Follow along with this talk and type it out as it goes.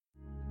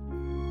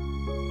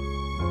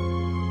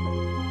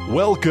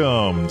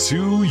Welcome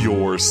to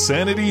your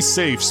sanity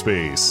safe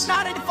space.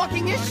 Not a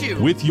fucking issue.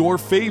 With your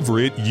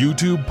favorite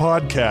YouTube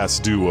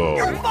podcast duo.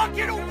 You're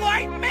fucking a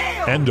white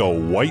male. And a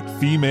white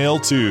female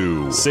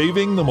too.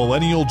 Saving the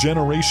millennial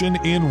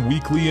generation in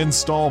weekly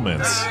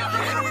installments.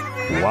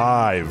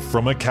 Live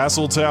from a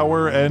castle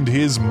tower and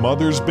his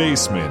mother's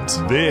basement.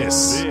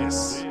 This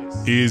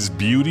is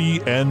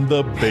Beauty and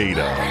the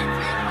Beta.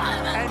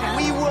 And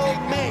we will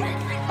make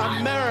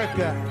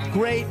America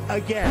great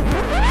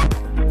again.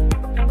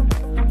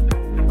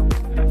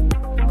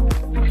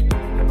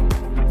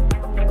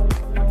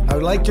 I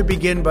would like to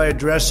begin by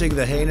addressing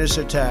the heinous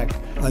attack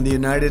on the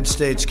United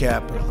States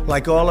Capitol.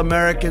 Like all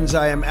Americans,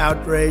 I am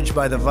outraged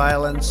by the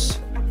violence,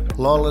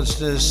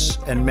 lawlessness,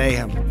 and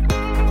mayhem.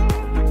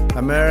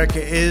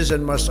 America is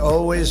and must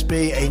always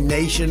be a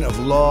nation of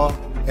law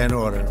and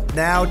order.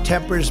 Now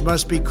tempers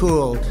must be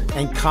cooled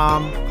and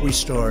calm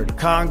restored.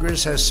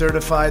 Congress has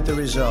certified the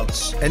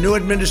results. A new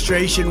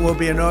administration will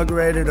be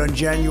inaugurated on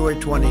January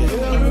 20th.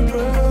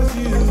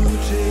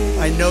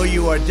 I know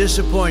you are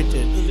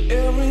disappointed.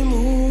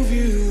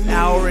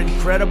 Our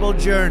incredible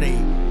journey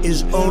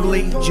is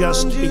only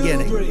just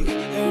beginning.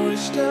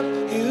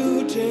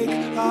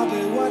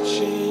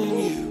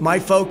 My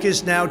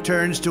focus now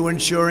turns to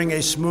ensuring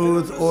a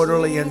smooth,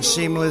 orderly, and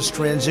seamless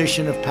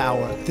transition of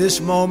power.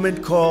 This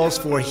moment calls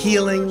for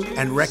healing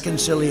and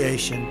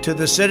reconciliation. To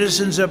the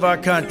citizens of our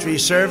country,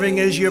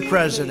 serving as your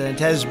president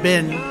has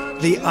been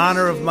the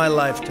honor of my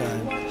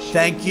lifetime.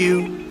 Thank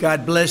you,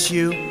 God bless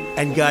you,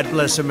 and God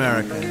bless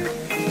America.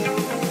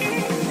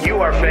 You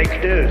are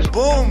fake news.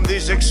 Boom,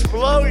 these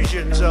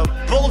explosions of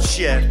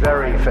bullshit.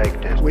 Very fake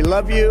news. We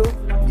love you.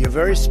 You're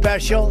very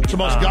special. It's the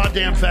most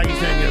goddamn faggy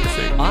thing you ever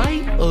seen. I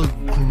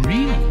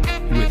agree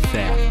with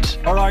that.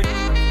 All right,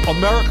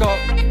 America,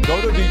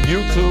 go to the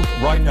YouTube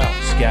right now.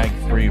 Skag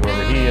free,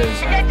 whoever he is.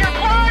 Get your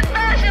clone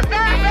fascist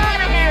ass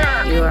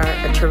out of here! You are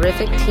a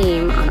terrific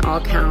team on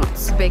all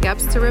counts. Big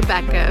ups to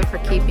Rebecca for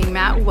keeping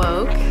Matt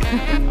woke.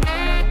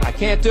 I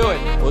can't do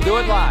it. We'll do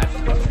it live.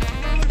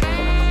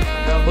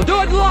 We'll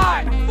do it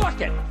live!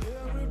 Fuck it!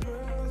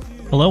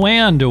 Hello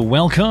and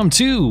welcome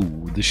to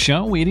the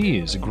show. It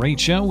is a great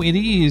show. It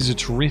is a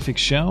terrific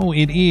show.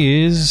 It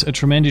is a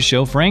tremendous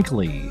show.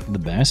 Frankly, the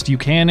best. You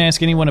can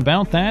ask anyone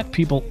about that.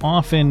 People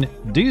often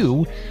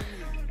do.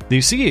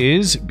 This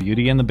is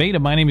Beauty and the Beta.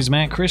 My name is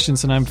Matt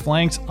Christensen. I'm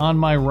flanked on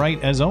my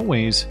right, as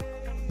always,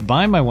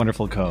 by my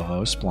wonderful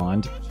co-host,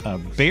 Blonde,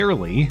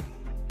 barely.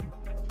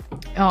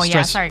 Oh,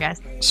 yeah. Sorry, guys.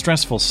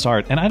 Stressful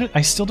start. And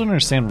I still don't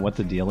understand what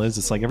the deal is.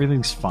 It's like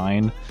everything's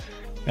fine.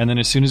 And then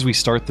as soon as we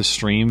start the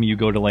stream, you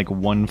go to like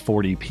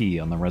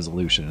 140p on the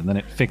resolution. And then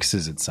it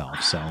fixes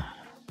itself. So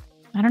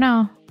I don't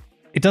know.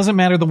 It doesn't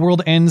matter. The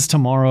world ends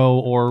tomorrow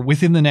or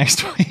within the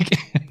next week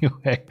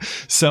anyway.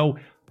 So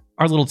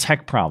our little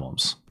tech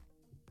problems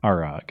are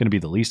going to be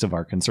the least of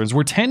our concerns.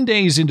 We're 10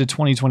 days into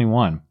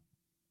 2021.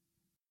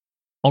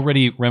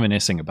 Already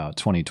reminiscing about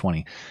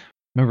 2020.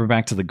 Remember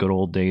back to the good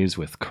old days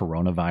with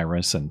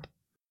coronavirus and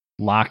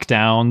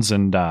lockdowns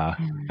and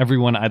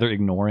everyone either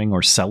ignoring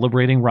or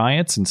celebrating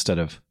riots instead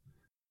of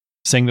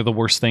saying they're the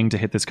worst thing to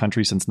hit this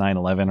country since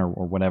 9/11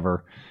 or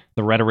whatever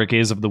the rhetoric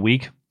is of the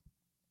week.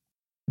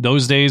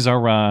 Those days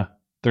are,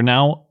 they're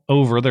now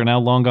over. They're now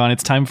long gone.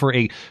 It's time for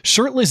a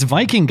shirtless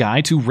Viking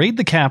guy to raid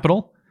the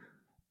Capitol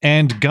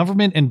and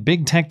government and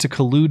big tech to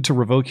collude to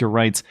revoke your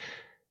rights.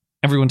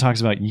 Everyone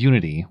talks about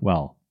unity.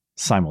 Well,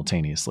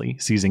 simultaneously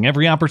seizing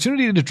every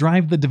opportunity to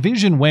drive the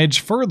division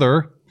wedge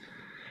further.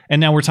 And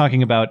now we're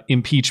talking about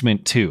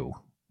impeachment too.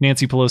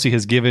 Nancy Pelosi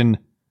has given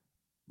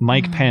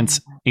Mike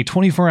Pence a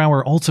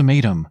 24-hour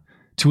ultimatum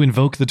to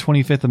invoke the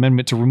 25th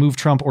Amendment to remove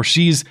Trump, or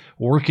she's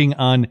working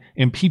on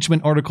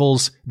impeachment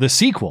articles, the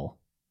sequel,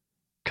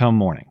 come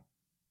morning.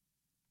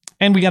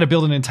 And we got to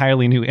build an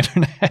entirely new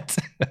internet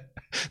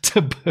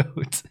to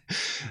boot.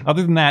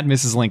 Other than that,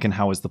 Mrs. Lincoln,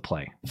 how was the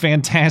play?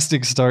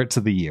 Fantastic start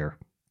to the year.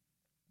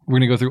 We're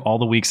going to go through all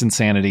the week's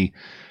insanity.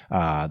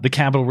 The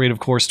Capitol raid, of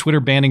course, Twitter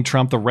banning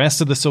Trump, the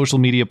rest of the social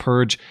media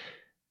purge,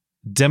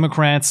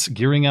 Democrats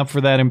gearing up for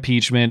that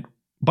impeachment.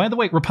 By the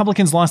way,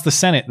 Republicans lost the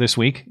Senate this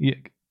week. You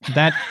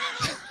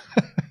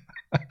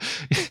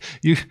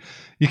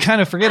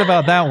kind of forget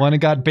about that one. It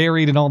got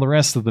buried in all the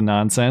rest of the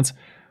nonsense.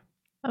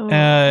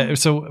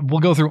 So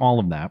we'll go through all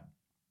of that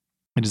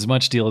in as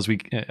much detail as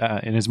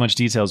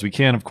we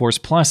can, of course.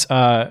 Plus,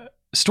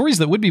 stories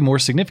that would be more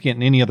significant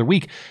in any other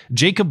week.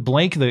 Jacob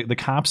Blake, the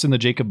cops in the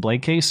Jacob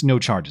Blake case, no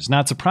charges.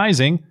 Not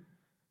surprising.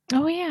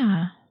 Oh,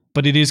 yeah.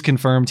 But it is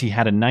confirmed he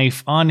had a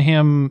knife on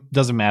him.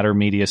 Doesn't matter.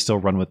 Media still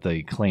run with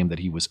the claim that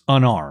he was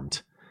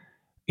unarmed.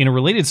 In a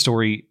related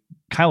story,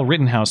 Kyle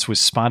Rittenhouse was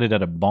spotted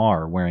at a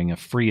bar wearing a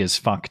free as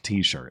fuck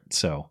t-shirt.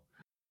 So,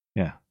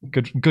 yeah,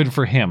 good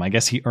for him. I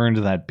guess he earned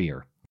that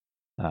beer,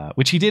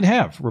 which he did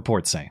have,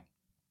 reports say.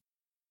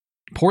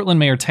 Portland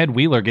Mayor Ted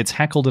Wheeler gets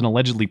heckled and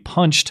allegedly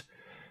punched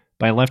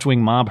by a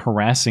left-wing mob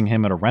harassing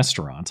him at a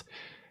restaurant.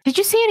 Did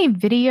you see any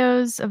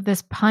videos of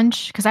this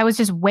punch? Because I was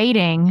just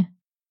waiting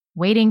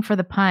for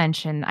the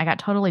punch, and I got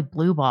totally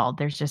blue-balled.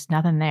 There's just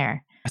nothing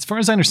there. As far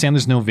as I understand,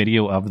 there's no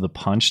video of the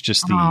punch,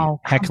 just the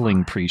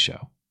heckling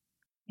pre-show.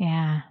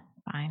 Yeah,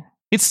 fine.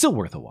 It's still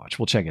worth a watch.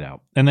 We'll check it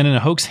out. And then in a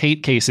hoax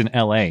hate case in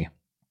LA,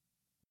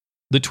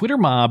 the Twitter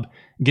mob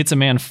gets a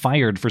man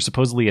fired for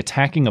supposedly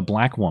attacking a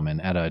black woman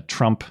at a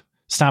Trump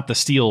Stop the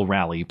Steal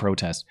rally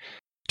protest.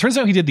 Turns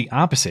out he did the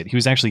opposite. He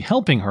was actually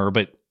helping her,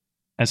 but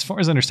as far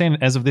as I understand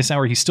it, as of this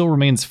hour, he still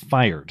remains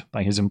fired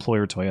by his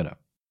employer, Toyota.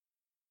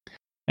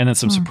 And then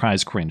some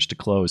surprise cringe to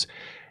close.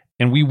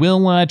 And we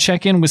will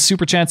check in with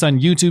Super Chats on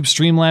YouTube,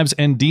 Streamlabs,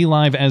 and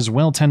DLive as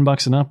well,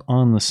 $10 and up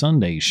on the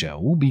Sunday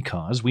show,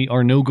 because we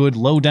are no good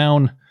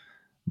low-down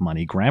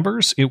money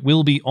grabbers. It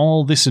will be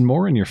all this and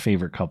more in your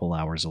favorite couple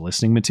hours of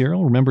listening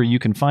material. Remember, you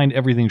can find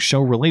everything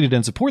show-related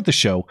and support the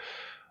show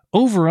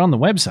over on the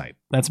website.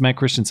 That's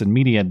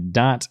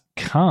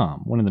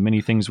mattchristiansenmedia.com. One of the many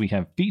things we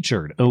have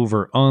featured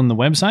over on the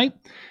website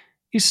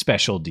is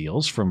special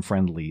deals from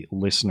friendly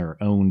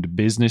listener-owned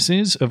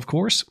businesses, of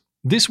course.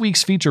 This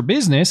week's feature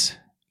business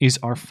is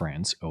our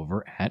friends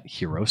over at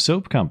Hero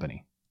Soap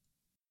Company.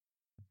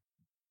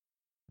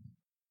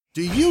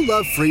 Do you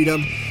love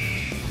freedom?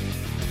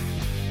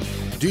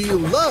 Do you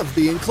love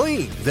being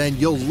clean? Then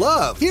you'll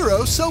love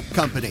Hero Soap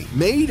Company,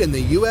 made in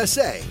the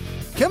USA.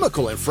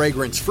 Chemical and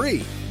fragrance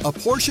free. A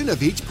portion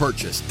of each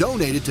purchase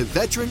donated to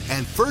veteran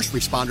and first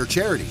responder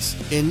charities.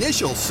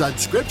 Initial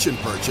subscription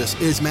purchase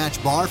is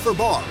matched bar for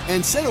bar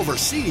and sent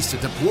overseas to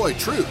deploy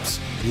troops.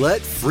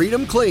 Let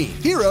freedom clean.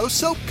 Hero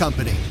Soap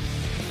Company.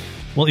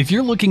 Well, if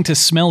you're looking to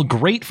smell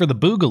great for the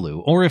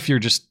boogaloo, or if you're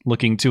just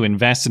looking to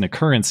invest in a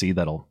currency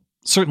that'll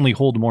certainly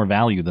hold more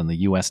value than the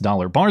US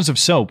dollar, bars of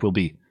soap will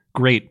be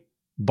great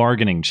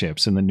bargaining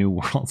chips in the new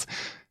world.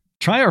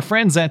 Try our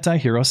friends at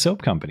Hero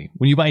Soap Company.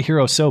 When you buy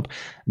Hero Soap,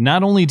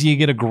 not only do you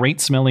get a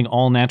great smelling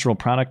all-natural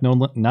product,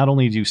 not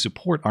only do you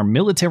support our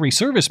military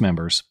service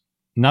members,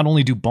 not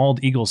only do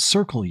bald eagles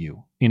circle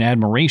you in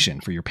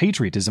admiration for your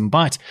patriotism,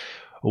 but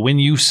when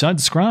you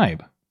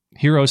subscribe,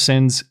 Hero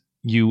sends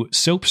you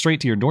soap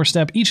straight to your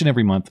doorstep each and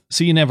every month,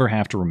 so you never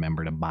have to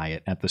remember to buy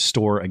it at the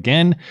store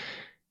again.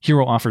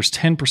 Hero offers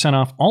 10%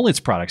 off all its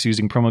products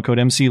using promo code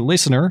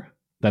MCListener.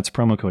 That's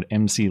promo code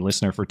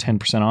MCListener for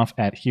 10% off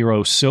at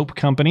Hero Soap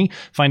Company.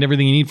 Find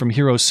everything you need from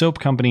Hero Soap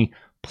Company,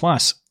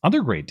 plus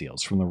other great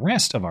deals from the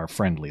rest of our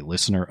friendly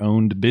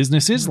listener-owned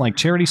businesses like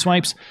Charity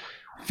Swipes,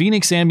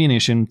 Phoenix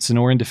Ammunition,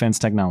 Sonoran Defense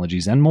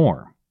Technologies, and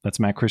more. That's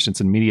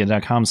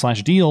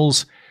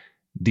mattchristiansenmedia.com/deals.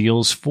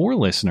 Deals for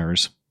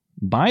listeners,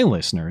 by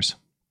listeners.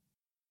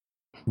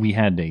 We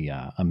had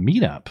a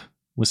meetup,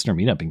 listener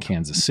meetup in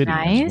Kansas City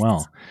as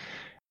well.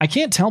 I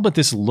can't tell, but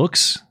this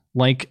looks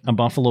like a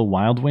Buffalo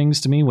Wild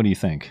Wings to me. What do you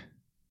think?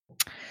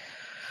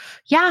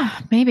 Yeah,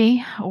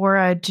 maybe. Or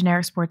a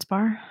generic sports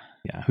bar.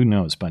 Yeah, who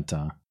knows? But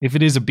if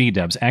it is a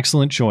B-dubs,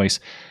 excellent choice.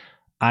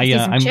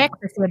 I'm chick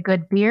with a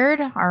good beard.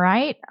 All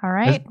right.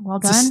 Well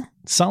done.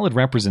 Solid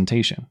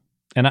representation.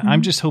 And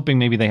I'm just hoping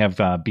maybe they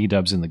have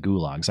B-dubs in the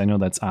gulags. I know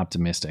that's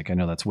optimistic. I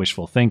know that's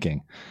wishful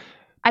thinking.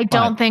 I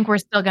don't think we're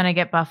still going to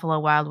get Buffalo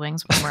Wild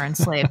Wings when we're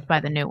enslaved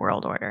by the New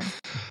World Order.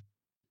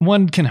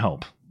 One can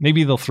hope.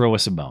 Maybe they'll throw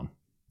us a bone.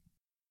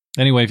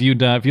 Anyway, if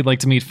you'd like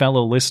to meet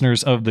fellow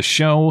listeners of the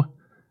show,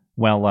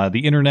 well,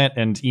 the internet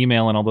and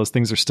email and all those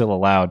things are still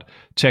allowed.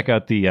 Check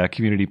out the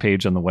community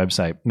page on the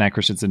website,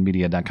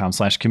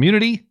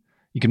 mattchristiansenmedia.com/community.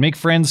 You can make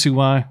friends who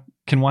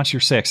can watch your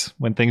six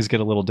when things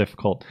get a little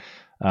difficult.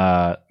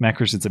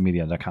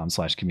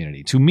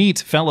 mattchristiansenmedia.com/community to meet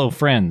fellow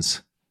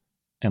friends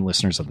and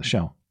listeners of the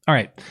show. All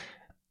right.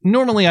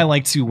 Normally, I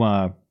like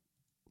to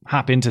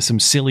hop into some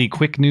silly,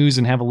 quick news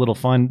and have a little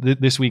fun.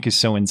 This week is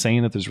so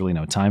insane that there's really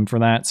no time for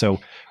that. So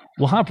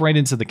we'll hop right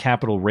into the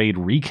Capitol raid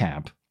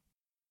recap.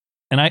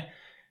 And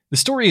the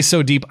story is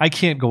so deep, I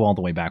can't go all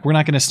the way back. We're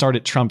not going to start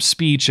at Trump's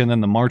speech and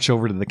then the march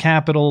over to the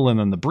Capitol and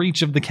then the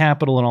breach of the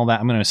Capitol and all that.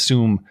 I'm going to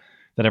assume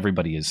that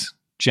everybody is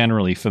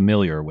generally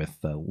familiar with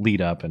the lead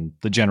up and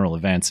the general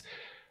events.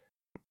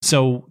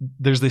 So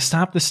there's the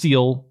Stop the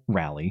Steal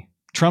rally.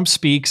 Trump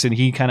speaks and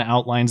he kind of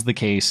outlines the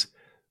case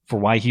for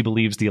why he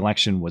believes the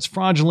election was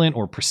fraudulent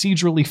or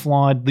procedurally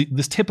flawed.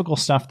 This typical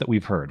stuff that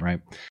we've heard,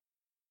 right?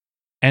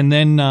 And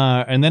then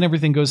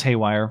everything goes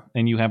haywire,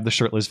 and you have the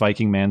shirtless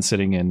Viking man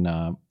sitting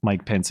in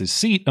Mike Pence's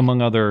seat, among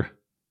other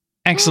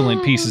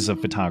excellent pieces of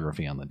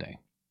photography on the day.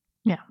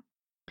 Yeah.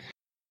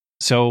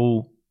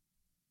 So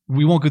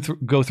we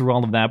won't go through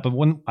all of that, but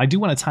I do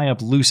want to tie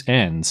up loose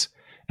ends,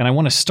 and I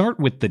want to start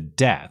with the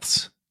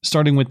deaths,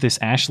 starting with this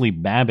Ashley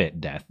Babbitt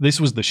death. This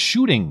was the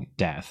shooting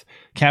death.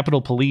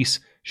 Capitol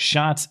Police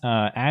shot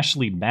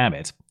Ashley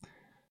Babbitt,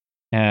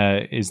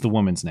 is the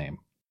woman's name.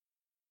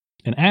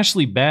 And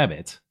Ashley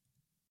Babbitt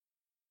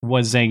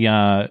was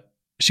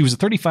she was a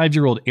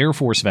 35-year-old Air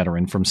Force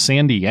veteran from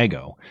San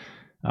Diego.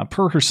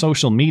 Per her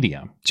social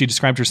media, she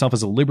described herself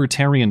as a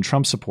libertarian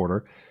Trump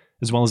supporter,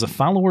 as well as a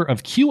follower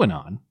of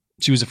QAnon.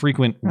 She was a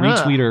frequent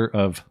retweeter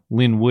of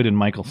Lynn Wood and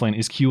Michael Flynn.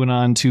 Is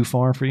QAnon too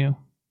far for you?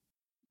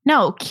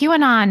 No,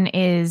 QAnon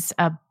is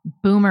a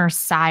boomer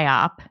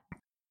psyop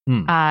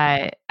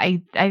I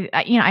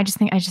just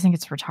think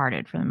it's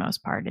retarded for the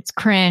most part. It's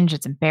cringe.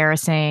 It's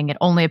embarrassing. It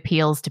only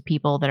appeals to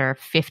people that are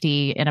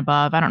 50 and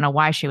above. I don't know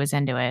why she was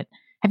into it.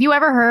 Have you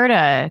ever heard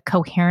a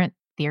coherent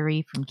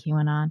theory from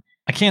QAnon?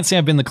 I can't say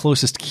I've been the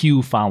closest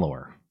Q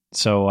follower,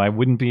 so I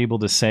wouldn't be able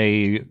to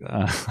say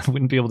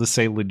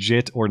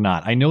legit or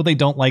not. I know they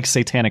don't like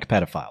satanic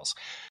pedophiles,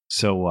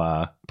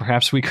 so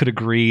perhaps we could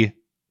agree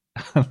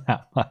on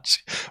that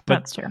much. But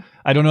that's true.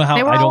 I don't know how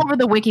they were all over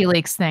the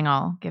WikiLeaks thing.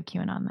 I'll give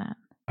QAnon that.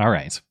 All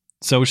right.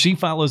 So she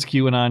follows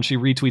QAnon. She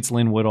retweets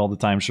Lynn Wood all the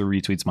time. She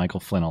retweets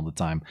Michael Flynn all the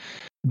time.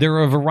 There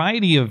are a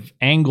variety of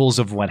angles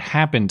of what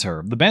happened to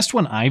her. The best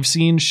one I've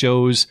seen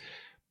shows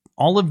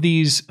all of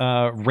these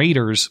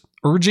raiders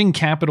urging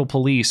Capitol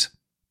Police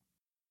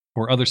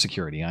or other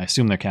security, I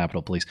assume they're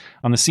Capitol Police,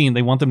 on the scene.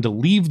 They want them to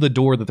leave the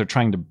door that they're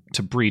trying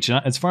to breach.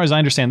 And as far as I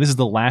understand, this is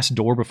the last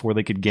door before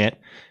they could get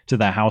to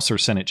the House or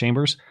Senate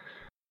chambers.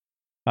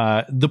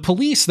 The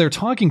police they're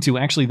talking to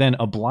actually then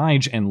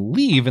oblige and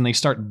leave, and they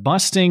start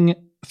busting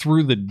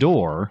through the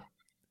door,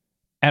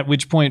 at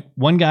which point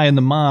one guy in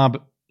the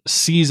mob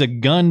sees a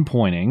gun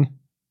pointing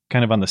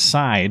kind of on the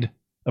side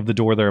of the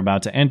door they're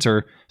about to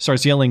enter,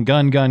 starts yelling,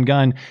 "Gun, gun,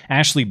 gun."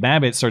 Ashley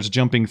Babbitt starts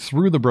jumping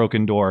through the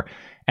broken door,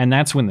 and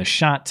that's when the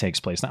shot takes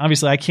place. Now,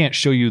 obviously, I can't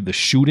show you the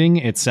shooting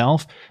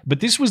itself, but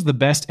this was the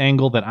best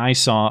angle that I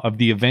saw of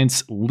the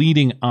events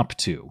leading up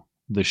to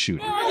the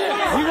shooting. We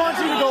want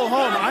you to go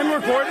home. I'm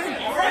recording,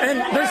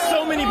 and there's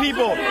so many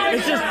people.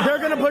 It's just, they're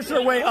going to push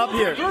their way up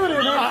here.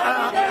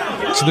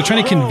 So they're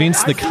trying to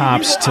convince the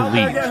cops to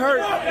leave. Get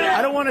hurt.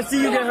 I don't want to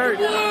see you get hurt.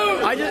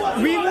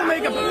 We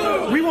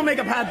will make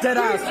a path dead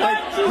ass.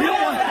 Like, we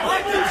don't want.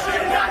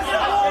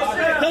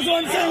 That's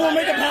what I'm saying. We'll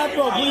make a path,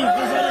 bro. Please,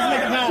 just let us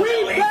make a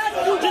path.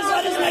 Just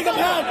let us make a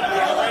path.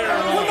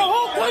 When the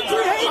whole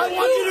country hates you, I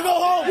want you to go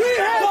home.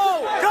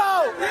 Go.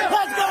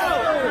 Let's go.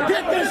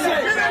 Get this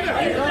shit.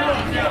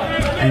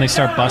 And they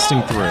start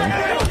busting through.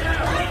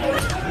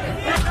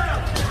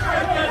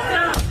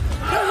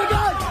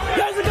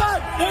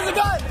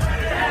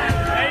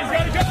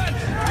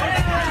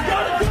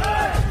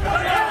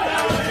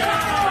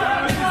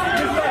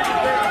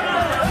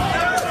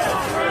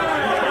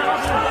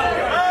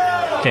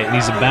 Okay, and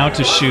he's about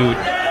to shoot.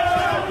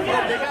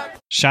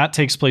 Shot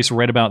takes place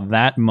right about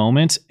that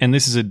moment, and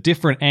this is a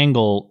different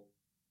angle.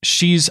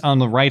 She's on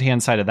the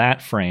right-hand side of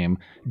that frame.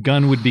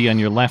 Gun would be on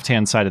your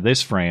left-hand side of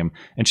this frame,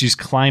 and she's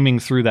climbing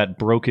through that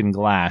broken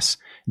glass.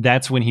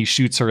 That's when he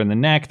shoots her in the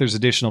neck. There's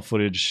additional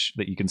footage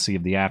that you can see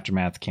of the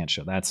aftermath. Can't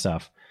show that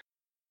stuff.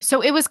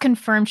 So it was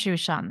confirmed she was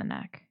shot in the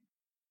neck.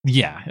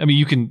 Yeah, I mean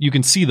you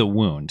can see the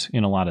wound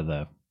in a lot of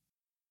the.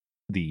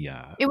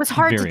 It was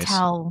hard to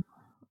tell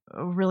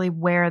really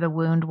where the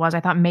wound was. I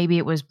thought maybe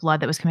it was blood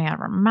that was coming out of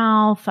her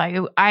mouth.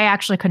 I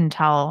actually couldn't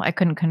tell. I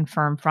couldn't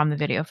confirm from the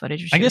video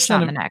footage. I guess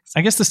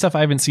the stuff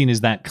I haven't seen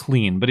is that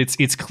clean, but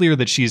it's clear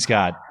that she's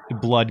got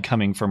blood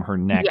coming from her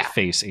neck,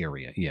 face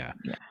area. Yeah.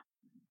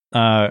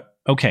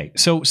 Okay,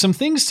 so some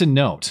things to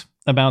note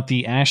about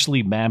the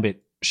Ashley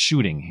Babbitt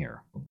shooting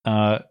here.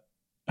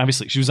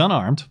 Obviously, she was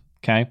unarmed.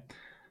 Okay,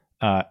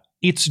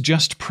 it's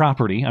just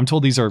property. I'm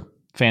told these are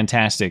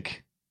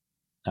fantastic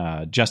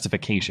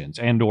justifications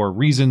and or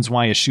reasons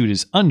why a shoot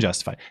is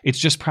unjustified. It's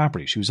just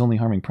property. She was only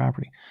harming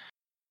property.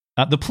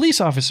 The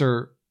police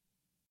officer,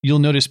 you'll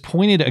notice,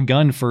 pointed a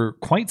gun for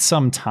quite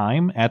some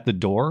time at the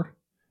door.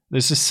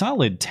 There's a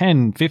solid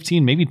 10,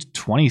 15, maybe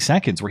 20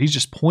 seconds where he's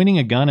just pointing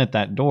a gun at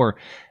that door,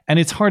 and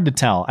it's hard to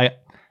tell.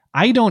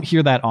 I don't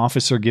hear that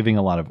officer giving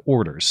a lot of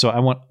orders, so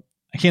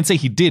I can't say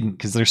he didn't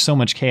because there's so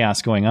much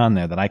chaos going on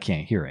there that I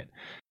can't hear it.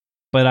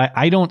 But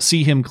I don't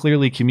see him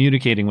clearly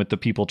communicating with the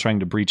people trying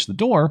to breach the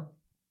door.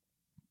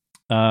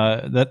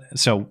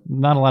 So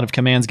not a lot of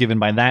commands given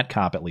by that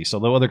cop, at least,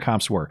 although other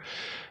cops were.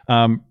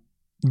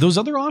 Those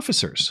other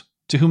officers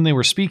to whom they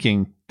were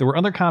speaking, there were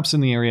other cops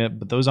in the area,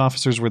 but those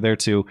officers were there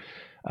too.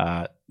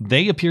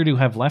 They appear to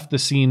have left the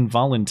scene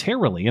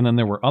voluntarily, and then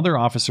there were other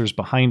officers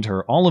behind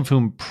her, all of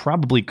whom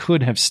probably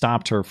could have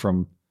stopped her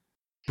from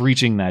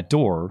breaching that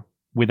door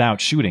without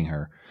shooting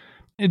her.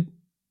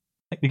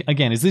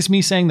 Again, is this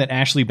me saying that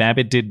Ashley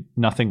Babbitt did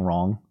nothing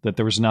wrong, that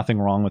there was nothing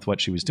wrong with what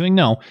she was doing?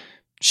 No.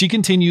 She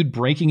continued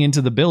breaking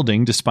into the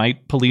building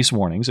despite police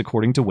warnings,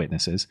 according to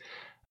witnesses.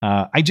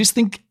 I just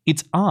think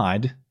it's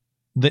odd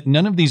that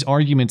none of these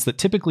arguments that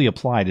typically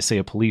apply to say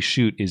a police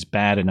shoot is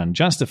bad and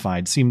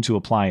unjustified seem to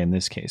apply in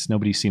this case.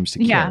 Nobody seems to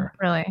care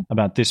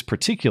about this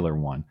particular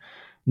one.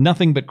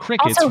 Nothing but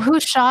crickets. Also, who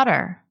shot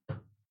her?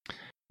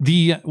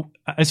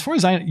 As far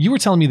as you were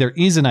telling me there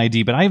is an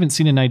ID, but I haven't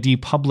seen an ID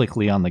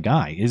publicly on the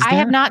guy. Is there? I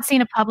have not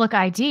seen a public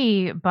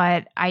ID,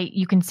 but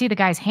you can see the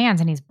guy's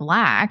hands, and he's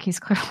black. He's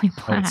clearly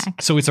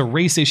black. So it's a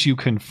race issue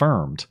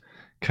confirmed.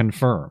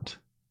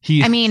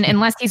 I mean,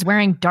 unless he's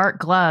wearing dark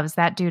gloves,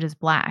 that dude is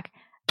black.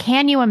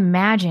 Can you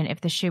imagine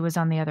if the shoe was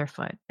on the other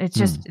foot? It's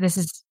just this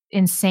is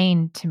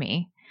insane to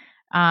me.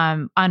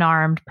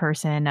 Unarmed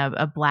person,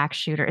 a black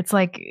shooter. It's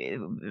like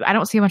I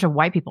don't see a bunch of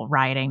white people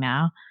rioting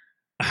now.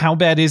 How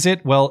bad is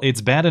it? Well, it's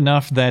bad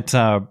enough that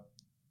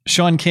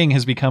Sean King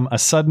has become a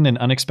sudden and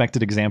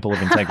unexpected example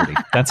of integrity.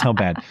 That's how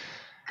bad.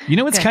 You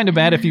know, it's kind of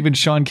bad if even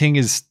Sean King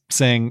is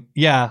saying,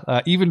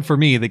 even for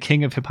me, the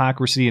king of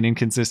hypocrisy and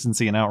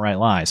inconsistency and outright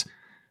lies.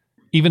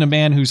 Even a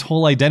man whose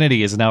whole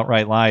identity is an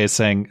outright lie is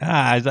saying,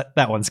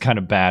 that one's kind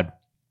of bad.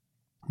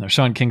 Now,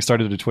 Sean King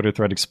started a Twitter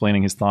thread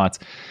explaining his thoughts.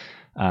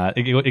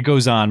 It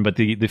goes on, but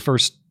the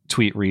first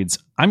tweet reads,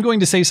 "I'm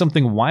going to say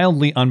something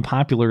wildly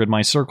unpopular in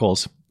my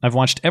circles. I've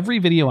watched every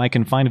video I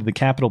can find of the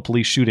Capitol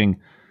Police shooting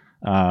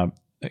a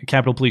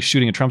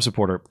Trump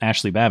supporter,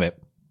 Ashley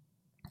Babbitt.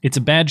 It's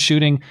a bad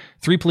shooting.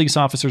 3 police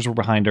officers were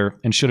behind her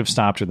and should have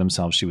stopped her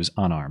themselves. She was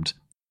unarmed.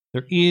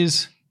 There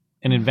is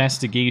an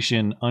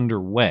investigation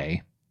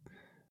underway.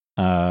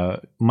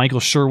 Michael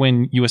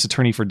Sherwin, U.S.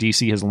 Attorney for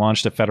D.C., has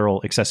launched a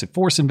federal excessive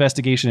force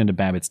investigation into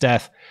Babbitt's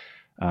death.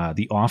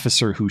 The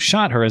officer who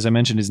shot her, as I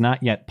mentioned, is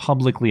not yet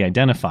publicly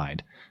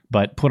identified,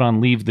 but put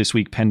on leave this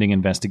week pending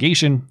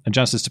investigation. A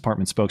Justice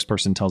Department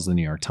spokesperson tells the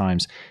New York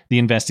Times the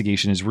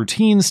investigation is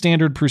routine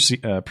standard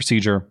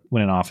procedure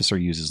when an officer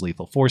uses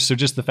lethal force. So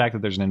just the fact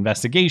that there's an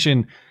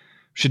investigation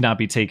should not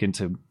be taken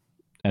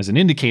as an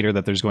indicator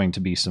that there's going to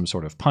be some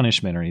sort of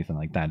punishment or anything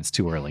like that. It's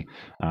too early.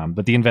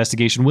 But the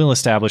investigation will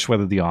establish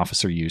whether the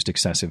officer used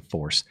excessive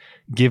force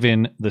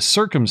given the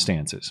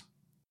circumstances.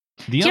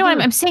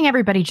 I'm seeing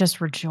everybody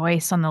just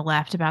rejoice on the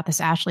left about this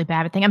Ashley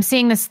Babbitt thing. I'm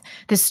seeing this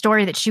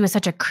story that she was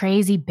such a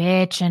crazy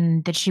bitch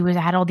and that she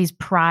had all these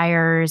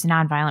priors,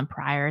 nonviolent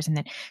priors, and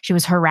that she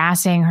was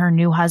harassing her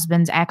new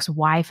husband's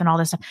ex-wife and all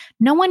this stuff.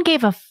 No one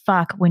gave a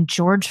fuck when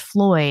George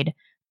Floyd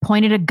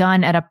pointed a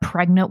gun at a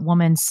pregnant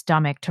woman's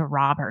stomach to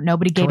rob her.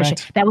 Nobody gave a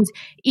shit. That was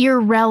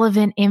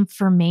irrelevant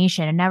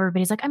information. And now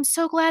everybody's like, I'm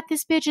so glad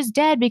this bitch is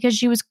dead because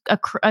she was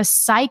a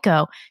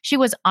psycho. She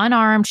was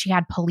unarmed. She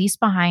had police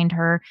behind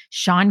her.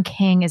 Sean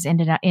King is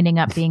ending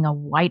up being a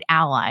white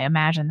ally.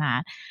 Imagine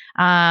that.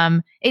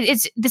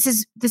 This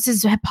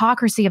is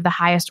hypocrisy of the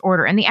highest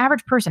order. And the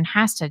average person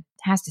has to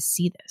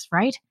see this,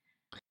 right?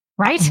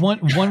 Right?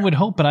 One would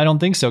hope, but I don't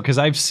think so, because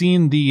I've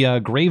seen the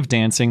grave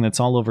dancing that's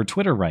all over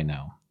Twitter right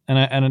now.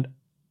 And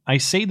I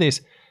say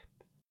this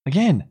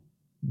again,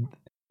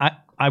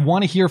 I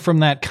want to hear from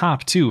that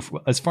cop too.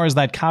 As far as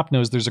that cop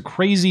knows, there's a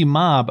crazy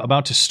mob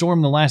about to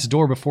storm the last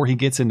door before he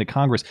gets into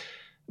Congress,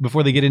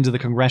 before they get into the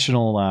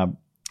congressional,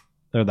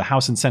 or the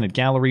House and Senate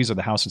galleries or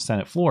the House and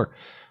Senate floor.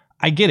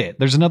 I get it.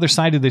 There's another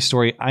side to this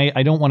story.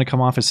 I don't want to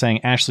come off as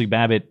saying Ashley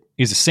Babbitt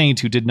is a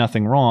saint who did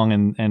nothing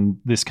wrong and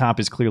this cop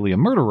is clearly a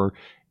murderer.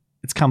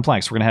 It's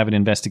complex. We're going to have an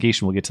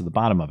investigation. We'll get to the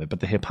bottom of it. But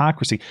the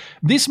hypocrisy,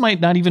 this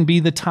might not even be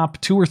the top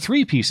 2 or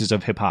 3 pieces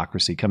of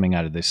hypocrisy coming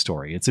out of this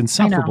story. It's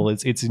insufferable.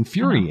 It's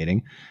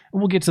infuriating.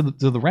 We'll get to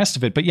the rest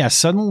of it. But yeah,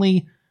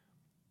 suddenly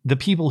the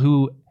people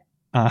who,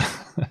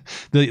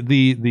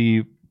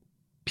 the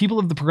people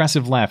of the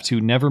progressive left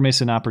who never miss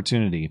an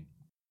opportunity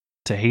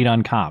to hate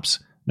on cops,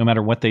 no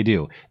matter what they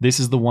do. This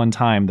is the one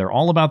time they're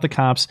all about the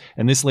cops.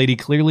 And this lady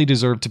clearly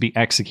deserved to be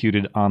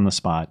executed on the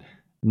spot.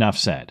 Enough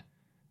said.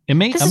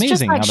 This is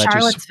just like how that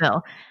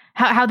Charlottesville,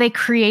 how they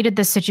created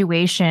the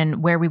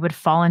situation where we would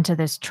fall into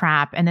this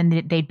trap, and then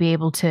they'd be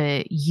able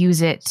to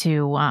use it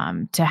to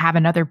have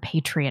another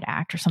Patriot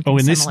Act or something. Oh,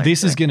 and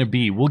this is going to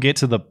be. We'll get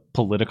to the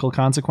political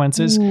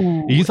consequences.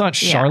 Ooh, you thought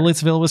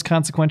Charlottesville was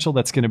consequential?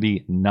 That's going to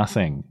be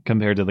nothing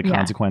compared to the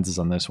consequences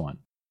on this one.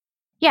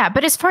 Yeah,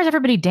 but as far as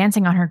everybody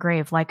dancing on her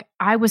grave, like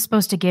I was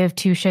supposed to give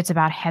 2 shits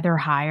about Heather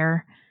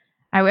Heyer.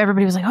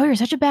 Everybody was like, oh, you're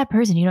such a bad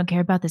person. You don't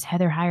care about this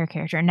Heather Heyer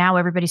character. And now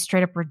everybody's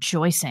straight up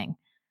rejoicing.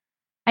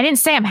 I didn't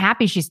say I'm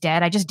happy she's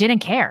dead. I just didn't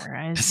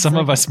care. Some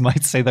of us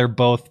might say they're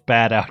both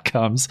bad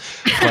outcomes.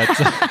 But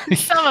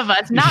some of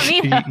us, not me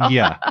though.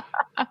 Yeah.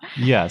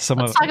 Let's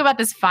talk about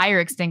this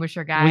fire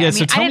extinguisher guy. Well, yeah,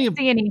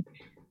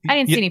 I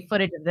didn't see any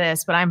footage of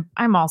this, but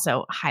I'm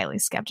also highly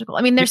skeptical.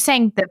 I mean, they're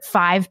saying that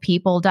 5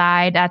 people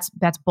died.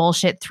 That's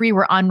bullshit. 3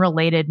 were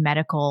unrelated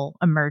medical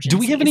emergencies. Do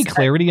we have any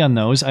clarity on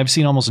those? I've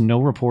seen almost no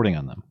reporting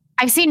on them.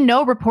 I've seen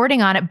no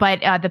reporting on it,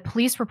 but the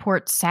police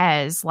report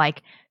says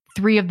like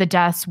 3 of the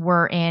deaths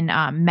were in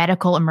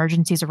medical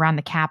emergencies around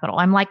the Capitol.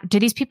 I'm like, do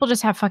these people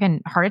just have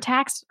fucking heart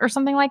attacks or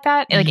something like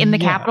that? Like in the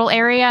Capitol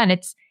area, and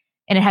it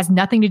has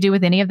nothing to do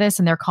with any of this,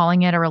 and they're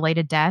calling it a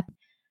related death.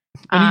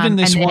 And even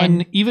this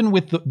one, even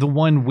with the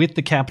one with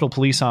the Capitol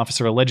police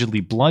officer allegedly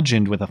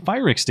bludgeoned with a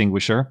fire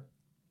extinguisher,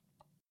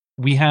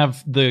 we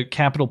have the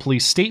Capitol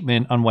Police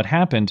statement on what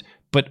happened,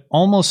 but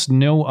almost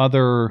no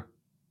other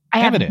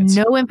evidence.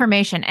 Have no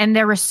information. And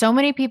there were so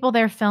many people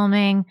there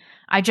filming.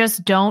 I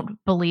just don't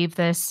believe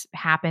this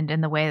happened in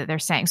the way that they're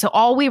saying. So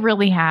all we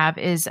really have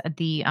is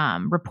the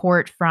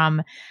report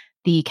from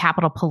the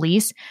Capitol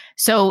Police.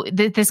 So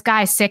this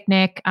guy,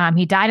 Sicknick,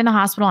 he died in the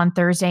hospital on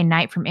Thursday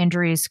night from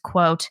injuries,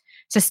 quote,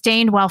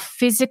 sustained while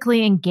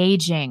physically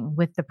engaging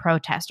with the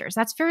protesters.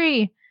 That's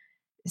very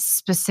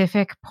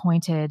specific,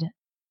 pointed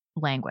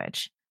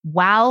language.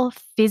 While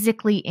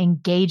physically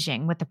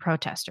engaging with the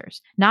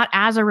protesters, not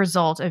as a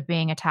result of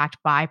being attacked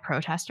by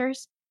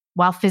protesters,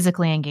 while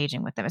physically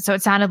engaging with them. So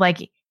it sounded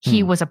like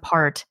he was a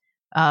part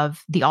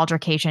of the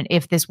altercation,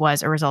 if this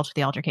was a result of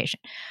the altercation.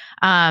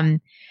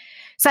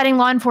 Citing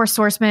law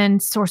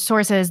enforcement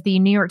sources, the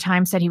New York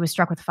Times said he was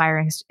struck with a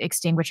fire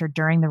extinguisher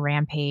during the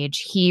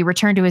rampage. He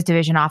returned to his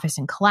division office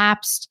and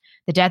collapsed.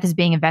 The death is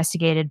being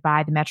investigated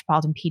by the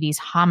Metropolitan PD's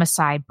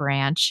homicide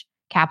branch,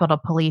 Capitol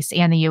Police,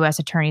 and the U.S.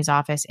 Attorney's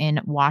Office in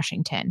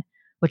Washington,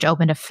 which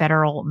opened a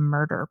federal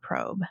murder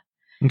probe.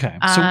 Okay.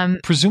 So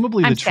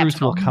presumably the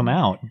truth will come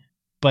out.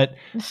 But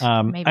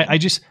I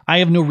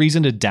have no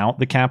reason to doubt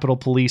the Capitol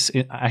Police.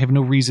 I have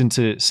no reason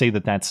to say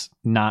that that's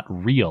not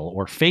real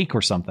or fake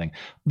or something.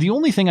 The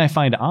only thing I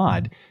find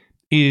odd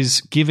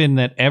is, given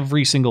that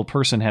every single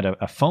person had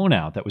a phone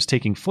out that was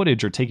taking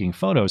footage or taking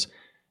photos,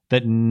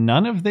 that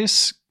none of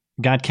this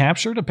got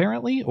captured,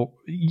 apparently. Or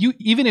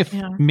even if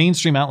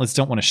mainstream outlets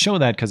don't want to show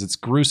that because it's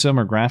gruesome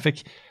or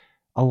graphic,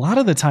 a lot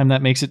of the time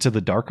that makes it to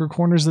the darker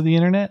corners of the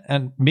internet,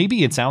 and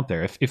maybe it's out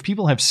there. If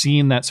people have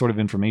seen that sort of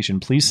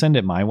information, please send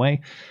it my way.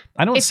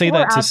 I don't say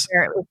that to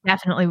there, it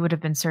definitely would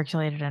have been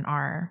circulated in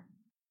our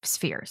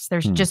spheres.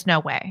 There's just no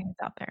way it's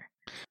out there.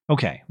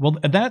 Okay, well,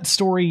 that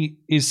story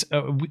is,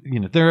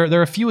 there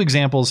are a few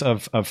examples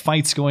of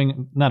fights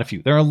going. Not a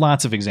few. There are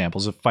lots of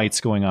examples of fights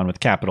going on with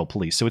Capitol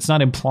Police. So it's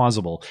not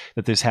implausible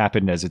that this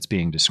happened as it's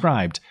being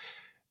described.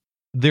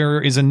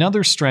 There is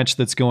another stretch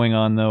that's going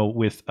on, though,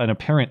 with an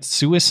apparent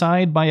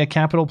suicide by a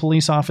Capitol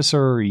Police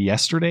officer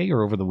yesterday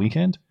or over the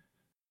weekend.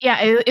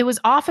 Yeah, it was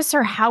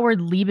Officer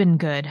Howard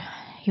Liebengood.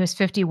 He was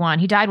 51.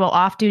 He died while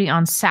off duty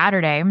on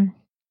Saturday,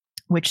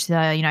 which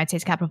the United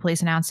States Capitol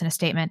Police announced in a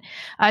statement.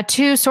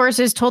 Two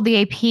sources told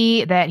the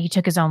AP that he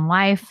took his own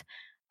life.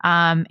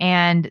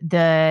 And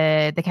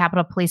the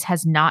Capitol Police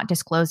has not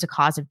disclosed a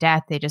cause of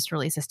death. They just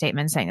released a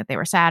statement saying that they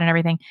were sad and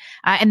everything.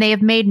 And they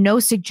have made no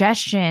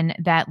suggestion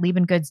that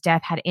Liebengood's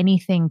death had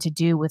anything to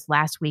do with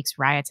last week's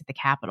riots at the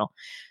Capitol.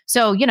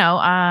 So,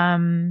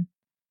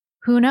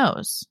 who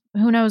knows?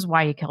 Who knows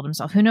why he killed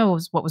himself? Who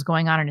knows what was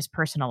going on in his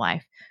personal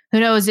life? Who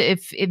knows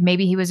if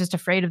maybe he was just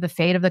afraid of the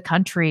fate of the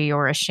country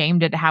or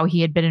ashamed at how he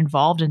had been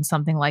involved in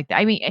something like that.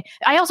 I mean,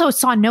 I also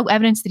saw no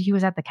evidence that he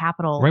was at the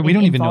Capitol. Right, we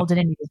don't even know in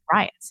any of these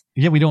riots.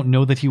 Yeah, we don't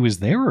know that he was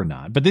there or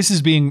not. But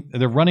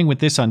they're running with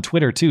this on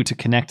Twitter too to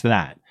connect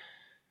that.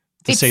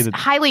 It's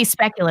highly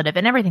speculative,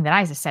 and everything that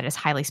I just said is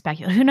highly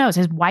speculative. Who knows?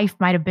 His wife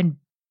might have been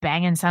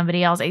banging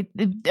somebody else.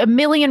 A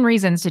million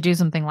reasons to do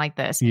something like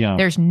this. Yeah.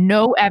 There's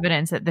no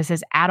evidence that this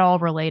is at all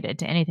related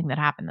to anything that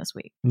happened this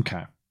week.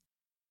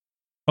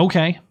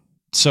 Okay.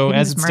 So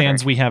as it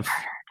stands, we have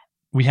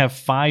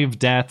 5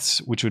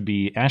 deaths, which would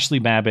be Ashley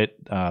Babbitt,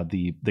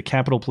 the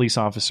Capitol Police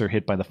officer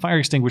hit by the fire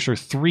extinguisher,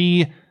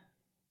 3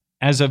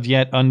 as of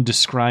yet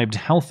undescribed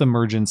health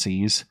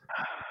emergencies,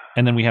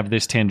 and then we have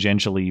this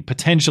potentially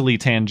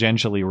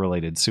tangentially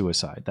related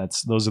suicide.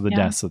 Those are the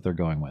deaths that they're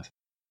going with.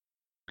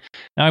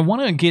 Now, I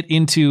want to get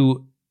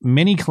into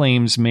many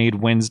claims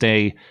made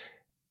Wednesday,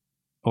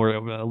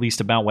 or at least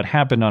about what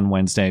happened on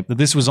Wednesday, that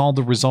this was all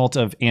the result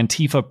of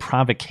Antifa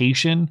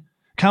provocation,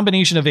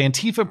 combination of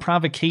Antifa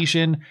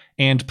provocation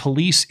and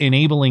police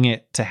enabling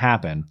it to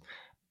happen.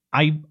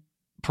 I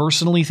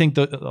personally think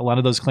that a lot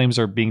of those claims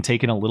are being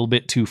taken a little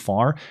bit too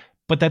far,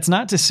 but that's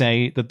not to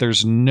say that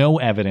there's no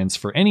evidence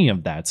for any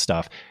of that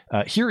stuff.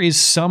 Here is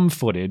some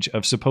footage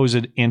of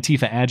supposed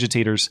Antifa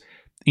agitators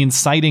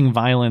inciting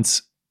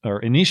violence or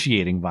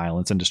initiating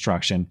violence and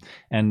destruction,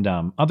 and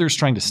others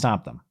trying to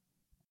stop them.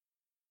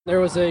 There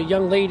was a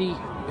young lady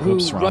who...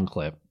 Oops, wrong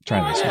clip.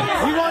 Try this one.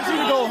 We want you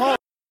to go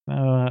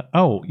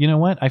home. You know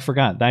what? I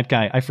forgot. That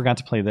guy, I forgot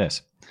to play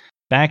this.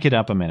 Back it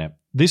up a minute.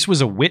 This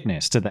was a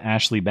witness to the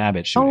Ashley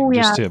Babbitt shooting. Oh,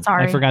 yeah,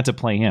 sorry. I forgot to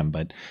play him,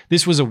 but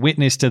this was a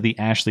witness to the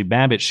Ashley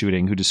Babbitt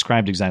shooting who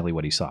described exactly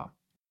what he saw.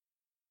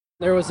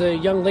 There was a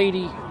young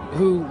lady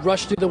who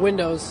rushed through the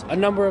windows. A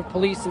number of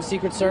police and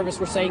Secret Service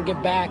were saying,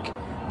 get back,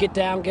 get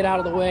down, get out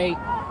of the way.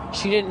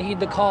 She didn't heed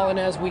the call, and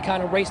as we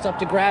kind of raced up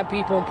to grab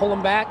people and pull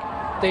them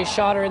back, they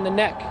shot her in the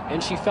neck,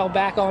 and she fell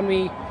back on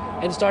me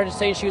and started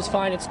saying she was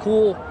fine, it's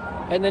cool.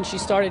 And then she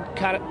started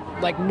kind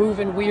of like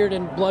moving weird,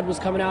 and blood was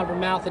coming out of her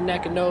mouth and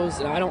neck and nose,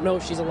 and I don't know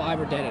if she's alive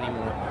or dead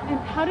anymore. And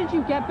how did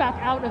you get back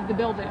out of the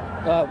building?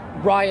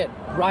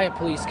 Riot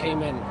police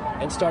came in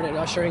and started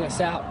ushering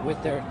us out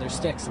with their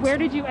sticks. Where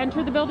did you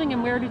enter the building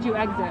and where did you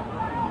exit?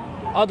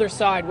 Other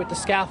side with the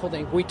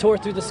scaffolding. We tore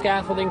through the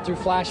scaffolding through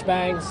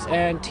flashbangs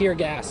and tear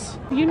gas.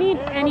 Do you need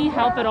any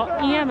help at all?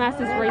 EMS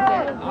is right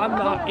there. I'm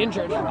not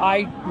injured.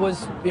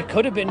 It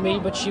could have been me,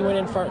 but she went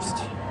in first.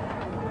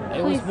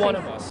 It was one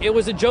of us. It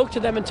was a joke to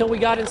them until we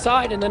got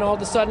inside, and then all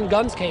of a sudden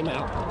guns came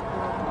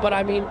out. But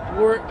I mean,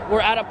 we're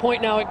at a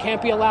point now it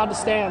can't be allowed to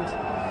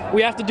stand.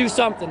 We have to do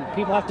something.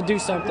 People have to do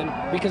something,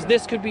 because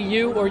this could be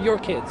you or your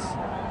kids.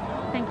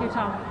 Thank you,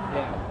 Tom.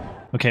 Yeah.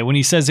 Okay, when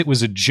he says it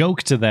was a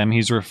joke to them,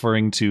 he's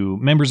referring to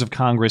members of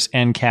Congress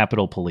and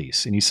Capitol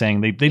Police. And he's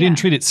saying they didn't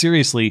treat it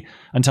seriously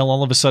until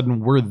all of a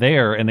sudden we're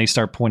there and they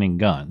start pointing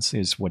guns,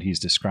 is what he's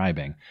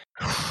describing.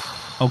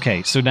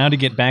 Okay, so now to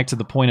get back to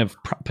the point of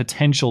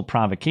potential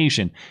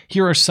provocation,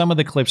 here are some of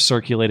the clips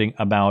circulating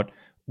about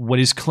what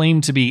is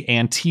claimed to be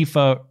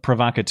Antifa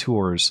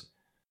provocateurs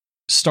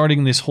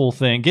starting this whole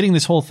thing, getting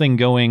this whole thing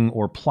going,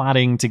 or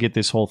plotting to get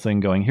this whole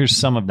thing going. Here's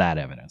some of that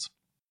evidence.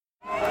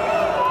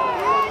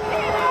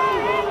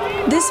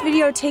 This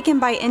video taken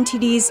by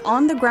NTD's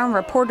on-the-ground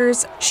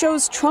reporters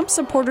shows Trump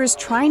supporters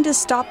trying to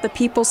stop the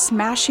people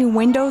smashing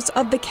windows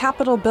of the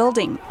Capitol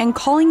building and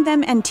calling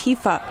them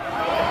Antifa.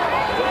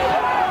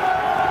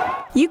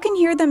 You can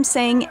hear them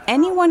saying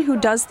anyone who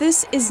does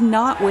this is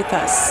not with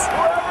us.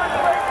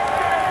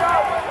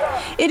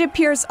 It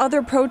appears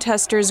other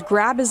protesters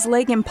grab his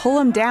leg and pull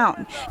him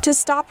down to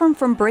stop him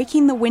from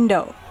breaking the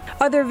window.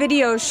 Other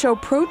videos show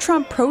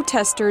pro-Trump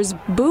protesters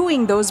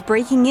booing those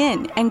breaking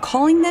in and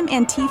calling them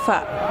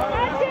Antifa.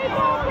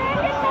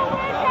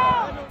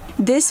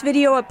 This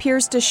video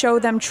appears to show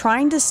them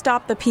trying to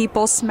stop the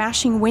people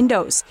smashing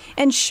windows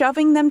and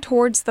shoving them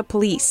towards the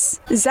police.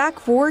 Zach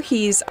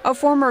Voorhees, a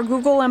former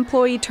Google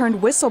employee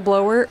turned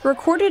whistleblower,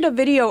 recorded a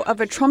video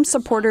of a Trump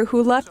supporter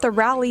who left the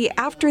rally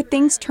after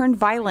things turned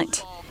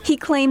violent. He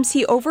claims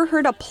he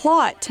overheard a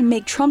plot to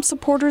make Trump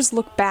supporters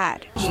look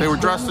bad. They were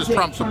dressed as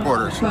Trump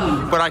supporters,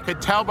 but I could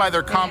tell by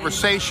their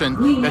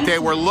conversation that they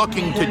were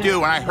looking to do,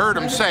 and I heard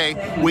them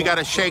say, we got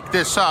to shake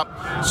this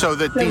up so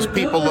that these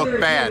people look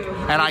bad.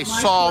 And I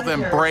saw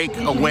them break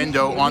a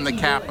window on the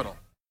Capitol.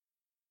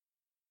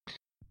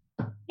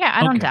 Yeah,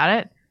 I don't doubt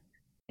it.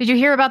 Did you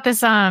hear about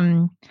this?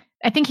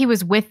 I think he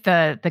was with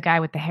the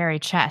guy with the hairy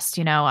chest.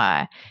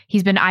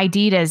 He's been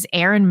ID'd as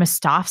Aaron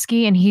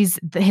Mostovsky, and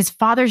his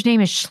father's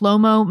name is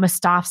Shlomo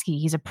Mostovsky.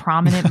 He's a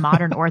prominent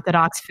modern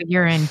Orthodox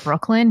figure in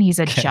Brooklyn. He's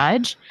a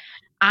judge.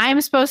 I'm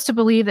supposed to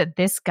believe that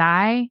this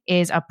guy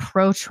is a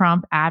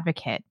pro-Trump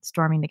advocate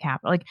storming the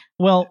Capitol.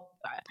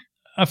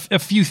 A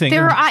few things.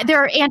 There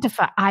are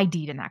Antifa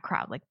ID'd in that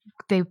crowd.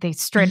 They're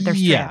straight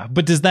up.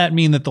 But does that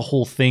mean that the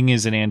whole thing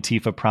is an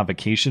Antifa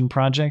provocation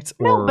project?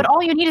 No, but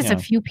all you need is a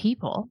few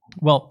people.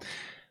 Well,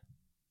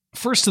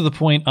 first to the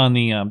point on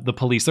the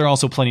police, there are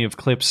also plenty of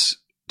clips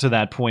to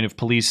that point of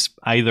police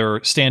either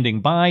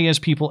standing by as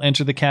people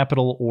enter the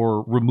Capitol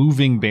or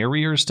removing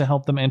barriers to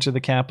help them enter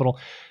the Capitol.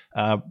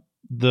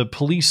 The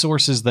police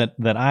sources that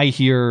I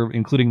hear,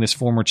 including this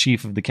former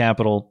chief of the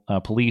Capitol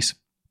Police,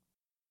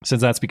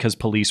 says that's because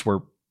police were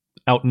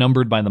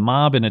outnumbered by the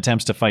mob and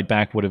attempts to fight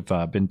back would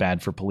have been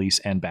bad for police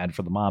and bad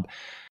for the mob.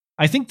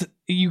 I think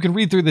you can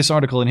read through this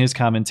article in his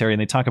commentary,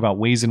 and they talk about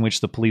ways in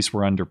which the police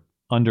were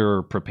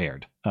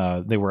underprepared.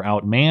 They were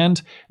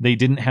outmanned. They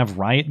didn't have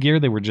riot gear.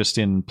 They were just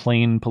in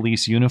plain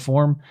police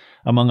uniform,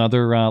 among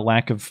other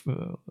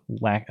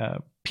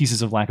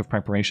pieces of lack of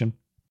preparation.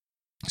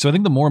 So I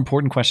think the more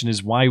important question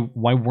is why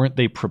weren't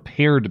they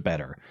prepared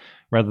better,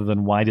 rather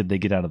than why did they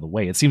get out of the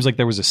way? It seems like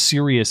there was a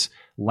serious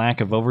lack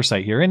of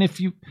oversight here. And if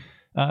you,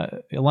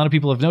 a lot of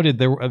people have noted,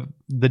 there were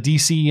the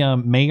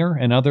DC mayor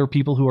and other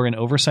people who are in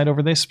oversight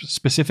over this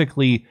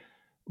specifically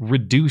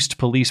reduced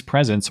police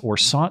presence or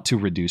sought to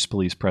reduce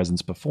police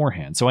presence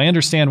beforehand. So I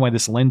understand why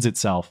this lends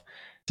itself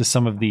to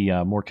some of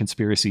the more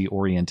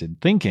conspiracy-oriented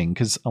thinking,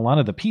 because a lot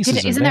of the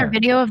pieces isn't there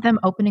video of them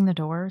opening the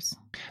doors?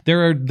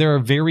 There are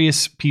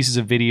various pieces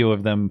of video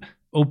of them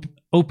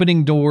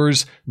opening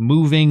doors,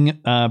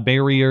 moving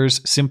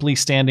barriers, simply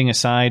standing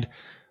aside.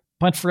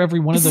 But for every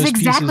one of those pieces...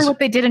 This is exactly what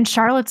they did in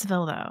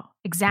Charlottesville, though.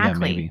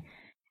 Exactly. Yeah, maybe.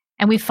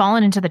 And we've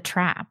fallen into the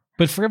trap.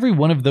 But for every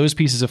one of those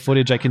pieces of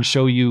footage, I can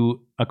show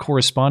you a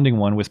corresponding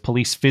one with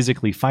police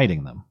physically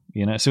fighting them.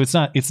 So it's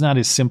not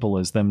as simple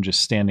as them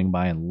just standing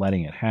by and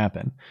letting it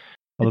happen.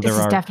 But this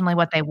is definitely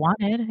what they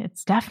wanted.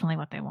 It's definitely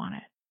what they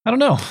wanted. I don't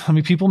know. I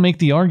mean, people make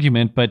the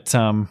argument, but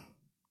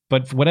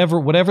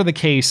whatever the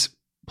case,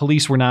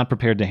 police were not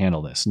prepared to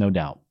handle this, no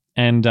doubt.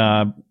 And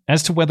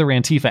as to whether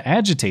Antifa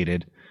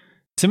agitated,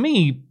 to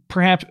me,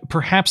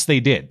 perhaps they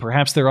did.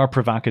 Perhaps there are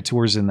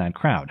provocateurs in that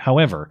crowd.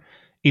 However,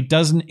 it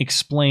doesn't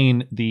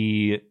explain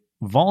the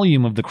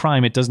volume of the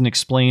crime. It doesn't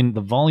explain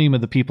the volume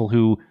of the people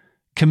who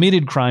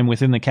committed crime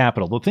within the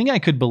Capitol. The thing I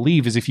could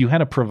believe is if you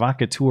had a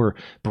provocateur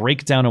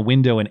break down a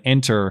window and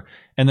enter,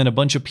 and then a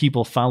bunch of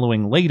people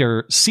following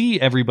later see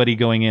everybody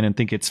going in and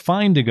think it's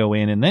fine to go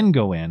in and then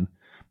go in,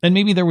 and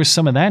maybe there was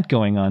some of that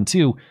going on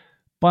too,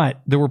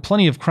 but there were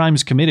plenty of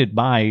crimes committed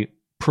by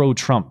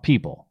pro-Trump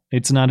people.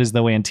 It's not as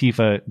though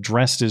Antifa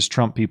dressed as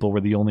Trump people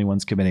were the only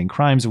ones committing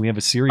crimes, and we have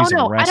a series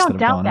of arrests that have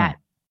gone on.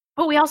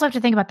 But we also have to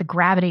think about the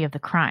gravity of the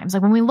crimes.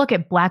 Like when we look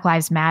at Black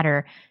Lives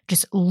Matter,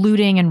 just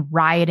looting and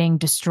rioting,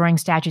 destroying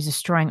statues,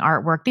 destroying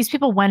artwork, these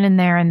people went in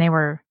there and they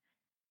were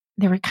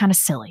kind of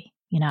silly,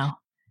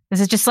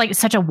 This is just like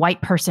such a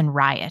white person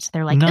riot.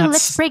 They're like, oh,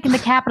 let's break in the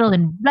Capitol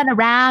and run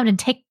around and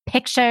take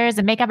pictures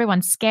and make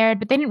everyone scared.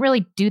 But they didn't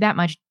really do that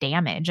much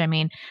damage. I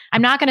mean,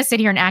 I'm not going to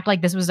sit here and act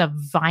like this was a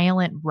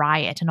violent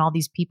riot and all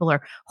these people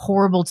are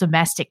horrible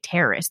domestic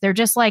terrorists. They're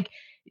just like,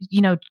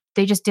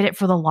 they just did it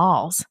for the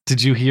lols.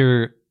 Did you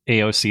hear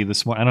AOC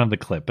this morning? I don't have the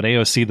clip, but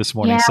AOC this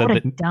morning said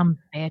that dumb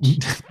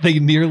bitch. They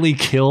nearly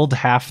killed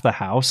half the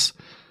House.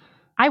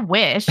 I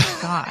wish.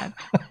 God.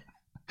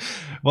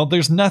 Well,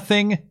 there's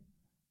nothing.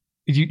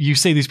 You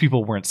say these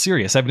people weren't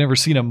serious. I've never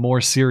seen a more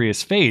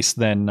serious face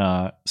than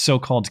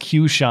so-called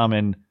Q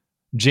shaman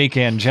Jake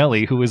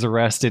Angeli, who was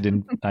arrested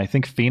in, I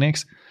think,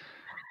 Phoenix.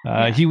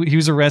 He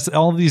was arrested.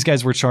 All of these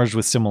guys were charged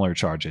with similar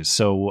charges.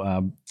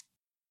 So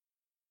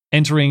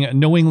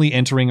knowingly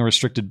entering a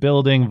restricted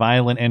building,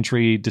 violent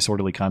entry,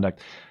 disorderly conduct.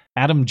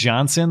 Adam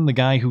Johnson, the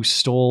guy who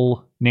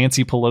stole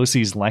Nancy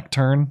Pelosi's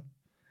lectern,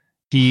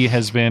 he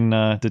has been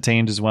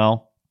detained as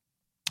well.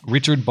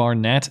 Richard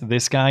Barnett,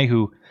 this guy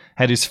who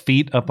had his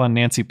feet up on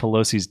Nancy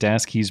Pelosi's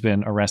desk, he's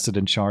been arrested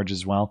and charged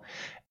as well.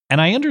 And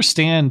I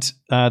understand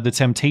the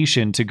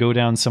temptation to go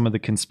down some of the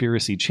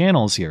conspiracy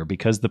channels here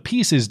because the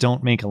pieces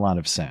don't make a lot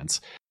of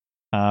sense.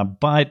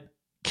 But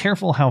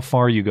careful how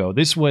far you go.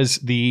 This was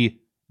the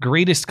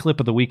greatest clip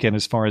of the weekend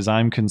as far as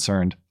I'm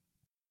concerned.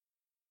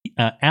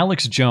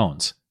 Alex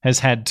Jones has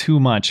had too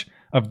much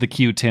of the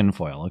Q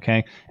tinfoil,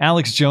 okay?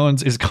 Alex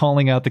Jones is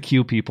calling out the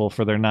Q people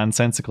for their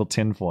nonsensical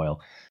tinfoil.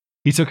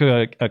 He took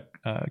a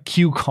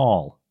Q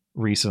call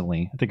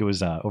recently, I think it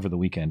was over the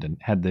weekend, and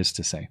had this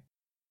to say.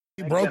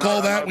 You broke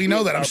all that. We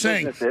know that. I'm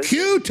saying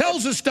Q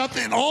tells us stuff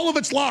and all of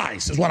it's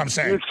lies is what I'm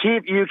saying.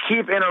 You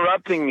keep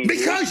interrupting me.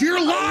 Because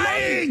you're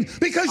lying.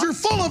 Because you're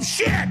full of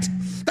shit.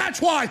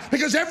 That's why.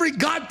 Because every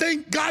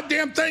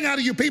goddamn thing out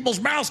of you people's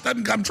mouths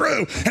doesn't come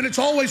true. And it's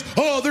always,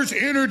 oh, there's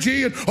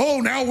energy and, oh,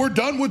 now we're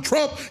done with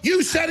Trump.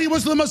 You said he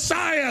was the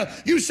Messiah.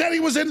 You said he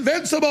was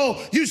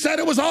invincible. You said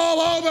it was all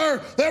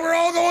over. They were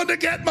all going to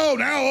Gitmo.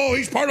 Now, oh,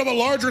 he's part of a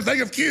larger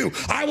thing of Q.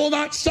 I will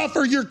not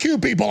suffer your Q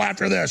people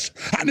after this.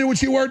 I knew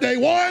what you were day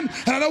one,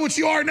 and I know what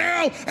you are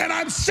now, and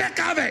I'm sick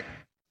of it.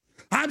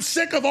 I'm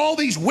sick of all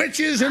these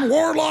witches and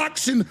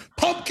warlocks and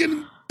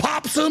pumpkin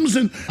popsums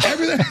and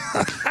everything.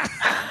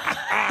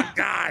 Oh,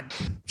 God.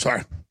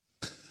 Sorry.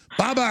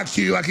 Bye-bye,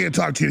 Q. I can't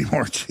talk to you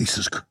anymore.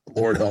 Jesus,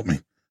 Lord help me.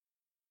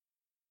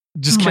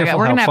 Just careful.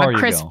 We're going to how have far a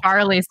Chris you go.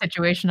 Farley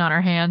situation on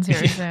our hands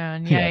here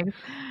soon. Yeah. Yikes.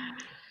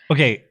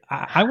 Okay,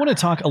 I want to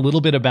talk a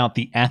little bit about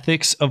the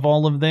ethics of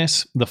all of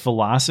this, the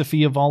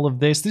philosophy of all of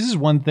this. This is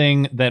one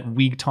thing that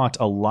we talked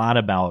a lot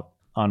about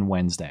on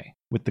Wednesday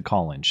with the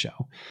call-in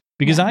show,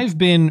 because I've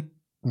been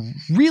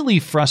really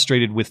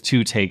frustrated with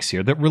two takes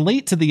here that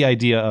relate to the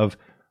idea of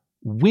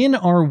when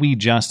are we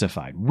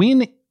justified?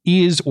 When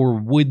is or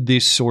would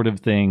this sort of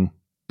thing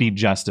be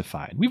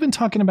justified? We've been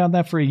talking about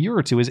that for a year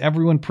or two as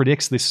everyone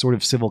predicts this sort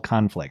of civil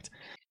conflict.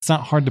 It's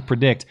not hard to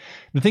predict.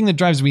 The thing that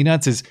drives me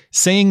nuts is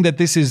saying that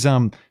this is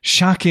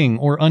shocking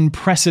or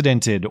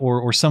unprecedented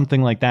or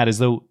something like that, as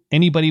though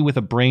anybody with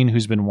a brain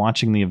who's been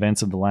watching the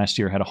events of the last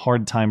year had a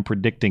hard time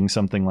predicting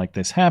something like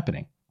this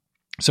happening.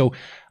 So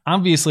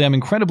obviously, I'm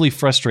incredibly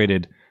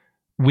frustrated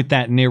with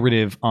that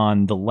narrative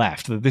on the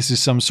left, that this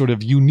is some sort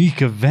of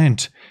unique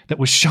event that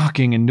was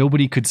shocking and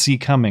nobody could see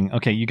coming.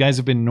 Okay, you guys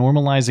have been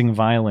normalizing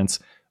violence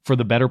for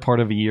the better part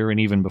of a year, and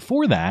even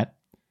before that.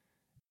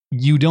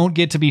 You don't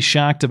get to be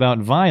shocked about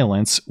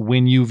violence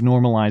when you've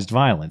normalized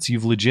violence.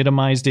 You've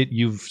legitimized it.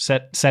 You've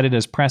set it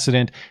as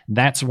precedent.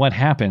 That's what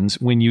happens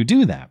when you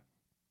do that.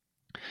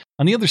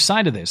 On the other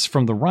side of this,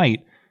 from the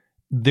right,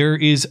 there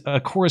is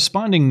a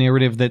corresponding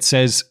narrative that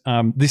says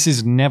this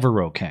is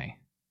never okay,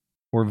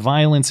 or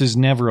violence is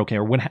never okay,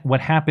 or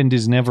what happened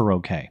is never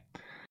okay.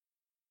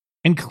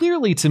 And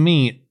clearly, to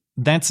me,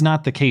 that's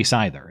not the case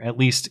either, at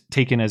least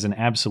taken as an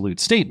absolute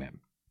statement.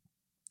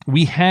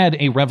 We had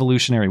a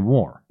revolutionary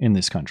war in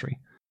this country,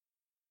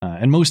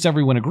 and most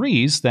everyone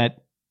agrees that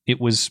it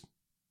was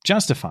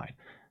justified.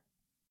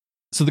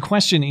 So the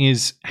question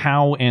is,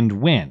 how and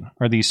when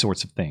are these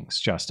sorts of things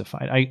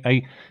justified?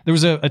 There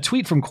was a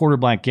tweet from Quarter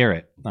Black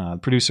Garrett,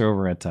 producer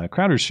over at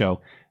Crowder's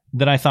show,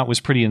 that I thought was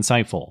pretty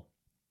insightful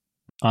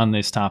on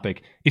this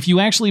topic. If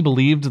you actually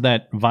believed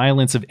that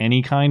violence of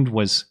any kind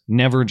was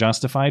never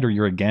justified, or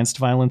you're against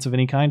violence of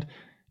any kind,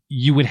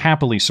 you would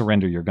happily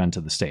surrender your gun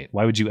to the state.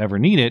 Why would you ever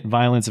need it?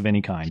 Violence of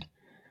any kind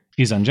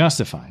is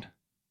unjustified.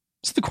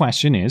 So the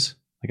question is,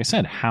 like I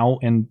said, how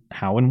and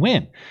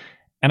when?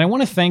 And I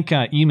want to thank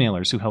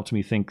emailers who helped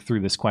me think through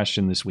this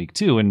question this week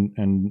too,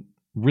 and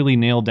really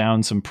nail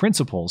down some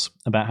principles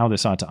about how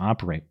this ought to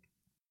operate.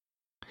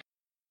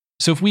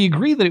 So if we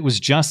agree that it was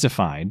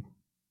justified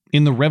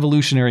in the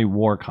Revolutionary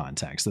War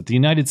context, that the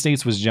United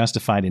States was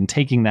justified in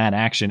taking that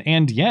action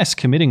and, yes,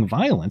 committing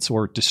violence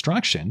or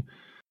destruction,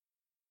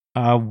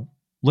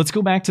 let's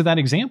go back to that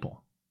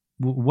example.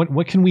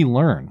 What can we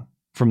learn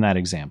from that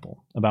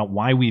example about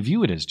why we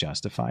view it as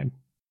justified?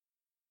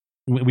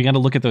 We got to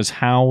look at those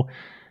how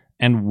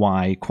and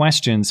why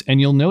questions,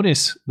 and you'll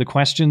notice the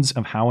questions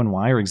of how and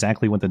why are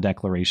exactly what the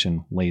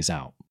Declaration lays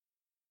out.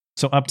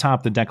 So up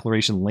top, the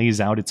Declaration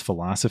lays out its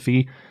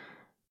philosophy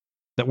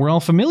that we're all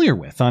familiar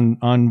with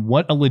on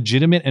what a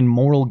legitimate and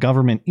moral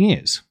government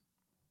is.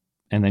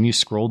 And then you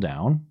scroll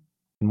down,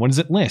 and what does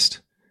it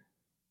list?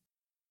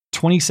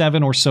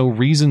 27 or so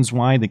reasons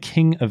why the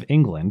King of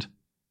England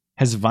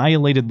has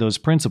violated those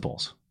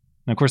principles.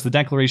 And of course, the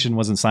Declaration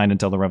wasn't signed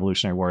until the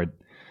Revolutionary War had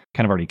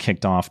kind of already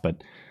kicked off,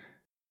 but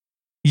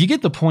you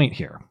get the point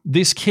here.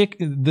 The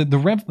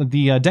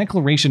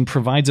Declaration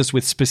provides us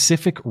with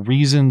specific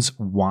reasons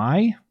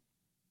why,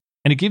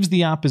 and it gives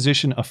the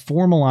opposition a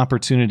formal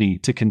opportunity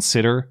to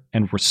consider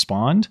and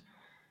respond.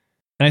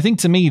 And I think,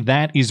 to me,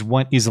 that is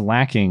what is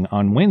lacking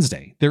on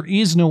Wednesday. There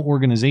is no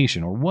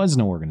organization, or was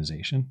no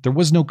organization. There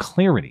was no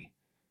clarity.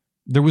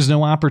 There was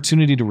no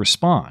opportunity to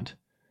respond.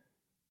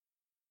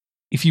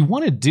 if you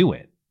want to do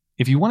it,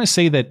 if you want to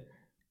say that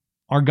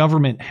our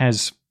government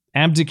has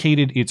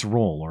abdicated its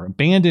role or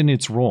abandoned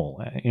its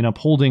role in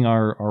upholding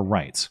our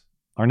rights,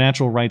 our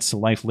natural rights to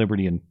life,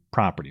 liberty, and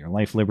property, or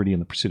life, liberty,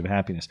 and the pursuit of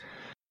happiness,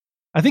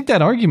 I think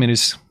that argument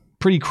is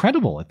pretty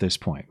credible at this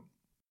point.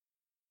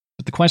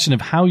 But the question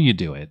of how you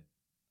do it,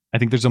 I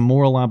think there's a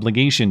moral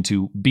obligation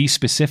to be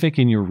specific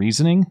in your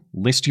reasoning,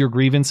 list your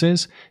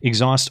grievances,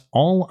 exhaust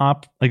all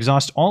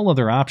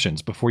other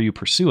options before you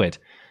pursue it.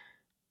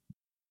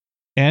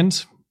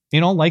 And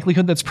in all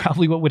likelihood, that's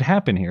probably what would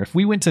happen here. If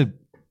we went to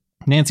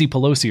Nancy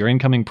Pelosi or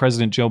incoming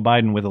President Joe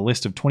Biden with a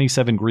list of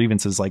 27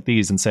 grievances like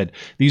these and said,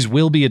 these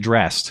will be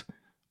addressed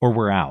or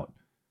we're out,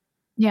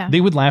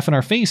 they would laugh in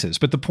our faces.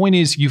 But the point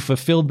is, you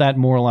fulfilled that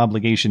moral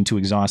obligation to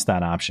exhaust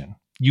that option.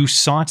 You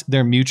sought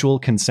their mutual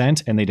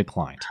consent and they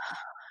declined.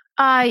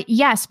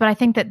 Yes, but I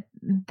think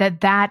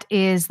that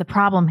is the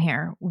problem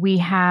here. We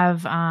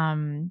have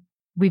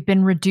we've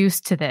been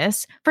reduced to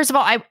this. First of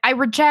all, I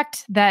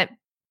reject that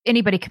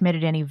anybody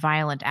committed any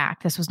violent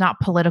act. This was not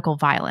political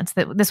violence.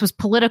 This was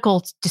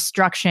political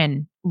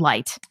destruction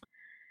light.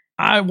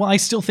 I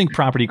still think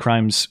property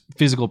crimes,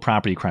 physical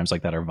property crimes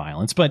like that are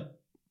violence, but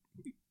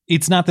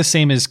it's not the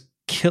same as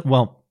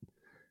well,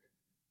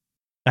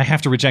 I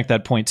have to reject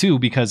that point too,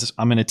 because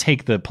I'm going to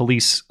take the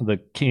police,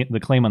 the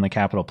claim on the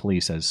Capitol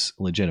Police as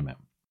legitimate.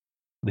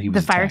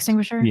 The fire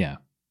extinguisher? Yeah.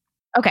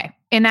 Okay.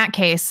 In that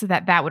case,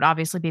 that would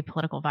obviously be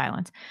political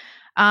violence.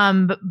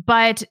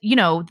 But you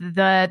know,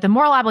 the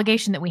moral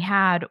obligation that we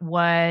had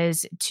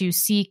was to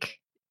seek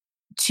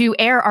to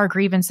air our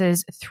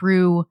grievances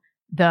through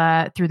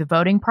the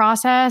voting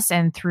process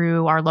and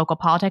through our local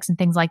politics and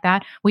things like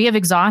that. We have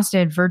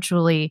exhausted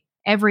virtually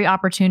every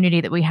opportunity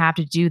that we have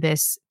to do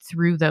this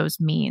through those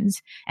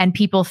means. And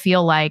people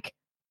feel like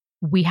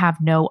we have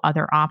no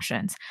other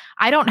options.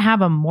 I don't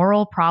have a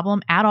moral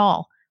problem at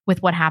all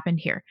with what happened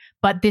here,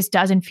 but this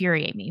does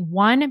infuriate me.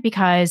 One,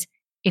 because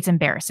it's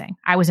embarrassing.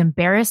 I was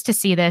embarrassed to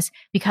see this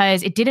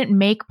because it didn't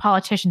make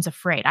politicians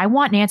afraid. I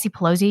want Nancy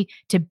Pelosi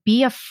to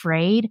be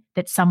afraid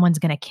that someone's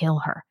going to kill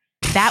her.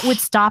 That would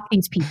stop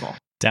these people.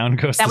 Down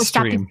goes that the would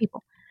stream. Stop these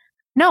people.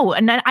 No,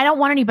 and I don't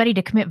want anybody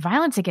to commit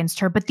violence against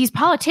her, but these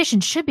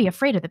politicians should be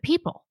afraid of the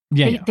people.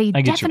 They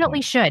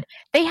definitely should.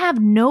 They have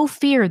no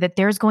fear that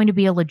there's going to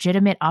be a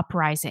legitimate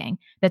uprising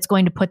that's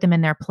going to put them in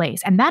their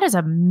place. And that is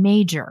a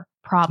major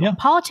problem. Yeah.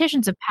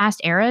 Politicians of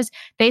past eras,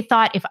 they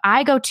thought if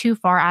I go too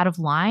far out of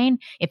line,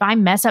 if I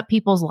mess up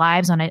people's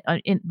lives in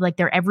like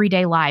their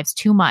everyday lives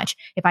too much,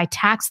 if I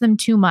tax them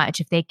too much,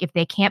 if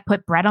they can't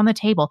put bread on the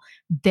table,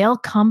 they'll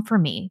come for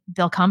me.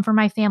 They'll come for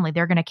my family.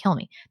 They're going to kill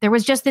me. There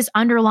was just this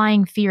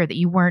underlying fear that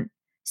you weren't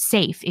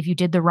safe if you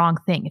did the wrong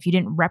thing, if you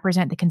didn't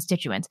represent the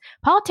constituents.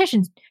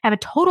 Politicians have a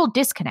total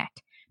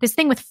disconnect. This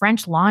thing with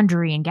French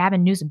Laundry and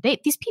Gavin Newsom,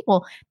 these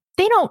people,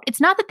 it's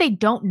not that they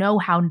don't know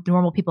how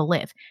normal people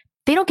live.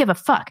 They don't give a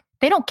fuck.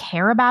 They don't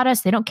care about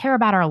us. They don't care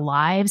about our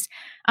lives.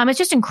 It's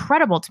just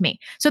incredible to me.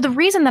 So the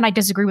reason that I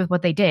disagree with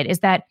what they did is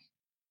that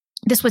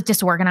this was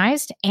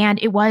disorganized and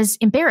it was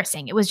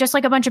embarrassing. It was just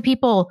like a bunch of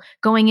people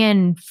going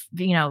in,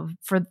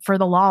 for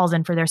the laws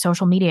and for their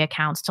social media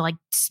accounts to like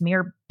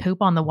smear poop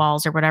on the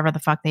walls or whatever the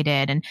fuck they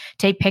did and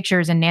take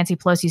pictures in Nancy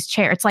Pelosi's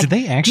chair. It's like, did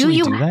they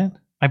actually do that?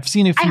 I've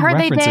seen a few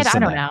references to that. I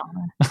heard they did.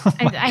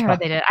 I don't know. I heard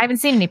they did. I haven't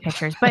seen any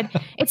pictures, but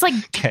it's like,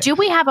 do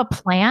we have a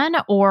plan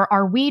or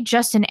are we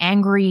just an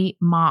angry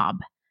mob?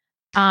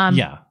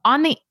 Yeah.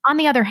 On the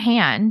other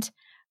hand,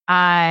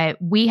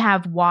 we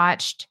have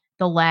watched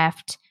the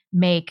left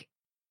make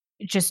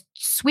just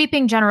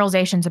sweeping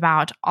generalizations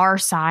about our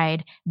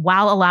side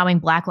while allowing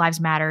Black Lives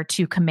Matter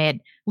to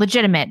commit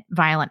legitimate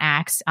violent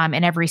acts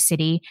in every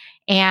city.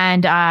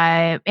 And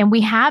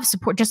we have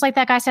support, just like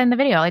that guy said in the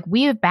video, like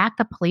we have backed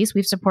the police,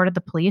 we've supported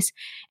the police,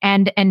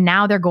 and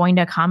now they're going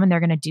to come and they're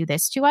going to do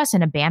this to us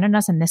and abandon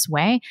us in this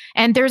way.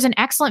 And there's an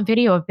excellent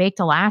video of Baked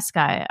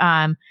Alaska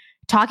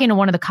talking to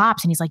one of the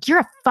cops, and he's like,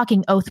 "You're a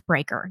fucking oath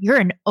breaker. You're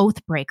an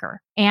oath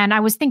breaker." And I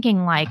was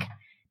thinking like,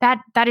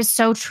 that is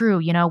so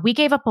true. We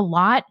gave up a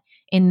lot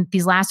in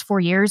these last 4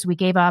 years. We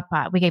gave up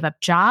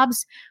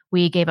jobs.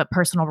 We gave up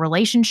personal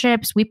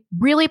relationships. We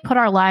really put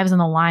our lives on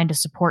the line to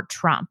support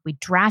Trump. We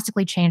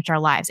drastically changed our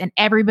lives, and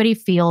everybody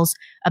feels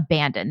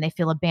abandoned. They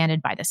feel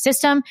abandoned by the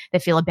system. They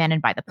feel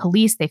abandoned by the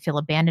police. They feel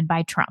abandoned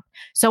by Trump.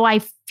 So I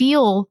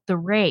feel the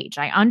rage.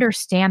 I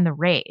understand the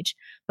rage.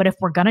 But if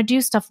we're going to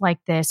do stuff like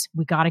this,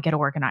 we got to get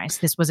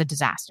organized. This was a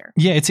disaster.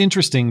 Yeah, it's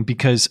interesting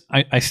because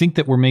I think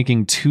that we're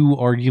making two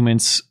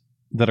arguments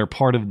that are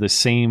part of the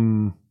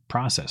same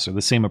process or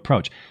the same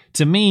approach.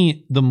 To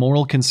me, the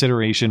moral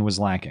consideration was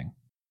lacking.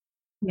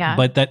 Yeah.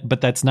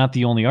 But that's not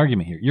the only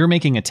argument here. You're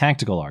making a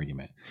tactical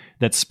argument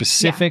that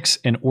specifics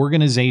and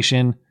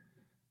organization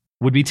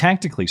would be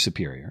tactically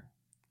superior.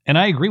 And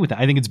I agree with that.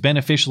 I think it's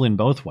beneficial in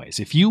both ways.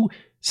 If you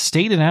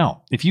state it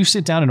out, if you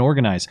sit down and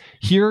organize,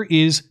 here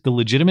is the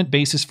legitimate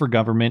basis for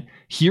government.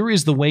 Here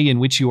is the way in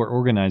which you are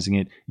organizing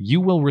it.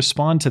 You will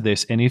respond to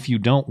this. And if you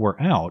don't, we're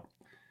out.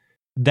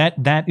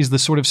 That is the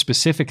sort of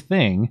specific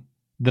thing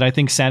that I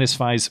think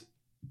satisfies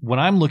what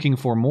I'm looking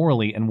for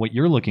morally and what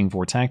you're looking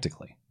for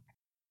tactically.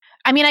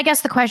 I mean, I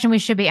guess the question we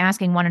should be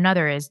asking one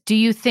another is, do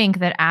you think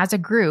that as a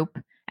group,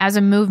 as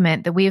a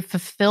movement, that we have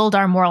fulfilled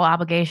our moral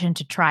obligation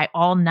to try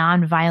all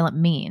nonviolent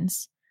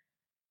means?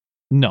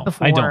 No,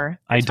 I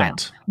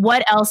don't.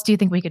 What else do you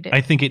think we could do?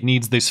 I think it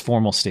needs this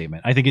formal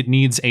statement. I think it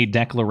needs a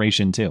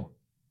declaration too.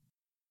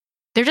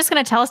 They're just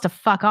going to tell us to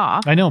fuck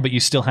off. I know, but you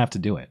still have to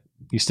do it.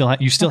 You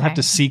still have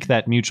to seek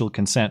that mutual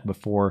consent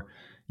before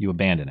you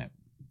abandon it.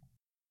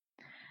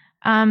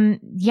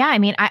 Yeah, I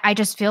mean, I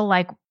just feel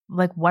like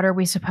what are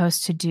we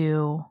supposed to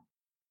do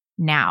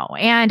now?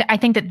 And I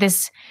think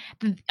that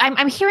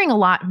I'm hearing a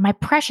lot. My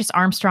precious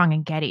Armstrong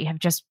and Getty have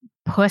just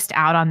pussed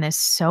out on this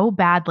so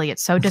badly.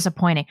 It's so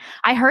disappointing.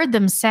 I heard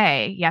them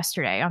say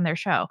yesterday on their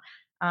show,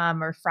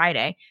 or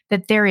Friday,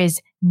 that there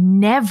is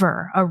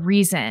never a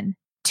reason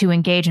to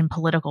engage in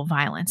political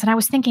violence. And I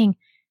was thinking,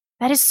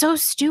 that is so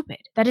stupid.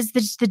 That is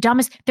the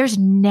dumbest. There's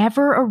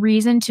never a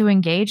reason to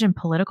engage in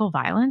political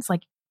violence,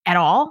 like at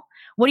all.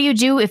 What do you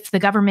do if the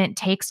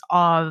government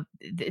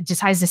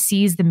decides to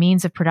seize the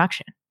means of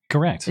production?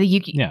 Correct.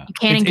 You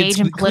can't engage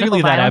in political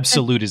clearly violence. That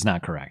absolute is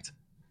not correct.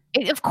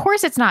 Of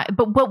course it's not.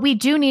 But we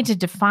do need to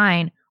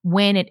define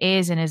when it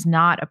is and is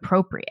not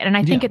appropriate. And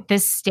I think at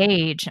this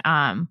stage,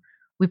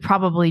 we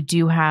probably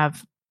do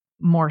have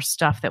more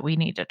stuff that we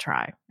need to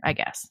try, I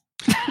guess.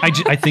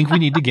 I think we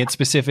need to get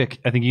specific.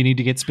 I think you need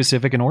to get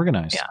specific and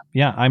organized.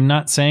 Yeah. I'm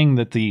not saying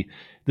that the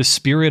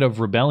spirit of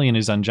rebellion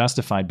is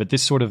unjustified, but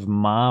this sort of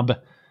mob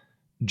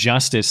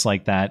justice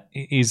like that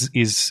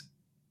it's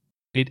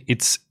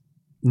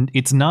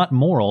not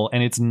moral,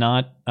 and it's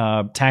not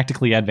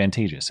tactically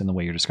advantageous in the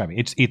way you're describing.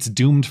 It's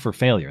doomed for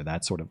failure,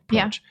 that sort of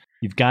approach.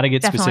 You've got to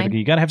get specific.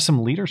 You got to have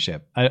some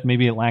leadership.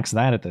 Maybe it lacks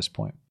that at this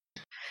point.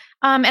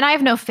 And I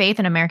have no faith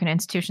in American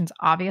institutions,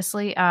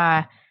 obviously.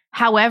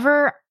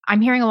 However,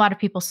 I'm hearing a lot of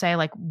people say,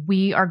 like,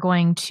 we are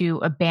going to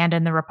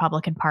abandon the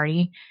Republican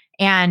Party.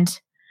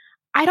 And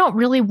I don't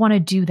really want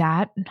to do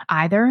that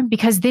either,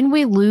 because then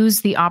we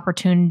lose the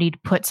opportunity to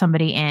put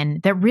somebody in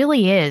that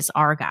really is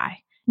our guy.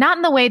 Not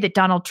in the way that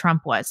Donald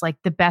Trump was, like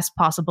the best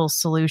possible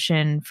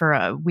solution for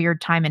a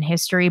weird time in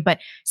history, but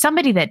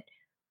somebody that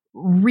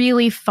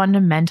really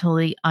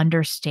fundamentally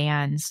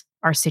understands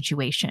our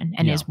situation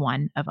and is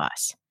one of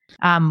us.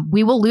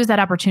 We will lose that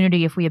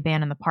opportunity if we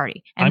abandon the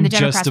party, and the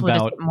Democrats will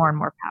just get more and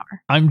more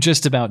power. I'm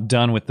just about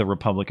done with the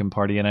Republican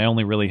Party, and I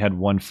only really had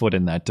one foot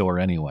in that door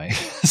anyway.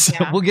 So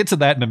we'll get to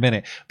that in a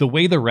minute. The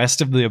way the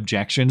rest of the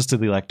objections to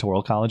the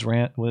Electoral College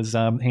was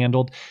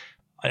handled,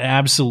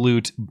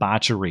 absolute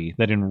botchery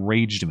that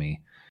enraged me.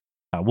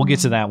 We'll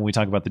get to that when we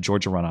talk about the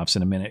Georgia runoffs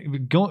in a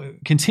minute.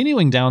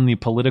 Continuing down the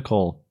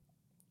political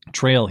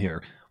trail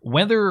here,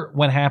 whether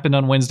what happened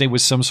on Wednesday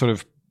was some sort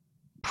of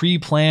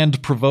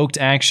pre-planned, provoked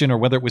action, or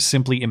whether it was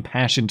simply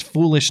impassioned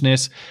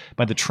foolishness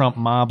by the Trump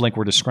mob like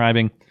we're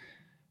describing,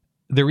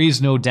 there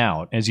is no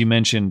doubt, as you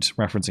mentioned,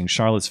 referencing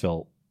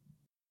Charlottesville,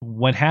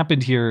 what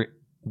happened here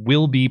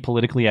will be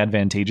politically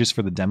advantageous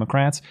for the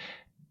Democrats,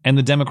 and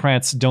the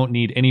Democrats don't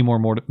need any more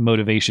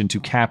motivation to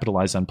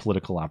capitalize on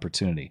political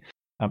opportunity.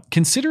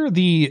 Consider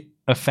the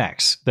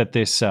effects that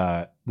this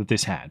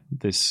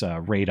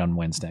raid on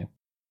Wednesday.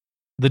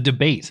 The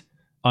debate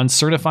on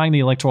certifying the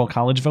Electoral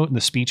College vote and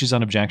the speeches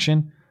on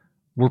objection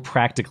were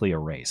practically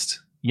erased.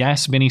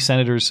 Yes, many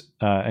senators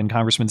and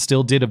congressmen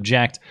still did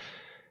object,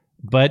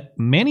 but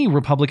many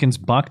Republicans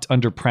bucked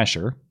under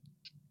pressure,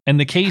 and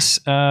the case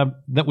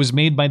that was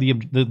made by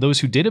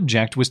those who did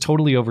object was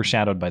totally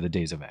overshadowed by the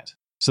day's event.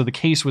 So the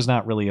case was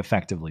not really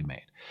effectively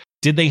made.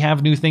 Did they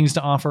have new things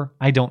to offer?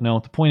 I don't know.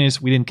 The point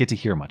is, we didn't get to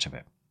hear much of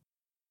it.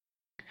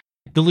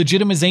 The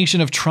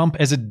legitimization of Trump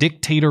as a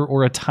dictator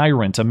or a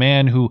tyrant, a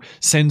man who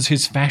sends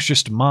his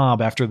fascist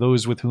mob after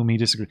those with whom he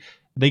disagrees.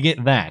 They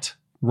get that,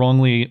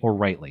 wrongly or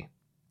rightly.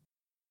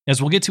 As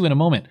we'll get to in a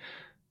moment,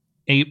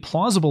 a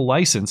plausible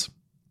license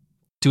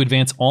to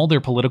advance all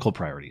their political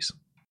priorities.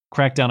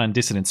 Crack down on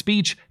dissident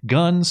speech,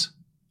 guns,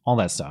 all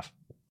that stuff.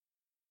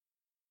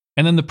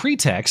 And then the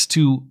pretext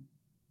to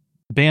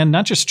ban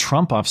not just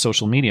Trump off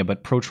social media,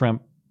 but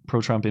pro-Trump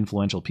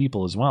influential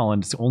people as well,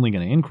 and it's only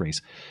going to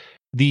increase.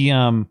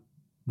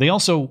 They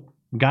also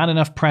got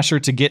enough pressure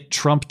to get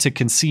Trump to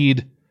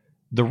concede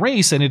the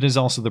race, and it is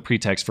also the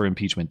pretext for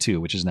impeachment too,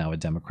 which is now a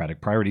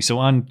Democratic priority. So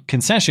on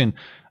concession,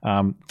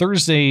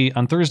 Thursday,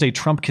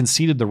 Trump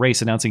conceded the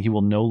race, announcing he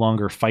will no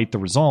longer fight the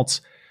results,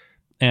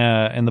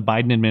 and the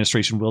Biden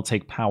administration will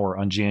take power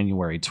on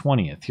January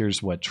 20th.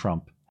 Here's what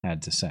Trump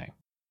had to say.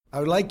 I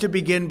would like to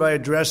begin by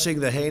addressing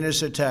the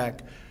heinous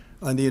attack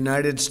on the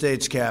United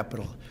States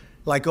Capitol.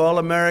 Like all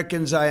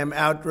Americans, I am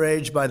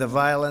outraged by the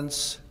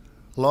violence,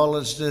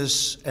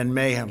 lawlessness, and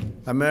mayhem.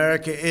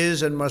 America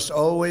is and must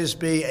always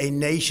be a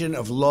nation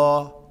of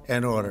law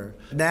and order.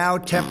 Now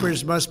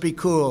tempers must be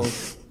cooled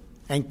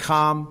and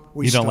calm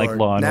restored. You don't like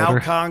law and now order?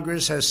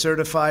 Congress has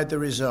certified the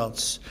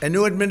results. A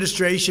new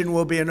administration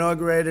will be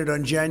inaugurated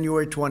on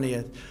January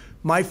 20th.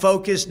 My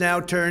focus now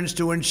turns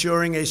to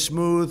ensuring a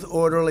smooth,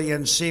 orderly,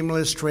 and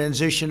seamless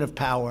transition of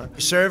power.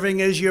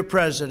 Serving as your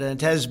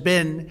president has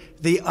been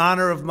the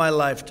honor of my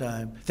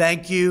lifetime.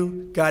 Thank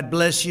you, God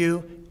bless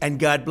you, and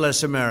God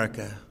bless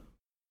America.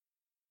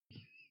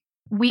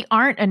 we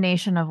aren't a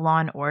nation of law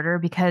and order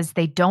because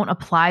they don't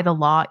apply the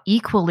law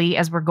equally,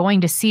 as we're going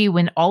to see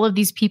when all of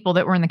these people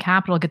that were in the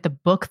Capitol get the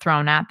book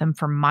thrown at them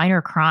for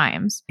minor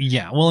crimes.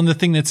 Yeah, well, and the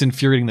thing that's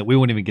infuriating that we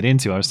won't even get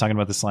into, I was talking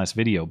about this last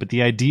video, but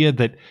the idea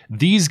that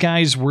these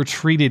guys were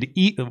treated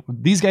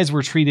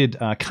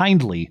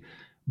kindly,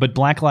 but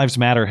Black Lives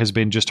Matter has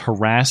been just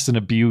harassed and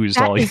abused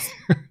all year.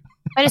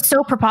 That is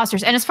so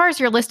preposterous. And as far as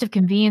your list of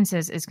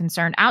conveniences is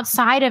concerned,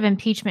 outside of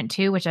impeachment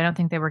 2, which I don't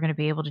think they were going to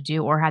be able to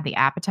do or had the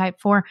appetite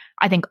for,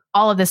 I think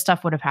all of this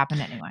stuff would have happened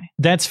anyway.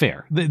 That's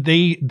fair.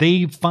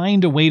 They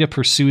find a way to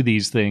pursue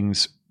these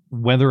things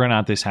whether or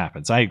not this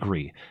happens. I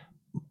agree.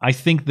 I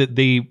think that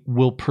they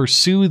will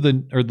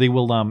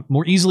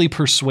more easily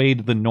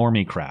persuade the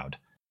normie crowd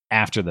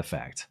after the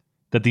fact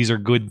that these are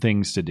good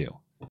things to do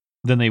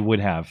than they would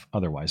have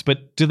otherwise.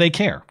 But do they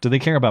care? Do they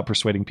care about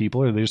persuading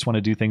people, or do they just want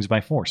to do things by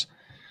force?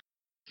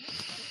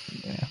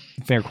 Yeah,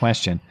 fair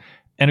question.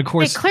 And of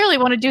course, they clearly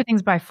want to do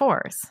things by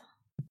force.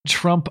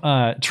 Trump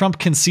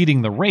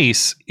conceding the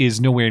race is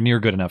nowhere near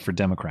good enough for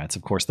Democrats.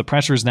 Of course, the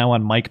pressure is now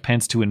on Mike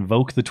Pence to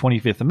invoke the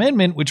 25th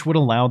Amendment, which would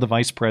allow the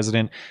vice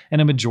president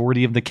and a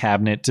majority of the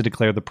cabinet to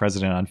declare the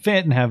president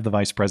unfit and have the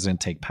vice president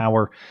take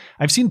power.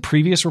 I've seen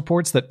previous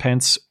reports that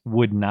Pence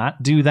would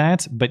not do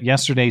that, but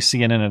yesterday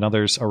CNN and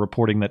others are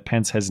reporting that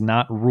Pence has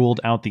not ruled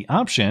out the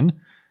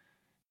option,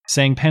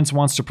 saying Pence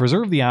wants to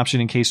preserve the option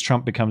in case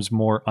Trump becomes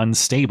more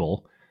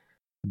unstable.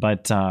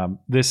 But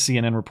this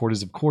CNN report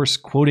is, of course,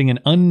 quoting an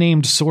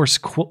unnamed source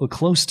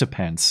close to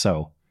Pence,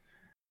 so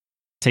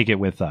take it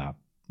with a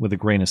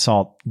grain of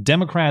salt.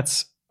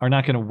 Democrats are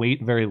not going to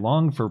wait very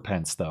long for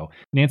Pence, though.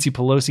 Nancy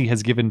Pelosi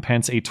has given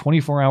Pence a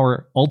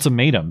 24-hour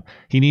ultimatum.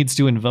 He needs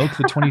to invoke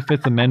the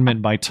 25th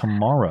Amendment by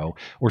tomorrow,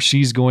 or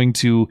she's going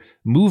to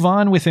move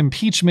on with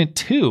impeachment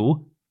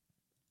 2.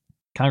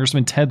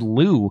 Congressman Ted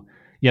Lieu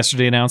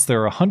yesterday announced there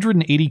are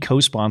 180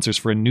 co-sponsors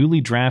for a newly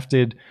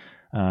drafted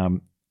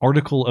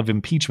article of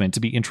impeachment to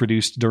be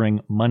introduced during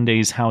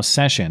Monday's House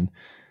session.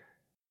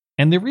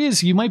 And there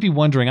is, you might be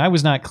wondering, I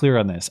was not clear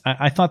on this.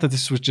 I thought that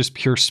this was just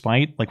pure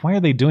spite. Like, why are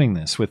they doing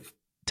this with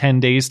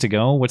 10 days to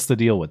go? What's the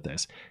deal with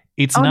this?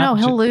 It's not. No,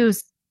 he'll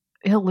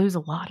lose a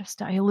lot of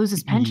stuff. He'll lose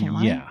his pension,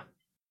 right? Yeah.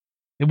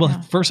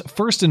 Well,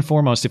 first and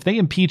foremost, if they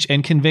impeach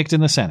and convict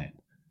in the Senate,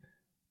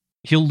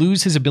 he'll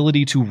lose his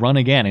ability to run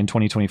again in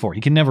 2024.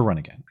 He can never run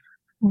again.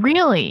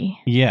 Really?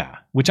 Yeah,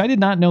 which I did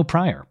not know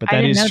prior, but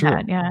that is true.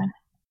 Yeah.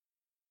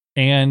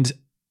 And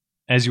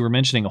as you were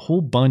mentioning, a whole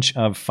bunch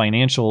of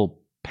financial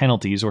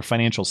penalties or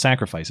financial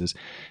sacrifices.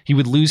 He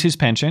would lose his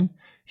pension.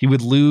 He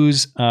would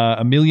lose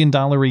 $1 million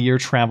a year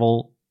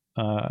travel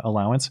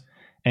allowance,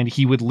 and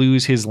he would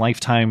lose his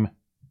lifetime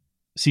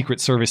Secret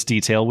Service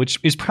detail, which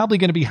is probably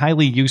going to be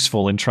highly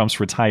useful in Trump's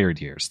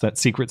retired years. That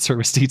Secret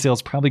Service detail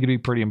is probably going to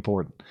be pretty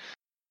important.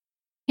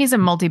 He's a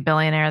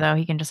multi-billionaire, though.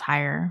 He can just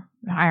hire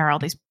all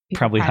these people.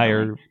 Probably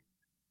hire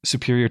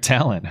superior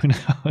talent. Who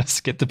knows?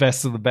 Get the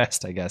best of the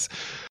best, I guess.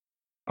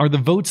 Are the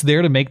votes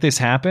there to make this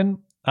happen?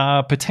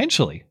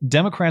 Potentially.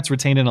 Democrats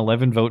retain an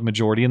 11-vote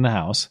majority in the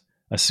House.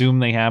 Assume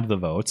they have the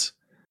votes.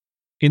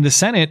 In the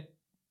Senate,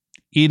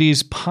 it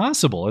is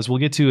possible, as we'll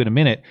get to in a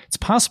minute, it's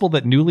possible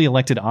that newly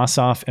elected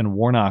Ossoff and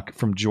Warnock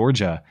from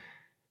Georgia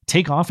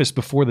take office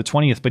before the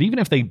 20th. But even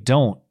if they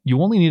don't,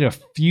 you only need a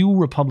few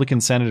Republican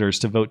senators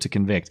to vote to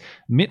convict.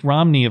 Mitt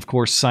Romney, of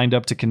course, signed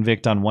up to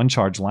convict on one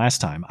charge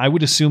last time. I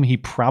would assume he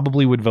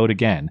probably would vote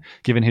again,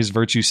 given his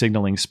virtue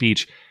signaling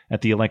speech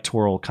at the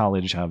Electoral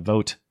College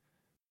vote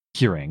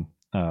hearing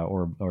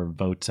or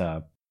vote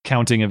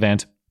counting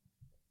event.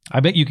 I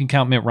bet you can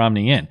count Mitt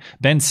Romney in.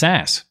 Ben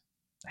Sasse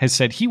has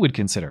said he would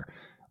consider.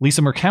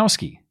 Lisa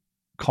Murkowski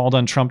called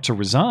on Trump to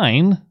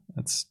resign.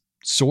 That's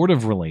sort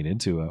of related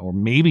to, or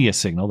maybe a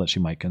signal that she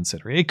might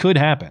consider. It could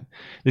happen.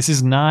 This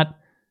is not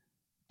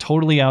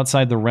totally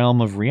outside the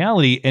realm of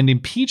reality, and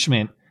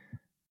impeachment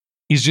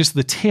is just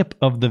the tip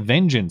of the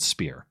vengeance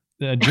spear.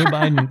 Joe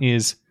Biden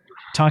is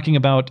talking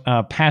about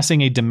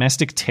passing a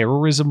domestic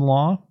terrorism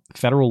law,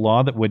 federal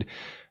law that would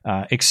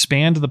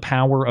expand the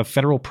power of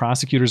federal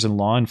prosecutors and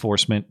law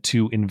enforcement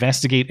to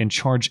investigate and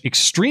charge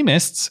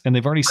extremists. And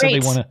they've already said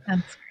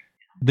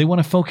they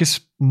want to focus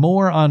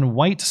more on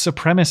white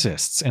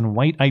supremacists and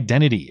white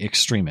identity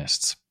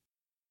extremists.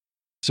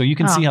 So you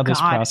can see how this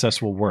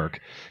process will work.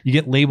 You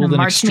get labeled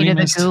an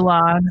extremist. Me to the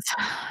gulags.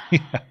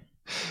 Yeah.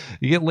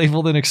 You get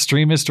labeled an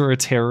extremist or a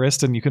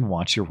terrorist, and you can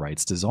watch your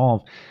rights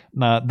dissolve.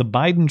 The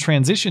Biden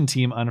transition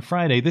team on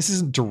Friday, this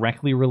isn't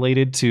directly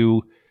related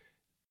to,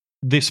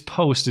 this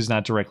post is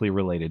not directly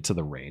related to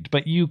the raid,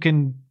 but you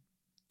can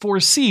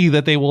foresee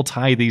that they will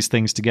tie these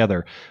things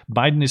together.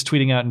 Biden is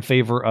tweeting out in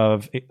favor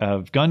of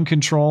gun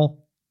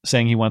control,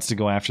 saying he wants to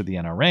go after the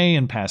NRA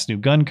and pass new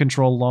gun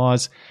control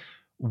laws.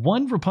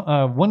 One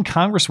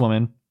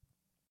congresswoman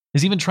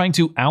is even trying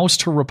to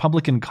oust her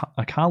Republican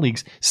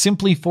colleagues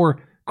simply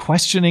for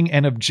questioning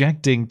and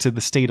objecting to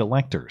the state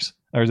electors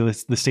or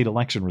the state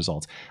election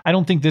results. I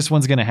don't think this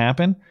one's going to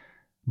happen,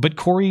 but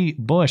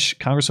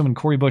Congresswoman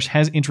Cori Bush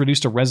has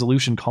introduced a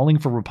resolution calling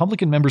for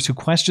Republican members who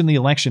question the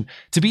election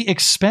to be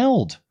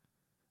expelled.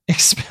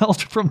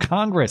 expelled from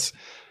Congress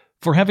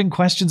for having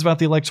questions about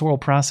the electoral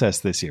process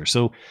this year.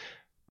 So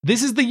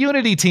this is the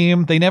unity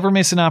team. They never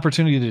miss an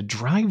opportunity to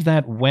drive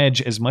that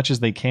wedge as much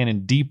as they can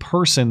and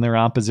deperson their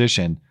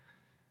opposition.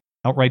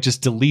 Outright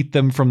just delete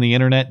them from the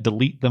internet,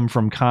 delete them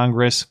from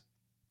Congress.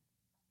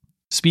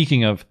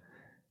 Speaking of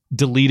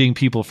deleting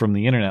people from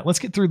the internet, let's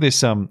get through this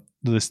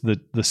the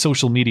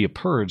social media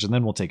purge, and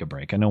then we'll take a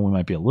break. I know we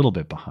might be a little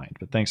bit behind,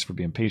 but thanks for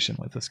being patient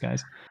with us,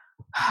 guys.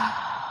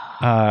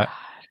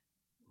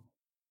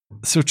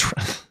 So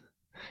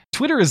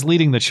Twitter is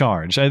leading the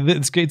charge.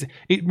 It's good.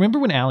 Remember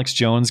when Alex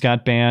Jones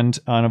got banned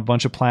on a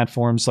bunch of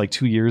platforms like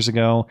 2 years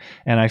ago?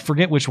 And I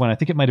forget which one. I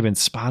think it might have been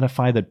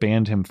Spotify that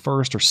banned him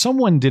first, or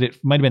someone did it.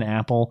 Might have been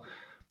Apple.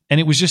 And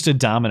it was just a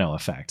domino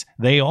effect.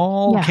 They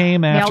all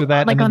came after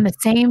that. Like on the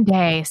same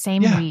day,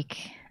 same week.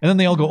 And then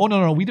they all go, oh,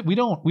 no, we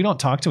don't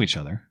talk to each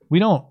other. We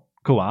don't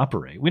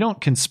cooperate. We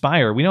don't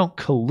conspire. We don't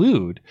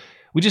collude.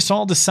 We just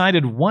all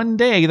decided one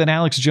day that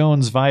Alex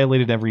Jones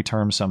violated every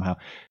term somehow.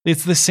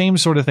 It's the same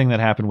sort of thing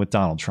that happened with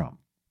Donald Trump.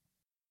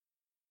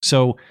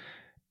 So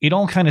it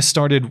all kind of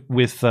started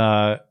with,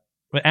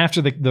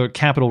 after the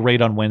Capitol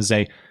raid on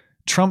Wednesday,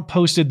 Trump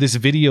posted this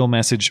video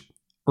message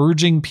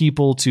urging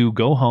people to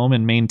go home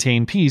and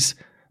maintain peace,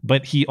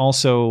 but he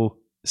also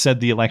said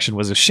the election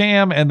was a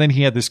sham, and then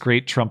he had this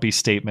great Trumpy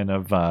statement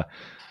of,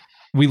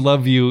 we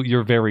love you,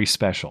 you're very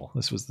special.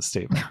 This was the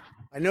statement.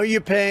 I know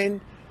your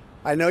pain.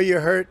 I know you're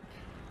hurt.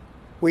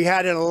 We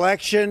had an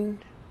election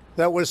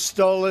that was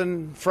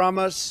stolen from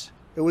us.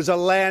 It was a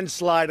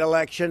landslide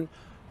election,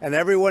 and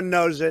everyone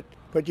knows it.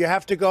 But you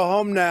have to go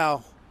home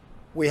now.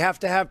 We have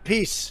to have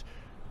peace.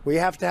 We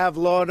have to have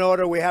law and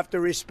order. We have to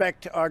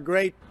respect our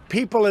great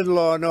people in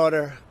law and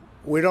order.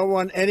 We don't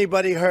want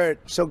anybody hurt.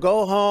 So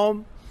go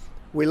home.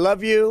 We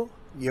love you.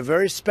 You're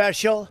very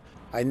special.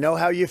 I know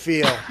how you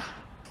feel.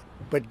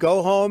 But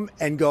go home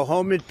and go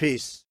home in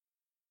peace.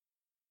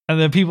 And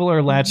then people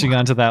are latching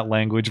onto that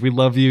language. We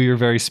love you. You're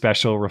very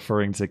special,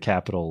 referring to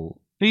Capitol.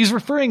 He's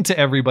referring to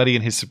everybody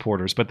and his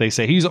supporters, but they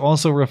say he's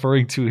also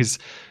referring to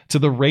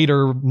the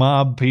Raider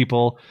mob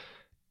people.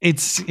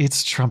 It's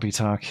Trumpy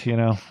talk, you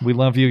know. We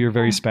love you. You're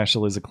very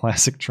special is a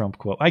classic Trump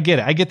quote. I get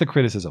it. I get the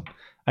criticism.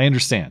 I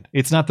understand.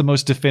 It's not the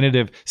most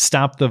definitive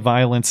stop the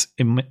violence,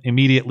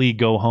 immediately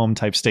go home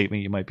type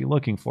statement you might be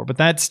looking for. But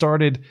that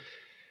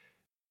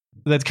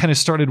kind of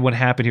started what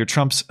happened here.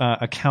 Trump's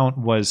account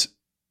was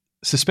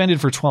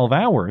suspended for 12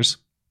 hours.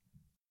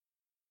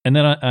 And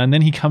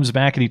then he comes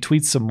back and he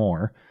tweets some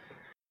more.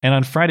 And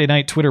on Friday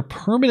night, Twitter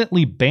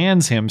permanently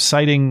bans him,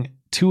 citing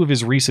 2 of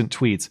his recent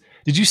tweets.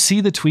 Did you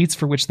see the tweets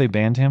for which they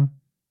banned him?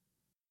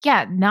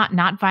 Yeah,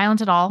 not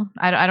violent at all.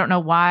 I don't know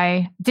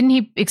why. Didn't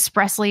he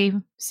expressly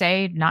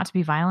say not to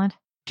be violent?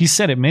 He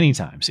said it many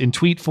times in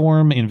tweet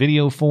form, in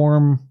video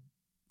form.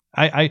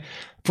 I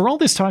for all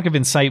this talk of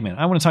incitement,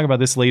 I want to talk about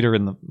this later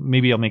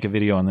maybe I'll make a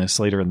video on this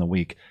later in the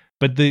week.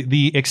 But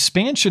the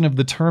expansion of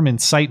the term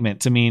incitement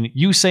to mean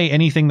you say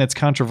anything that's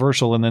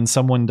controversial and then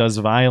someone does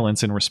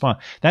violence in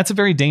response, that's a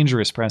very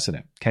dangerous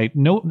precedent. Okay,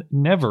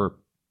 never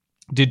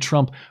did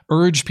Trump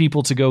urge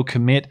people to go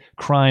commit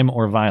crime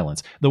or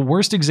violence. The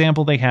worst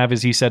example they have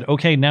is he said,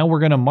 okay, now we're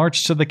going to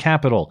march to the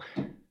Capitol.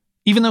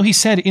 Even though he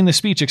said in the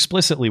speech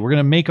explicitly, we're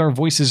going to make our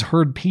voices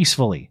heard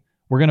peacefully.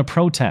 We're going to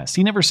protest.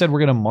 He never said we're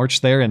going to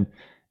march there and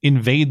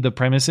invade the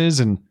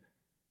premises and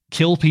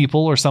kill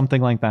people or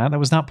something like that. That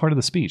was not part of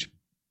the speech.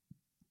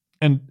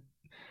 And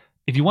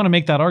if you want to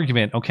make that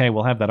argument, okay,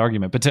 we'll have that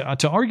argument. But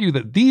to argue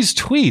that these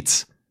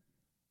tweets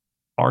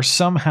are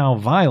somehow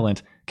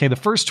violent. Okay, the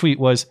first tweet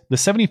was the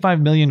 75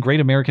 million great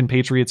American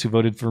patriots who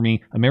voted for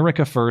me,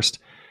 America first,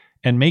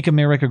 and make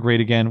America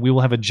great again. We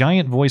will have a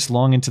giant voice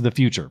long into the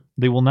future.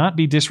 They will not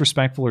be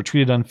disrespectful or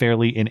treated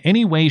unfairly in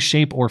any way,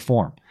 shape, or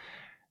form.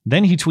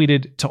 Then he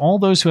tweeted, to all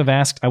those who have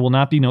asked, I will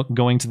not be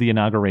going to the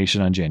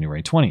inauguration on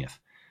January 20th.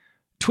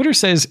 Twitter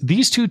says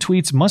these 2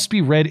 tweets must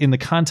be read in the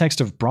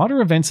context of broader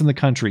events in the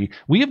country.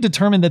 We have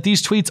determined that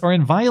these tweets are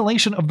in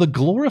violation of the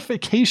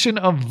glorification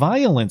of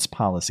violence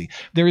policy.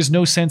 There is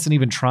no sense in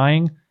even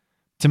trying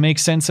to make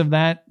sense of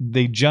that.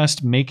 They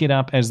just make it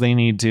up as they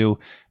need to.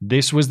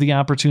 This was the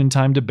opportune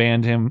time to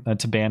ban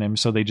him,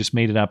 so they just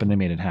made it up and they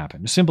made it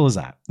happen. As simple as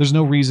that. There's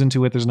no reason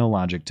to it. There's no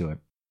logic to it.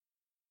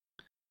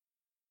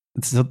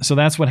 So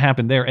that's what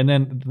happened there. And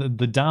then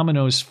the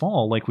dominoes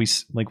fall like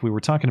we were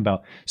talking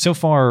about. So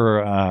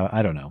far,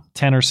 I don't know,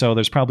 10 or so.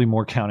 There's probably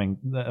more counting.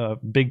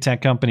 Big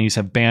tech companies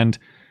have banned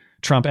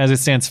Trump as it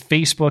stands.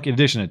 Facebook, in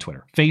addition to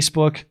Twitter,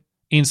 Facebook,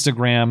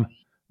 Instagram,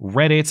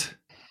 Reddit,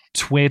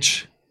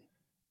 Twitch,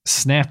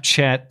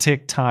 Snapchat,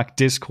 TikTok,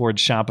 Discord,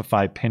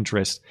 Shopify,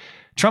 Pinterest.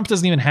 Trump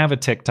doesn't even have a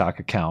TikTok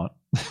account,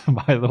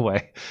 by the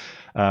way.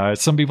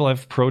 Some people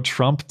have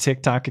pro-Trump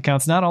TikTok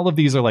accounts. Not all of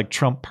these are like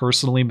Trump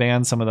personally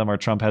banned. Some of them are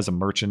Trump has a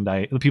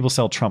merchandise. People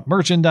sell Trump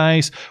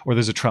merchandise, or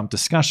there's a Trump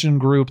discussion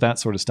group, that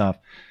sort of stuff.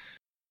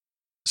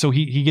 So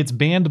he gets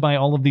banned by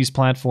all of these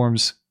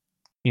platforms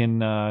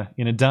in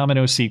a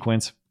domino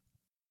sequence.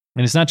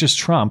 And it's not just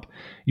Trump.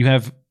 You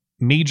have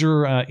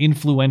major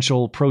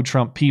influential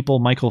pro-Trump people.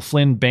 Michael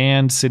Flynn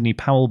banned, Sidney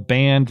Powell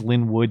banned,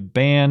 Lynn Wood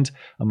banned,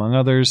 among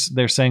others.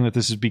 They're saying that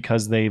this is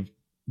because they've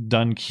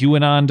done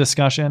QAnon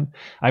discussion.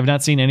 I've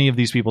not seen any of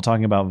these people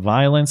talking about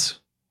violence,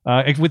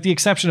 with the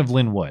exception of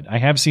Lynn Wood. I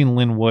have seen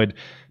Lynn Wood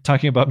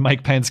talking about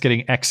Mike Pence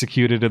getting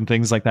executed and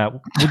things like that.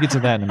 We'll get to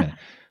that in a minute.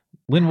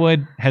 Lynn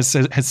Wood has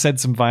said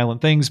some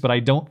violent things, but I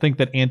don't think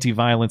that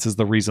anti-violence is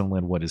the reason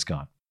Lynn Wood is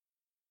gone.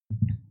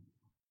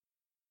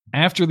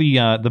 After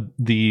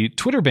the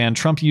Twitter ban,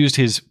 Trump used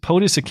his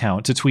POTUS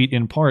account to tweet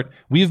in part,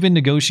 "We have been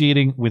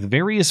negotiating with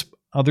various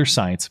other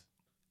sites,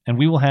 and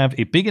we will have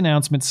a big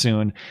announcement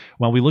soon.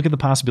 While we look at the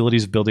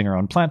possibilities of building our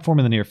own platform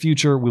in the near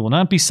future, we will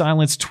not be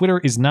silenced. Twitter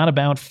is not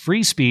about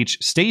free speech.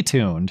 Stay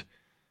tuned."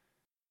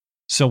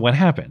 So what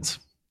happens?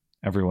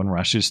 Everyone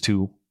rushes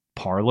to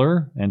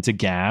Parler and to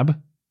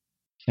Gab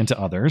and to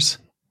others.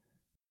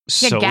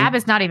 Yeah, So Gab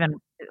is not even,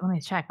 let me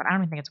check, but I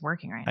don't even think it's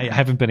working right now. I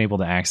haven't been able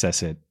to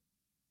access it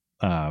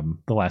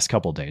the last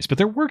couple of days, but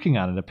they're working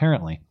on it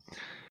apparently.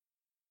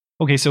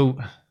 Okay, so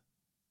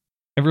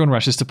everyone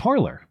rushes to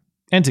Parler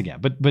and to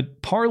Gab,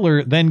 but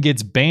Parler then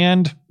gets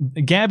banned.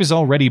 Gab is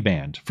already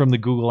banned from the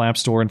Google App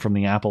Store and from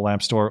the Apple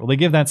App Store. Well, they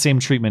give that same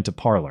treatment to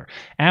Parler.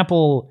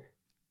 Apple,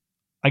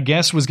 I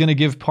guess, was going to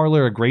give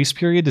Parler a grace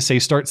period to say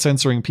start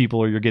censoring people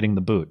or you're getting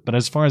the boot. But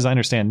as far as I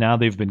understand, now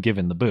they've been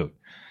given the boot.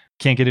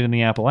 Can't get it in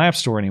the Apple App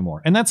Store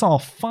anymore. And that's all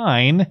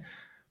fine.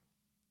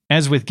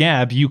 As with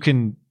Gab,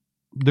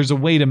 there's a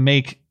way to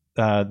make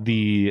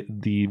the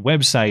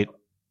website,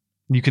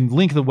 you can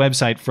link the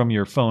website from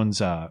your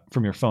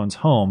phone's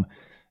home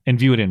and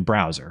view it in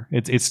browser.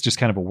 It's just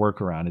kind of a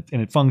workaround,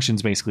 and it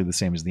functions basically the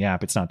same as the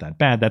app. It's not that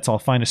bad. That's all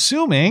fine,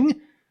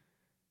 assuming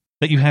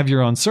that you have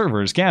your own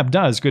servers. Gab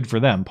does, good for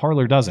them.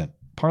 Parler doesn't.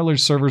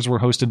 Parler's servers were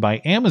hosted by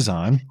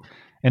Amazon,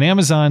 and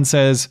Amazon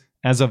says,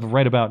 as of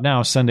right about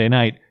now, Sunday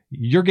night,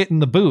 you're getting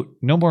the boot.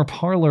 No more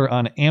Parler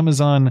on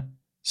Amazon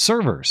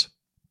servers.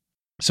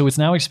 So it's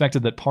now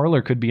expected that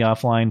Parler could be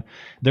offline.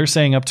 They're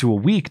saying up to a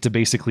week to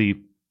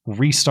basically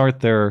restart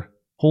their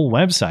whole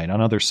website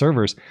on other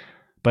servers.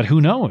 But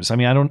who knows? I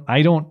mean,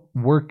 I don't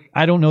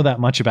know that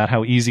much about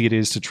how easy it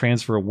is to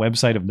transfer a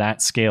website of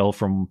that scale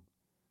from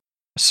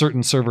a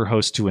certain server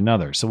host to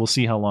another. So we'll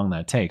see how long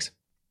that takes.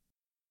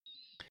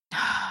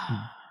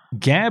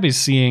 Gab is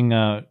seeing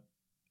and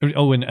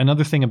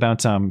another thing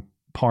about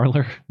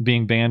Parler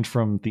being banned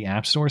from the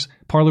app stores.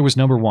 Parler was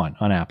number 1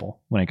 on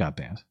Apple when it got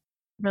banned.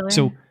 Really?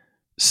 So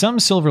some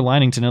silver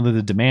lining to know that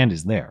the demand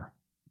is there.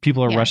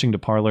 People are rushing to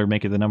Parler,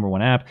 make it the number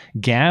 1 app.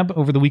 Gab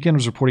over the weekend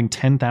was reporting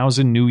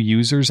 10,000 new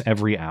users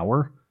every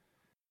hour.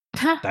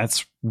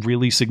 That's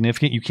really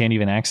significant. You can't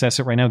even access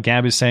it right now.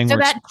 Gab is saying... So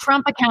that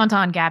Trump account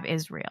on Gab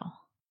is real.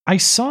 I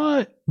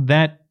saw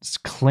that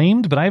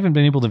claimed, but I haven't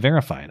been able to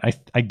verify it.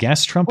 I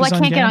guess Trump is on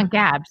Gab. Well, I can't get on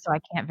Gab, so I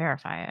can't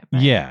verify it.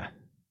 But. Yeah.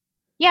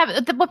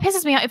 Yeah, but what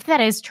pisses me off, if that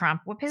is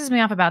Trump, what pisses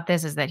me off about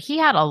this is that he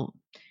had a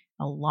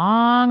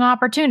long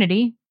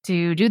opportunity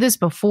to do this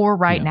before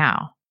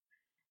now.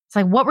 It's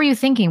like, what were you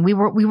thinking? We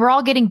were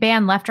all getting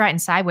banned left, right,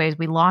 and sideways.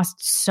 We lost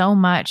so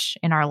much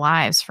in our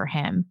lives for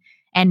him.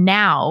 And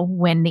now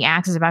when the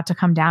axe is about to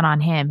come down on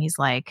him, he's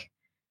like,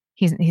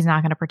 he's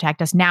not going to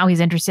protect us. Now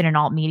he's interested in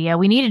alt media.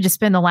 We needed to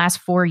spend the last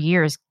 4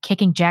 years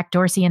kicking Jack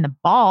Dorsey in the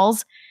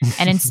balls.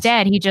 And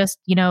instead he just,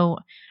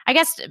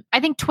 I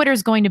think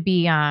Twitter's going to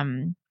be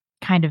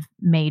kind of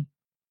made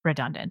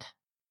redundant.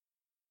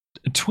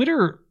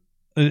 Twitter,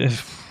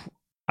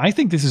 I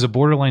think this is a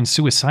borderline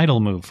suicidal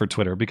move for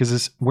Twitter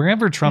because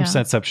wherever Trump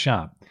sets up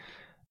shop,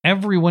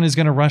 everyone is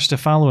going to rush to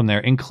follow him there,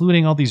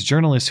 including all these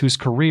journalists whose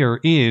career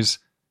is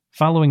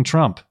following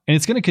Trump. And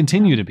it's going to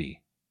continue to be.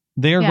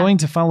 They are going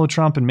to follow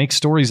Trump and make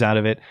stories out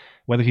of it,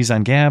 whether he's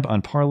on Gab,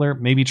 on Parler,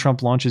 maybe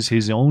Trump launches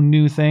his own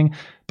new thing.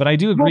 But I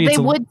do agree. Well,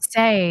 they would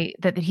say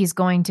that he's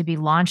going to be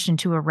launched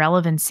into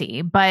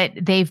irrelevancy, but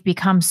they've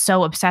become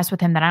so obsessed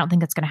with him that I don't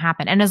think it's going to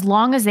happen. And as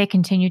long as they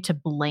continue to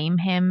blame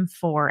him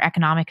for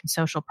economic and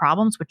social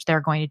problems, which they're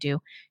going to do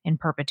in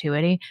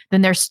perpetuity,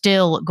 then they're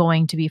still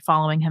going to be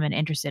following him and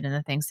interested in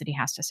the things that he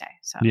has to say.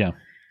 So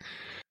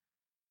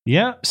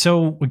Yeah,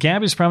 so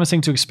Gab is promising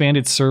to expand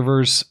its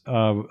servers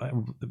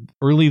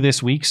early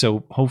this week,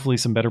 so hopefully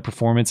some better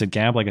performance at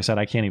Gab. Like I said,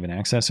 I can't even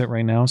access it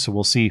right now, so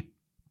we'll see.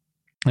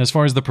 As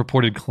far as the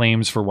purported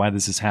claims for why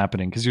this is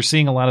happening, because you're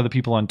seeing a lot of the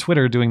people on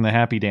Twitter doing the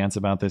happy dance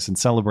about this and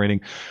celebrating,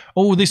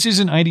 oh, this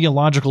isn't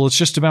ideological, it's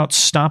just about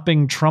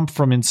stopping Trump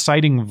from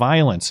inciting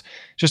violence,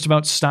 just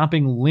about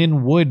stopping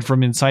Lynn Wood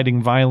from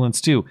inciting violence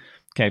too.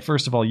 Okay,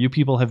 first of all, you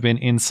people have been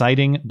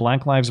inciting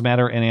Black Lives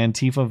Matter and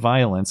Antifa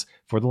violence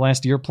for the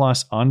last year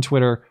plus on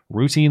Twitter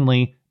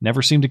routinely.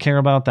 Never seem to care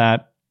about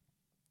that.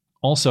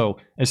 Also,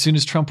 as soon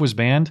as Trump was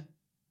banned,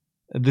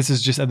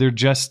 they're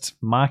just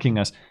mocking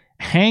us.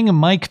 Hang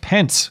Mike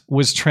Pence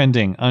was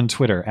trending on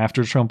Twitter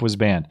after Trump was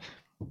banned.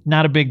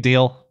 Not a big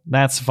deal.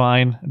 That's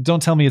fine.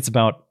 Don't tell me it's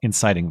about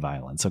inciting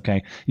violence,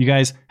 okay? You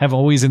guys have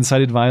always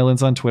incited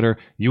violence on Twitter.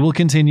 You will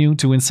continue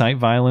to incite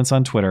violence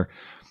on Twitter.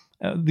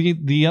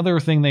 The other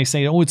thing they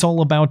say, it's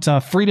all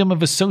about freedom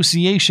of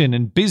association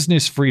and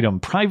business freedom.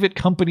 Private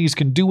companies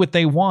can do what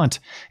they want,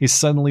 is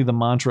suddenly the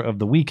mantra of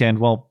the weekend.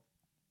 Well,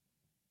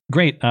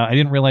 great. I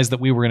didn't realize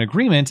that we were in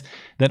agreement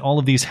that all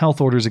of these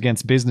health orders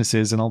against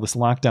businesses and all this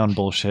lockdown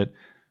bullshit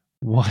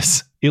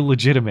was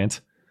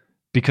illegitimate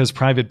because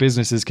private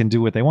businesses can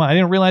do what they want. I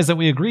didn't realize that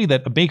we agree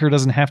that a baker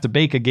doesn't have to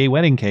bake a gay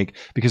wedding cake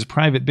because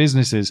private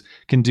businesses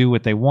can do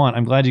what they want.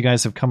 I'm glad you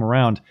guys have come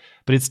around,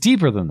 but it's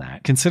deeper than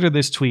that. Consider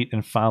this tweet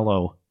and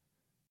follow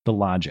the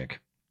logic.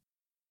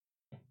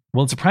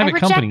 Well, it's a private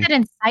company. I reject that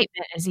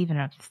incitement is even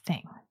a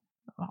thing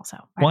also.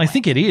 Well, I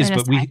think it is,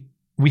 but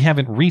we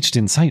haven't reached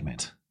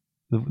incitement.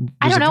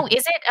 I don't know.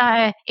 Is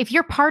it if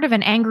you're part of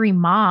an angry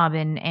mob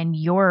and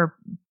your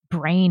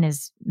brain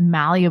is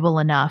malleable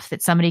enough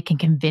that somebody can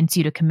convince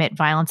you to commit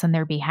violence on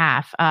their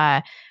behalf,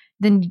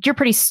 then you're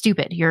pretty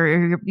stupid.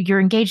 You're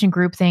engaged in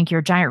groupthink.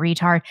 You're a giant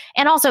retard.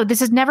 And also,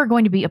 this is never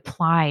going to be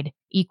applied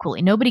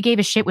equally. Nobody gave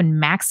a shit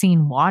when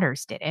Maxine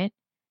Waters did it.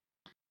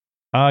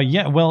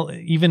 Yeah, well,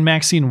 even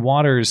Maxine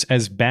Waters,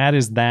 as bad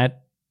as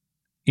that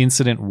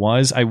incident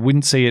was, I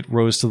wouldn't say it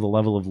rose to the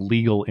level of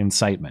legal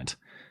incitement,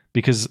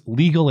 because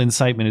legal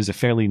incitement is a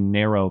fairly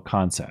narrow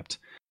concept.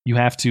 You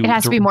have to. It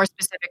has to be more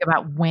specific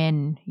about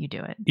when you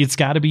do it. It's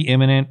got to be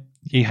imminent.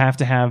 You have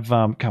to have.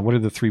 God, what are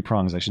the 3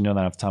 prongs? I should know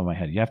that off the top of my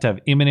head. You have to have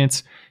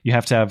imminence. You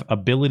have to have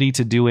ability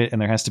to do it, and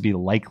there has to be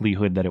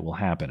likelihood that it will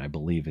happen. I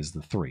believe is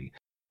the 3.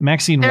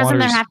 Maxine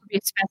Waters. There have to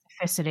be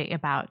specificity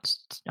about.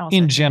 Also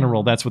in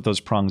general, that's what those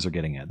prongs are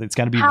getting at. It's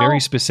got to be very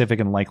specific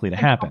and likely to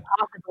happen.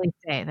 Possibly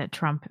say that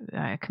Trump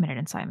committed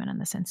incitement in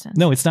this instance.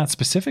 No, it's not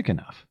specific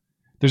enough.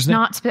 There's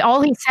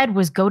all he said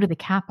was go to the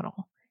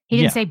Capitol. He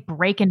didn't say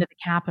break into the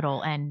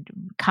Capitol and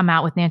come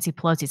out with Nancy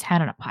Pelosi's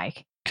head on a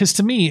pike. Because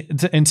to me,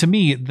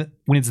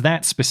 when it's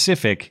that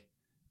specific,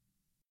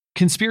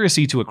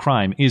 conspiracy to a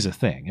crime is a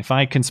thing. If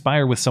I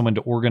conspire with someone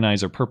to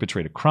organize or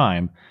perpetrate a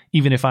crime,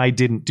 even if I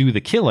didn't do the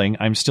killing,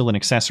 I'm still an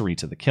accessory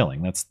to the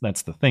killing.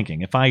 That's the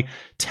thinking. If I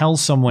tell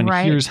someone,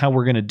 here's how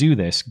we're going to do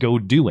this, go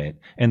do it,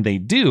 and they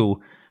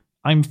do,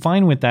 I'm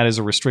fine with that as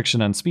a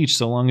restriction on speech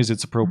so long as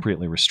it's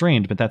appropriately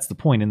restrained. But that's the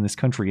point. In this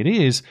country, it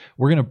is.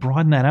 We're going to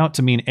broaden that out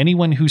to mean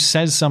anyone who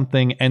says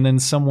something and then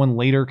someone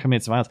later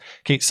commits violence.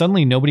 Okay,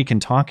 suddenly nobody can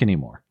talk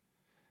anymore.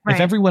 Right. If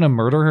everyone a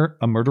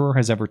murderer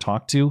has ever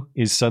talked to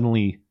is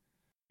suddenly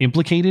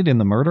implicated in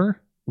the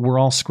murder, we're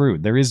all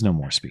screwed. There is no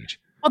more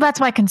speech. Well, that's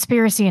why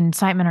conspiracy and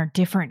incitement are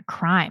different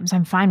crimes.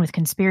 I'm fine with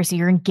conspiracy.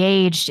 You're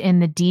engaged in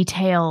the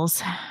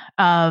details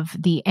of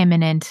the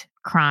imminent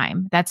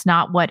crime. That's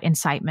not what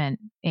incitement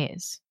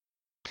is.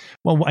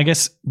 Well, I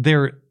guess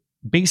they're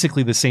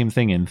basically the same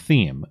thing in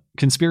theme.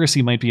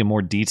 Conspiracy might be a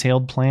more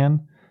detailed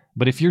plan,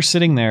 but if you're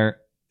sitting there,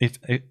 if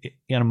at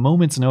a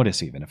moment's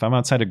notice, even if I'm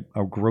outside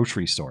a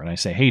grocery store and I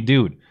say, hey,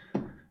 dude,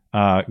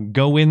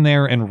 go in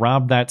there and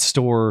rob that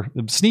store,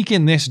 sneak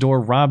in this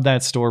door, rob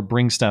that store,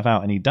 bring stuff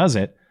out, and he does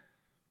it.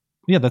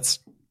 Yeah,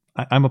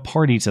 I'm a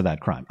party to that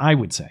crime, I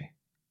would say,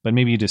 but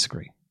maybe you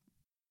disagree.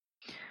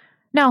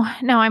 No,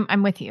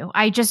 I'm with you.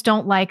 I just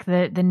don't like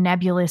the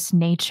nebulous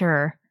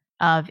nature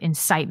of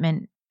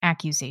incitement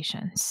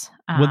accusations.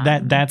 Well,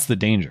 that's the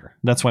danger.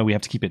 That's why we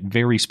have to keep it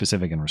very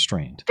specific and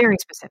restrained. Very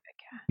specific.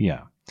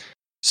 Yeah.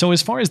 So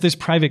as far as this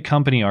private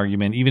company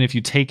argument, even if you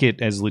take it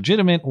as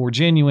legitimate or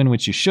genuine,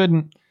 which you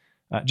shouldn't,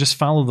 just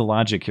follow the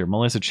logic here.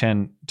 Melissa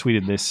Chen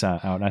tweeted this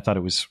out, and I thought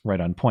it was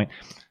right on point.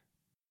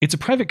 It's a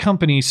private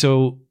company,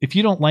 so if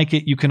you don't like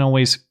it, you can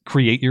always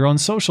create your own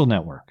social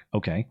network,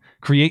 okay?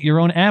 Create your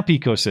own app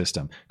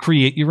ecosystem.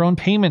 Create your own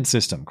payment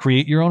system.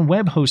 Create your own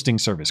web hosting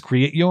service.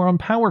 Create your own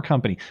power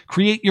company.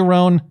 Create your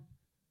own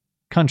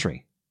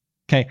country,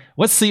 okay?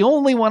 What's the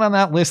only one on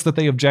that list that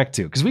they object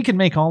to? Because we can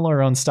make all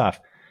our own stuff.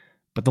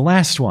 But the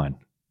last one,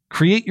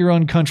 create your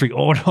own country.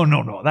 Oh,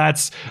 no.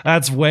 That's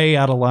way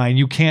out of line.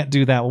 You can't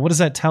do that. Well, what does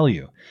that tell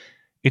you?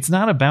 It's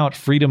not about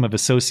freedom of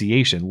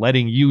association,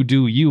 letting you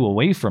do you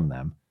away from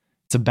them.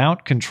 It's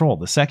about control.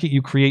 The second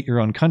you create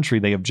your own country,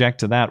 they object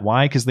to that.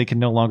 Why? Because they can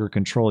no longer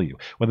control you.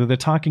 Whether they're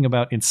talking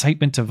about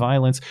incitement to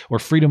violence or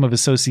freedom of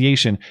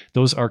association,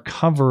 those are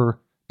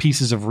cover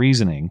pieces of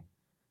reasoning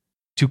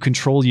to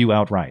control you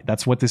outright.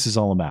 That's what this is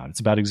all about. It's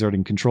about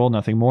exerting control,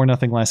 nothing more,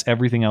 nothing less.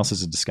 Everything else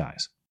is a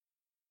disguise.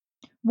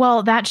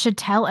 Well, that should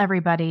tell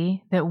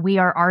everybody that we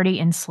are already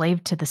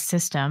enslaved to the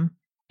system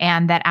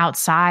and that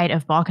outside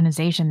of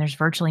balkanization, there's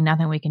virtually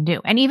nothing we can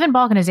do. And even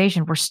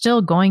balkanization, we're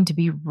still going to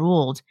be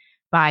ruled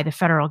by the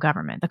federal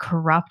government, the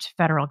corrupt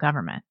federal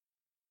government.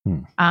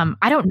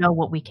 I don't know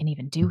what we can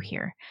even do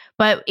here,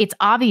 but it's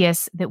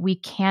obvious that we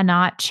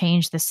cannot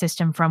change the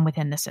system from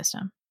within the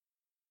system.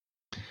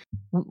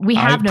 We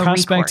have no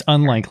prospect recourse.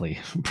 Unlikely.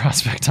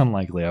 Prospect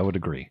unlikely. I would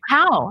agree.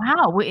 How?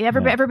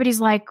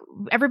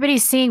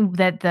 Everybody's seeing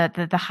that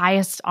the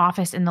highest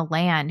office in the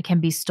land can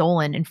be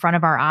stolen in front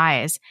of our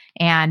eyes,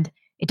 and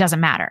it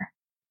doesn't matter.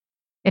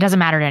 It doesn't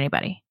matter to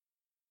anybody.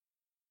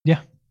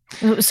 Yeah.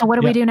 So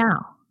what do we do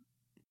now?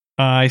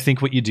 I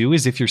think what you do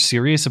is if you're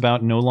serious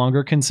about no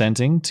longer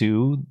consenting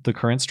to the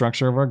current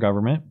structure of our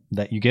government,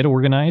 that you get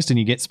organized and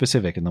you get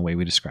specific in the way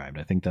we described.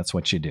 I think that's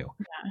what you do.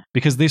 Yeah.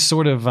 Because this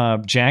sort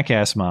of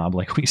jackass mob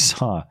like we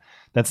saw,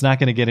 that's not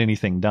going to get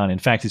anything done. In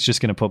fact, it's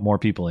just going to put more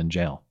people in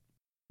jail.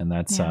 And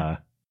that's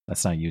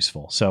not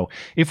useful. So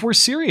if we're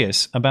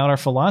serious about our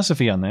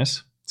philosophy on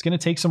this, it's going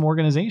to take some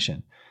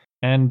organization.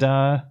 And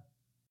I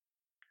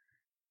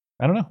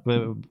don't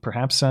know,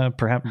 perhaps, I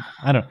don't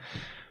know.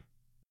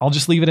 I'll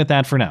just leave it at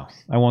that for now.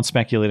 I won't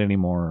speculate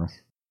anymore or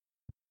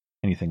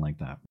anything like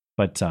that.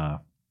 But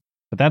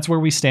that's where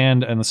we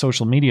stand on the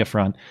social media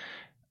front.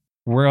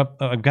 We're up.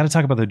 I've got to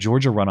talk about the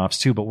Georgia runoffs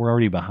too, but we're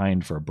already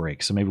behind for a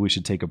break. So maybe we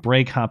should take a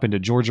break, hop into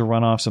Georgia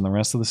runoffs and the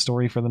rest of the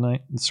stories for the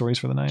night.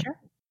 Sure.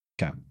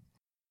 Okay.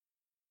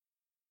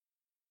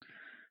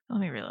 Let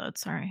me reload.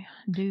 Sorry.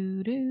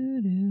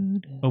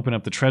 Open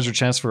up the treasure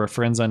chest for our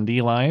friends on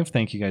D Live.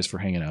 Thank you guys for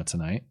hanging out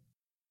tonight.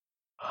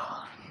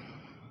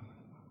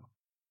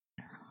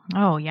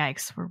 Oh,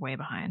 yikes. We're way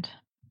behind.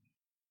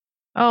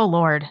 Oh,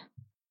 Lord.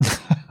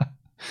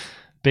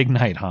 Big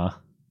night, huh?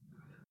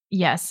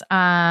 Yes.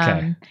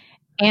 Okay.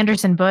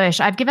 Anderson Bush.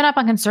 I've given up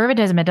on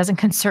conservatism. It doesn't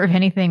conserve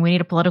anything. We need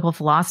a political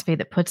philosophy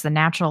that puts the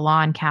natural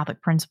law and Catholic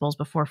principles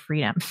before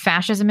freedom.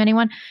 Fascism,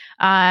 anyone?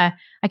 I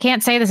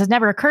can't say this has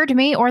never occurred to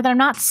me or that I'm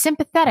not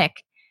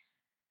sympathetic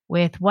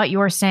with what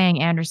you're saying,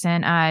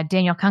 Anderson.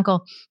 Daniel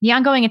Kunkel. The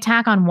ongoing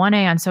attack on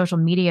 1A on social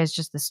media is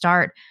just the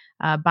start.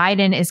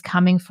 Biden is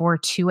coming for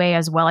 2A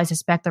as well. I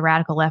suspect the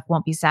radical left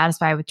won't be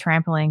satisfied with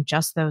trampling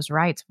just those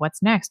rights.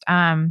 What's next?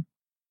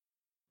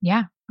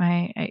 Yeah,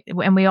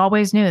 and we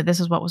always knew this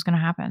is what was going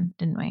to happen,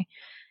 didn't we?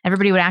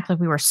 Everybody would act like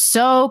we were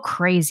so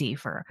crazy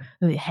for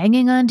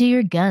hanging on to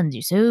your guns.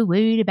 You're so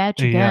worried about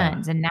your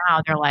guns. And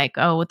now they're like,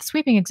 oh, with the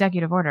sweeping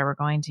executive order, we're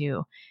going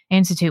to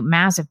institute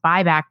massive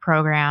buyback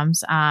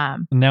programs. Now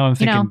I'm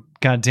thinking,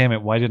 God damn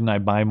it, why didn't I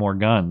buy more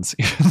guns?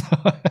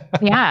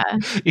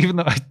 Even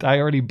though I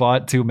already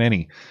bought too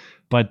many.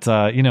 But,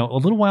 a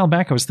little while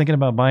back, I was thinking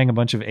about buying a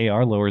bunch of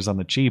AR lowers on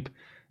the cheap,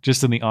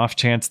 just in the off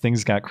chance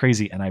things got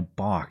crazy, and I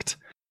balked.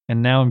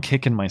 And now I'm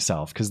kicking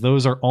myself because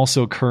those are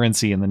also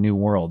currency in the new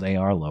world,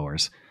 AR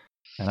lowers.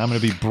 And I'm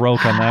going to be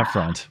broke on that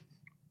front.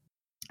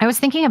 I was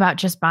thinking about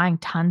just buying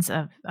tons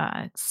of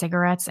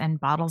cigarettes and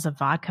bottles of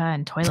vodka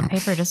and toilet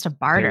paper just to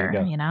barter,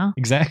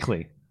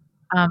 Exactly.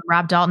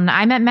 Rob Dalton.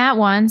 I met Matt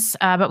once,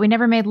 but we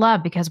never made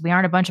love because we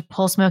aren't a bunch of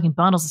pole-smoking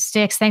bundles of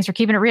sticks. Thanks for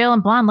keeping it real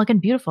and blonde looking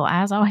beautiful.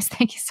 As always,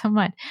 thank you so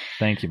much.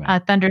 Thank you,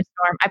 man.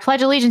 Thunderstorm. I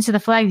pledge allegiance to the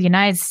flag of the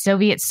United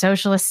Soviet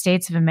Socialist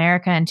States of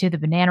America and to the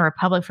Banana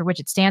Republic for which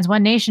it stands,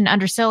 one nation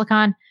under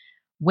Silicon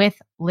with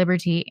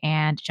liberty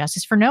and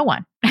justice for no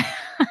one.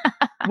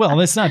 Well,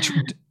 that's not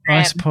true.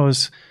 I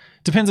suppose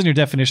depends on your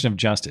definition of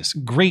justice.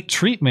 Great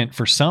treatment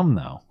for some,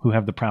 though, who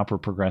have the proper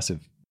progressive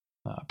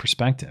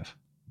perspective,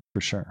 for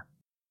sure.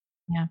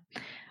 Yeah.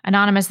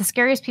 Anonymous, the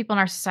scariest people in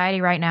our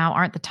society right now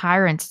aren't the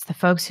tyrants. It's the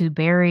folks who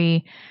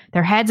bury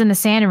their heads in the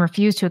sand and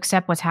refuse to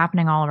accept what's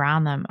happening all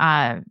around them.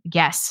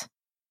 Yes,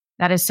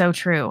 that is so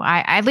true.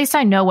 At least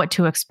I know what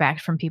to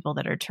expect from people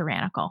that are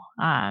tyrannical.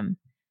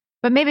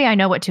 But maybe I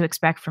know what to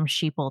expect from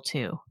sheeple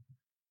too.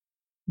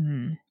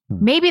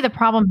 Maybe the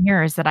problem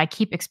here is that I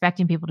keep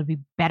expecting people to be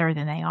better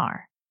than they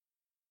are.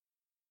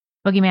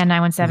 Boogeyman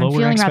 917.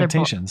 Lower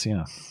expectations,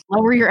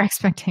 Lower your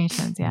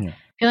expectations, yeah.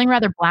 Feeling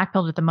rather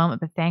black-pilled at the moment,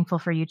 but thankful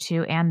for you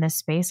two and this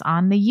space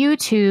on the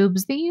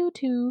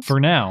YouTubes. For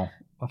now,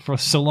 for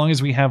so long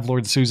as we have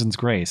Lord Susan's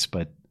grace,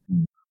 but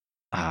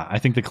I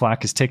think the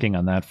clock is ticking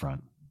on that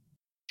front.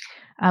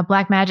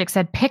 Black Magic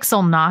said,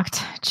 Pixel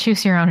knocked.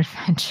 Choose your own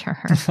adventure.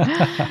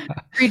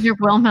 Friedrich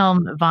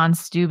Wilhelm von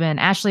Steuben.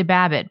 Ashley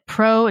Babbitt.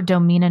 Pro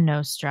Domina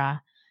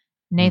Nostra.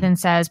 Nathan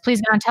says,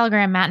 please get on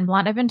Telegram, Matt and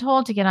Blunt. I've been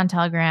told to get on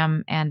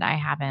Telegram, and I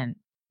haven't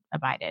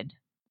abided.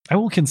 I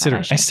will consider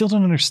it. I still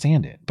don't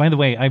understand it. By the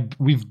way,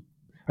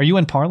 are you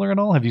in Parler at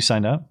all? Have you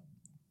signed up?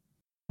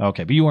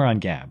 Okay, but you are on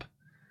Gab.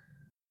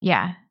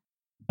 Yeah.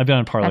 I've been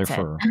on Parler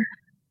for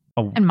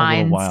a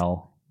little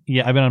while.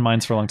 Yeah, I've been on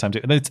Minds for a long time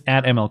too. It's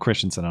at ML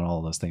Christensen on all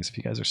of those things if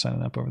you guys are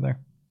signing up over there.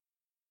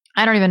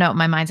 I don't even know what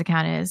my Minds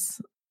account is.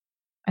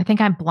 I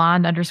think I'm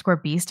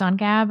blonde_beast on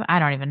Gab. I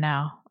don't even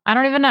know.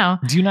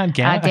 Do you not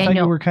Gab?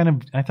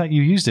 I thought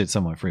you used it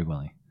somewhat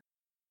frequently.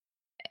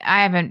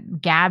 I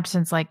haven't gabbed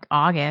since like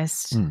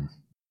August.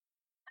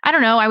 I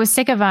don't know. I was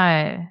sick of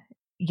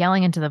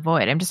yelling into the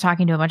void. I'm just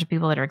talking to a bunch of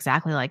people that are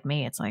exactly like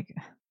me. It's like,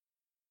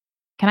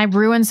 can I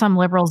ruin some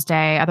liberal's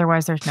day?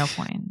 Otherwise, there's no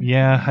point.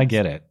 Yeah, I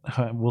get it.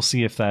 We'll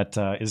see if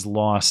that is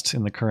lost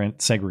in the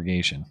current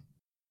segregation.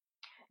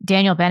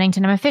 Daniel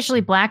Bennington, I'm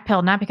officially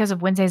blackpilled, not because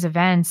of Wednesday's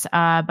events,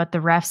 but the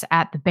refs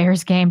at the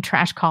Bears game.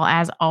 Trash call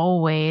as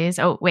always.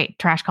 Oh, wait,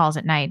 trash calls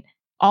at night.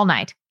 All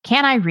night.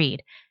 Can I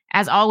read?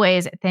 As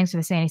always, thanks for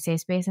the Sandy Safe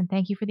Space, and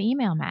thank you for the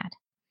email, Matt.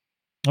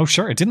 Oh,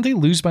 sure. Didn't they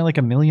lose by like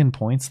 1 million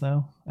points,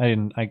 though?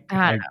 I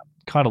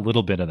caught a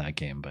little bit of that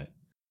game, but...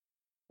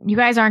 You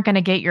guys aren't going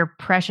to get your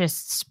precious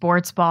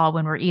sports ball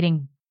when we're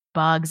eating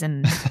bugs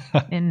and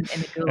in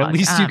the gulag. At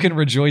least you can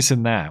rejoice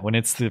in that. When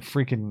it's the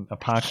freaking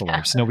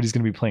apocalypse, nobody's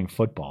going to be playing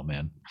football,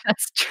 man.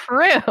 That's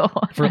true.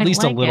 For at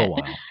least a little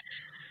while.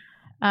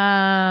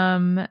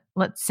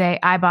 Let's say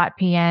I bought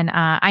PN.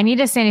 I need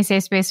a Sandy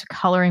Safe Space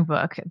coloring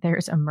book.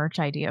 There's a merch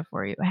idea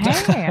for you.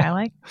 Hey, I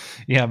like.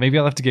 Yeah, maybe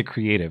I'll have to get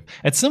creative.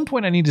 At some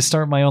point, I need to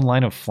start my own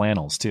line of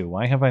flannels too.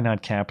 Why have I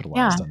not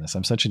capitalized on this?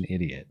 I'm such an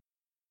idiot.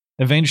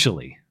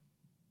 Eventually.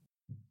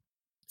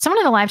 Someone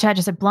in the live chat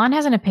just said Blonde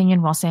has an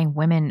opinion while saying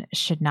women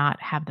should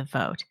not have the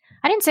vote.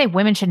 I didn't say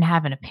women shouldn't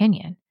have an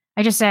opinion.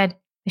 I just said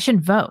they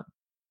shouldn't vote.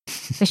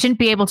 They shouldn't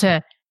be able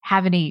to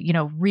have any,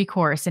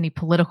 recourse, any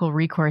political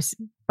recourse,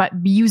 but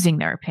using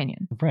their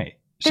opinion. Right.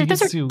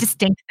 Those are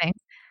distinct things.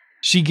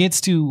 She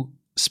gets to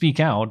speak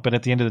out, but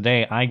at the end of the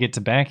day, I get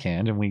to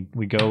backhand, and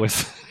we go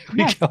with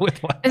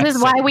what this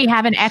is why we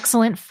have an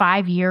excellent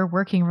 5-year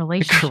working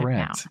relationship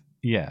Correct. now.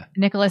 Yeah.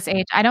 Nicholas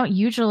H. I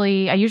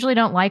usually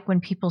don't like when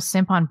people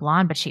simp on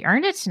Blonde, but she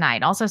earned it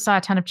tonight. Also saw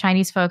a ton of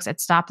Chinese folks at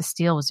Stop the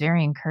Steal. Was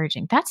very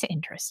encouraging. That's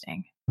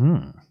interesting.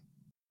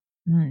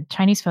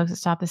 Chinese folks at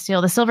Stop the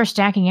Steal. The Silver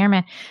Stacking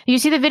Airman. You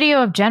see the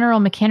video of General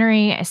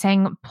McHenry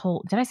saying,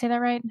 did I say that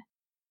right?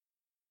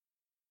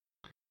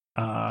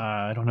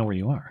 I don't know where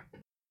you are.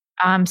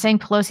 Saying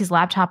Pelosi's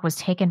laptop was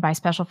taken by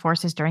special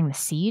forces during the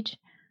siege.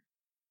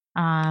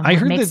 I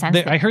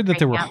heard that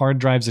there were hard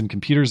drives and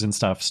computers and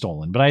stuff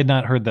stolen, but I had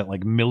not heard that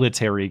like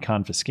military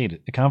confiscated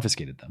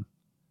them.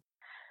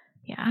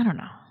 Yeah, I don't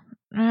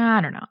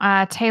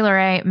know. Taylor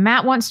A.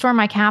 Matt once stormed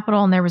my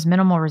Capitol and there was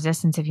minimal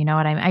resistance, if you know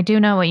what I mean. I do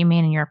know what you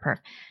mean, and you're a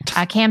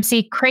perf. Cam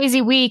C.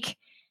 Crazy week.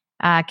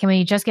 Can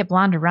we just get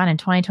Blonde to run in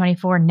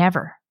 2024?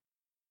 Never.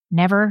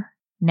 Never,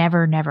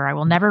 never, never. I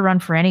will never run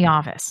for any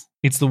office.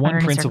 It's the one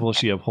principle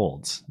she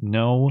upholds.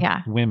 No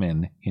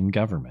women in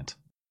government.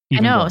 I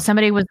know.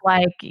 Somebody was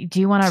like, do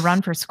you want to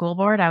run for school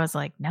board? I was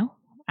like, no,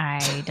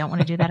 I don't want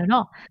to do that at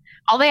all.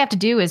 All they have to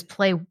do is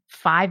play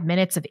 5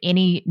 minutes of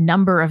any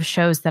number of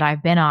shows that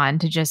I've been on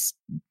to just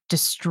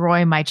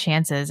destroy my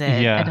chances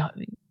at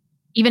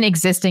even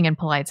existing in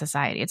polite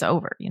society. It's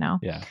over,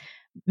 Yeah.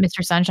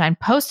 Mr. Sunshine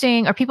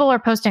people are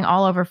posting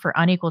all over for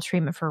unequal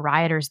treatment for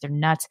rioters. They're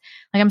nuts.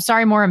 Like, I'm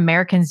sorry more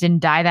Americans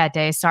didn't die that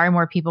day. Sorry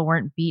more people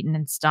weren't beaten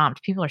and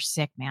stomped. People are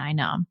sick, man. I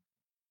know.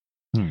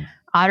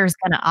 Otter's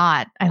gonna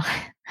odd. I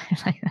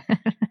like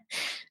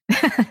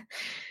that.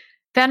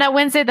 Found out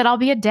Wednesday that I'll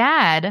be a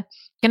dad.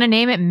 Gonna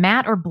name it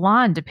Matt or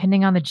Blonde,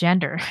 depending on the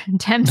gender.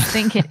 Temps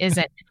think it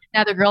isn't.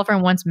 Now the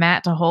girlfriend wants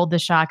Matt to hold the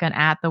shotgun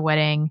at the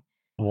wedding.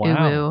 Wow.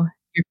 Ooh,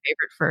 your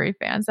favorite furry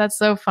fans. That's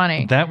so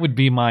funny. That would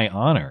be my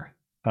honor.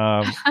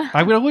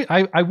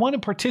 I want to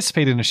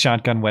participate in a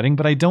shotgun wedding,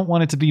 but I don't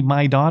want it to be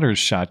my daughter's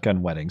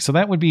shotgun wedding. So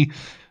that would be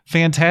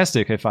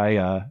fantastic if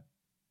I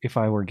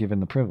were given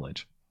the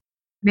privilege.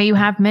 May you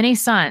have many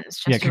sons,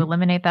 just to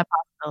eliminate that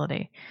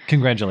possibility.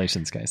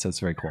 Congratulations, guys. That's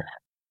very cool.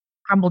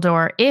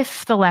 Crumbledore,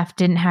 if the left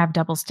didn't have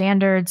double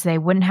standards, they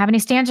wouldn't have any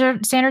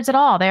standards at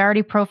all. They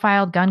already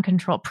pre-filed gun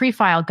control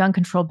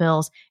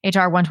bills,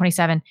 HR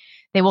 127.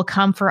 They will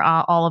come for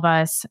all of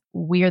us.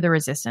 We are the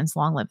resistance.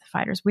 Long live the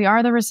fighters. We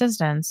are the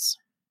resistance.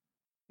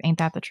 Ain't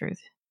that the truth?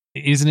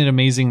 Isn't it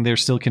amazing they're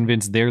still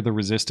convinced they're the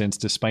resistance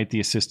despite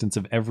the assistance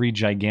of every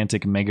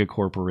gigantic mega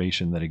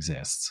corporation that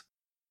exists?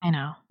 I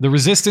know. The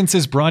resistance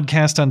is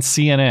broadcast on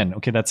CNN.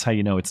 Okay, that's how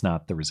you know it's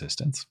not the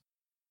resistance.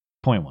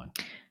 Point 1.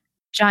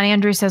 John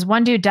Andrews says,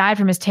 one dude died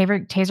from his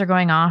taser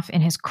going off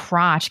in his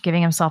crotch,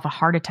 giving himself a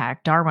heart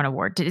attack. Darwin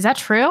Award. Is that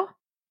true?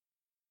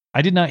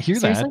 I did not hear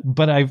Seriously?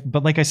 that,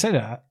 but like I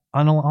said,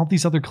 on all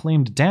these other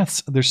claimed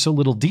deaths, there's so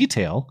little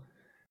detail.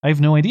 I have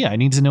no idea. I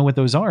need to know what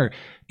those are.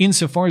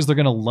 Insofar as they're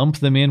going to lump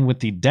them in with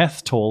the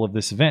death toll of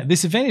this event.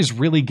 This event is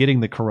really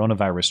getting the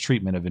coronavirus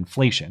treatment of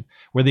inflation,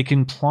 where they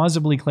can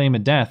plausibly claim a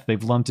death.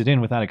 They've lumped it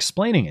in without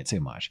explaining it too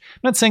much.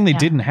 I'm not saying they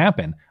didn't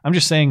happen. I'm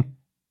just saying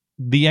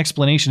the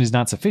explanation is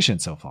not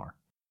sufficient so far.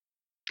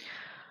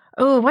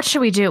 Oh, what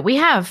should we do? We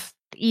have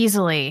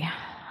easily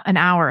an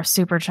hour of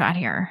super chat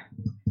here.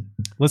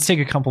 Let's take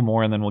a couple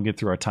more and then we'll get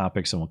through our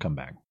topics and we'll come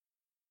back.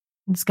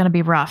 It's going to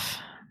be rough.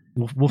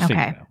 We'll figure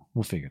it out.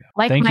 We'll figure it out.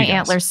 Like Thank my you, guys.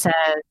 antler says,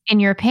 in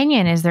your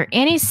opinion, is there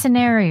any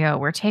scenario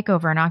where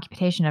takeover and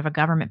occupation of a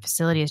government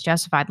facility is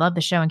justified? Love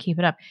the show and keep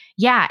it up.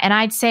 Yeah, and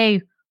I'd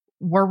say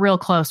we're real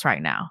close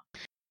right now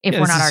if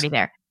we're not already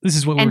there. This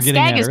is what we were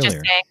getting at earlier. And Stag is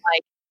just saying,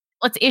 like,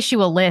 let's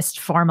issue a list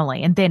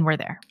formally and then we're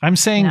there. I'm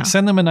saying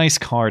send them a nice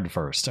card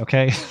first,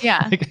 okay?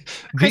 Yeah.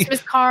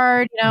 Christmas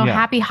card,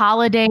 happy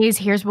holidays,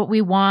 here's what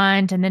we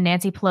want. And then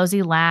Nancy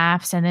Pelosi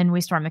laughs and then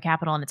we storm the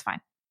Capitol and it's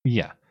fine.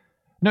 Yeah.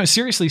 No,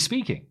 seriously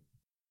speaking,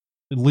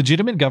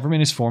 legitimate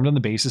government is formed on the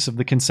basis of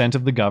the consent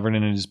of the governed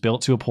and it is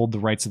built to uphold the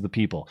rights of the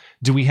people.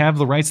 Do we have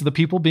the rights of the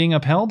people being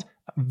upheld?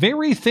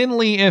 Very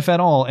thinly, if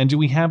at all. And do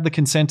we have the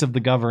consent of the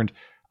governed?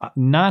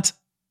 Not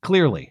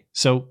clearly.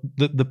 So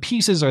the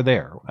pieces are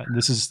there.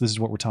 This is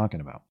what we're talking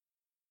about.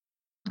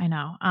 I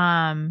know.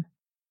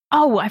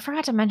 Oh, I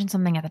forgot to mention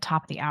something at the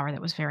top of the hour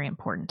that was very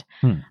important.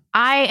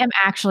 I am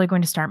actually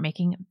going to start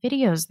making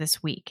videos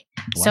this week.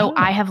 Wow. So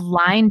I have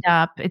lined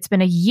up. It's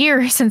been a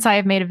year since I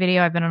have made a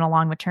video. I've been on a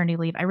long maternity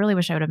leave. I really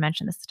wish I would have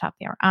mentioned this at the top of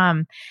the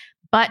hour.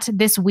 But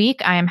this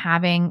week I am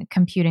having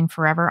Computing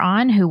Forever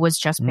on, who was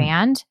just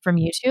banned from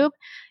YouTube.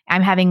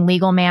 I'm having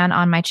Legal Man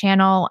on my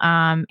channel,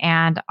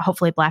 and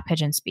hopefully Black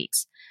Pigeon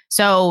Speaks.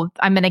 So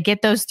I'm going to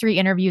get those 3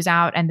 interviews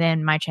out, and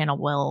then my channel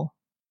will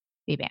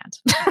be banned.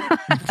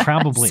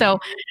 Probably. So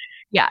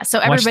yeah. So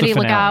everybody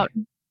look out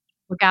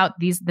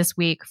this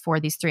week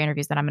for these 3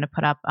 interviews that I'm going to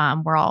put up.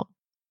 We're all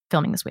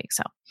filming this week.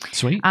 So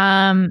sweet.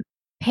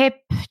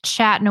 Pip,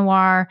 Chat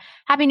Noir.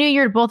 Happy New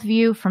Year to both of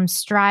you from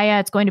Straya.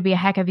 It's going to be a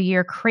heck of a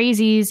year.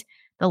 Crazies,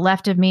 the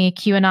left of me,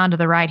 QAnon to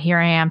the right. Here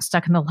I am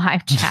stuck in the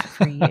live chat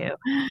for you.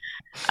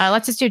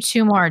 Let's just do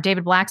 2 more.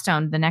 David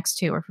Blackstone. The next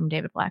 2 are from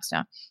David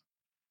Blackstone.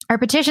 Our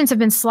petitions have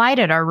been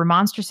slighted. Our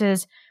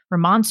remonstrances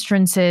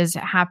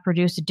have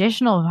produced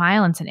additional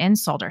violence and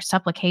insult. Our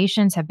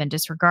supplications have been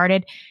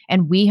disregarded,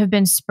 and we have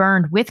been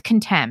spurned with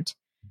contempt.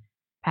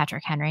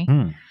 Patrick Henry.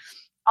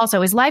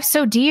 Also, is life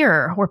so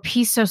dear or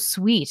peace so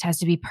sweet as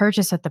to be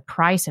purchased at the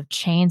price of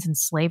chains and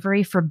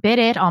slavery? Forbid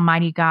it,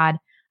 Almighty God.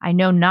 I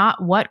know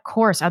not what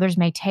course others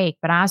may take,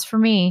 but as for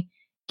me,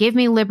 give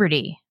me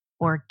liberty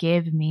or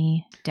give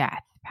me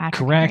death.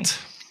 Patrick Correct.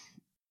 Henry.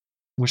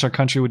 Wish our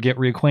country would get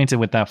reacquainted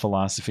with that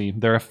philosophy.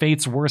 There are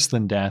fates worse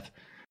than death.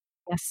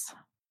 Yes.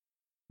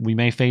 We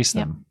may face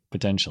them,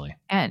 potentially.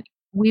 And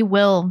we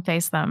will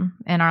face them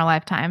in our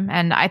lifetime.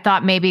 And I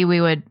thought maybe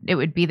it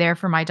would be there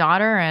for my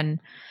daughter,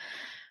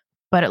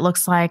 but it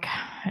looks like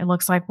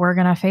we're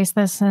going to face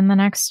this in the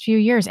next few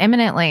years,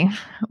 imminently.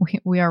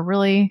 We are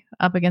really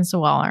up against a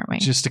wall, aren't we?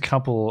 Just a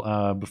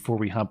couple before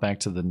we hop back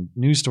to the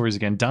news stories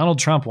again. Donald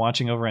Trump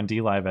watching over on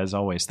DLive as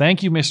always.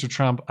 Thank you, Mr.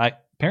 Trump.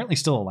 Apparently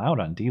still allowed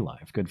on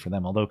DLive. Good for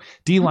them. Although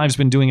DLive's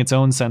been doing its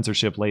own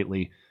censorship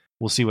lately.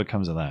 We'll see what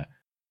comes of that.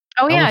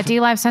 Oh yeah,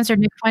 DLive censored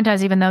Nick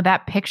Fuentes, even though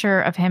that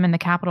picture of him in the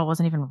Capitol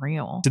wasn't even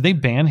real. Did they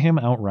ban him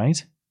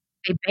outright?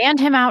 They banned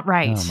him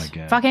outright. Oh my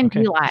God. Fucking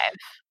DLive.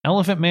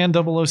 Elephant Man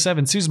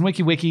 007. Susan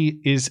WikiWiki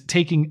is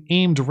taking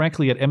aim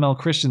directly at ML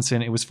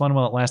Christensen. It was fun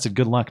while it lasted.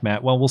 Good luck,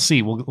 Matt. Well, we'll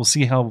see. We'll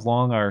see how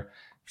long our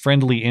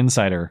friendly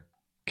insider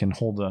can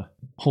hold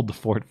the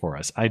fort for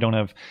us. I don't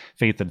have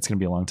faith that it's going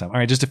to be a long time. All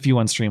right, just a few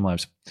on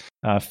Streamlabs.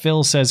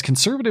 Phil says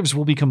conservatives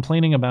will be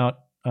complaining about.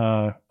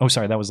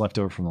 Sorry, that was left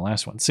over from the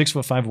last one.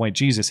 6'5" white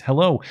Jesus.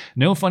 Hello.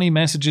 No funny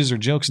messages or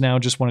jokes now.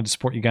 Just wanted to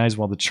support you guys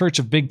while the Church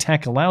of Big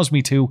Tech allows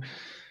me to.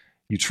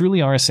 You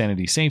truly are a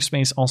sanity safe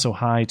space. Also,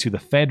 hi to the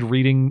Fed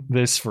reading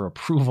this for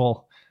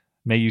approval.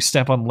 May you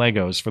step on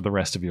Legos for the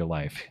rest of your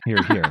life.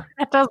 Here, here.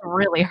 That does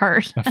really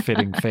hurt. A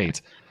fitting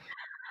fate.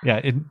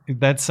 Yeah,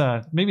 that's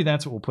maybe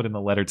that's what we'll put in the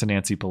letter to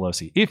Nancy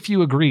Pelosi. If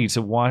you agree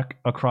to walk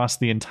across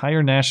the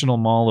entire National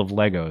Mall of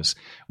Legos,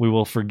 we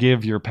will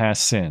forgive your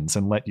past sins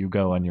and let you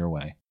go on your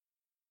way.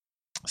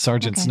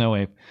 Sergeant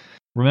Snowape.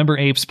 Remember,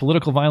 apes,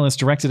 political violence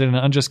directed at an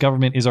unjust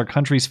government is our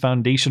country's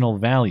foundational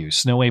value.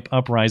 Snowape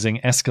Uprising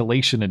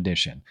Escalation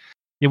Edition.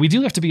 Yeah, we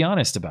do have to be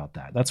honest about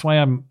that. That's why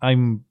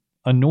I'm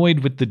annoyed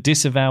with the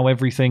disavow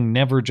everything,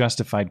 never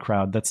justified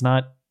crowd. That's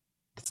not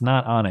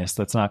honest.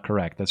 That's not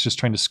correct. That's just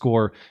trying to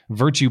score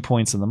virtue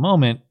points in the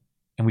moment,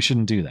 and we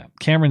shouldn't do that.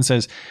 Cameron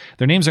says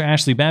their names are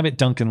Ashley Babbitt,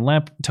 Duncan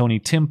Lepp, Tony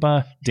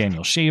Timpa,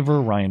 Daniel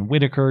Shaver, Ryan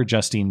Whitaker,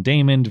 Justine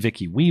Damon,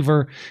 Vicky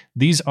Weaver.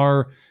 These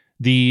are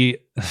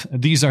the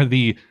these are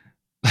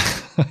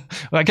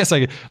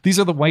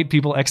the white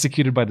people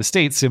executed by the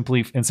state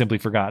simply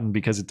forgotten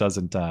because it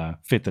doesn't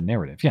fit the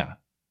narrative. Yeah.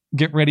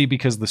 Get ready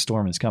because the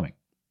storm is coming.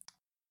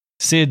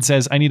 Sid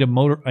says, I need a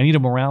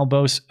morale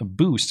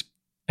boost.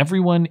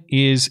 Everyone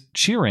is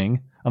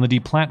cheering on the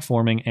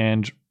deplatforming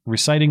and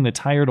reciting the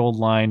tired old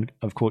line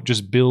of, quote,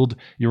 just build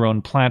your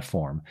own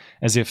platform,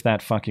 as if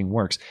that fucking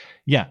works.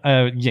 Yeah,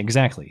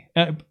 exactly.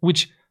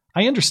 Which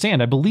I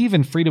understand. I believe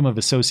in freedom of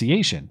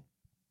association,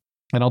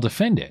 and I'll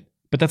defend it.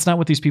 But that's not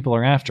what these people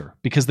are after,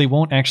 because they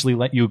won't actually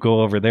let you go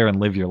over there and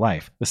live your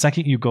life. The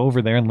second you go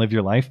over there and live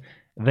your life,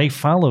 they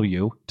follow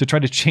you to try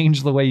to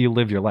change the way you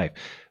live your life.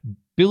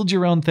 Build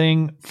your own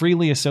thing,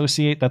 freely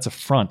associate. That's a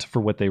front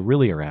for what they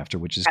really are after,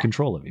 which is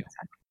control of you.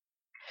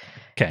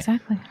 Okay.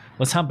 Exactly.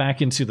 Let's hop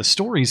back into the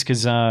stories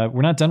because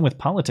we're not done with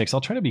politics.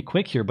 I'll try to be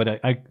quick here,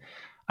 but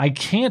I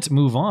can't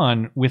move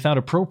on without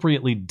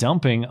appropriately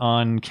dumping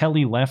on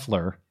Kelly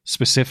Loeffler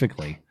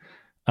specifically.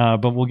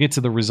 But we'll get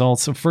to the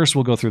results. So first,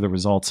 we'll go through the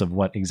results of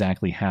what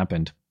exactly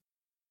happened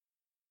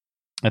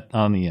at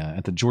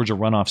the Georgia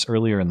runoffs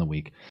earlier in the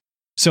week.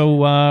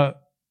 So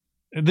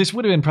this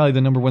would have been probably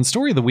the number one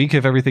story of the week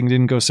if everything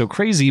didn't go so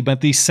crazy.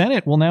 But the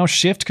Senate will now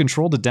shift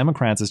control to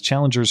Democrats as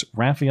challengers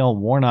Raphael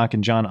Warnock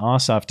and Jon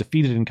Ossoff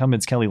defeated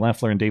incumbents Kelly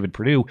Loeffler and David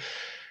Perdue.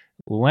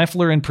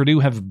 Loeffler and Perdue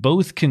have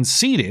both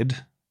conceded,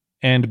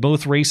 and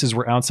both races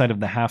were outside of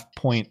the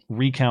half-point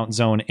recount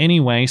zone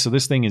anyway. So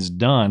this thing is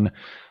done.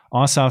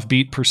 Ossoff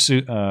beat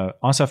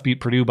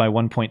Perdue by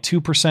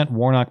 1.2%.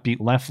 Warnock beat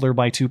Loeffler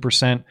by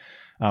 2%.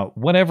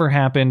 Whatever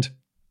happened,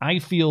 I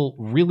feel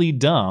really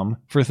dumb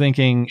for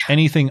thinking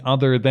anything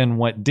other than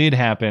what did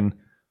happen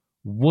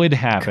would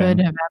happen.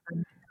 Could have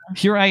happened.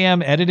 Here I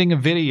am editing a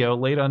video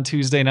late on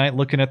Tuesday night,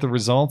 looking at the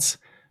results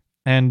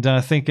and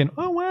thinking,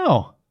 oh,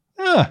 wow,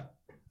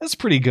 that's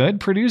pretty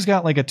good. Purdue's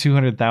got like a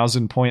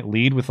 200,000 point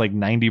lead with like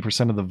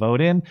 90% of the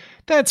vote in.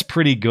 That's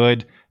pretty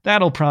good.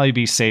 That'll probably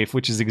be safe,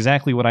 which is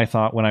exactly what I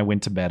thought when I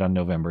went to bed on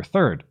November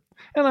 3rd.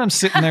 And I'm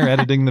sitting there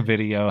editing the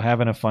video,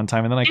 having a fun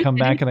time. And then I come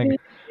back and I go,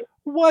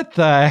 what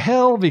the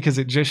hell? Because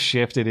it just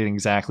shifted in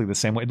exactly the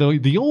same way.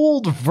 The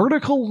old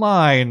vertical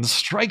line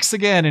strikes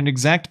again in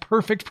exact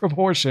perfect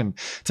proportion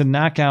to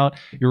knock out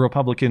your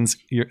Republican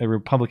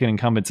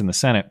incumbents in the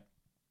Senate.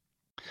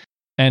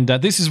 And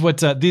this is what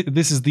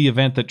this is the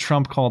event that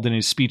Trump called in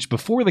his speech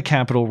before the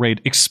Capitol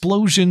raid,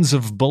 explosions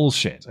of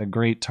bullshit, a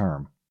great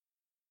term.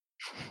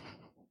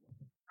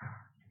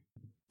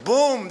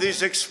 Boom,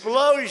 these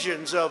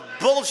explosions of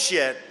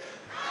bullshit,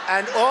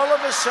 and all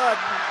of a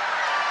sudden...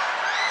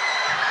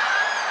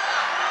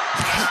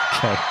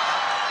 Okay.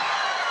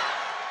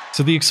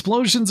 So the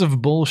explosions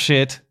of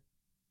bullshit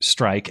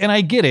strike, and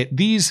I get it.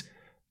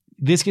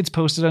 This gets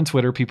posted on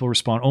Twitter. People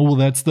respond, "Oh, well,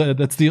 that's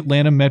the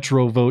Atlanta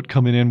Metro vote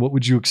coming in. What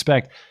would you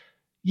expect?"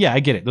 Yeah, I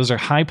get it. Those are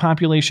high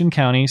population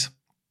counties.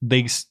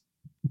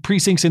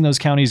 Precincts in those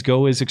counties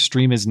go as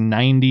extreme as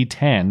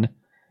 90-10,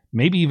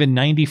 maybe even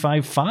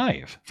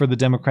 95-5 for the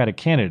Democratic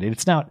candidate.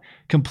 It's not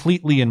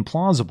completely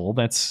implausible.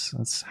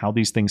 That's how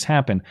these things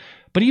happen.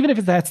 But even if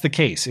that's the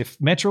case, if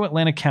Metro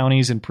Atlanta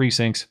counties and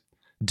precincts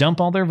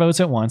dump all their votes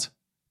at once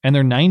and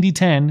they're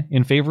 90-10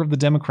 in favor of the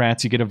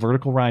Democrats, you get a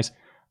vertical rise.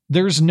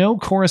 There's no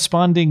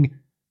corresponding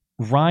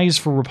rise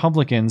for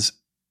Republicans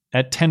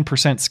at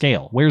 10%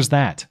 scale. Where's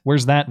that?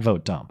 Where's that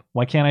vote dump?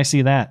 Why can't I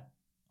see that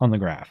on the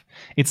graph?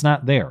 It's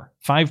not there.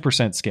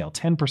 5% scale,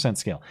 10%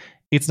 scale.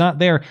 It's not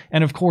there.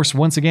 And of course,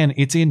 once again,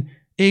 it's in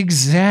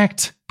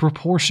exact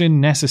proportion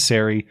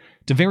necessary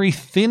to very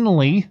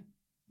thinly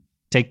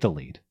take the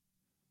lead.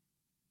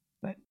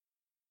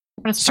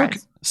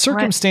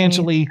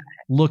 Circumstantially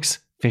looks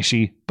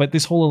fishy, but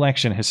this whole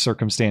election has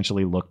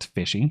circumstantially looked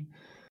fishy.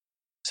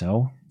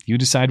 So you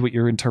decide what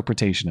your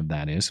interpretation of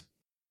that is.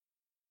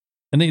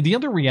 And the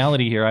other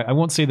reality here, I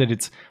won't say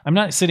that I'm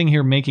not sitting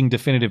here making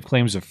definitive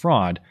claims of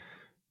fraud.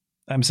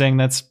 I'm saying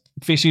that's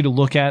fishy to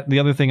look at. The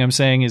other thing I'm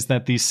saying is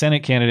that these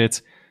Senate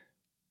candidates,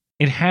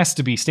 it has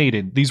to be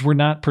stated, these were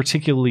not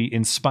particularly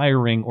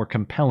inspiring or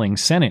compelling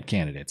Senate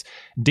candidates.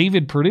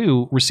 David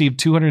Perdue received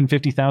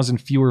 250,000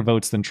 fewer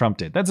votes than Trump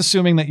did. That's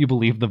assuming that you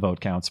believe the vote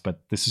counts, but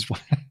this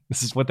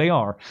is what they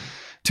are.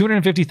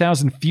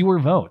 250,000 fewer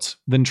votes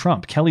than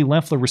Trump. Kelly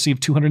Loeffler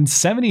received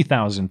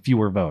 270,000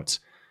 fewer votes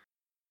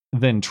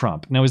than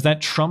Trump. Now, is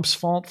that Trump's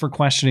fault for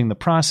questioning the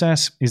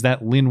process? Is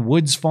that Lynn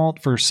Wood's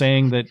fault for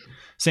saying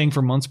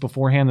for months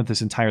beforehand that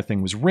this entire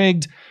thing was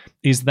rigged?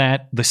 Is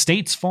that the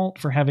state's fault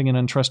for having an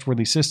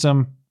untrustworthy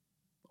system?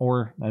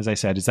 Or, as I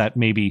said, is that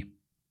maybe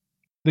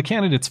the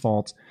candidate's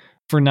fault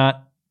for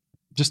not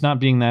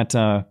being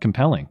that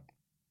compelling?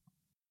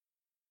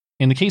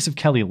 In the case of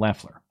Kelly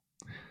Loeffler,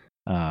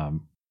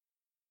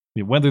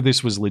 whether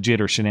this was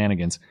legit or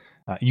shenanigans,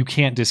 you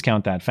can't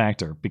discount that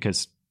factor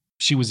because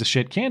she was a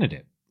shit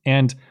candidate.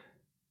 And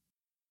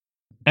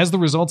as the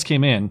results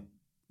came in,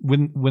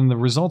 when the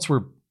results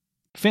were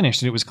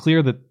finished and it was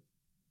clear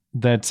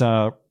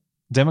that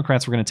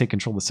Democrats were going to take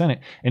control of the Senate,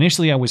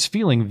 initially I was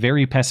feeling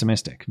very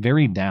pessimistic,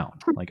 very down.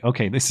 Like,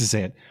 okay, this is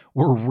it.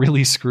 We're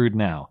really screwed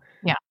now.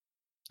 Yeah.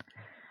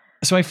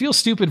 So I feel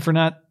stupid for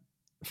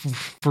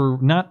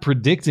not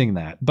predicting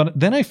that. But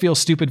then I feel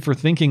stupid for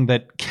thinking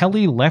that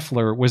Kelly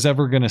Loeffler was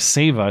ever going to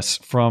save us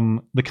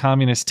from the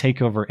communist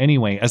takeover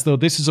anyway, as though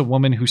this is a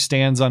woman who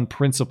stands on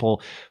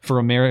principle for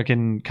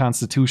American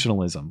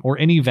constitutionalism or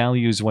any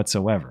values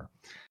whatsoever.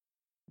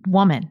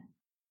 Woman.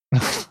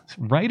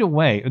 Right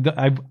away.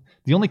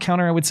 The only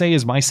counter I would say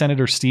is my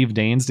Senator Steve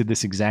Daines did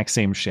this exact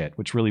same shit,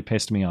 which really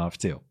pissed me off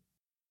too.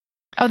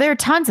 Oh, there are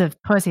tons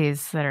of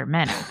pussies that are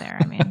men out there.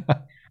 I mean...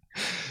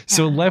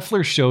 So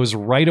Loeffler shows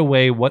right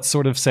away what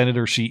sort of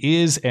senator she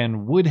is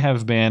and would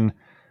have been,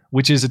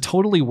 which is a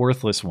totally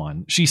worthless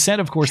one. She said,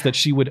 of course, that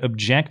she would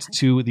object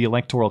to the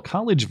Electoral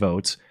College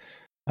votes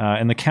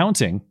and the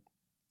counting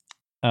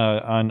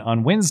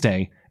on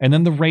Wednesday. And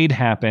then the raid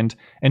happened,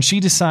 and she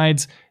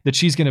decides that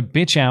she's going to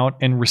bitch out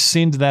and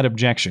rescind that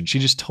objection. She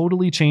just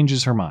totally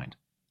changes her mind.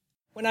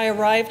 When I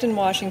arrived in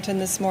Washington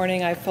this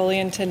morning, I fully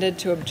intended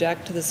to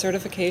object to the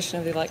certification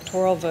of the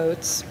electoral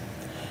votes.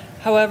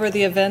 However,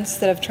 the events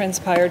that have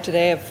transpired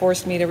today have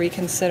forced me to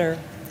reconsider,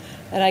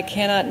 and I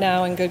cannot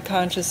now in good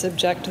conscience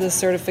object to the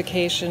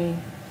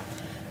certification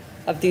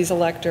of these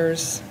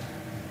electors.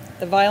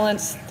 The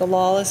violence, the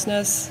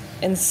lawlessness,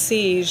 and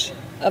siege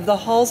of the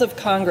halls of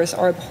Congress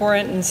are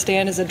abhorrent and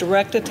stand as a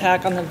direct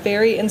attack on the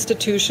very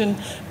institution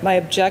my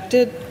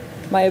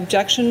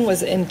objection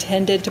was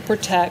intended to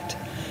protect,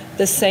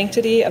 the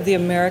sanctity of the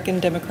American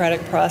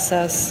democratic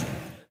process.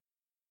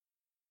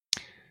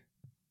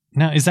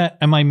 Now,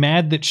 am I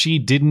mad that she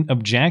didn't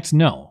object?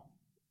 No.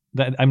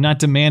 I'm not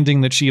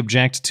demanding that she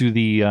object to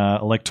the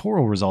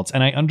electoral results.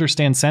 And I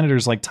understand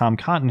senators like Tom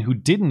Cotton who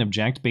didn't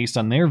object based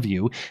on their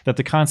view that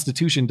the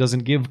Constitution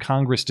doesn't give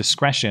Congress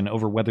discretion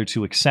over whether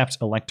to accept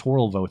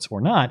electoral votes or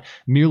not,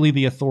 merely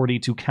the authority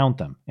to count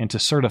them and to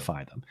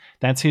certify them.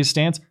 That's his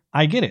stance.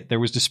 I get it. There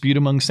was dispute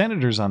among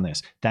senators on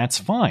this. That's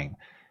fine.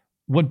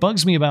 What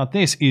bugs me about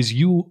this is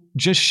you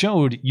just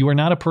showed you are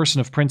not a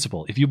person of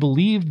principle. If you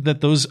believed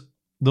that those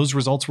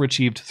results were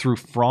achieved through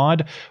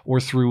fraud or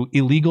through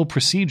illegal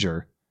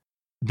procedure,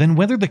 then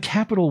whether the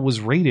Capitol was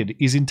raided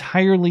is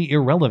entirely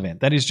irrelevant.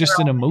 That is just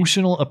an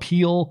emotional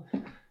appeal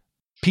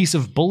piece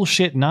of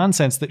bullshit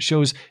nonsense that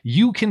shows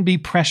you can be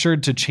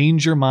pressured to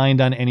change your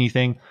mind on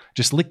anything.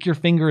 Just lick your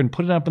finger and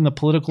put it up in the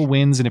political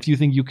winds. And if you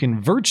think you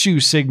can virtue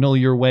signal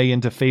your way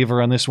into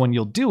favor on this one,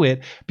 you'll do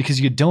it because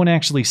you don't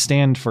actually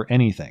stand for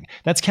anything.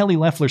 That's Kelly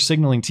Loeffler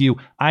signaling to you,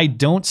 I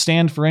don't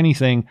stand for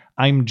anything.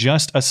 I'm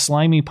just a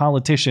slimy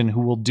politician who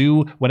will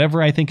do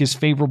whatever I think is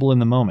favorable in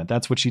the moment.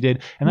 That's what she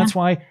did. And that's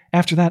why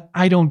after that,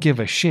 I don't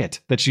give a shit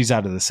that she's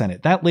out of the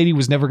Senate. That lady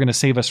was never going to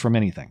save us from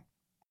anything.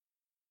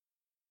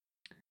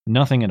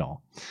 Nothing at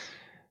all.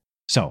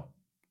 So,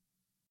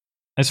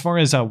 as far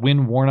as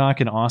when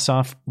Warnock and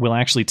Ossoff will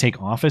actually take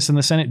office in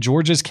the Senate,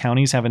 Georgia's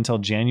counties have until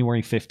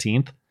January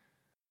 15th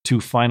to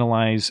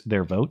finalize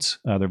their votes,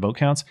 their vote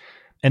counts.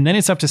 And then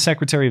it's up to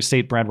Secretary of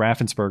State Brad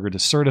Raffensperger to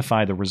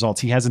certify the results.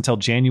 He has until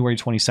January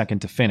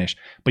 22nd to finish,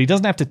 but he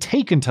doesn't have to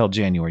take until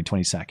January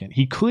 22nd.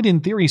 He could,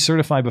 in theory,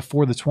 certify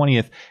before the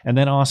 20th, and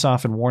then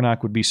Ossoff and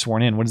Warnock would be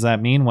sworn in. What does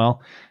that mean?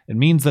 Well, it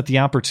means that the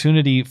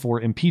opportunity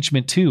for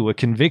impeachment 2, a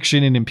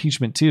conviction in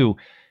impeachment 2,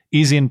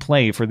 is in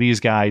play for these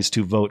guys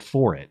to vote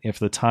for it if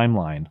the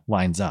timeline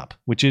lines up,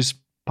 which is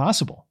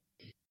possible.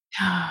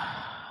 Oh,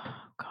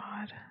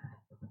 God.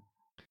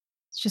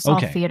 It's just all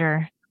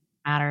theater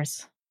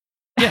matters.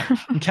 Yeah,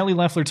 and Kelly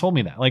Loeffler told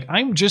me that. Like,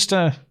 I'm just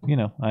a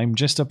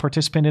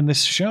participant in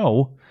this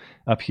show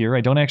up here.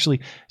 I don't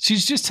actually.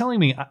 She's just telling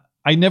me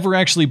I never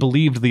actually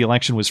believed the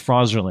election was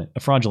fraudulent.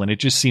 It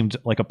just seemed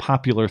like a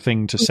popular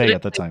thing to say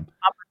at the time.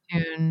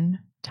 Opportune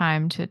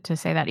time to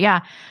say that.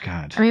 Yeah.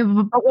 God. I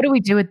mean, but what do we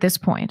do at this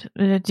point?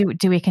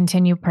 Do we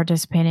continue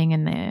participating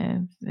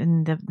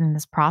in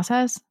this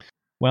process?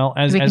 Well,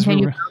 why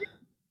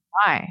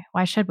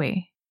should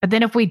we? But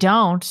then if we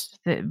don't,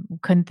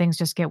 couldn't things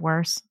just get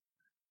worse?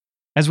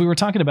 As we were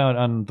talking about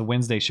on the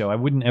Wednesday show, I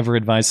wouldn't ever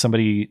advise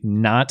somebody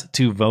not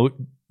to vote,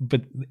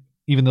 but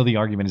even though the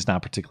argument is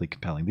not particularly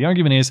compelling, the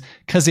argument is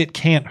because it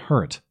can't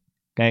hurt.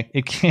 Okay.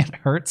 It can't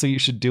hurt. So you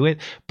should do it.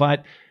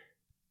 But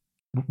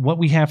what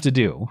we have to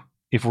do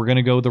if we're going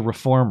to go the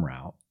reform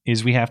route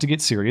is we have to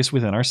get serious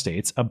within our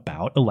states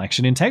about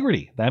election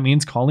integrity. That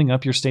means calling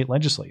up your state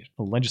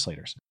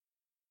legislators.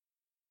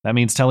 That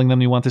means telling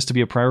them you want this to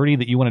be a priority,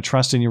 that you want to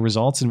trust in your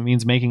results, and it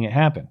means making it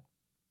happen.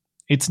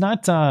 It's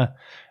not,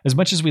 as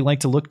much as we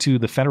like to look to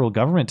the federal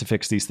government to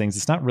fix these things,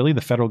 it's not really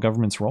the federal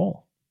government's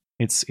role.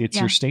 It's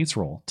your state's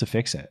role to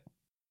fix it.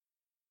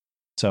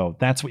 So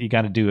that's what you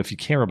got to do if you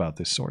care about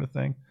this sort of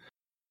thing.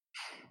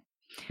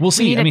 We'll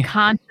see. We need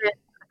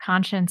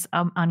conscience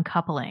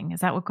uncoupling. Is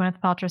that what Gwyneth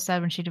Paltrow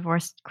said when she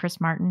divorced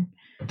Chris Martin?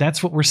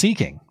 That's what we're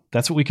seeking.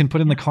 That's what we can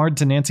put in the card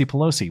to Nancy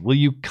Pelosi. Will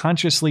you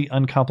consciously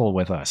uncouple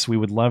with us? We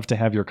would love to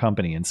have your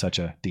company in such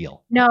a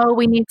deal. No,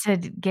 we need to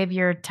give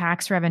your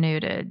tax revenue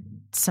to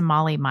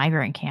Somali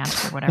migrant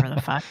camps or whatever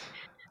the fuck.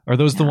 Are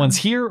those the ones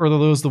here, or are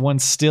those the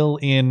ones still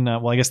in?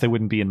 Well, I guess they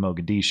wouldn't be in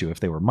Mogadishu if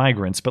they were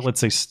migrants, but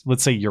let's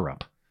say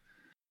Europe.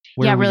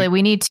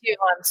 We need to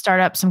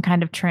start up some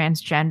kind of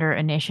transgender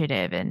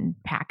initiative in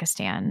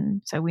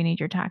Pakistan. So we need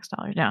your tax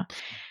dollars. No,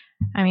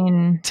 I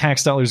mean,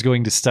 tax dollars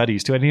going to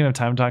studies too. I didn't even have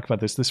time to talk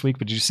about this week,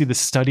 but did you see the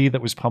study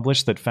that was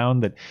published that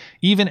found that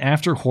even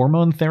after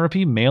hormone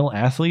therapy, male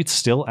athletes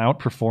still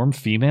outperform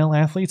female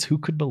athletes? Who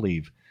could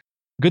believe?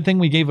 Good thing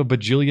we gave a $1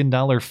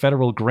 bajillion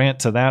federal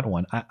grant to that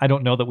one. I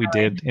don't know that we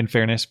did, in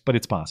fairness, but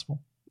it's possible.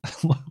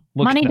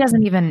 Money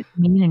doesn't even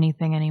mean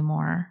anything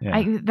anymore.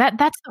 Yeah.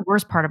 That's the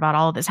worst part about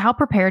all of this. How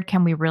prepared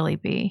can we really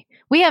be?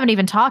 We haven't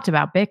even talked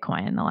about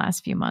Bitcoin in the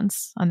last few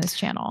months on this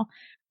channel.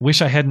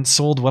 Wish I hadn't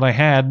sold what I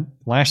had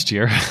last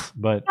year,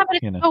 but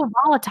it's so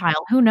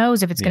volatile. Who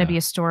knows if it's going to be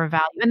a store of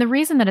value? And the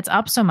reason that it's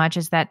up so much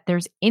is that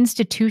there's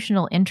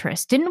institutional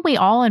interest. Didn't we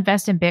all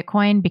invest in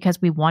Bitcoin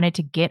because we wanted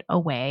to get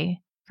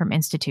away from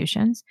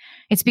institutions?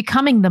 It's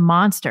becoming the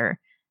monster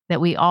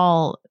that we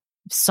all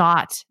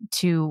sought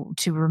to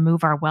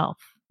remove our wealth.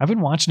 I've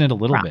been watching it a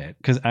little bit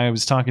because I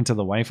was talking to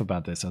the wife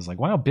about this. I was like,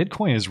 wow,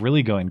 Bitcoin is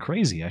really going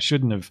crazy. I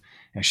should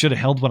have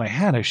held what I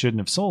had. I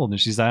shouldn't have sold. And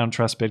she said, I don't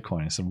trust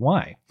Bitcoin. I said,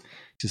 why?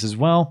 She says,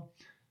 well,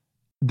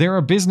 there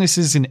are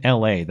businesses in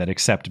LA that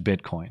accept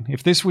Bitcoin.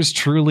 If this was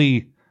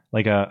truly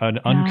like an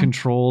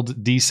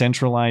uncontrolled,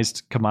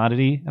 decentralized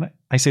commodity, and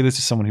I say this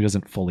as someone who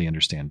doesn't fully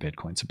understand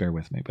Bitcoin, so bear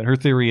with me, but her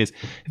theory is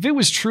if it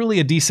was truly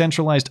a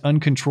decentralized,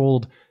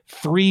 uncontrolled,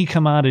 free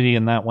commodity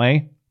in that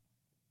way,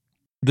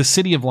 the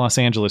city of Los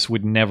Angeles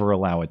would never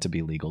allow it to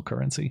be legal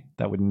currency.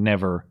 That would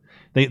never,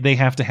 they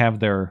have to have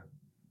their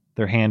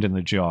hand in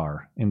the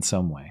jar in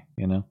some way,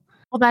 you know?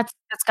 Well, that's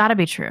got to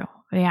be true.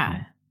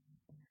 Yeah.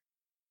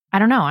 I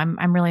don't know.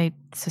 I'm really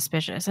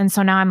suspicious. And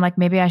so now I'm like,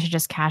 maybe I should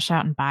just cash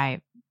out and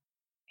buy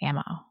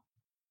ammo.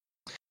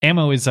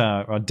 Ammo is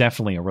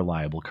definitely a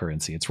reliable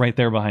currency. It's right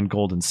there behind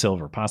gold and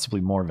silver, possibly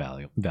more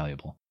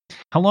valuable.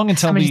 How long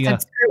until Somebody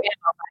said, screw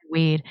ammo, buy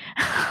weed.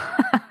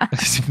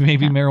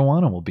 Maybe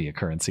marijuana will be a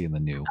currency in the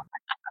new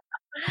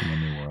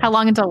world. How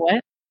long until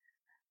what?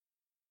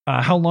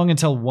 How long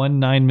until 1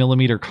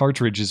 9mm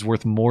cartridge is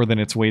worth more than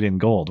its weight in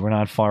gold? We're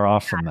not far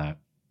off from that.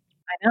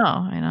 I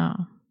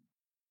know.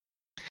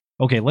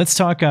 Okay, let's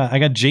talk. I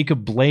got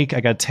Jacob Blake.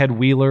 I got Ted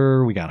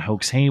Wheeler. We got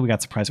Hoax Hay. We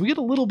got Surprise. We got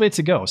a little bit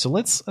to go.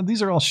 So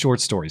these are all short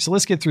stories. So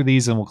let's get through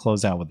these and we'll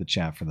close out with the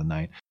chat for the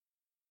night.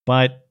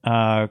 But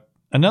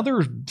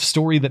another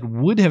story that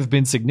would have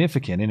been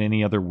significant in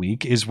any other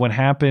week is what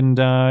happened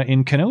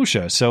in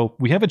Kenosha. So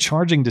we have a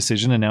charging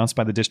decision announced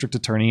by the district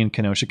attorney in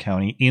Kenosha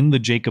County in the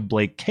Jacob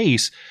Blake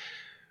case.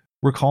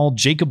 Recall,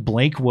 Jacob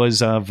Blake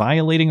was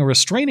violating a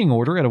restraining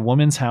order at a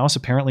woman's house,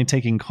 apparently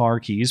taking car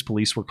keys.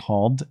 Police were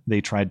called. They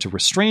tried to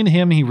restrain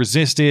him. He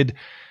resisted.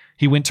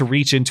 He went to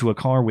reach into a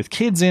car with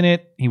kids in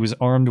it. He was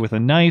armed with a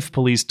knife.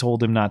 Police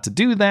told him not to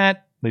do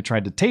that. They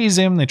tried to tase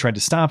him. They tried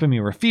to stop him. He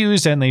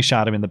refused, and they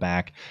shot him in the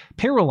back,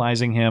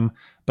 paralyzing him,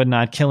 but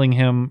not killing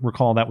him.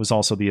 Recall, that was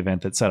also the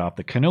event that set off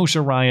the Kenosha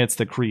riots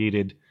that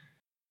created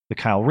the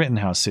Kyle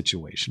Rittenhouse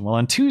situation. Well,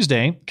 on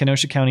Tuesday,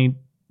 Kenosha County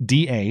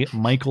DA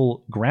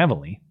Michael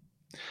Gravely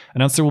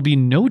announced there will be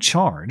no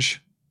charges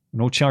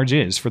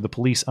for the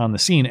police on the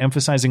scene,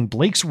 emphasizing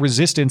Blake's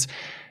resistance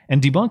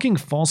and debunking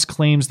false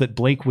claims that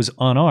Blake was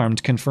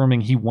unarmed,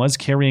 confirming he was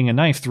carrying a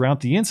knife throughout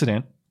the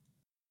incident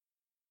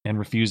and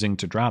refusing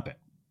to drop it.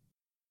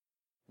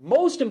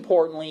 Most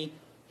importantly,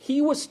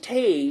 he was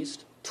tased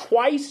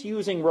twice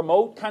using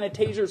remote kind of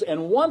tasers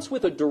and once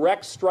with a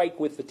direct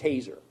strike with the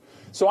taser.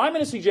 So I'm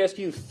going to suggest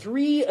to you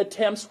 3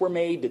 attempts were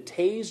made to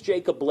tase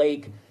Jacob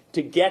Blake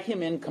to get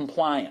him in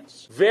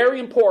compliance. Very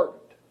important.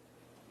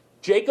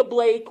 Jacob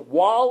Blake,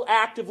 while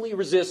actively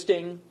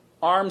resisting,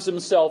 arms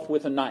himself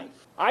with a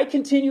knife. I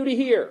continue to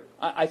hear,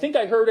 I think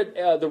I heard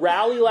at the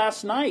rally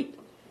last night,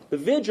 the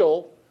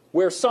vigil,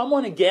 where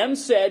someone again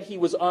said he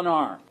was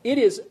unarmed. It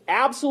is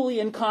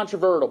absolutely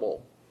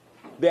incontrovertible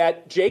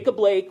that Jacob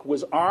Blake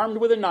was armed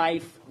with a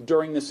knife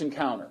during this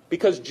encounter.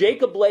 Because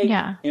Jacob Blake,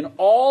 in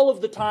all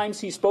of the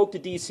times he spoke to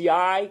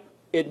DCI,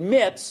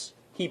 admits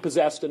he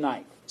possessed a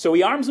knife. So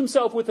he arms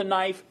himself with a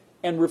knife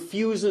and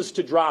refuses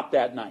to drop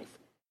that knife.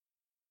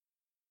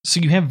 So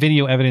you have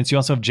video evidence. You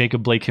also have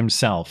Jacob Blake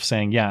himself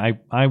saying, yeah,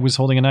 I was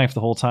holding a knife the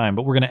whole time,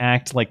 but we're going to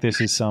act like this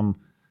is some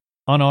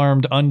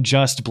unarmed,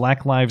 unjust,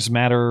 Black Lives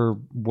Matter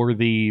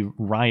worthy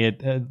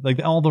riot.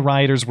 Like all the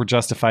rioters were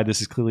justified.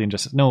 This is clearly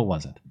injustice. No, it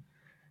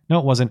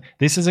wasn't.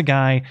 This is a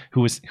guy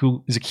who is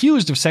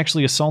accused of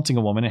sexually assaulting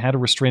a woman and had a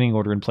restraining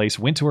order in place,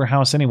 went to her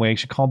house anyway.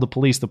 She called the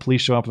police. The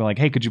police show up and they're like,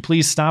 hey, could you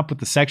please stop with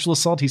the sexual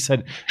assault? He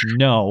said,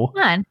 no.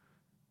 Come on.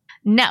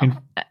 No,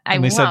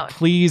 and they won't. said,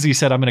 please. He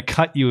said, I'm going to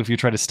cut you if you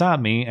try to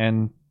stop me.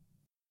 And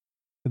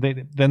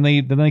then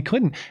they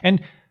couldn't.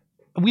 And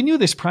we knew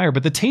this prior,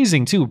 but the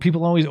tasing too.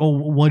 People always,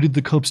 why did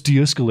the cops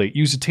de-escalate?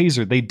 Use a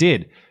taser. They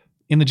did.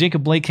 In the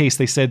Jacob Blake case,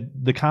 they said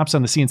the cops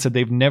on the scene said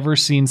they've never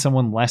seen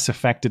someone less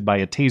affected by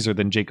a taser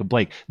than Jacob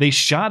Blake. They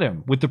shot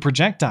him with the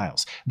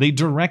projectiles. They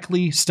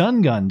directly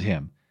stun gunned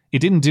him. It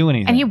didn't do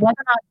anything. And he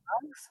wasn't on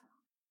drugs?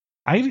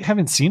 I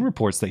haven't seen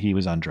reports that he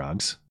was on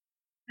drugs,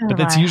 but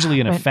that's usually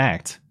an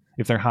effect.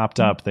 If they're hopped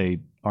up, they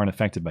aren't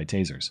affected by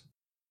tasers.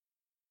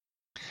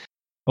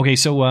 Okay,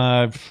 so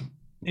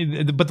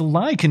but the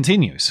lie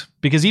continues,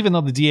 because even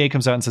though the DA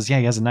comes out and says, yeah,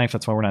 he has a knife,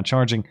 that's why we're not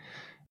charging.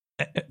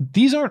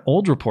 These aren't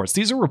old reports.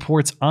 These are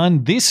reports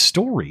on this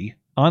story,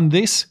 on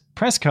this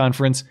press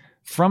conference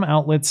from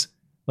outlets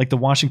like the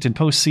Washington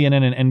Post,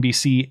 CNN, and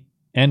NBC,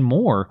 and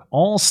more,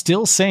 all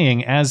still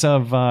saying as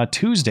of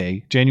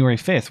Tuesday, January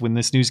 5th, when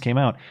this news came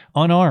out,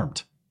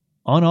 unarmed.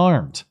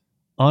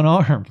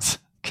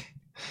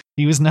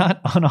 He was not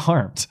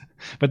unarmed,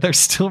 but they're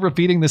still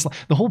repeating this.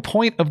 The whole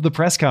point of the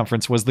press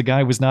conference was the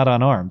guy was not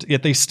unarmed,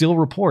 yet they still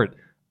report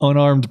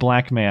unarmed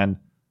Black man,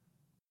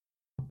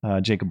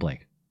 Jacob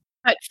Blake.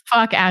 But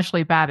fuck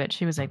Ashley Babbitt.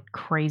 She was a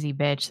crazy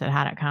bitch that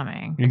had it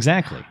coming.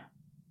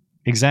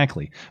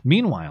 Exactly.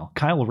 Meanwhile,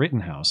 Kyle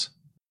Rittenhouse,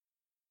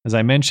 as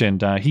I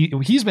mentioned,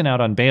 he's been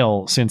out on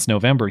bail since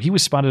November. He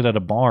was spotted at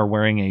a bar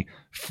wearing a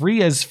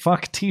free as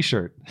fuck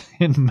t-shirt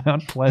in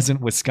Mount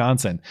Pleasant,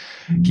 Wisconsin.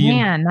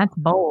 Man, that's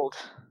bold.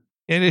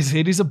 It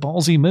is a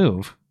ballsy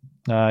move.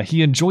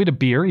 He enjoyed a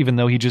beer, even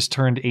though he just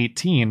turned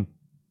 18,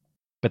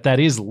 but that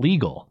is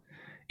legal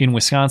in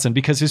Wisconsin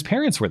because his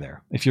parents were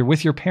there. If you're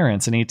with your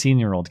parents, an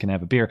 18-year-old can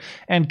have a beer.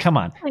 And come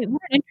on. Wait,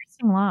 what an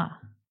interesting law.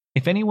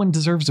 If anyone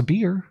deserves a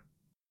beer,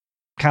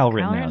 Kyle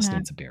Rittenhouse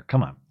needs a beer.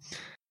 Come on.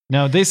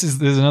 Now, there's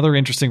another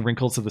interesting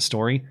wrinkle to the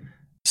story.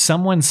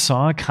 Someone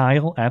saw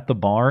Kyle at the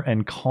bar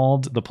and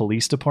called the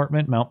police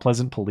department, Mount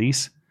Pleasant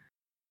Police,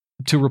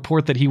 to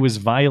report that he was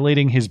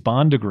violating his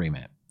bond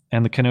agreement.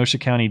 And the Kenosha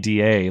County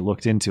DA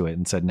looked into it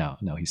and said, no,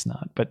 he's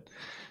not. But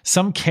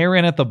some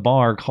Karen at the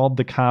bar called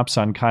the cops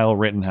on Kyle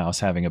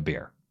Rittenhouse having a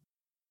beer.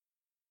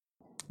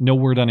 No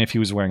word on if he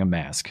was wearing a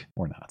mask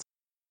or not.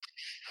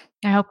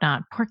 I hope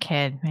not. Poor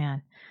kid,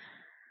 man.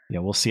 Yeah,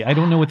 we'll see. I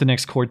don't know what the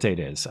next court date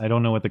is. I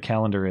don't know what the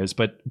calendar is,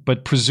 but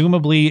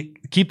presumably,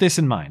 keep this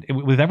in mind.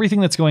 With everything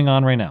that's going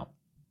on right now,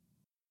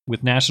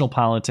 with national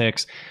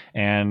politics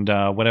and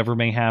whatever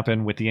may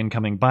happen with the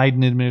incoming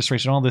Biden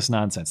administration, all this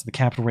nonsense, the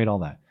capital raid, all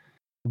that.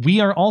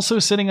 We are also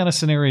sitting on a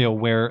scenario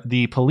where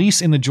the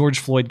police in the George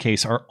Floyd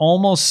case are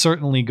almost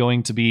certainly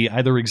going to be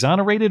either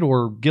exonerated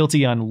or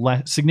guilty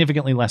on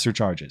significantly lesser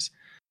charges.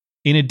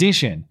 In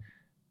addition,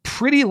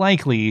 pretty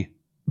likely,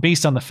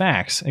 based on the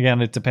facts,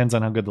 again, it depends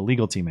on how good the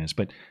legal team is,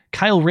 but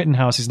Kyle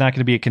Rittenhouse is not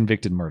going to be a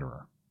convicted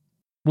murderer.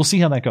 We'll see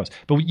how that goes.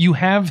 But you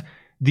have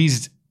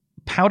these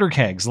powder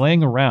kegs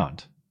laying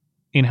around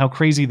in how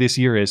crazy this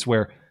year is,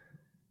 where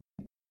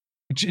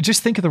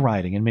just think of the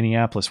rioting in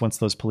Minneapolis once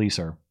those police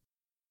are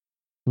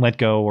let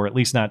go, or at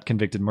least not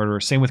convicted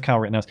murderers. Same with Kyle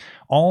Rittenhouse.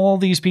 All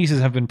these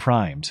pieces have been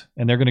primed,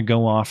 and they're going to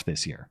go off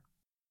this year.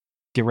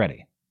 Get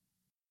ready.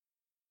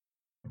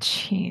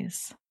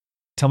 Jeez.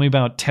 Tell me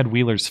about Ted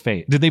Wheeler's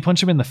fate. Did they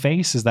punch him in the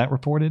face? Is that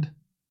reported?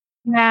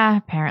 Yeah,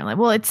 apparently.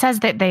 Well, it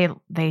says that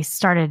they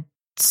started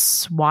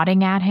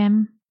swatting at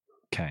him.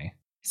 Okay.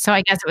 So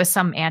I guess it was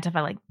some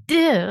Antifa like,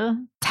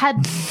 dude, Ted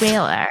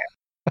Wheeler.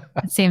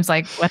 It seems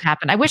like what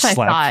happened. I wish I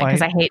saw it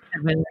because I hate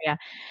Ted Wheeler. Yeah.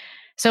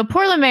 So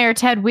Portland Mayor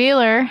Ted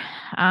Wheeler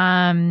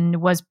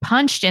was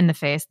punched in the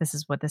face. This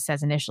is what this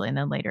says initially, and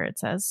then later it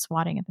says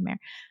swatting at the mayor.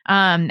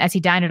 As he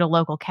dined at a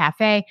local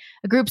cafe,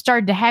 a group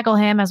started to heckle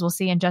him, as we'll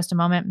see in just a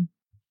moment.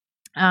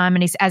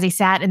 And as he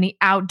sat in the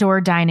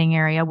outdoor dining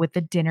area with the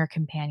dinner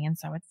companion,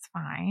 so it's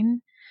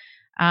fine.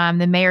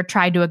 The mayor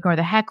tried to ignore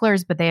the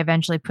hecklers, but they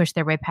eventually pushed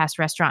their way past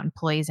restaurant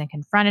employees and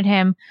confronted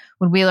him.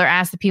 When Wheeler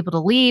asked the people to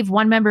leave,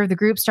 one member of the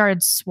group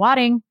started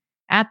swatting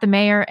at the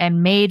mayor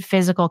and made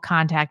physical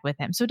contact with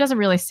him. So it doesn't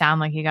really sound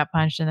like he got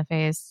punched in the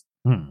face.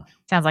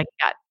 Sounds like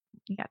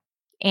he got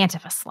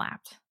Antifa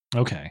slapped.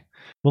 Okay.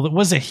 Well, it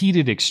was a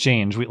heated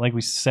exchange. Like we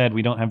said,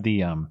 we don't have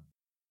the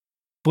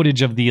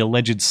footage of the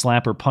alleged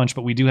slap or punch,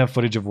 but we do have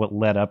footage of what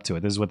led up to it.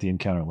 This is what the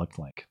encounter looked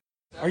like.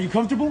 Are you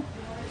comfortable?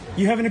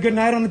 You having a good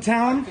night on the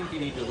town?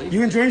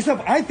 You enjoying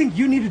yourself? I think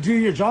you need to do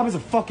your job as a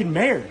fucking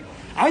mayor.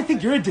 I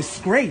think you're a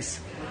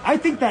disgrace. I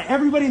think that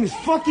everybody in this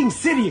fucking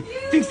city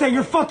thinks that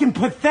you're fucking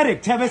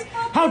pathetic, Tevis.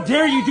 How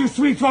dare you do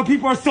sweeps while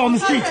people are still on the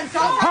streets?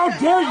 How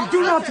dare you?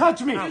 Do not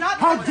touch me.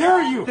 How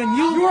dare you?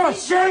 You are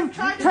ashamed,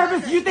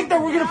 Tevis. You think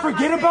that we're going to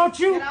forget about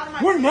you?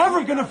 We're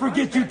never going to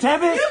forget you,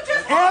 Tevis.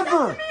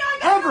 Ever.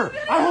 Ever.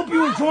 I hope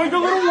you enjoyed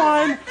your little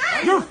wine.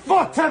 You're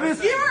fucked, Tevis.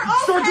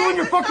 Start doing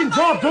your fucking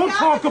job. Don't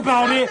talk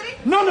about it.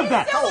 None of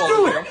that.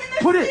 Do it.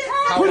 Put it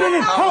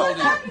in.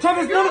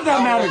 Tevis, none of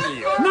that matters.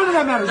 None of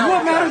that matters.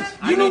 What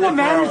matters? You know what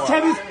matters,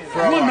 Tevis?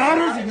 What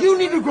matters? You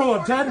need to grow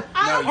up, Ted.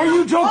 Are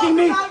you joking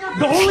me?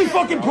 The only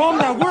fucking problem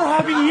that we're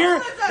having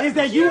here is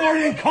that you are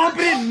an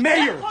incompetent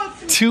mayor.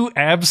 Two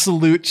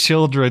absolute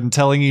children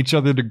telling each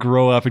other to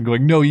grow up and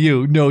going, no,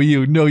 you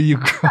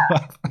grow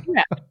up.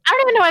 Yeah. I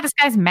don't even know why this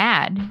guy's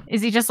mad.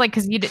 Is he just like,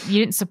 because you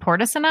didn't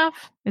support us enough?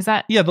 Is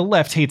that? Yeah, the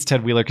left hates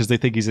Ted Wheeler because they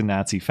think he's a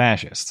Nazi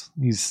fascist.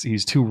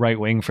 He's too right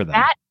wing for them.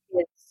 That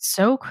is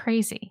so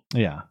crazy.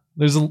 Yeah,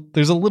 there's a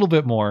little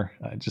bit more.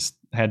 I just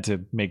had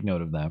to make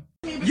note of that.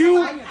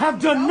 You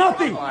have done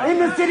nothing in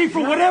the city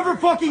for whatever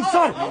fucking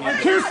side.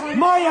 Kiss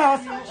my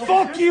ass.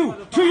 Fuck you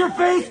to your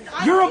face.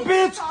 You're a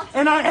bitch.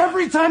 And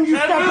every time you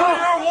step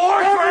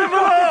out, every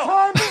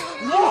fucking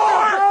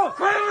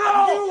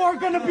time you are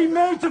going to be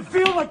made to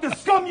feel like the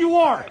scum you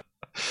are.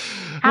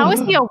 How is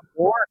he a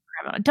war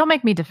criminal? Don't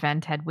make me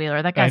defend Ted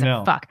Wheeler. That guy's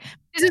a fuck.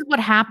 This is what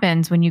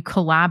happens when you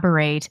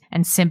collaborate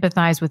and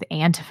sympathize with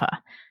Antifa.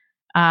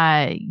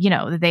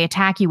 They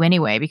attack you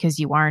anyway because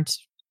you aren't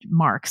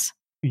Marx.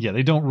 Yeah,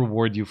 they don't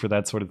reward you for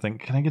that sort of thing.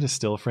 Can I get a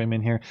still frame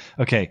in here?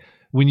 Okay,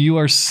 when you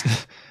are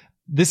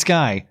this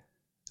guy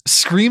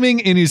screaming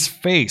in his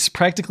face,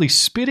 practically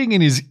spitting in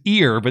his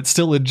ear, but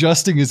still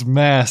adjusting his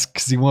mask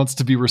because he wants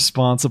to be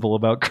responsible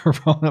about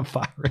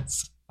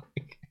coronavirus.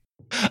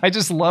 I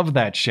just love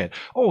that shit.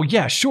 Oh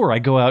yeah, sure, I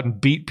go out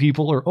and beat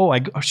people, or I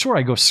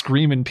go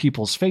scream in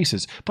people's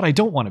faces, but I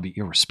don't want to be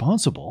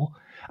irresponsible.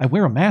 I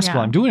wear a mask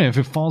while I'm doing it. If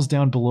it falls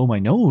down below my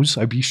nose,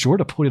 I'd be sure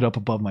to put it up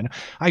above my nose.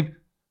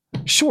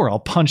 Sure, I'll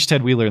punch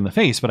Ted Wheeler in the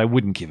face, but I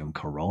wouldn't give him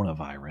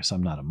coronavirus.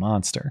 I'm not a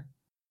monster.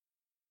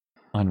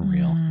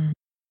 Unreal.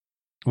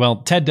 Well,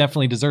 Ted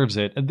definitely deserves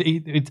it.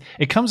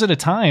 It comes at a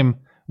time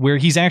where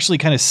he's actually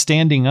kind of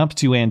standing up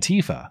to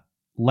Antifa.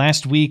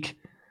 Last week,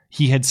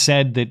 he had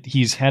said that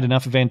he's had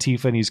enough of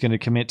Antifa and he's going to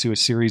commit to a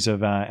series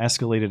of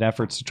escalated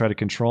efforts to try to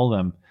control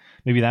them.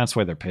 Maybe that's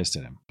why they're pissed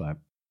at him, but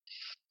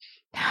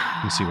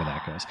we'll see where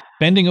that goes.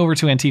 Bending over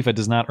to Antifa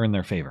does not earn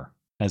their favor,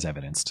 as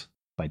evidenced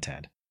by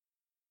Ted.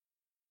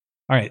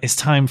 All right, it's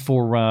time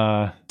for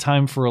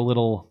a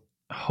little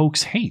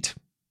hoax hate.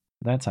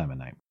 That time of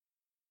night.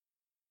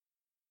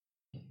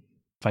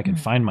 If I can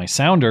find my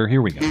sounder,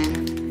 here we go.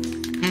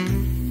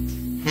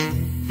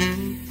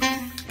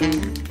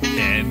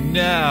 And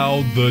now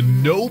now the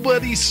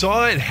nobody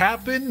saw it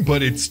happen,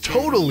 but it's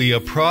totally a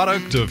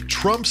product of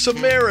Trump's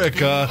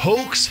America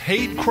hoax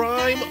hate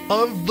crime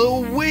of the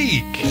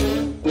week.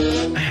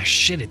 Ah,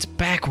 shit, it's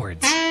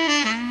backwards. You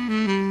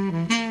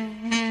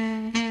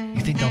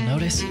think they'll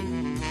notice?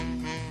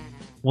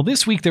 Well,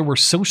 this week there were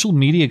social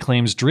media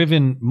claims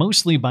driven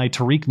mostly by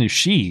Tariq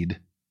Nasheed,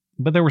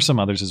 but there were some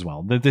others as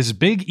well, that this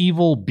big,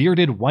 evil,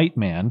 bearded white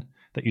man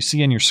that you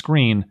see on your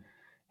screen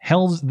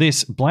held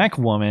this black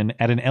woman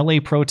at an LA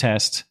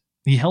protest.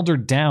 He held her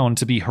down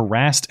to be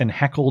harassed and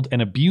heckled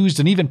and abused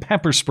and even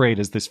pepper sprayed,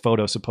 as this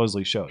photo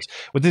supposedly shows.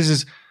 What this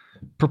is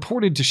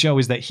purported to show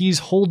is that he's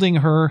holding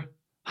her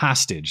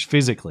hostage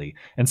physically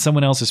and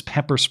someone else is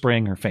pepper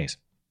spraying her face.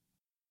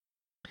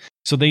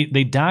 So they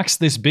doxed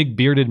this big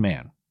bearded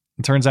man.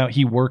 It turns out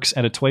he works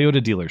at a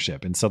Toyota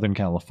dealership in Southern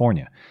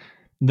California.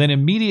 Then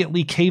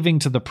immediately caving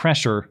to the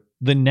pressure,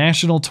 the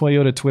national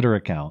Toyota Twitter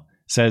account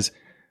says,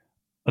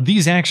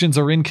 these actions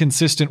are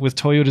inconsistent with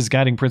Toyota's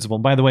guiding principle.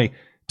 And by the way,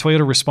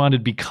 Toyota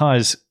responded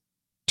because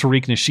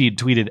Tariq Nasheed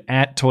tweeted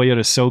at Toyota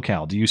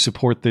SoCal, do you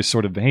support this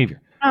sort of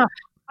behavior? Oh,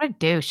 what a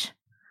douche.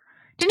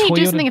 Didn't he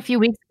do something a few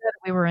weeks ago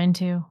that we were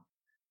into?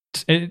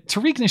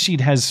 Tariq Nasheed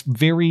has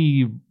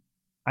very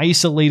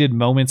isolated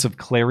moments of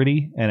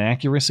clarity and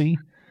accuracy.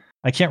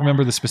 I can't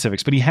remember the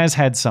specifics, but he has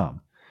had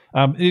some.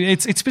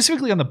 It's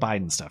specifically on the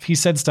Biden stuff. He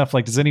said stuff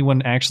like, does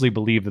anyone actually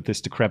believe that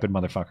this decrepit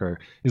motherfucker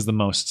is the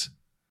most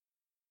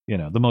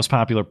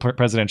popular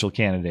presidential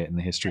candidate in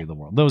the history of the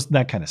world?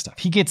 That kind of stuff.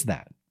 He gets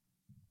that.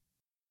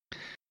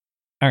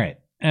 All right.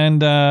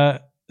 And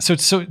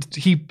so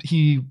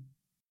he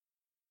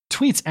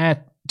tweets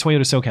at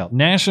Toyota SoCal.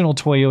 National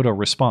Toyota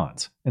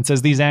responds and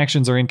says these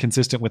actions are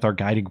inconsistent with our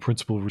guiding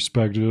principle of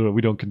respect.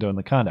 We don't condone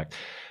the conduct.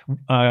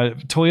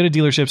 Toyota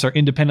dealerships are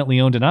independently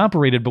owned and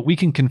operated, but we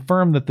can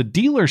confirm that the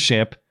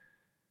dealership,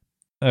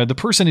 the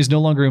person is no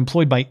longer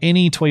employed by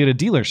any Toyota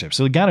dealership.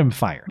 So they got him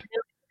fired.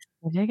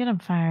 They did get him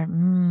fired.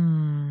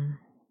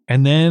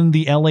 And then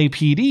the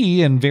LAPD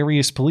and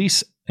various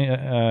police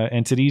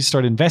entities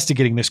start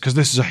investigating this because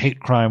this is a hate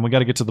crime. We got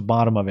to get to the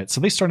bottom of it.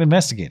 So they start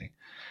investigating.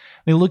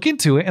 They look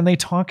into it and they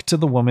talk to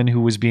the woman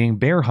who was being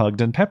bear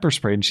hugged and pepper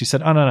sprayed. And she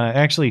said, oh, no,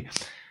 actually,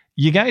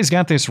 you guys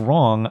got this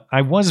wrong.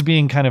 I was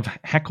being kind of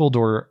heckled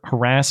or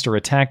harassed or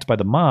attacked by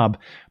the mob,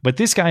 but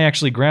this guy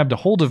actually grabbed a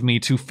hold of me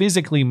to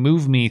physically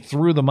move me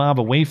through the mob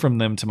away from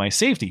them to my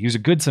safety. He was a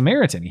good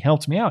Samaritan. He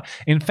helped me out.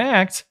 In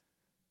fact,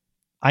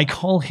 I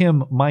call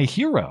him my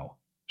hero,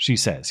 she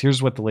says.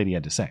 Here's what the lady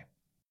had to say.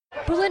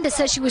 Berlinda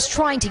says she was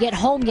trying to get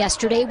home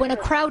yesterday when a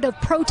crowd of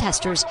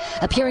protesters,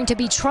 appearing to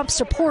be Trump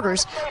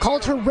supporters,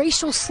 called her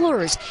racial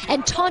slurs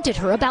and taunted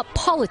her about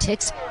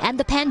politics and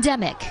the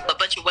pandemic. A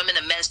bunch of women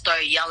and men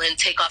started yelling,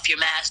 take off your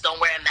mask,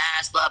 don't wear a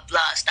mask, blah, blah,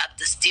 stop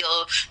the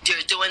steal.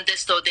 They're doing this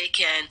so they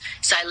can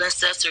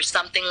silence us or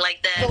something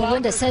like that.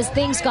 Berlinda says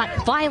things got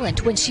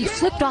violent when she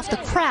flipped off the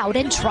crowd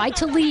and tried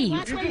to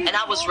leave. And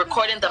I was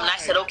recording them and I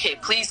said, okay,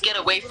 please get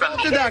away from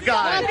me. That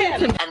guy.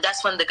 And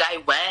that's when the guy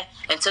went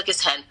and took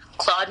his hand,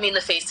 clawed me in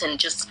the face and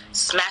just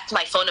smacked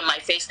my phone in my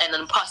face, and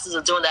in the process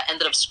of doing that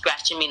ended up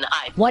scratching me in the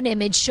eye. One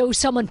image shows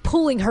someone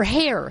pulling her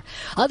hair.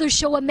 Others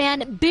show a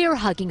man bear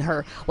hugging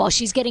her while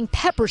she's getting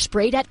pepper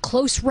sprayed at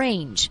close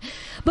range.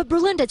 But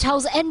Berlinda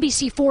tells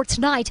NBC4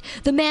 Tonight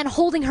the man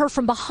holding her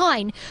from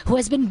behind, who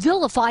has been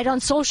vilified on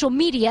social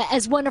media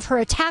as one of her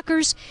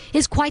attackers,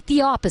 is quite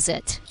the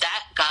opposite.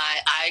 That guy,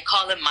 I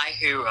call him my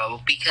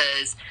hero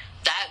because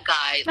that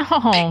guy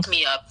picked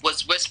me up,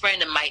 was whispering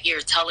in my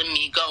ear, telling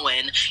me,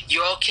 going,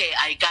 you're okay,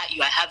 I got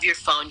you, I have your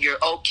phone, you're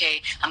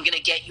okay, I'm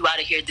gonna get you out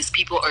of here, these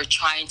people are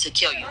trying to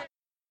kill you.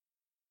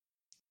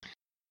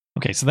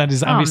 Okay, so that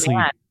is obviously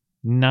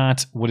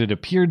not what it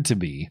appeared to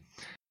be.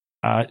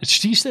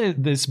 She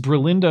said this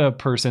Berlinda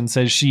person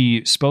says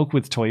she spoke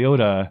with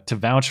Toyota to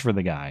vouch for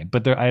the guy,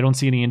 but I don't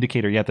see any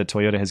indicator yet that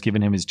Toyota has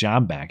given him his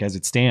job back. As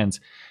it stands,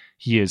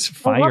 he is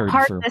fired. What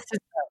part for of this is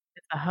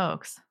a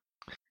hoax?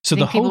 So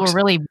the people hoax, were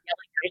really yelling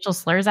racial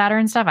slurs at her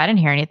and stuff. I didn't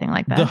hear anything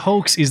like that. The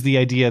hoax is the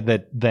idea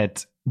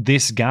that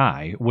this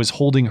guy was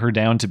holding her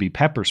down to be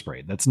pepper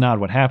sprayed. That's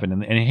not what happened,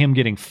 and him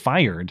getting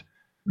fired.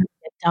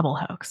 Double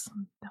hoax.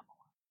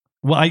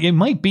 Well, it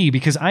might be,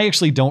 because I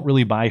actually don't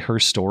really buy her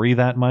story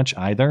that much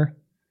either.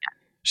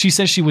 She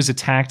says she was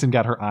attacked and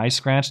got her eye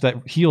scratched.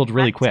 That healed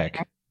really quick.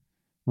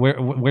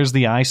 Where's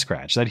the eye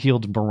scratch? That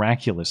healed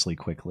miraculously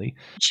quickly.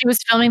 She was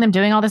filming them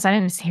doing all this. I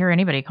didn't hear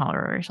anybody call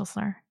her a racial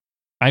slur.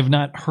 I've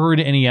not heard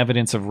any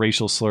evidence of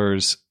racial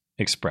slurs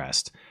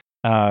expressed.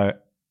 And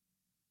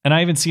I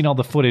haven't seen all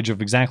the footage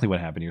of exactly what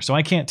happened here. So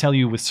I can't tell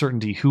you with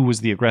certainty who was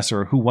the aggressor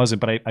or who wasn't,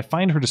 but I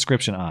find her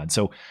description odd.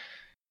 So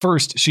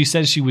first, she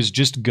says she was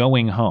just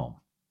going home.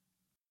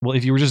 Well,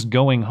 if you were just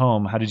going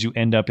home, how did you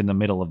end up in the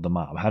middle of the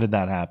mob? How did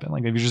that happen?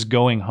 Like, if you're just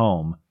going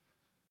home,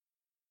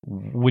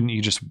 wouldn't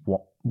you just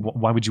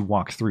why would you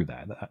walk through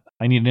that?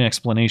 I need an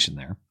explanation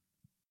there.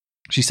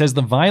 She says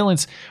the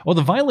violence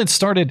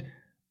started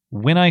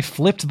when I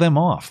flipped them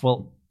off.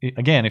 Well,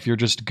 again, if you're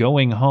just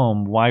going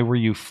home, why were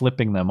you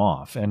flipping them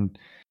off? And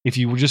If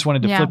you just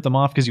wanted to flip them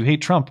off because you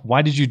hate Trump,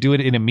 why did you do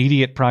it in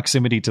immediate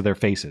proximity to their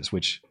faces,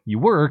 which you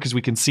were, because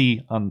we can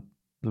see on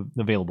the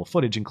available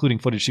footage, including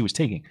footage she was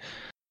taking.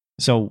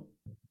 So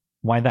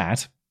why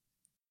that?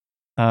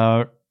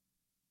 So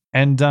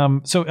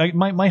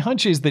my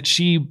hunch is that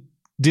she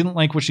didn't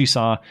like what she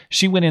saw.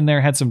 She went in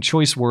there, had some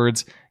choice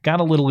words, got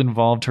a little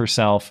involved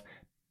herself,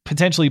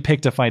 potentially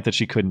picked a fight that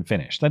she couldn't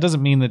finish. That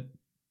doesn't mean that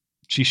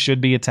she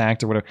should be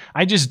attacked or whatever.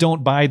 I just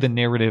don't buy the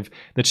narrative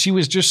that she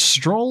was just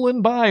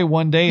strolling by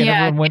one day and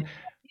everyone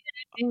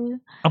went,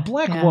 a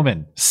black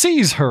woman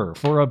sees her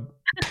for a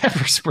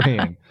pepper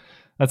spraying.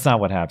 That's not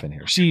what happened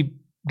here. She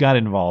got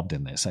involved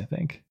in this, I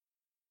think.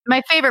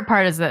 My favorite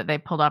part is that they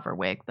pulled off her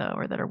wig, though,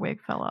 or that her wig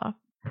fell off.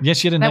 Yes,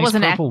 she had a nice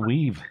purple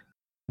weave.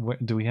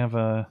 Do we have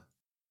a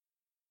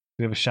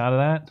shot of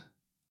that?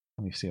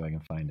 Let me see if I can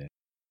find it.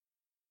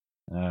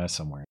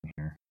 Somewhere in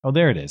here. Oh,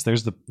 there it is.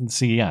 There's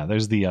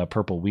the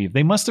purple weave.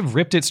 They must have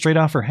ripped it straight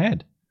off her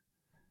head.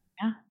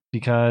 Yeah.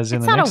 Because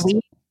it's not a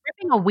weave.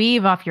 Ripping a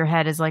weave off your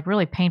head is like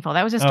really painful.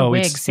 That was just a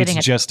wig sitting.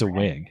 It's just a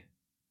wig.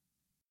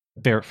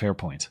 Fair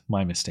point.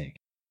 My mistake.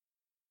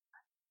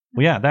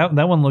 Well, yeah,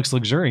 that one looks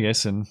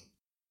luxurious, and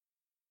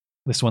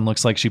this one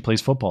looks like she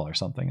plays football or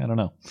something. I don't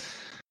know.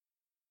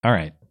 All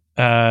right.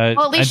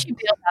 Well, at least she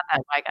bailed out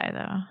that white guy,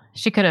 though.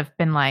 She could have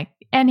been like,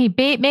 and he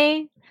beat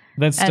me.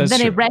 That's then true.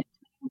 he read.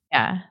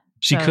 Yeah.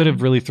 She could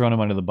have really thrown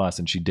him under the bus,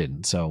 and she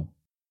didn't. So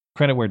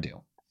credit where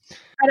due.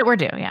 Credit where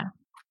due, yeah.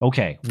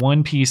 Okay,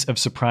 one piece of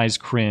surprise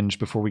cringe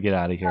before we get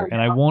out of here. And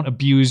I won't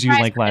abuse you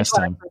like last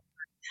time.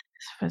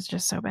 It was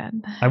just so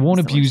bad. I won't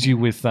abuse you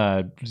with,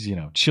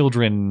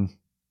 children,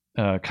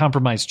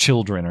 compromised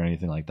children or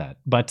anything like that.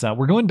 But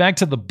we're going back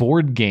to the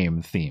board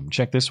game theme.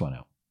 Check this one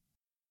out.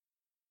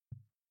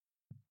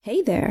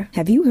 Hey there.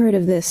 Have you heard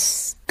of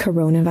this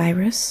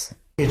coronavirus?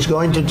 It's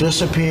going to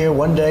disappear.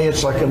 One day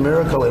it's like a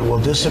miracle. It will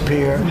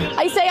disappear.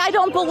 I say I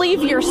don't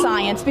believe your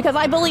science because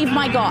I believe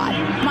my God.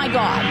 My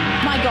God.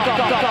 My God.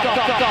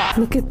 God.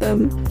 Look at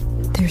them.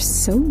 They're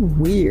so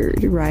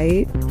weird,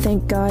 right?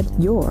 Thank God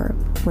you're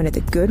one of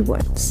the good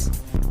ones.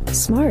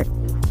 Smart,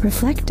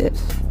 reflective,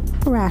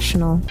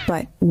 rational.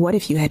 But what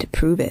if you had to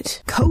prove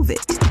it?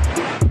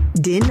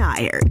 COVID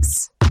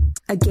Deniers.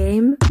 A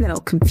game that'll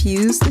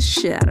confuse the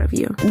shit out of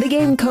you. The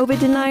game COVID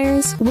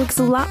Deniers works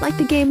a lot like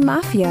the game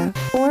Mafia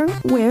or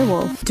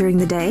Werewolf. During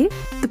the day,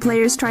 the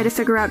players try to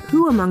figure out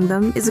who among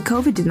them is a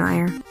COVID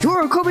denier.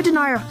 You're a COVID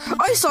denier.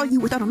 I saw you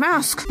without a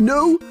mask.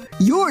 No,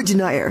 you're a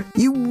denier.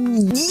 You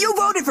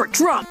voted for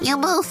Trump. You're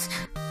both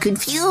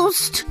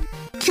confused,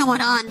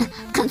 QAnon,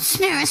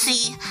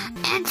 conspiracy,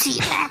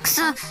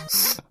 anti-vaxxer,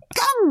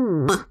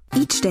 scum.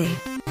 Each day,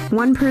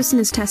 one person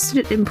is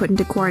tested and put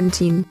into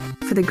quarantine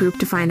for the group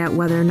to find out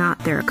whether or not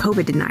they're a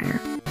COVID denier,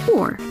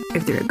 or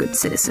if they're a good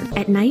citizen.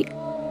 At night,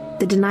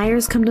 the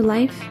deniers come to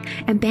life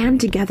and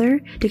band together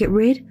to get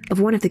rid of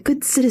one of the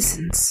good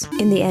citizens.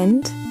 In the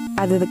end,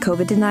 either the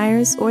COVID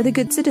deniers or the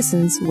good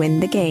citizens win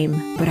the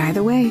game. But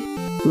either way,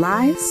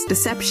 lies,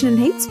 deception, and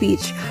hate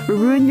speech will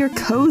ruin your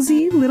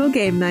cozy little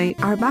game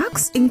night. Our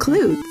box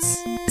includes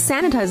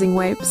sanitizing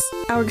wipes,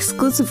 our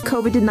exclusive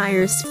COVID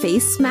deniers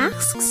face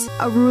masks,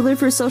 a ruler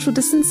for social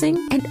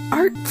distancing, and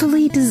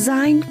artfully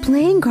designed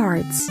playing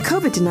cards.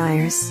 COVID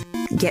deniers,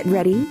 get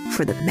ready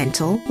for the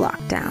mental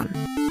lockdown.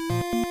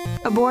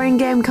 A Boring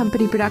Game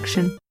Company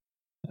production.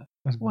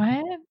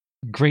 What?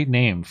 Great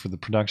name for the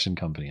production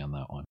company on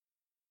that one.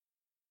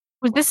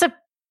 Was this a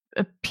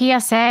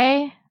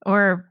PSA?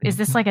 Or is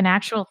this like an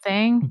actual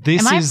thing?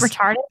 Am I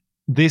retarded?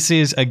 This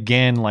is,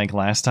 again, like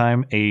last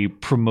time, a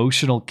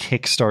promotional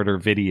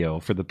Kickstarter video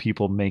for the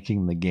people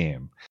making the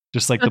game.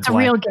 Just like it's a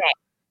real game.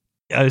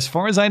 As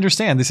far as I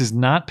understand, this is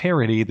not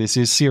parody. This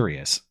is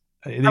serious.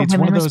 It's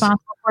one of those.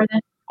 Responsible for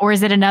this? Or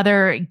is it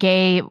another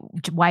gay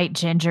white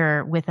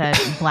ginger with a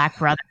black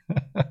brother?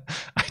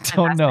 I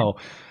don't know.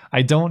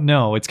 I don't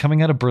know. It's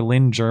coming out of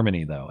Berlin,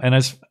 Germany, though. And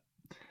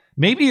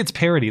maybe it's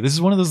parody. This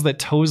is one of those that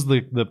toes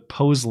the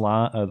Poe's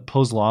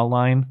law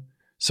line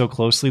so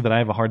closely that I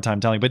have a hard time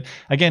telling. But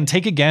again,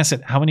 take a guess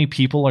at how many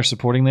people are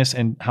supporting this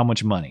and how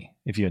much money,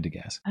 if you had to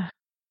guess.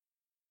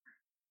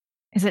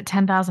 Is it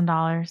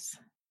 $10,000?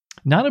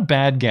 Not a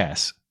bad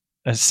guess.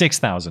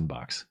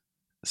 $6,000.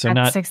 So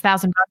that's not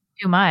 $6,000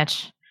 too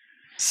much.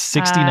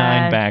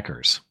 69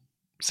 backers.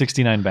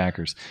 69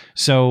 backers.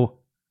 So,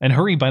 and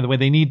hurry, by the way,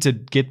 they need to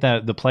get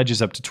the pledges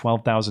up to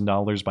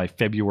 $12,000 by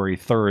February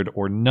 3rd,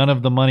 or none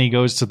of the money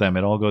goes to them.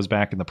 It all goes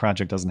back and the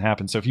project doesn't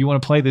happen. So if you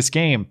want to play this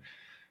game,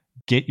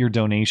 get your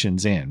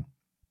donations in.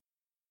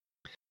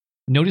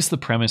 Notice the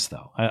premise,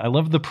 though. I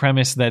love the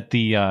premise that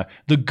the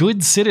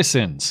good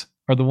citizens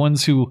are the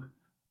ones who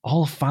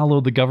all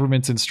follow the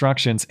government's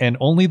instructions, and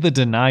only the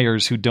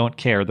deniers who don't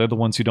care, they're the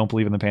ones who don't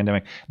believe in the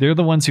pandemic, they're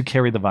the ones who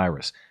carry the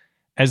virus.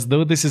 As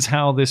though this is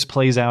how this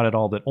plays out at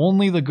all, that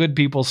only the good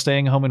people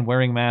staying home and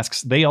wearing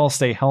masks, they all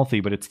stay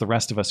healthy, but it's the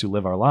rest of us who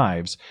live our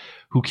lives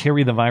who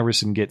carry the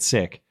virus and get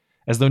sick.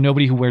 As though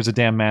nobody who wears a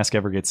damn mask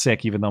ever gets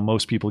sick, even though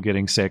most people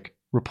getting sick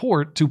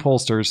report to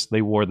pollsters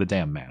they wore the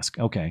damn mask.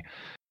 Okay.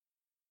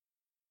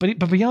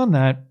 But beyond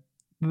that,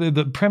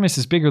 the premise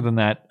is bigger than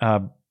that.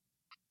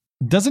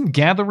 Doesn't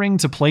gathering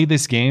to play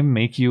this game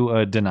make you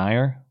a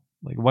denier?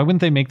 Like, why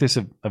wouldn't they make this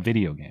a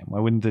video game? Why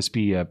wouldn't this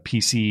be a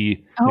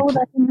PC? Oh,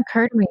 that didn't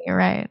occur to me. You're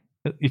right.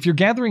 If you're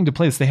gathering to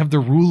play this, they have the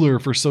ruler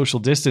for social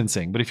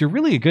distancing. But if you're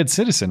really a good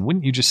citizen,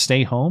 wouldn't you just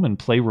stay home and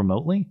play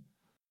remotely?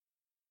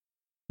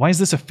 Why is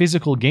this a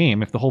physical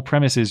game if the whole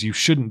premise is you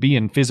shouldn't be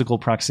in physical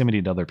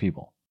proximity to other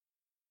people?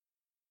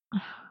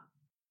 I'm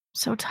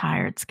so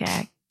tired,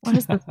 Skag. What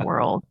is this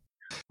world?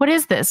 What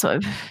is this?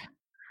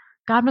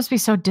 God must be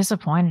so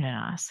disappointed in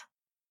us.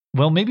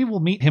 Well, maybe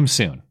we'll meet him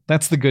soon.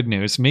 That's the good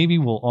news. Maybe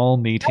we'll all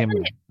meet him.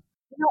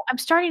 I'm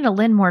starting to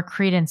lend more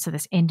credence to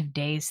this end of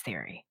days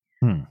theory.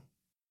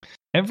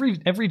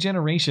 Every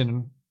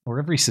generation or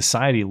every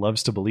society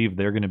loves to believe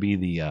they're going to be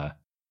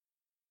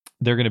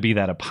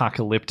that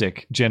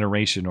apocalyptic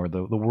generation, or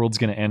the world's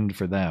going to end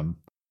for them.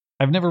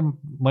 I've never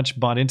much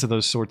bought into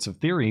those sorts of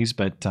theories,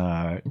 but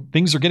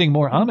things are getting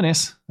more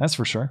ominous. That's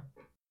for sure.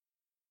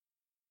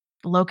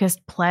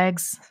 Locust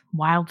plagues,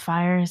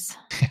 wildfires.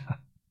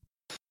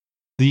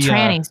 The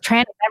trannies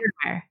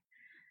everywhere.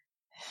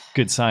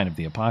 Good sign of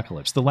the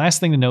apocalypse. The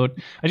last thing to note,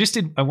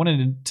 I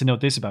wanted to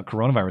note this about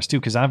coronavirus too,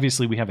 because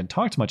obviously we haven't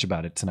talked much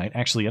about it tonight,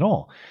 actually at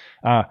all.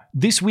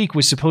 This week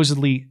was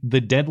supposedly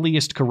the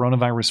deadliest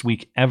coronavirus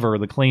week ever.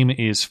 The claim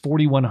is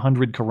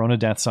 4,100 corona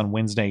deaths on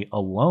Wednesday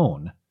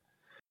alone.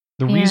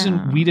 The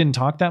reason we didn't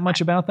talk that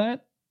much about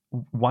that,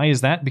 why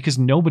is that? Because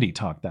nobody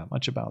talked that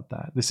much about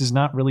that. This is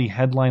not really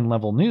headline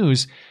level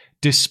news,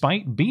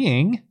 despite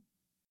being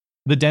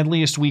the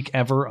deadliest week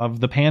ever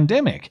of the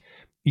pandemic.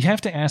 You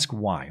have to ask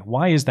why.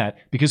 Why is that?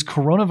 Because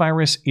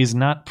coronavirus is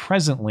not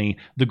presently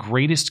the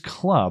greatest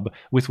club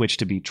with which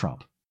to beat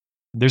Trump.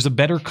 There's a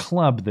better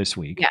club this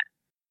week. Yeah.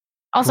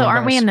 Also,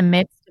 aren't we in the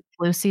midst of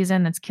flu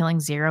season that's killing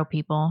 0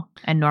 people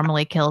and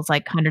normally kills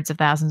like hundreds of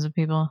thousands of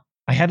people?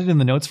 I had it in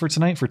the notes for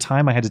tonight. For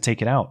time, I had to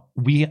take it out.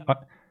 We,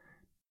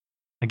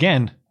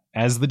 again,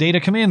 as the data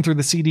come in through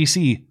the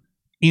CDC,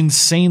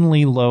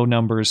 insanely low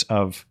numbers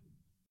of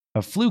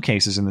flu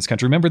cases in this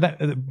country. Remember that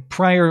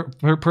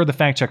per the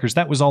fact checkers,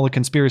 that was all a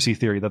conspiracy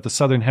theory, that the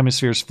Southern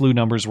Hemisphere's flu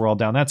numbers were all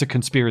down. That's a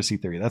conspiracy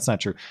theory. That's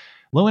not true.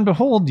 Lo and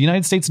behold, the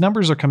United States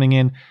numbers are coming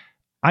in.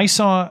 I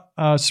saw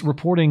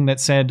reporting that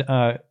said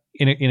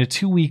in a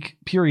 2-week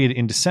period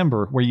in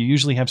December, where you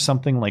usually have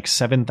something like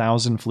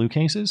 7,000 flu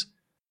cases,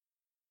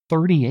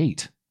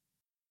 38.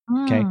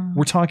 Okay.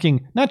 We're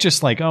talking not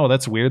just like, oh,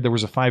 that's weird, there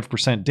was a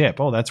 5%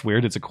 dip. Oh, that's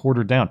weird, it's a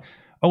quarter down.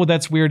 Oh,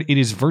 that's weird, it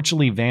is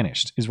virtually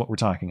vanished, is what we're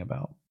talking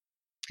about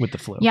with the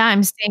flu. Yeah,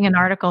 I'm seeing an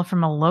article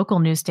from a local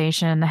news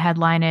station. The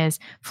headline is,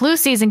 flu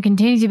season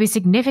continues to be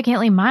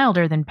significantly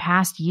milder than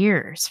past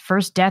years.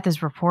 First death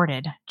is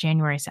reported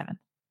January 7th.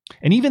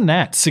 And even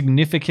that,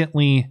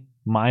 significantly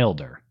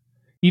milder,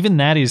 even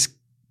that is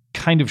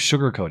kind of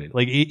sugar-coated.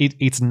 Like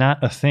it's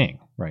not a thing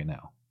right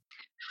now.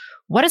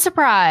 What a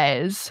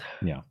surprise.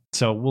 Yeah.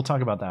 So we'll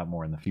talk about that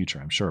more in the future,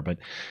 I'm sure. But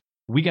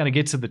we got to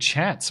get to the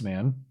chats,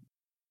 man.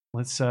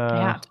 Let's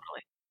yeah,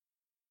 totally.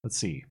 Let's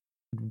see.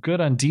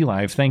 Good on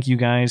DLive. Thank you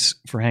guys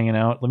for hanging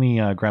out. Let me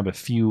grab a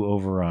few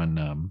over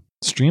on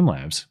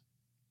Streamlabs.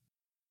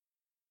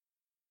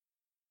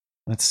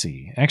 Let's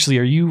see. Actually,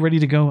 are you ready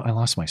to go? I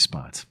lost my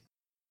spot.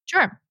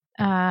 Sure.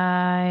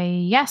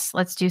 Yes,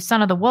 let's do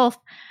Son of the Wolf.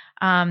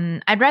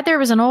 I'd read there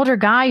was an older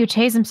guy who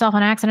tased himself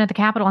on accident at the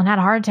Capitol and had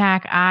a heart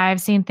attack.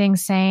 I've seen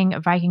things saying a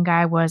Viking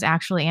guy was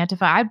actually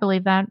Antifa. I'd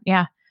believe that.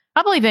 Yeah.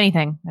 I'll believe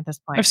anything at this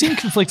point. I've seen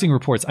conflicting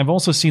reports. I've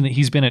also seen that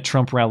he's been at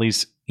Trump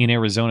rallies in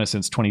Arizona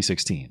since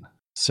 2016.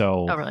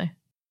 So, oh, really?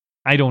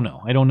 I don't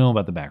know. I don't know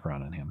about the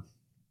background on him.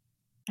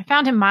 I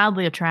found him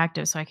mildly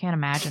attractive, so I can't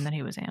imagine that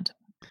he was Antifa.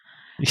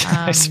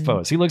 Yeah, I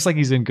suppose. He looks like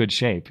he's in good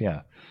shape.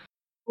 Yeah.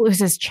 It was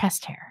his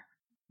chest hair.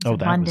 Oh,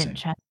 that was it.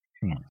 Chest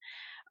hair.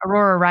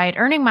 Aurora Wright,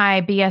 earning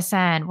my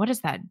BSN. What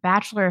is that?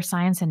 Bachelor of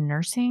Science in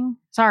Nursing?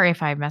 Sorry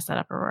if I messed that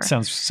up, Aurora.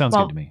 Sounds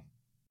good to me.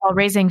 While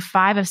raising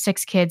 5 of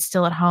 6 kids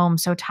still at home,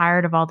 so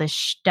tired of all this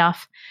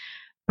stuff.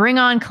 Bring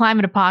on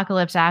climate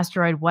apocalypse,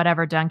 asteroid,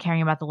 whatever, done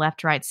caring about the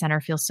left, right, center,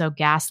 feel so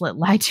gaslit,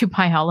 lied to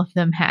by all of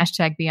them,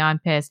 #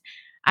 beyond pissed.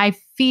 I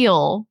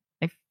feel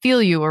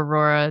you,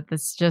 Aurora.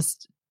 That's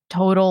just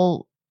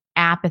total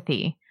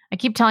apathy. I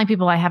keep telling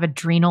people I have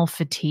adrenal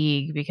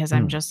fatigue because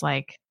I'm just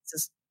like,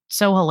 this is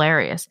so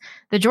hilarious.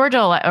 The Georgia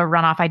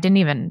runoff, I didn't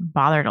even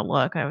bother to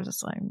look. I was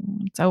just like,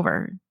 it's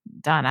over,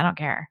 done. I don't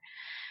care.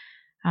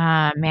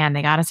 Man,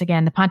 they got us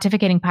again. The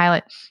pontificating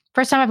pilot.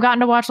 First time I've gotten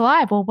to watch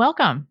live. Well,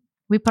 welcome.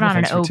 We put on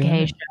an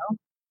okay show.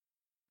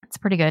 It's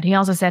pretty good. He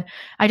also said,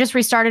 I just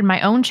restarted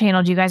my own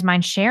channel. Do you guys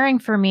mind sharing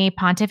for me?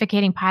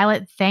 Pontificating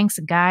pilot. Thanks,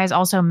 guys.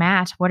 Also,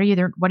 Matt, what are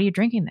you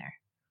drinking there?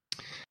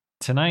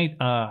 Tonight,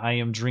 I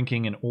am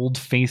drinking an Old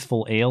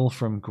Faithful ale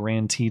from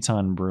Grand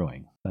Teton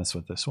Brewing. That's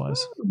what this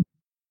was.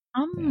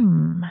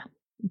 2A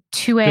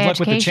Good luck education.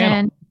 with the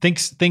channel.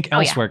 Think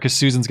elsewhere because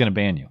Susan's going to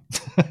ban you.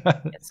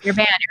 You're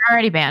banned. You're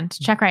already banned.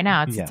 Check right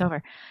now. It's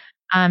over.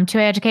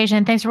 2A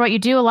education. Thanks for what you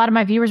do. A lot of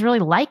my viewers really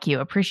like you.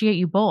 Appreciate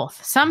you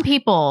both. Some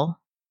people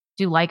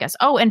do like us.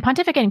 Oh, and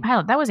pontificating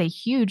pilot. That was a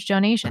huge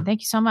donation.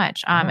 Thank you so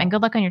much. And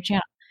good luck on your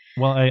channel.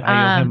 Well, I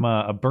owe him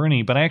a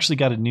Bernie, but I actually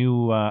got a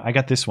new. I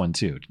got this one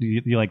too.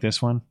 You like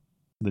this one?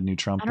 The new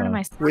Trump.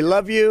 We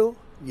love you.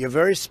 You're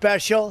very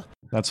special.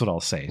 That's what I'll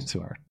say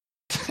to our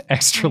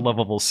extra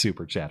lovable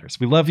super chatters.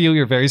 We love you.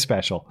 You're very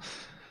special.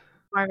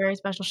 Our very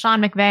special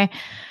Sean McVeigh.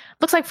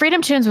 Looks like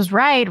Freedom Tunes was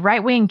right.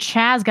 Right-wing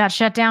Chaz got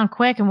shut down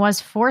quick and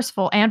was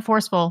forceful.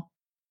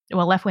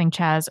 Well, left-wing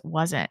Chaz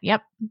wasn't.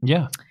 Yep.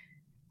 Yeah.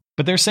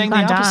 But they're saying the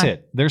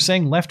opposite. They're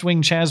saying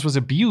left-wing Chaz was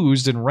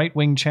abused and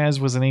right-wing Chaz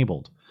was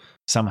enabled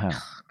somehow.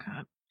 Oh,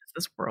 God, what's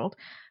this world?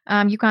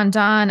 Yukon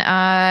Don,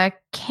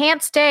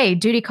 can't stay.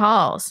 Duty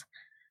calls.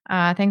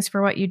 Thanks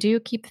for what you do.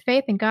 Keep the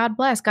faith and God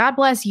bless. God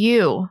bless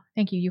you.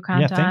 Thank you,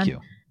 Yukon Don. Thank you.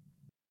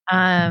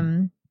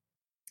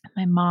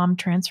 My mom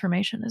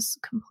transformation is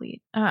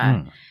complete.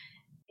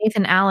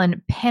 Nathan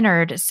Allen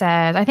Pinnard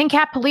says, I think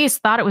Cap Police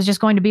thought it was just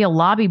going to be a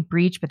lobby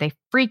breach, but they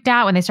freaked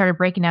out when they started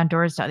breaking down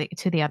doors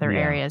to the other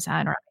areas.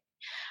 I don't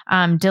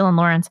know. Dylan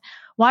Lawrence,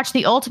 watch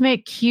the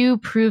Ultimate Q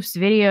Proofs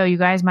video. You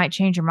guys might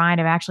change your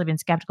mind. I've actually been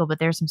skeptical, but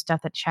there's some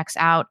stuff that checks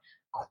out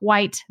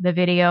quite the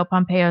video.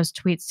 Pompeo's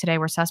tweets today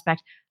were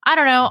suspect. I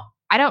don't know.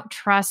 I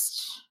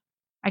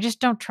just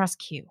don't trust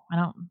Q. I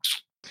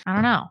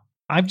don't know.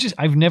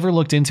 I've never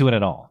looked into it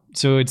at all.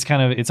 So it's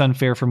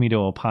unfair for me to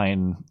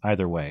opine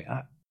either way.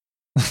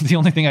 The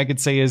only thing I could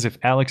say is if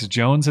Alex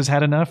Jones has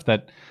had enough,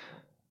 that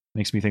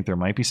makes me think there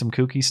might be some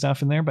kooky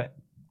stuff in there. But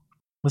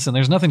listen,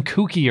 there's nothing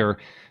kookier.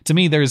 To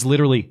me, there's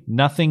literally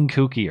nothing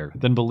kookier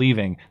than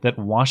believing that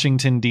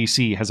Washington,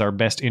 D.C. has our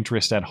best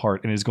interest at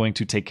heart and is going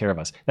to take care of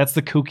us. That's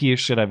the kookiest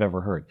shit I've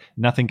ever heard.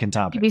 Nothing can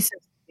top it.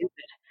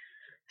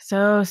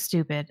 So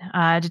stupid.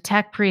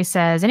 Detect Pre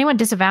says, anyone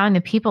disavowing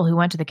the people who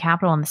went to the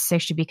Capitol on the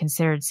 6th should be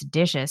considered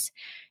seditious.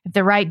 If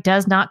the right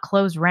does not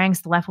close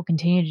ranks, the left will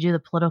continue to do the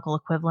political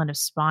equivalent of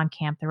spawn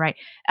camp the right.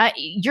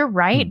 You're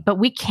right, but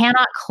we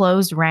cannot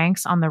close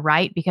ranks on the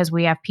right because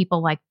we have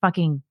people like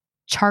fucking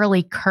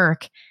Charlie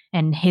Kirk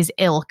and his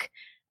ilk.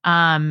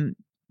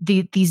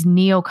 These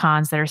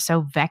neocons that are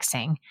so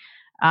vexing.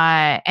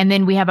 And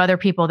then we have other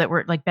people that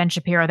were like Ben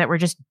Shapiro that were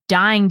just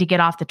dying to get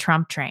off the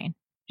Trump train.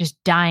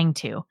 Just dying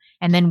to,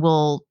 and then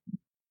we'll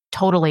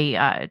totally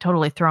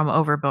throw them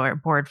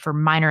overboard for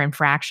minor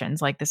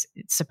infractions like this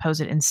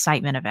supposed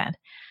incitement event.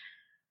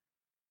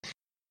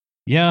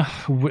 Yeah,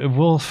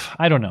 well,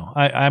 I don't know.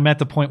 I'm at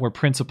the point where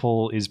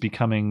principle is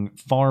becoming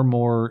far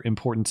more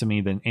important to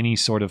me than any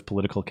sort of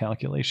political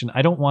calculation.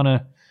 I don't want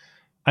to.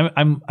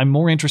 I'm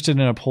more interested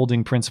in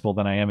upholding principle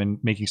than I am in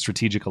making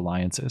strategic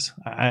alliances.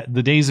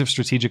 The days of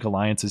strategic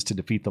alliances to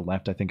defeat the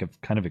left, I think,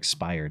 have kind of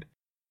expired.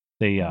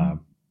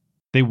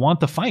 They want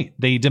the fight.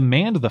 They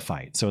demand the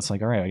fight. So it's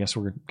like, all right, I guess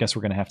we're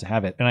going to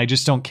have it. And I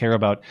just don't care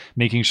about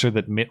making sure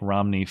that Mitt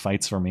Romney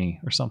fights for me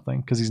or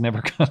something because he's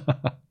never gonna.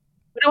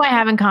 What do I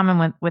have in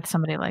common with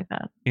somebody like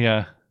that?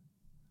 Yeah.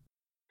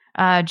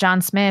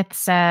 John Smith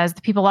says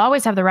the people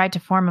always have the right to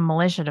form a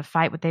militia to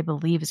fight what they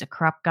believe is a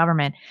corrupt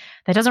government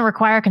that doesn't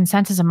require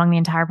consensus among the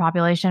entire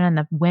population, and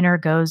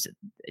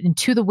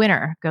to the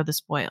winner go the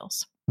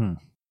spoils.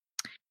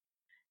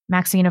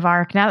 Maxine of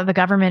Arc, now that the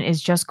government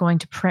is just going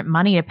to print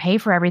money to pay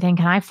for everything,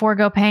 can I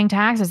forego paying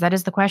taxes? That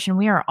is the question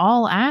we are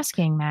all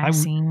asking,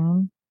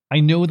 Maxine. I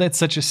know that's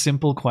such a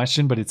simple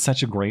question, but it's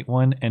such a great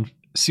one. And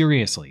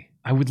seriously,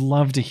 I would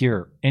love to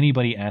hear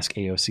anybody ask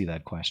AOC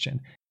that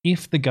question.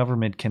 If the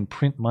government can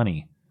print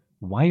money,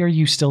 why are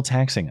you still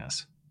taxing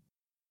us?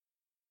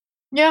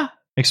 Yeah.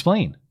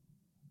 Explain.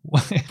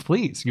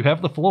 Please, you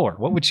have the floor.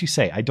 What would she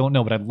say? I don't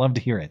know, but I'd love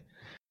to hear it.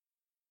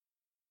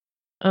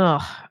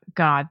 Oh,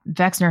 God.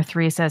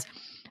 Vexner3 says,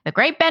 the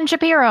great Ben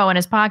Shapiro in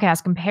his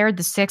podcast compared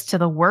the 6th to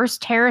the worst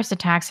terrorist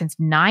attack since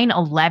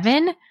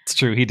 9/11. It's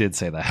true. He did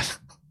say that.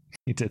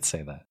 He did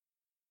say that.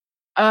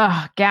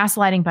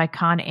 Gaslighting by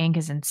Con Inc.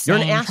 is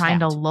insane, trying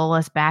to lull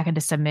us back into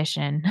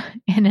submission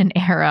in an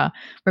era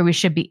where we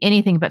should be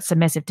anything but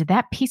submissive. Did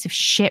that piece of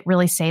shit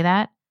really say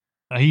that?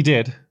 He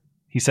did.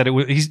 He said it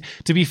was,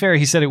 to be fair,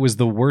 he said it was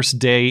the worst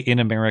day in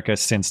America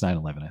since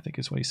 9/11, I think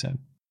is what he said.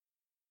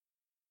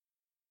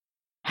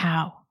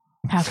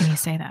 How can you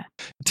say that?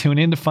 Tune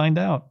in to find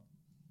out.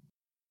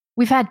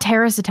 We've had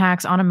terrorist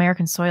attacks on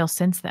American soil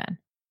since then.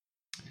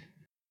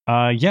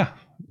 Yeah.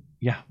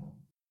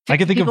 I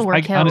can think of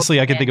I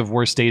can think of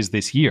worse days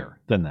this year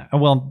than that.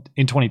 Well,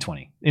 in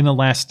 2020, in the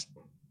last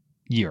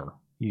year,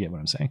 you get what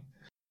I'm saying.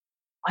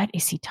 What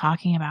is he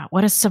talking about?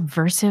 What a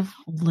subversive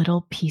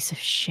little piece of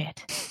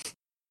shit.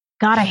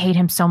 God, I hate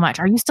him so much.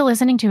 Are you still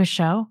listening to his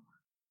show?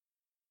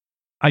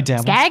 I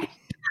dabble. Skag?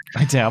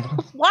 I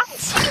dabble. What?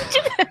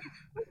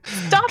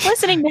 Stop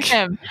listening to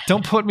him.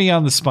 Don't put me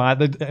on the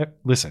spot.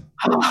 Listen.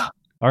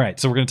 All right,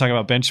 so we're going to talk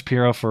about Ben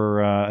Shapiro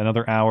for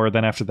another hour.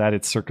 Then after that,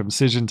 it's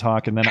circumcision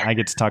talk, and then I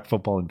get to talk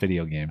football and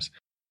video games.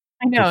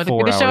 I know,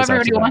 the show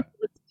everybody wants to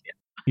listen to.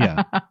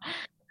 Yeah.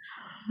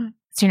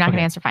 So you're not going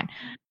to answer, fine.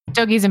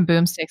 Stogies and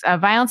boomsticks.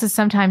 Violence is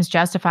sometimes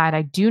justified.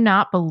 I do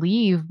not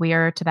believe we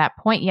are to that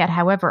point yet.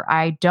 However,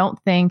 I don't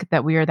think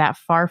that we are that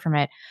far from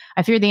it.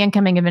 I fear the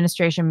incoming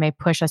administration may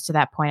push us to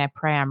that point. I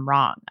pray I'm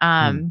wrong.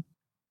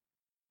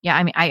 Yeah,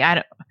 I mean,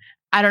 I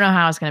don't know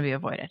how it's going to be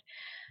avoided.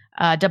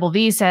 Double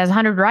V says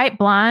 100 right,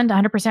 blonde,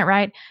 100%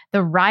 right.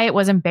 The riot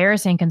was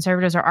embarrassing.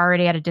 Conservatives are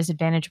already at a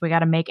disadvantage. We got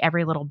to make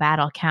every little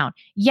battle count.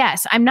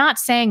 Yes, I'm not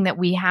saying that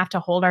we have to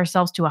hold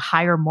ourselves to a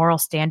higher moral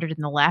standard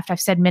than the left. I've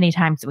said many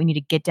times that we need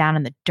to get down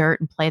in the dirt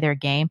and play their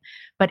game.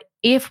 But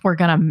if we're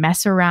going to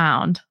mess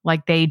around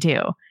like they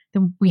do,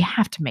 then we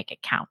have to make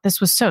it count.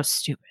 This was so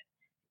stupid,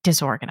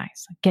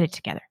 disorganized. Get it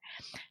together.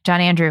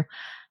 John Andrew.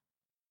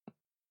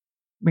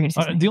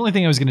 The only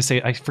thing I was going to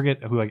say, I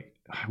forget who I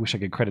wish I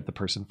could credit the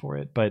person for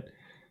it, but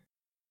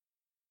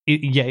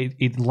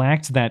it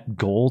lacked that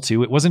goal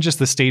too. It wasn't just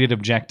the stated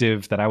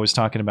objective that I was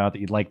talking about that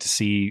you'd like to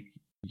see.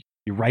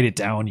 You write it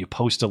down, you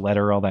post a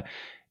letter, all that.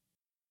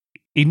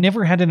 It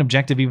never had an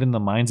objective, even in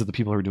the minds of the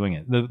people who are doing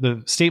it.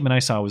 The statement I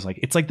saw was like,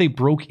 it's like they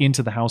broke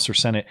into the House or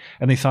Senate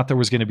and they thought there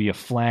was going to be a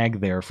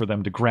flag there for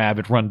them to grab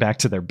and run back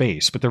to their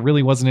base, but there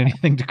really wasn't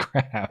anything to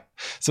grab.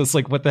 So it's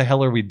like, what the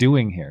hell are we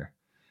doing here?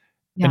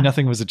 Yeah. And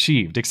nothing was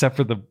achieved except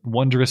for the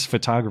wondrous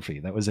photography.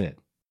 That was it.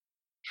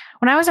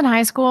 When I was in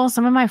high school,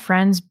 some of my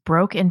friends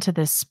broke into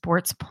this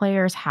sports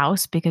player's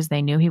house because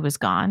they knew he was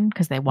gone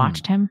because they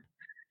watched him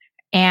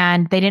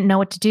and they didn't know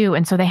what to do.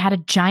 And so they had a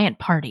giant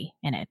party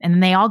in it and then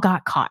they all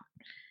got caught.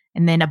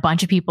 And then a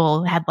bunch of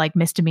people had like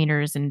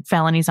misdemeanors and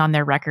felonies on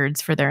their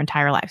records for their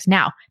entire lives.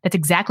 Now, that's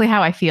exactly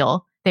how I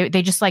feel. They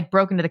just like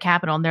broke into the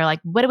Capitol and they're like,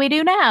 what do we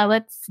do now?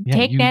 Let's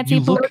take Nancy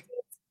Pelosi.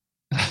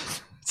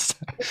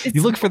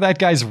 You look for that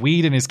guy's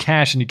weed and his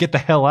cash and you get the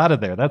hell out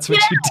of there. That's what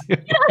you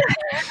do.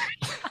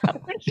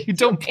 You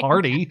don't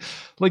party.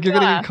 Like you're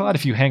going to get caught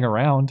if you hang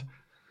around.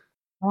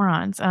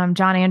 Morons.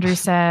 John Andrews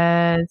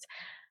says,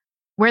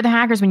 we're the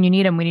hackers when you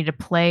need them. We need to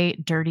play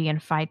dirty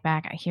and fight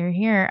back. I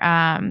hear.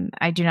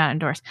 I do not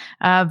endorse.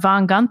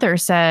 Von Gunther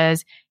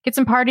says, get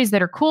some parties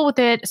that are cool with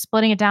it,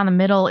 splitting it down the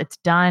middle. It's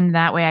done.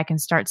 That way I can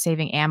start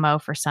saving ammo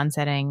for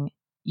sunsetting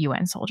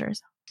UN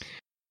soldiers.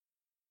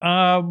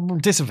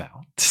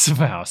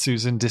 Disavow,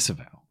 Susan,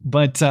 disavow.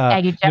 But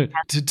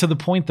to the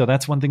point, though,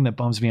 that's one thing that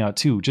bums me out,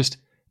 too. Just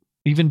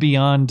even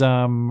beyond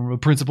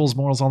principles,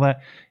 morals, all that.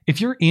 If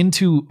you're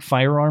into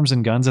firearms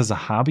and guns as a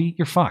hobby,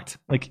 you're fucked.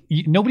 Like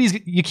you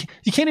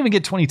can't even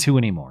get 22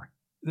 anymore.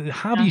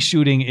 Hobby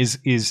shooting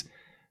is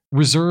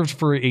reserved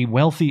for a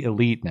wealthy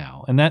elite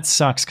now. And that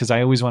sucks because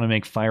I always want to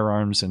make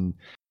firearms and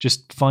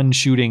just fun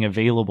shooting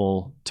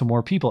available to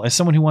more people. As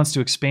someone who wants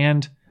to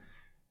expand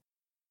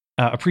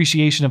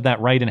appreciation of that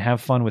right and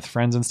have fun with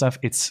friends and stuff,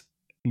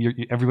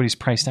 everybody's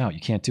priced out. You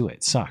can't do it.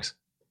 It sucks.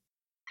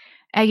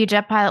 Aggie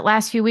Jet Pilot,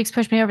 last few weeks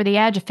pushed me over the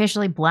edge,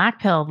 officially black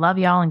pilled. Love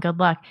y'all and good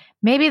luck.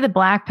 Maybe the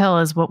black pill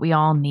is what we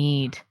all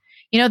need.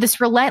 You know, this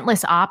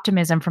relentless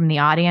optimism from the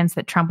audience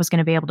that Trump was going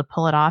to be able to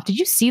pull it off. Did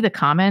you see the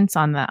comments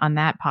on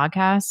that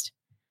podcast?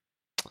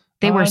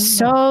 They were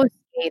so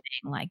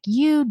scathing, like,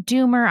 you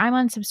doomer, I'm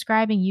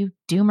unsubscribing, you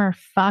doomer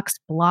fucks,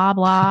 blah,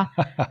 blah.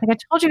 Like I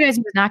told you guys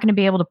he was not going to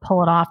be able to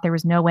pull it off. There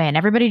was no way. And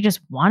everybody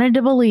just wanted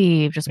to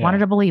believe, wanted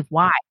to believe.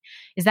 Why?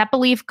 Is that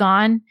belief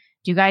gone?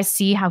 Do you guys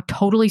see how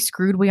totally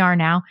screwed we are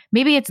now?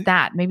 Maybe it's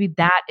that. Maybe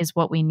that is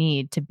what we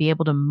need to be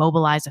able to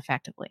mobilize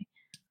effectively.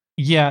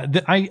 Yeah,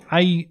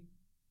 I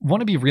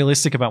want to be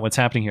realistic about what's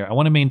happening here. I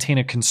want to maintain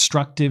a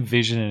constructive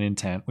vision and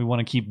intent. We want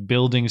to keep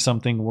building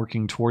something,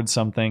 working towards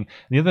something. And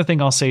the other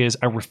thing I'll say is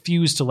I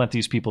refuse to let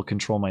these people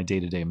control my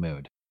day-to-day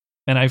mood.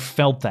 And I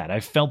felt that. I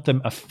felt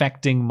them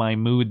affecting my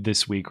mood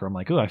this week where I'm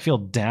like, oh, I feel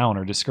down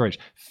or discouraged.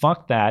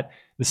 Fuck that.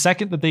 The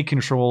second that they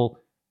control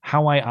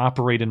how I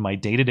operate in my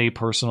day-to-day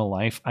personal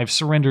life, I've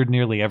surrendered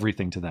nearly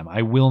everything to them.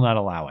 I will not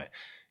allow it.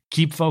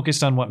 Keep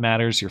focused on what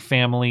matters, your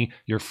family,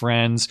 your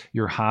friends,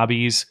 your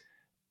hobbies.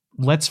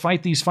 Let's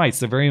fight these fights.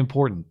 They're very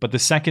important. But the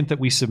second that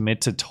we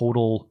submit to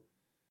total,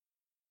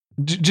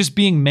 just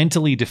being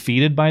mentally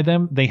defeated by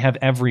them, they have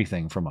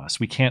everything from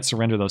us. We can't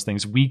surrender those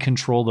things. We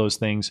control those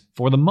things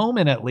for the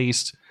moment, at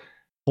least.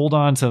 Hold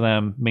on to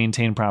them,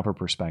 maintain proper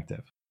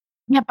perspective.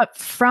 Yeah, but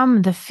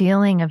from the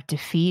feeling of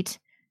defeat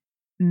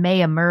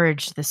may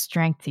emerge the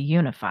strength to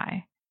unify,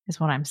 is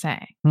what I'm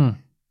saying.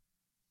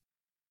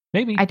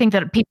 Maybe. I think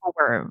that people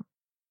were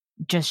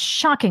just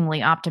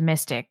shockingly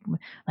optimistic.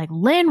 Like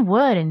Lynn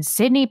Wood and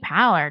Sidney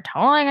Powell are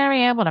totally going to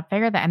be able to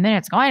figure that. And then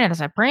it's going to the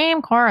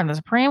Supreme Court and the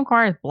Supreme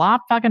Court is blah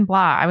fucking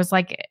blah. I was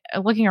like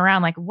looking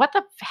around like, what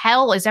the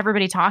hell is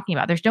everybody talking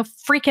about? There's no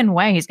freaking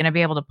way he's going to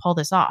be able to pull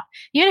this off.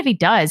 Even if he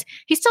does,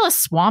 he's still a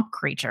swamp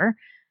creature.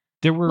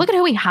 Look at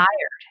who he hired.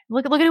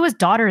 Look at who his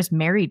daughter is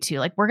married to.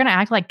 Like, we're going to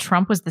act like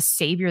Trump was the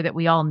savior that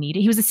we all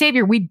needed. He was the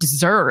savior we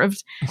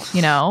deserved,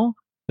 you know?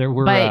 But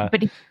he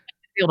didn't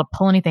be able to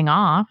pull anything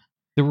off.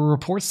 There were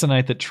reports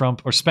tonight that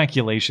Trump, or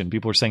speculation,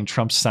 people were saying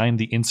Trump signed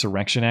the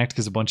Insurrection Act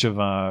because a bunch of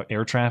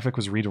air traffic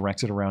was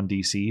redirected around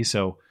D.C.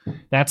 So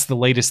that's the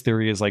latest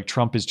theory, is like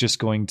Trump is just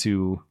going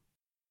to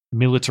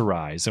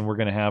militarize and we're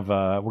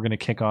going to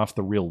kick off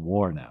the real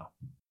war now.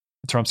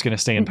 Trump's going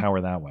to stay in power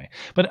that way.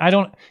 But I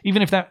don't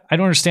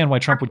understand why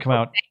Trump would come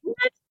out.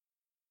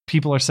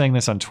 People are saying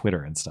this on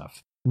Twitter and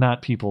stuff,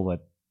 not people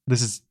that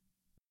this is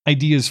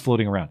ideas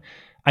floating around.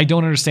 I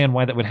don't understand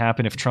why that would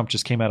happen if Trump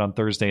just came out on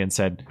Thursday and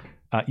said,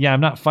 yeah,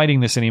 I'm not fighting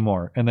this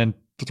anymore. And then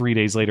 3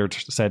 days later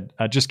said,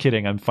 just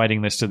kidding, I'm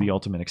fighting this to the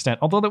ultimate extent.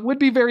 Although that would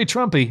be very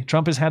Trumpy.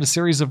 Trump has had a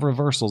series of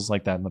reversals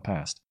like that in the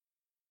past.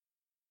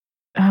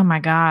 Oh my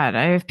God.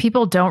 If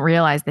people don't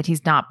realize that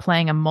he's not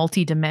playing a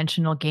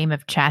multi-dimensional game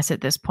of chess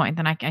at this point,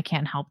 then I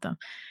can't help them.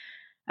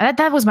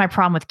 That was my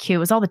problem with Q. It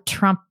was all the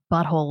Trump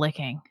butthole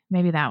licking.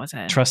 Maybe that was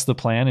it. Trust the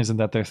plan. Isn't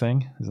that their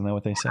thing? Isn't that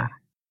what they say?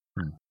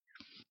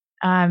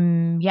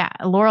 Yeah.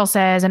 Laurel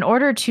says, in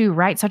order to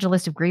write such a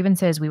list of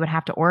grievances, we would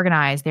have to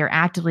organize. They're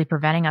actively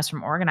preventing us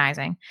from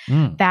organizing.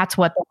 That's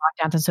what the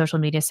lockdowns and social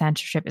media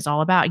censorship is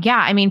all about. Yeah.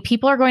 I mean,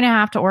 people are going to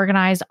have to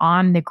organize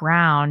on the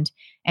ground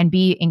and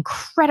be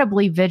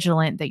incredibly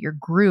vigilant that your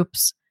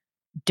groups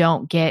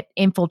don't get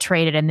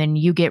infiltrated and then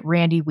you get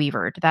Randy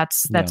Weavered.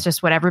 That's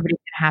just what everybody's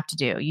going to have to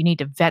do. You need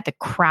to vet the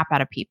crap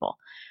out of people.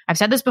 I've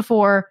said this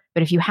before,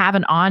 but if you have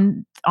an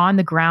on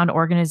the ground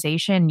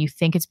organization and you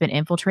think it's been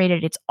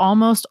infiltrated, it's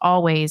almost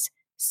always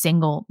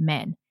single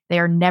men. They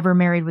are never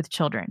married with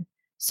children.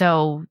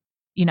 So,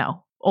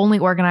 only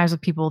organize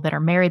with people that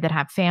are married, that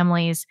have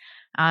families,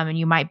 and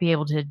you might be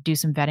able to do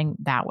some vetting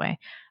that way.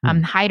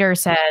 Hyder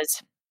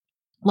says,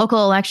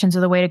 local elections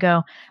are the way to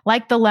go.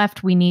 Like the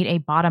left, we need a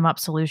bottom-up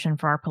solution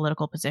for our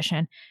political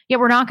position. Yet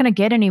we're not going to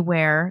get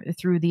anywhere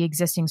through the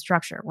existing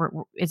structure.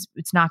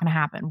 It's not going to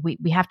happen.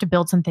 We have to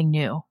build something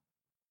new.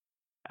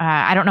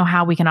 I don't know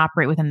how we can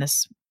operate within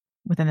this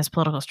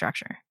political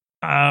structure.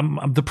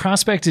 The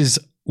prospect is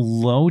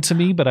low to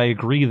me, but I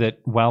agree that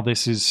while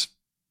this is,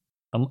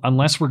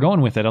 unless we're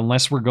going with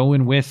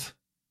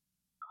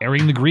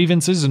airing the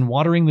grievances and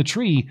watering the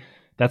tree,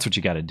 that's what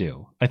you got to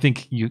do. I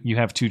think you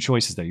have two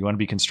choices there. You want to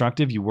be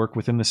constructive, you work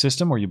within the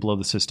system, or you blow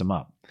the system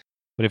up.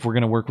 But if we're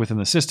going to work within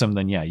the system,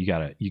 then yeah, you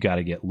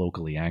gotta get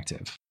locally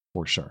active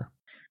for sure.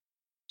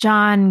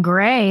 John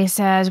Gray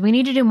says, we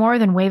need to do more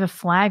than wave a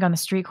flag on the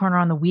street corner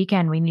on the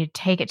weekend. We need to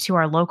take it to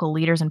our local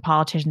leaders and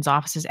politicians'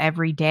 offices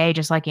every day,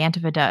 just like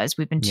Antifa does.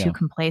 We've been too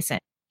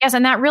complacent. Yes,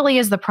 and that really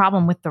is the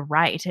problem with the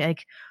right.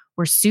 Like,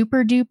 we're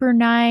super duper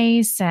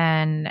nice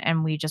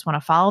and we just want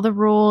to follow the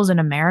rules.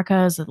 And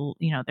America is,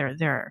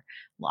 there are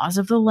laws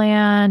of the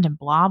land and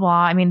blah,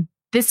 blah. I mean,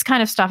 this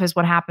kind of stuff is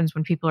what happens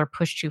when people are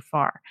pushed too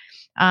far.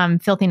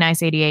 Filthy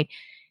Nice 88.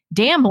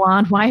 Damn,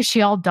 Blonde, why is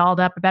she all dolled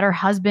up? I bet her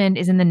husband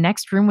is in the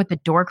next room with the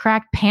door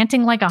cracked,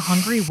 panting like a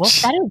hungry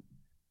wolf.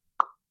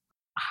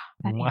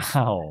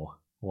 Wow.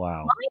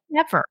 Why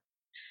never?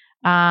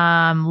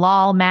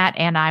 Lol, Matt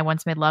and I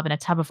once made love in a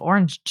tub of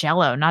orange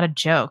jello. Not a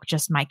joke,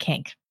 just my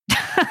kink.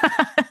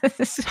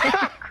 This is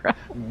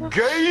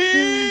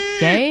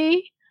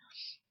Gay.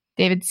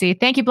 David C.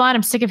 Thank you, Blonde.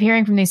 I'm sick of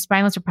hearing from these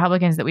spineless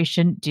Republicans that we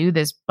shouldn't do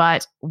this,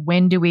 but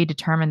when do we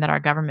determine that our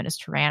government is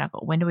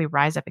tyrannical? When do we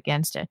rise up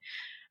against it?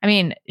 I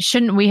mean,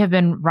 shouldn't we have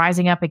been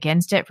rising up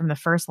against it from the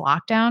first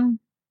lockdown?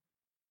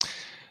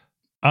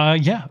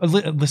 Yeah.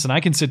 Listen,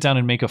 I can sit down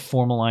and make a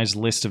formalized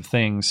list of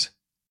things,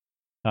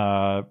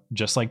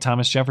 just like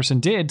Thomas Jefferson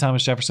did,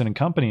 Thomas Jefferson and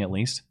Company, at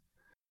least.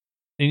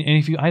 And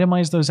if you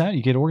itemize those out,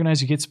 you get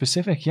organized, you get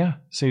specific. Yeah.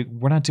 Say,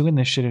 we're not doing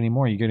this shit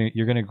anymore. You're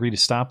going to agree to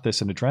stop this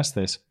and address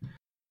this.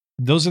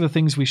 Those are the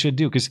things we should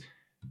do. Because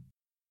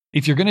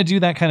if you're going to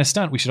do that kind of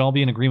stunt, we should all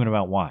be in agreement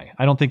about why.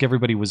 I don't think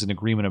everybody was in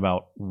agreement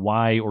about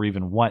why or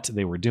even what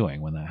they were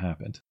doing when that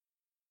happened.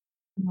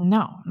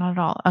 No, not at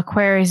all.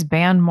 Aquarius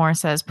Bandmore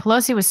says,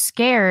 Pelosi was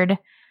scared.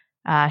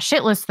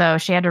 Shitless, though.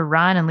 She had to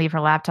run and leave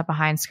her laptop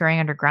behind, scurrying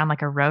underground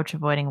like a roach,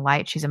 avoiding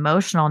light. She's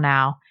emotional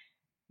now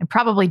and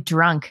probably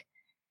drunk.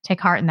 Take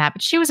heart in that.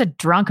 But she was a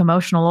drunk,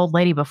 emotional old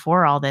lady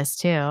before all this,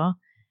 too.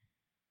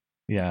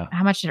 Yeah.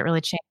 How much did it really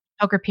change?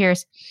 Poker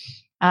Pierce.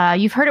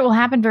 You've heard it will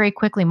happen very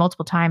quickly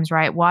multiple times,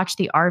 right? Watch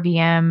the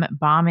RVM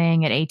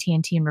bombing at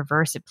AT&T in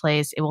reverse. It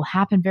plays. It will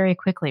happen very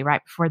quickly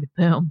right before the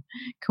boom.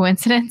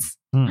 Coincidence?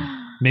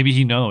 Maybe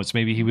he knows.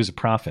 Maybe he was a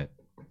prophet.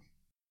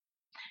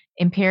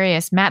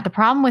 Imperious. Matt, the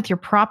problem with your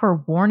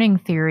proper warning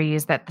theory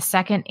is that the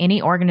second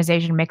any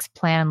organization makes a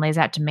plan and lays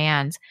out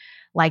demands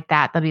like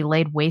that, they'll be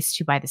laid waste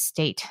to by the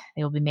state.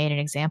 They will be made an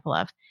example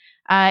of.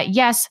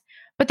 Yes,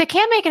 but they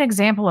can't make an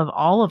example of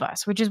all of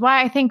us, which is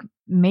why I think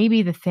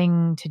maybe the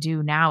thing to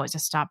do now is to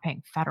stop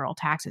paying federal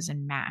taxes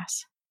en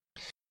masse.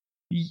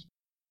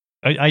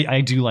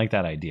 I do like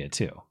that idea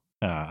too.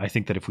 I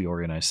think that if we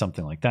organize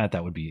something like that,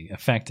 that would be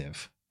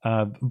effective.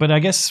 But I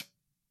guess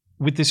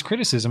with this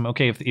criticism,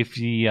 okay, if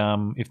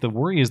the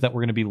worry is that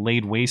we're going to be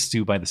laid waste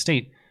to by the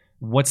state,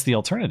 what's the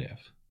alternative?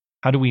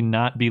 How do we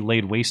not be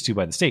laid waste to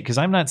by the state? Because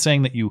I'm not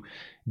saying that you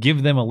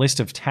give them a list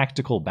of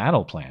tactical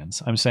battle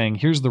plans. I'm saying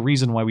here's the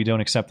reason why we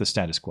don't accept the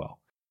status quo,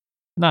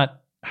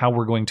 not how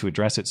we're going to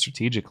address it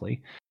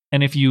strategically.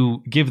 And if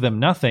you give them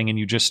nothing and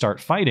you just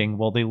start fighting,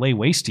 well, they lay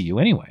waste to you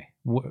anyway.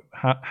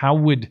 How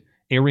would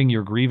airing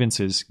your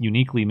grievances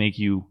uniquely make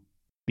you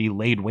be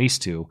laid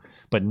waste to,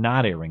 but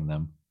not airing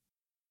them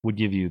would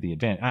give you the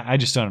advantage? I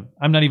just don't.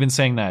 I'm not even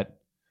saying that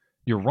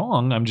you're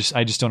wrong.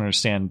 I just don't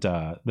understand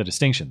the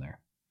distinction there.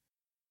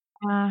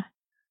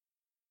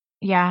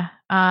 Yeah.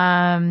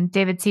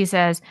 David C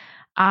says,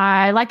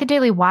 I like the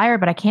Daily Wire,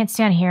 but I can't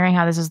stand hearing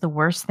how this is the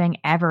worst thing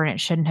ever and it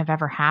shouldn't have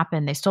ever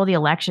happened. They stole the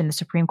election. The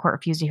Supreme Court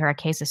refused to hear our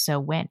cases, so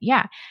win.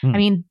 Yeah. I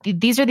mean,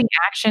 these are the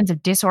actions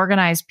of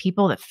disorganized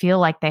people that feel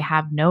like they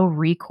have no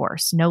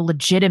recourse, no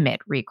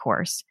legitimate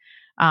recourse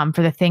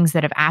for the things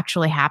that have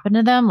actually happened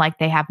to them. Like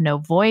they have no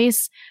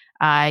voice.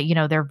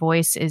 Their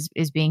voice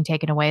is being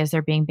taken away as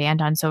they're being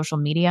banned on social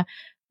media.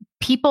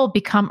 People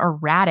become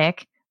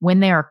erratic when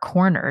they are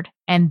cornered,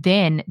 and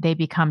then they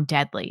become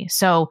deadly.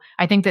 So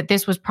I think that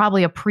this was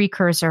probably a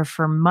precursor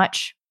for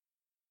much,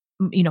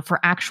 for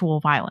actual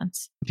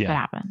violence that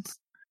happens.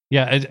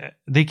 Yeah,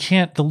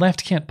 the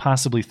left can't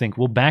possibly think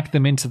we'll back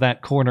them into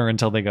that corner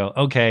until they go,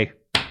 okay,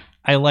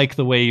 I like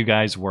the way you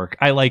guys work.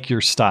 I like your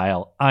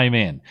style. I'm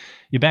in.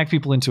 You back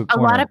people into a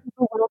corner. A lot of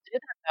people will do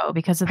that though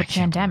because of the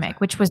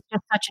pandemic, which was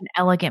just such an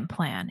elegant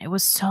plan. It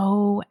was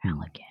so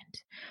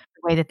elegant.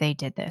 Way that they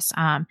did this.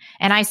 And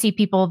I see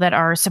people that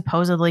are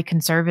supposedly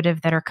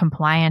conservative that are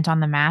compliant on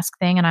the mask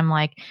thing. And I'm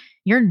like,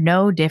 you're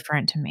no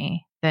different to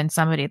me than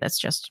somebody that's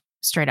just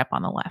straight up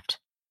on the left.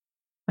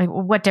 Like,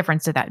 what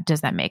difference does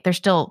that make? They're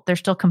still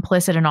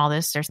complicit in all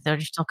this. They're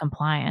still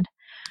compliant.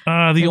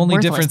 The only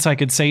difference I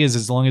could say is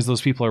as long as those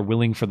people are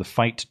willing for the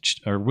fight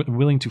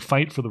willing to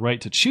fight for the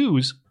right to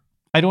choose,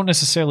 I don't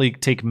necessarily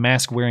take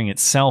mask wearing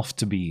itself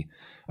to be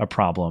a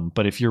problem.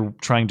 But if you're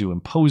trying to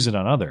impose it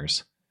on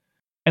others,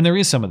 and there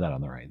is some of that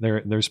on the right.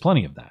 There's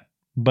plenty of that.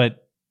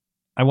 But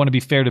I want to be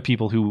fair to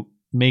people who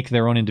make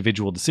their own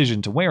individual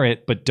decision to wear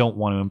it, but don't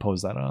want to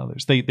impose that on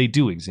others. They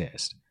do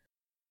exist.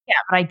 Yeah,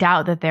 but I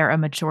doubt that they're a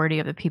majority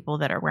of the people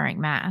that are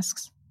wearing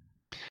masks.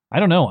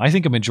 I don't know. I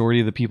think a majority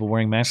of the people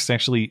wearing masks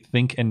actually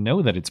think and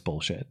know that it's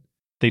bullshit.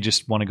 They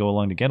just want to go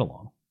along to get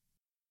along.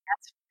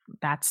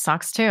 That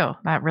sucks too.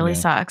 That really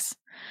sucks.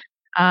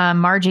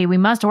 Margie, we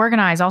must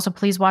organize. Also,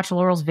 please watch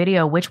Laurel's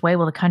video. Which way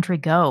will the country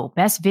go?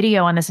 Best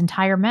video on this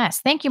entire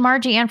mess. Thank you,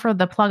 Margie, and for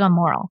the plug on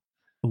Laurel.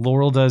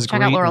 Laurel does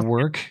great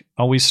work.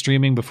 Always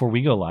streaming before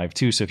we go live,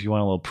 too. So if you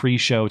want a little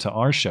pre-show to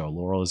our show,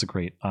 Laurel is a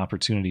great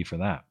opportunity for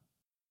that.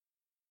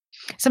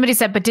 Somebody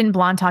said, but didn't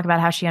Blonde talk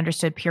about how she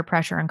understood peer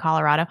pressure in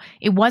Colorado?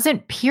 It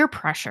wasn't peer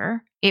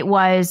pressure. It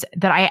was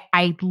that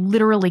I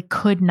literally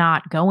could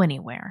not go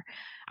anywhere.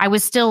 I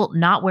was still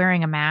not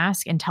wearing a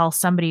mask until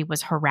somebody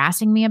was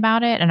harassing me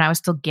about it. And I was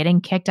still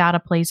getting kicked out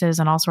of places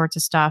and all sorts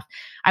of stuff.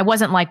 I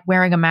wasn't like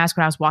wearing a mask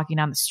when I was walking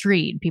down the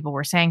street and people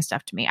were saying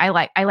stuff to me.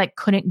 I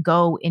couldn't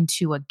go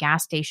into a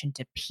gas station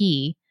to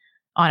pee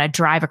on a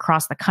drive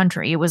across the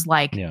country. It was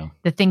like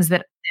the things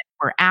that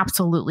were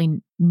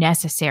absolutely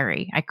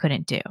necessary, I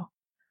couldn't do.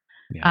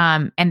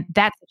 Yeah. And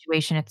that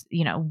situation, it's,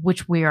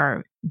 which we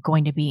are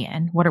going to be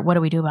in. What do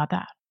we do about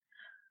that?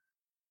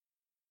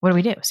 What do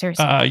we do?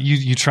 Seriously.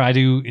 You try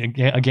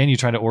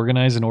to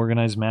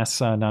organize mass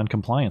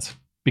non-compliance,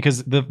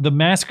 because the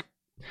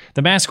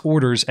mask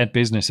orders at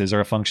businesses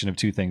are a function of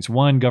two things.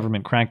 One,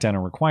 government crackdown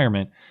and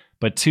requirement,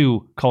 but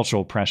two,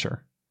 cultural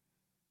pressure.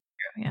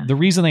 Yeah. The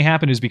reason they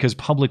happen is because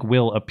public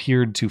will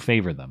appeared to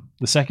favor them.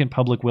 The second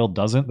public will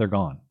doesn't, they're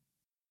gone.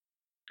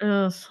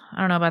 I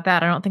don't know about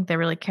that. I don't think they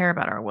really care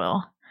about our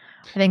will.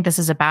 I think this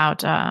is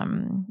about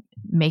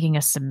making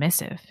us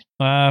submissive.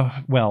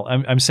 Well,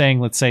 I'm saying,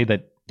 let's say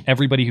that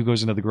everybody who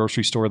goes into the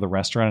grocery store or the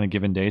restaurant on a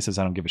given day says,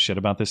 I don't give a shit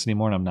about this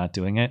anymore and I'm not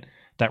doing it.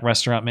 That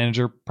restaurant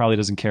manager probably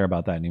doesn't care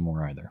about that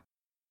anymore either.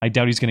 I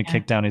doubt he's going to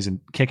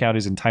kick out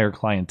his entire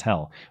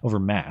clientele over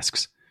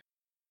masks.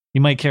 He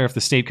might care if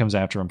the state comes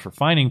after him for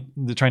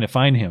trying to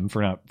fine him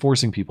for not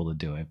forcing people to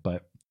do it.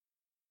 But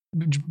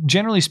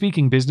generally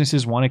speaking,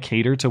 businesses want to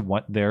cater to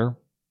what their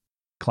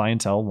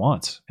clientele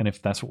wants. And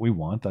if that's what we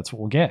want, that's what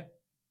we'll get.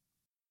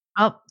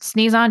 Oh,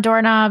 sneeze on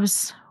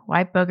doorknobs,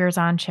 wipe boogers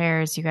on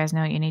chairs. You guys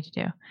know what you need to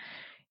do.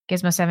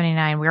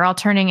 Gizmo79, we're all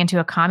turning into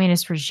a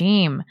communist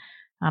regime.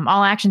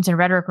 All actions and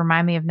rhetoric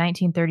remind me of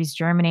 1930s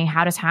Germany.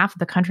 How does half of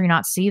the country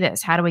not see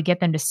this? How do we get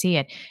them to see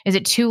it? Is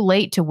it too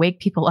late to wake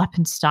people up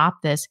and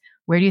stop this?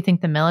 Where do you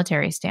think the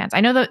military stands?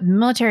 I know the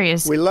military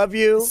is, we love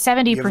you.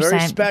 70%. You're very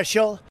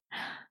special.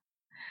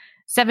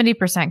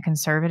 70%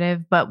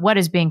 conservative, but what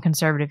does being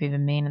conservative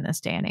even mean in this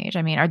day and age?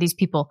 I mean, are these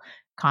people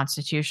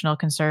constitutional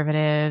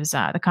conservatives?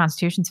 The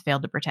Constitution's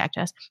failed to protect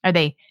us. Are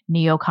they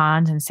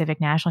neocons and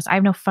civic nationalists? I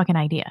have no fucking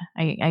idea.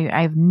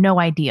 I have no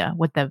idea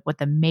what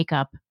the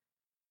makeup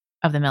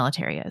of the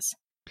military is.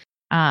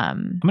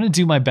 I'm going to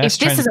do my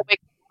best. If this is a big,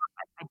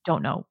 I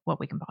don't know what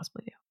we can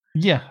possibly do.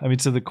 Yeah, I mean,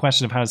 so the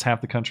question of how does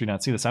half the country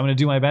not see this? I'm going to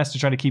do my best to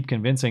try to keep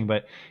convincing,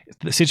 but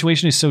the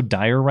situation is so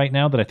dire right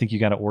now that I think you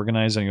got to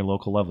organize on your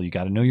local level. You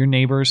got to know your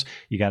neighbors.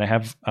 You got to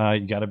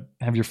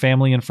have your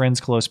family and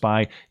friends close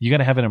by. You got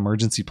to have an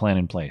emergency plan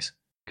in place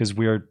because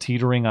we are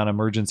teetering on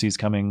emergencies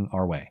coming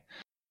our way.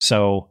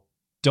 So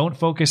don't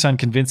focus on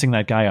convincing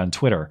that guy on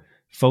Twitter.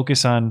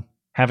 Focus on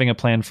having a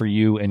plan for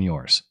you and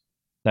yours.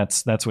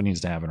 That's what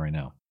needs to happen right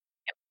now.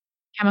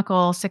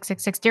 Chemical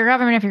 666. Dear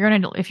government, if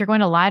you're going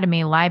to lie to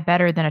me, lie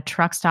better than a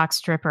truck stop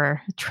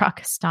stripper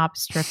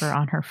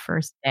on her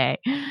first day.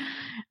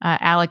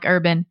 Alec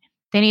Urban.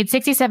 They need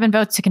 67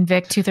 votes to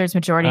convict, 2/3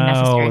 majority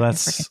necessary.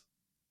 Oh,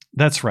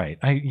 that's right.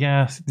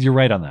 Yeah, you're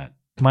right on that.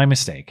 My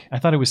mistake. I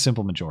thought it was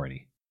simple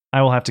majority.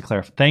 I will have to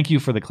clarify. Thank you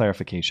for the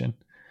clarification.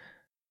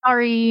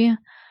 Sorry.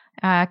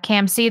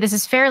 Cam C, this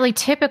is fairly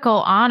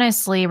typical.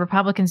 Honestly,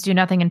 Republicans do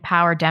nothing in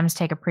power. Dems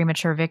take a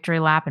premature victory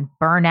lap and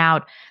burn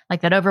out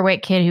like that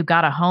overweight kid who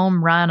got a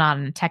home run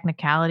on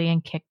technicality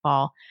and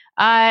kickball.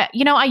 I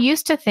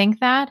used to think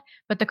that,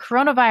 but the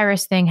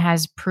coronavirus thing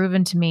has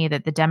proven to me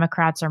that the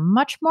Democrats are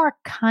much more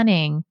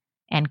cunning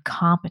and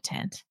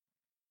competent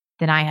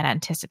than I had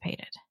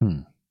anticipated.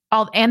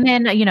 And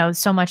then,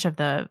 so much of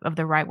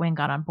the right wing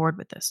got on board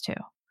with this too.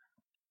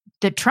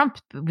 That Trump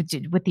with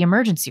the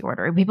emergency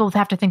order, people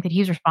have to think that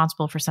he's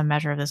responsible for some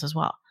measure of this as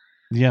well.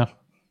 Yeah.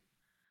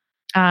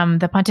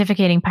 The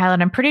pontificating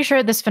pilot, I'm pretty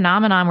sure this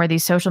phenomenon where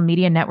these social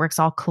media networks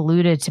all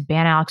colluded to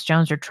ban Alex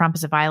Jones or Trump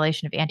is a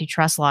violation of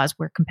antitrust laws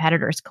where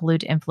competitors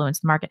collude to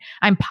influence the market.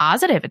 I'm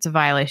positive it's a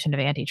violation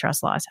of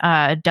antitrust laws.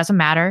 It doesn't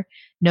matter.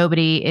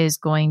 Nobody is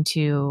going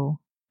to,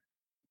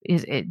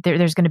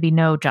 there's going to be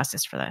no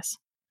justice for this.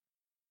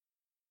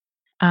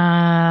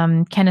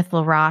 Kenneth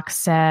LaRock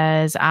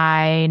says,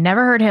 I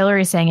never heard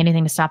Hillary saying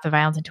anything to stop the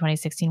violence in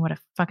 2016. What a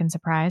fucking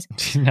surprise.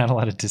 Not a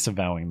lot of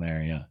disavowing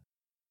there, yeah.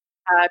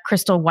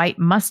 Crystal White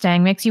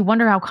Mustang makes you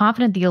wonder how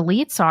confident the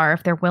elites are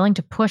if they're willing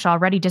to push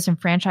already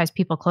disenfranchised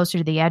people closer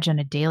to the edge on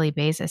a daily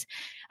basis.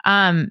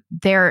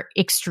 They're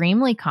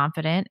extremely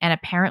confident, and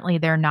apparently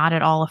they're not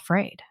at all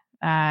afraid.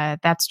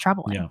 That's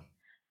troubling. Yeah.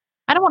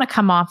 I don't want to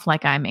come off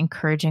like I'm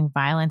encouraging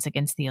violence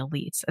against the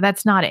elites.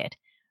 That's not it.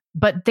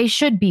 But they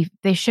should be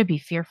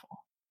fearful.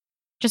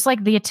 Just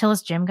like the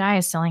Attila's gym guy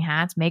is selling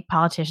hats, make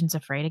politicians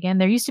afraid again.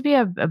 There used to be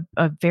a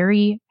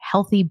very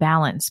healthy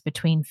balance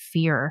between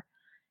fear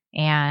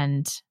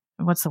and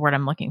what's the word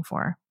I'm looking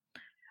for?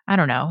 I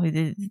don't know.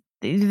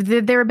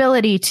 Their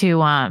ability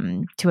to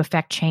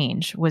affect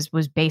change was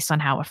based on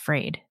how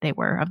afraid they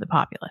were of the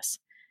populace.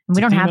 And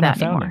we don't have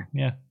that anymore.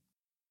 Yeah.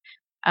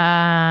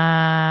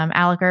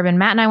 Alec Urban,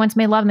 Matt and I once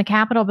made love in the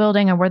Capitol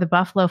building and wore the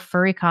buffalo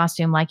furry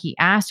costume like he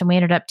asked, and we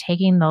ended up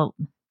taking the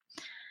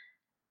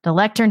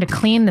lectern to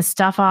clean the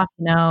stuff off.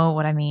 You know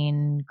what I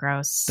mean?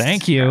 Gross.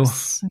 Thank you.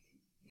 Gross.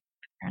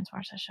 Parents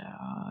watch the show.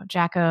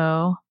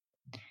 Jacko.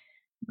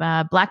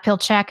 Black pill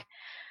check.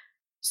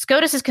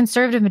 SCOTUS is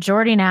conservative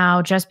majority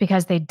now. Just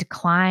because they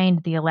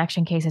declined the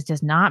election cases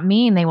does not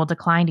mean they will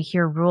decline to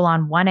hear rule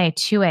on 1A,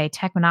 2A,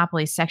 tech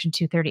monopolies, Section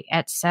 230,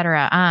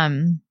 etc.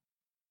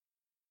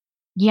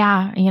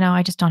 Yeah,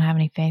 I just don't have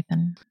any faith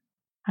in.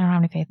 I don't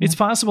have any faith in It's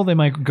possible they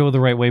might go the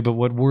right way, but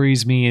what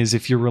worries me is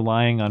if you're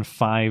relying on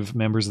 5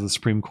 members of the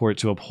Supreme Court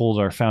to uphold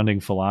our founding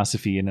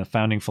philosophy, and a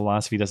founding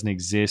philosophy doesn't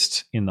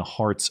exist in the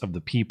hearts of the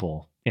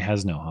people, it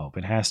has no hope.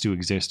 It has to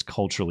exist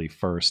culturally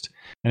first.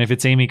 And if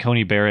it's Amy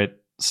Coney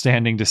Barrett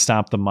standing to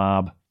stop the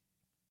mob's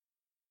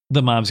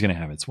going to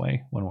have its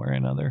way one way or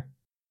another.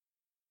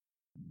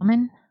 Let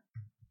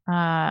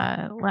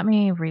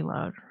me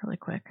reload really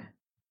quick.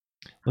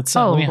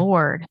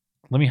 Lord.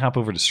 Let me hop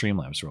over to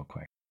Streamlabs real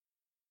quick.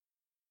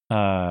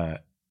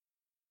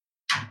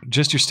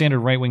 Just your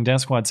standard right-wing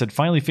death squad said,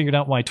 finally figured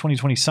out why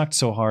 2020 sucked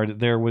so hard.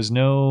 There was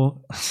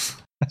no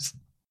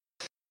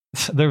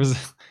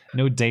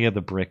Day of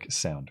the Brick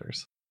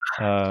Sounders.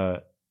 Yeah,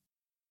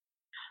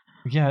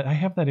 I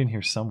have that in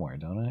here somewhere,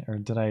 don't I? Or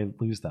did I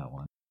lose that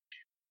one?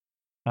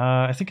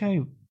 I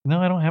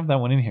don't have that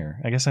one in here.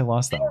 I guess I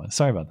lost that one.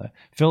 Sorry about that.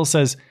 Phil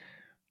says,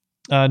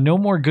 no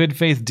more good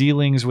faith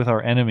dealings with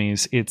our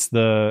enemies. It's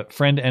the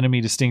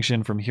friend-enemy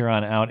distinction from here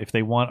on out. If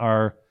they want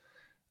our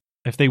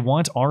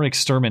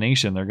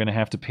extermination, they're going to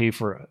have to pay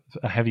for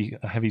a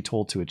heavy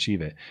toll to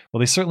achieve it. Well,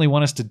 they certainly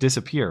want us to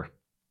disappear,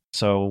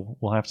 so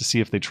we'll have to see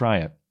if they try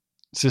it.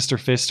 Sister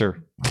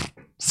Fister.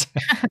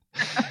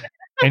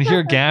 And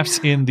here gaps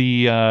in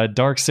the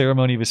dark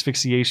ceremony of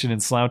asphyxiation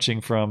and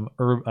slouching from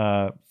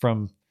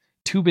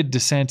tubid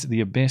descent.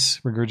 The abyss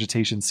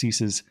regurgitation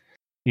ceases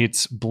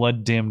its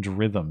blood-dimmed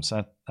rhythms.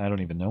 I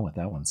don't even know what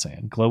that one's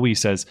saying. Glowy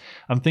says,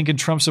 I'm thinking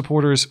Trump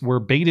supporters were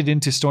baited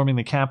into storming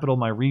the Capitol.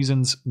 My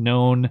reasons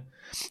known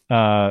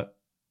BLM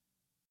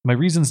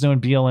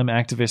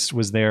activist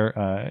was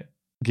there,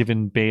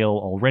 given bail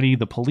already.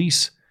 The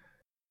police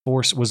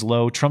force was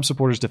low. Trump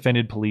supporters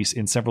defended police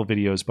in several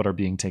videos, but are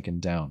being taken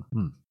down.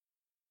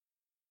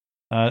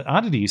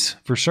 Oddities,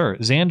 for sure.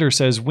 Xander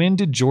says, when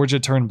did Georgia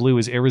turn blue?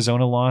 Is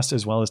Arizona lost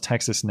as well as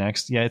Texas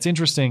next? Yeah, it's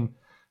interesting.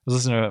 I was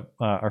listening to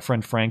our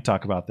friend Frank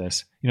talk about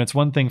this. It's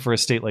one thing for a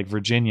state like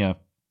Virginia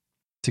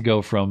to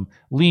go from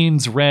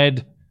leans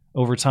red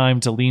over time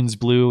to leans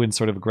blue in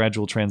sort of a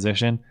gradual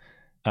transition.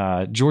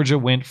 Georgia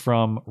went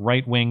from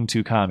right wing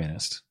to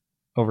communist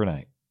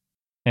overnight,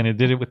 and it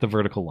did it with the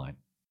vertical line.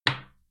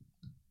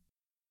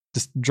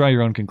 Just draw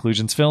your own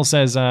conclusions. Phil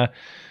says, I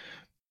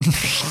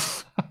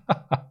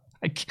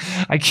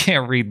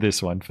can't read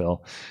this one,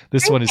 Phil.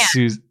 This one is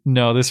Susan.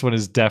 No, this one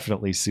is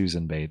definitely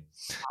Susan bait.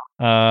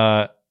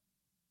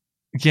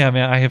 Yeah,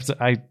 man, I have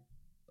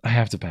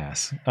to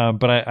pass.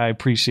 But I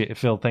appreciate it,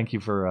 Phil. Thank you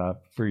for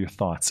your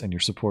thoughts and your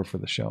support for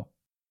the show.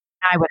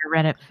 I would have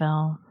read it,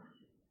 Phil.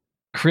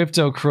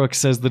 Crypto Crook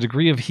says the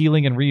degree of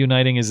healing and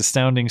reuniting is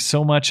astounding,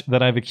 so much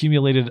that I've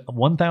accumulated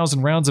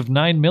 1,000 rounds of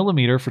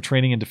 9mm for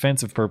training and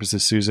defensive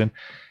purposes, Susan,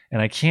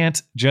 and I can't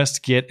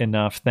just get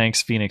enough.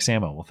 Thanks, Phoenix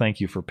Ammo. Well,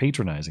 thank you for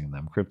patronizing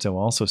them. Crypto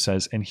also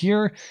says, and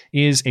here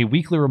is a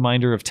weekly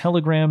reminder of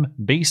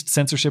Telegram-based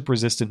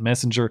censorship-resistant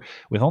messenger.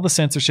 With all the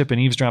censorship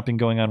and eavesdropping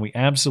going on, we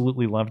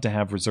absolutely love to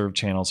have reserved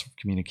channels for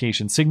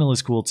communication. Signal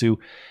is cool too.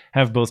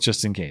 Have both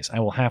just in case.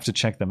 I will have to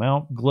check them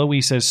out.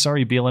 Glowy says,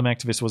 sorry, BLM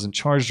activist wasn't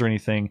charged or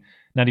anything.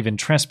 Not even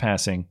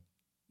trespassing.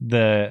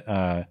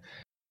 The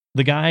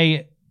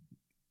guy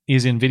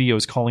is in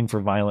videos calling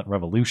for violent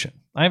revolution.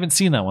 I haven't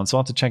seen that one, so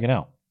I'll have to check it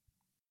out.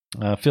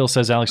 Phil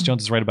says Alex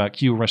Jones is right about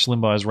Q. Rush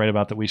Limbaugh is right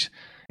about that we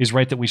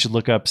should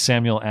look up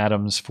Samuel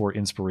Adams for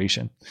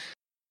inspiration.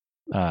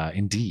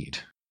 Indeed.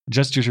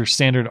 Just your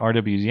standard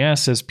RWDS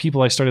says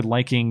people I started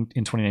liking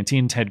in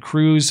 2019, Ted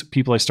Cruz.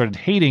 People I started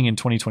hating in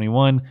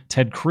 2021,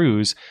 Ted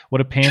Cruz. What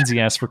a pansy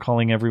ass for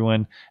calling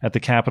everyone at the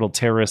Capitol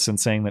terrorists and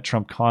saying that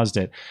Trump caused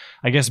it.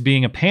 I guess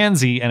being a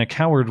pansy and a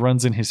coward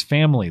runs in his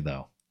family,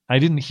 though. I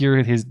didn't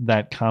hear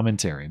that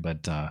commentary,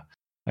 but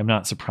I'm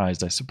not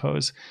surprised, I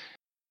suppose.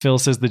 Phil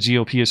says the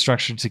GOP is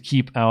structured to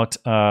keep out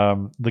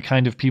the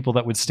kind of people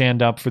that would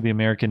stand up for the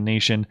American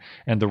nation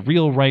and the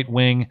real right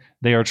wing.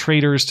 They are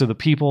traitors to the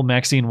people.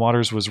 Maxine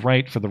Waters was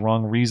right for the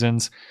wrong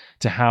reasons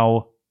to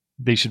how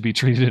they should be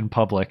treated in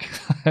public.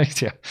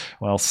 Yeah.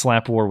 Well,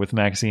 slap war with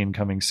Maxine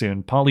coming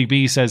soon. Polly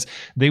B says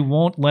they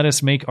won't let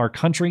us make our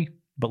country,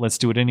 but let's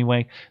do it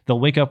anyway. They'll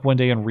wake up one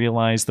day and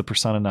realize the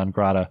persona non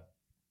grata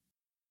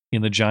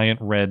in the giant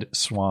red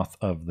swath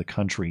of the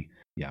country.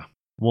 Yeah.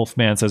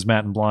 Wolfman says,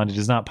 Matt and Blonde, it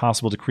is not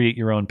possible to create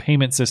your own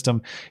payment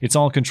system. It's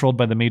all controlled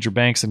by the major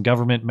banks and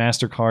government.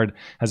 MasterCard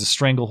has a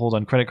stranglehold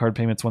on credit card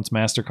payments. Once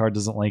MasterCard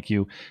doesn't like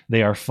you,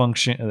 you are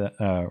fucked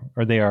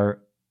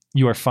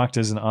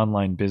as an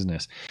online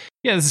business.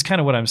 Yeah, this is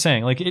kind of what I'm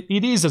saying. Like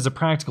it is, as a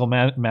practical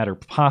matter,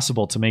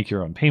 possible to make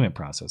your own payment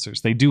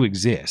processors. They do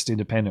exist.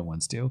 Independent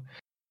ones do.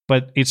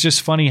 But it's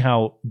just funny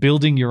how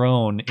building your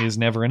own is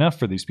never enough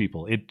for these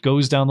people. It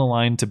goes down the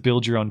line to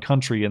build your own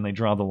country, and they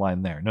draw the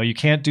line there. No, you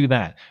can't do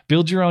that.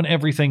 Build your own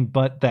everything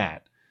but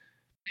that.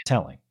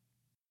 Telling.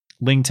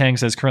 Ling Tang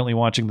says, currently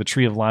watching the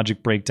Tree of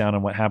Logic breakdown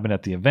on what happened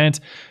at the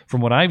event.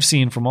 From what I've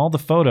seen from all the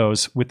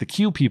photos with the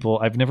Q people,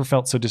 I've never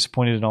felt so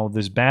disappointed in all of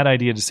this. Bad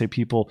idea to say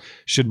people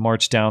should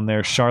march down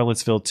there.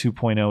 Charlottesville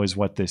 2.0 is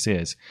what this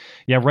is.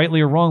 Yeah,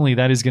 rightly or wrongly,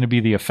 that is going to be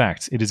the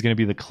effect. It is going to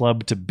be the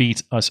club to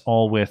beat us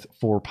all with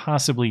for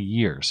possibly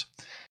years.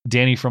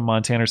 Danny from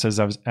Montana says,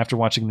 after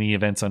watching the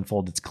events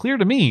unfold, it's clear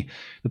to me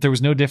that there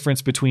was no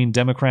difference between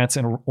Democrats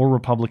or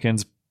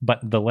Republicans, but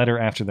the letter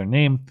after their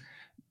name.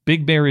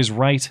 Big Bear is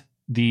right.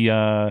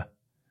 The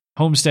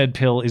homestead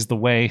pill is the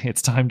way.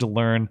 It's time to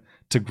learn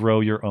to grow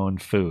your own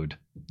food.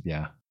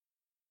 Yeah,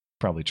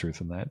 probably truth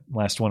in that.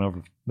 Last one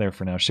over there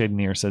for now.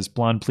 Shadeneer says,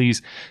 Blonde,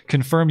 please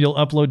confirm you'll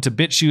upload to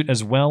BitChute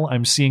as well.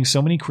 I'm seeing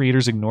so many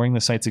creators ignoring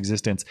the site's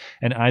existence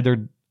and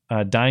either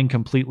dying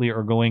completely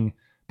or going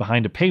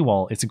behind a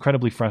paywall. It's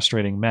incredibly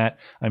frustrating. Matt,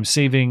 I'm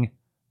saving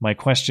my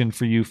question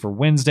for you for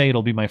Wednesday.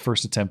 It'll be my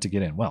first attempt to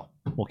get in. Well,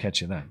 we'll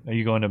catch you then. Are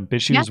you going to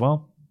BitChute as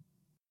well?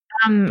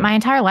 My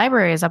entire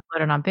library is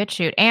uploaded on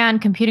BitChute,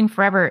 and Computing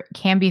Forever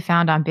can be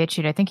found on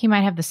BitChute. I think he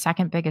might have the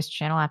second biggest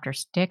channel after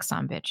Styx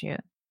on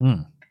BitChute.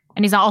 And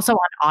he's also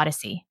on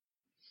Odyssey.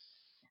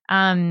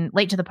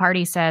 Late to the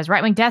Party says,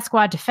 Right-Wing Death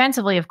Squad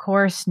defensively, of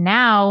course.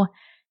 Now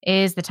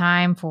is the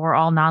time for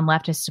all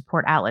non-leftist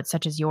support outlets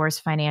such as yours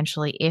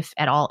financially, if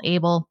at all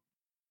able.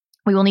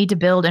 We will need to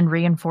build and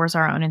reinforce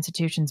our own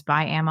institutions,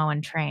 buy ammo,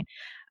 and train.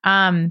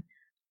 I'm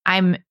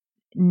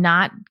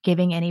not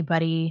giving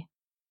anybody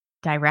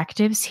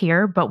directives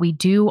here, but we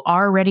do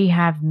already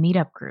have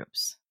meetup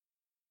groups.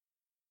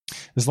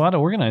 There's a lot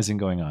of organizing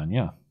going on,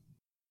 yeah.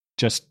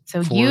 Just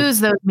use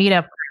those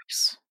meetup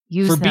groups.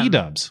 Use for them.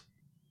 B-dubs.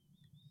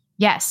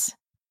 Yes.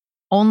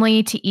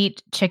 Only to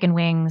eat chicken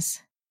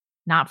wings,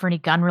 not for any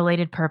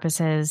gun-related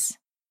purposes.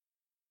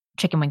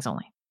 Chicken wings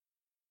only.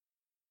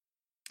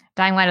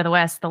 Dying Light of the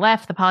West, the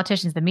left, the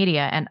politicians, the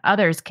media, and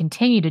others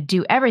continue to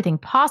do everything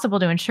possible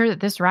to ensure that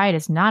this riot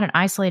is not an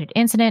isolated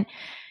incident.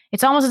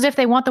 It's almost as if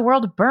they want the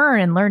world to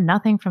burn and learn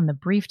nothing from the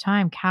brief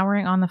time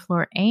cowering on the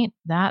floor. Ain't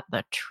that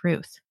the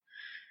truth?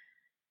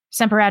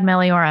 Semper Ad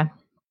Meliora.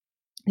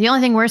 The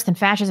only thing worse than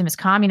fascism is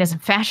communism.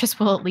 Fascists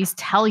will at least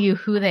tell you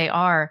who they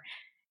are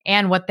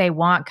and what they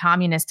want.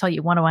 Communists tell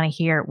you want to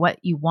hear what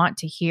you want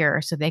to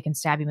hear so they can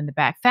stab you in the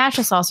back.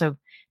 Fascists also,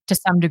 to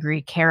some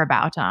degree, care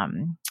about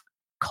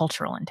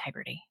cultural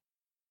integrity.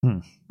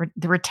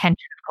 The retention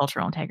of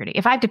cultural integrity.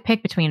 If I have to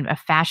pick between a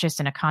fascist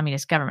and a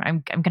communist government,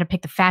 I'm going to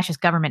pick the fascist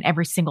government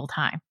every single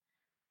time.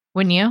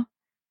 Wouldn't you?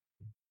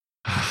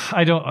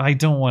 I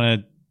don't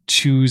want to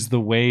choose the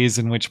ways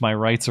in which my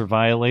rights are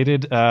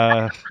violated.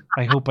 I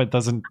hope it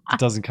doesn't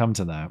come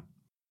to that.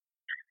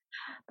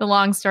 The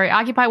long story.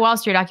 Occupy Wall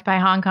Street, Occupy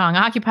Hong Kong,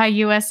 Occupy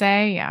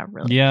USA. Yeah,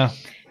 really. Yeah.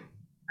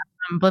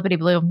 Blippity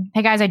blue.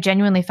 Hey guys, I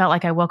genuinely felt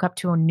like I woke up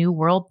to a new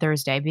world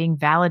Thursday. Being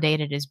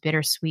validated is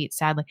bittersweet,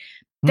 sadly.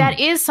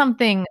 That is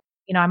something,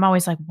 I'm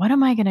always like, what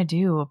am I going to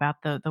do about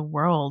the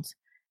world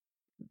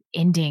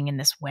ending in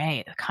this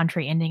way, the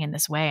country ending in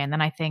this way? And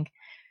then I think,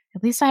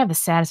 at least I have the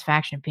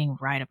satisfaction of being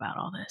right about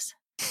all this.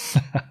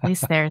 At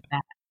least there's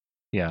that.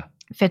 Yeah.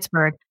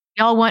 Pittsburgh.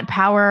 Y'all want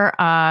power.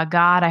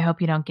 God, I hope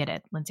you don't get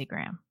it. Lindsey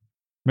Graham.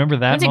 Remember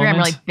that Lindsey moment?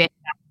 Graham really bit.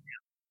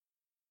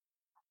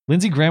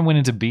 Lindsey Graham went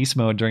into beast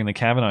mode during the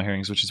Kavanaugh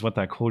hearings, which is what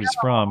that quote is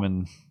from.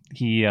 And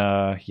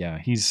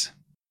he's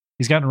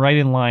gotten right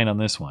in line on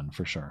this one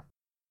for sure.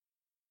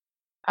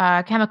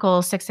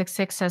 Chemical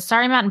 666 says,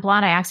 sorry, Mountain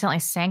Blonde, I accidentally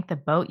sank the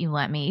boat you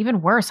lent me.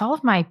 Even worse, all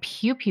of my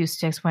pew-pew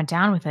sticks went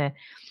down with it.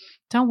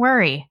 Don't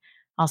worry.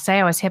 I'll say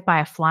I was hit by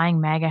a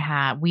flying MAGA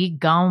hat. We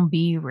gon'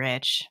 be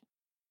rich.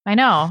 I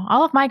know.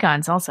 All of my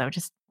guns also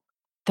just,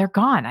 they're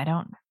gone. I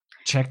don't.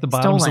 Check the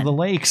bottoms of the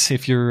lakes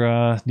if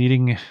you're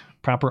needing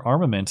proper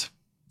armament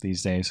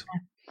these days.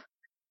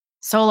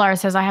 Solar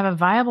says, I have a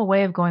viable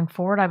way of going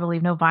forward. I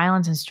believe no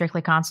violence and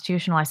strictly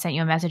constitutional. I sent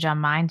you a message on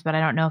Minds, but I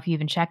don't know if you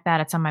even checked that.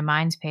 It's on my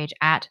Minds page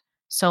at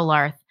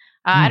Solarth.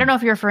 I don't know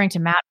if you're referring to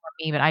Matt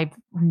or me, but I've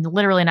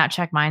literally not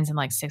checked Minds in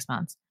like 6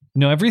 months.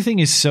 No, everything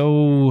is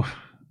so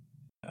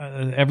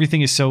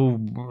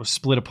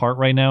split apart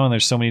right now, and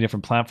there's so many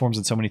different platforms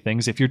and so many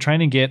things. If you're trying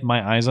to get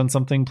my eyes on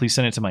something, please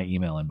send it to my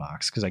email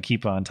inbox because I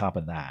keep on top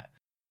of that.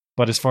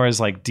 But as far as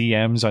like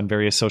DMs on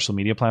various social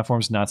media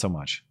platforms, not so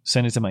much.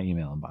 Send it to my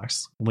email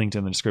inbox, linked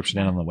in the description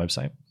and on the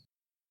website.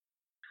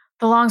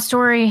 The long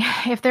story,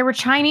 if there were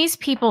Chinese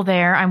people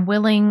there, I'm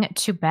willing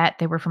to bet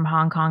they were from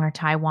Hong Kong or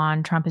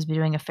Taiwan. Trump has been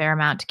doing a fair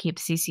amount to keep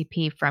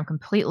CCP from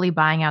completely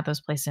buying out those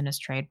places in his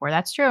trade war.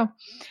 That's true.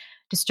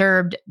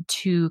 Disturbed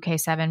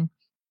 2K7.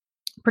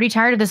 Pretty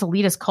tired of this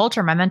elitist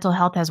culture. My mental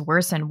health has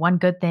worsened. One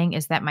good thing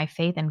is that my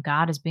faith in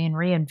God is being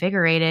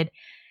reinvigorated,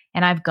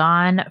 and I've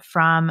gone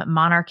from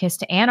monarchist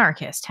to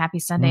anarchist. Happy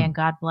Sunday and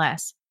God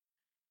bless.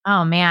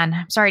 Oh, man.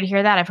 I'm sorry to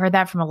hear that. I've heard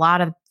that from a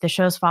lot of the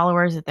show's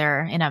followers, that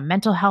they're in a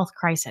mental health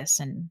crisis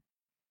and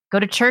go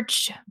to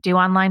church, do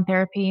online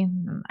therapy.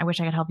 I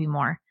wish I could help you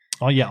more.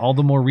 Oh, yeah. All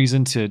the more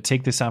reason to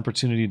take this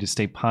opportunity to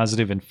stay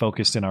positive and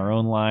focused in our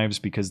own lives,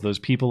 because those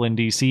people in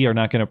D.C. are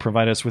not going to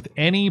provide us with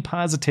any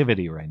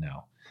positivity right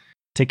now.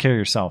 Take care of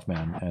yourself,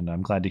 man. And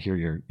I'm glad to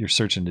hear you're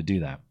searching to do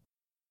that.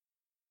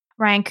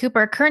 Ryan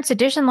Cooper, current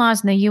sedition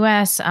laws in the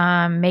U.S.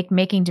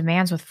 Making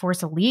demands with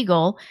force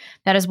illegal.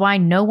 That is why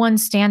no one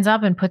stands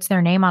up and puts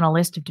their name on a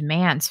list of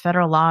demands.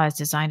 Federal law is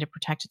designed to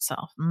protect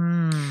itself.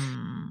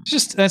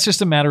 That's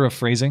just a matter of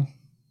phrasing.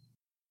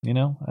 You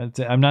know,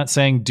 I'm not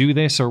saying do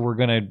this or we're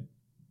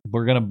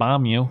gonna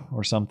bomb you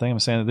or something. I'm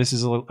saying that this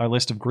is our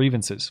list of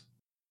grievances.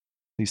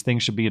 These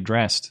things should be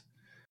addressed.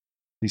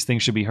 These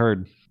things should be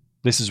heard.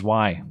 This is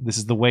why. This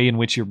is the way in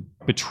which you're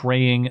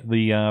betraying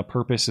the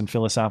purpose and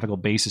philosophical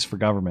basis for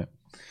government.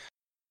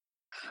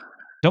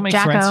 Don't make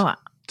threats.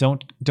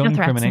 Don't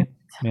incriminate.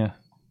 Yeah.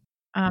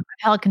 I've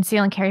held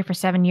conceal and carry for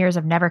 7 years.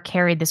 I've never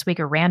carried. This week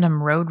a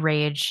random road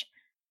raged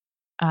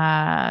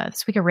and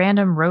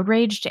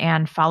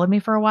followed me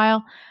for a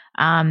while.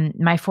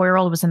 My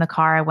 4-year-old was in the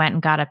car. I went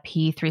and got a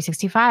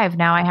P365.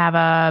 Now I have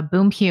a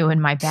boom pew in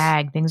my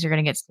bag. Things are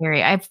going to get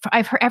scary.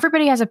 I've heard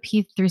everybody has a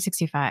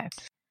P365.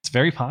 It's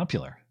very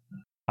popular.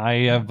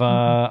 I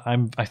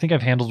think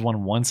I've handled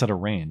one once at a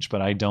range,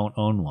 but I don't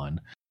own one.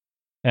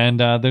 And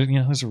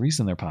there's a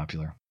reason they're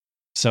popular.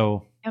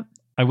 So yep.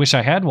 I wish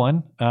I had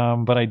one,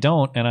 but I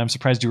don't, and I'm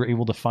surprised you were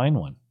able to find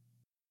one.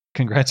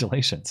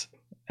 Congratulations,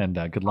 and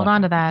good luck. Hold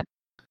on to that.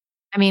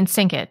 I mean,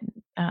 sink it.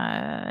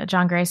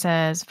 John Gray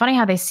says, funny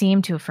how they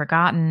seem to have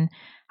forgotten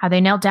how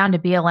they knelt down to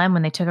BLM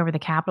when they took over the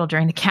Capitol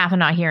during the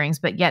Kavanaugh hearings,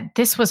 but yet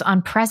this was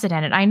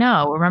unprecedented. I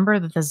know. Remember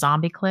the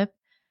zombie clip?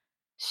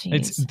 Jeez.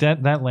 It's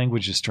that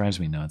language just drives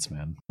me nuts,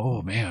 man.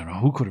 Oh man,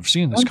 who could have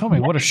seen this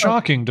coming? What a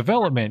shocking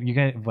development. You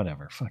guys,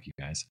 whatever. Fuck you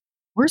guys.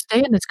 Worst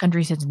day in this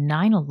country since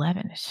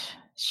 9/11.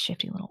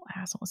 Shifty little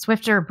asshole.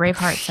 Swifter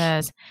Braveheart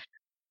says,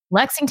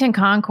 Lexington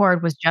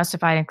Concord was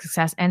justified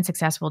and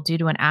successful due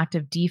to an act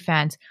of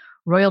defense.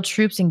 Royal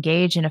troops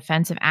engaged in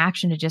offensive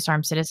action to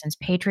disarm citizens.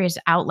 Patriots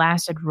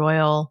outlasted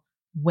royal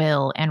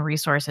will and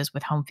resources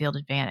with home field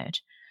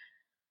advantage.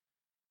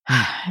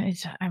 One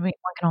can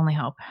only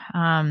hope.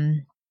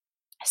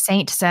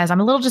 Saint says, I'm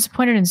a little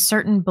disappointed in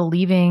certain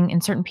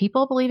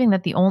people believing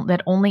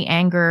that only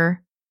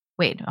anger.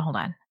 Wait, hold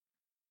on.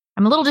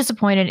 I'm a little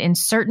disappointed in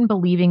certain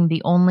believing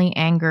the only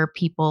anger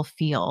people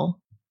feel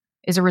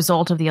is a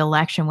result of the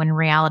election, when in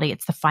reality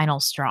it's the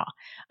final straw.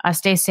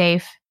 Stay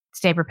safe,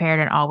 stay prepared,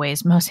 and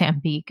always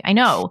Mozambique. I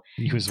know.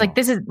 It's like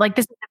this is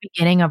the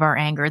beginning of our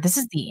anger. This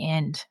is the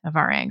end of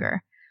our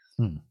anger.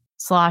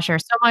 Slosher.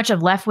 So much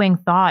of left-wing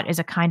thought is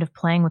a kind of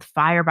playing with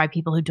fire by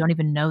people who don't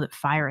even know that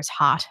fire is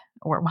hot.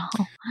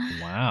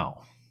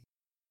 Wow.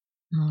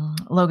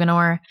 Logan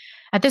Orr.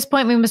 At this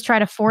point, we must try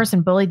to force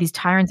and bully these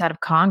tyrants out of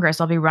Congress.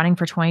 I'll be running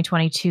for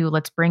 2022.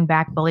 Let's bring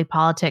back bully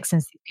politics,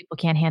 since these people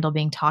can't handle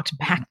being talked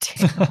back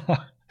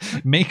to.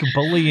 Make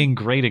bullying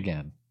great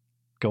again.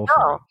 Go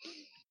for it.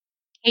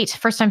 8,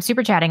 first time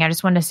super chatting. I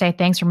just wanted to say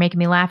thanks for making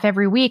me laugh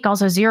every week.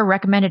 Also, 0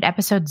 recommended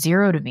episode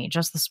 0 to me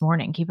just this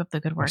morning. Keep up the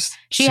good work.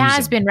 She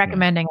has been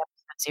recommending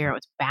episode zero.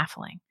 It's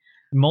baffling.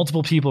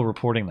 Multiple people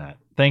reporting that.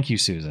 Thank you,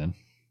 Susan.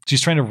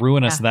 She's trying to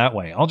ruin us that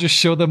way. I'll just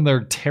show them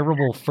their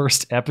terrible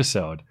first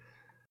episode.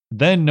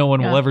 Then no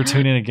one will ever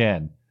tune in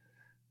again.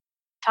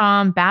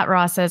 Tom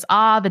Batross says,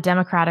 the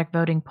Democratic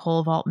voting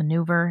pole vault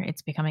maneuver.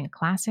 It's becoming a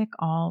classic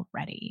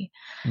already.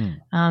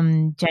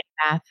 Jenny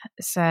Math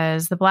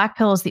says, the black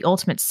pill is the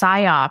ultimate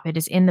psyop. It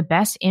is in the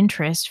best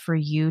interest for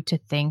you to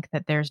think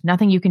that there's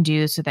nothing you can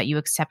do so that you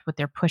accept what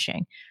they're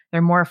pushing.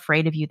 They're more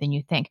afraid of you than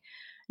you think.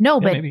 No,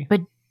 but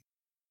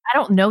I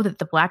don't know that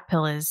the black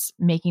pill is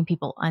making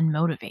people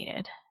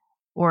unmotivated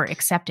or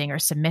accepting or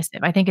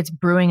submissive. I think it's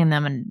brewing in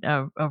them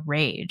a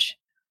rage.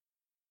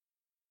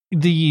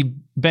 The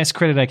best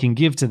credit I can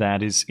give to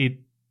that is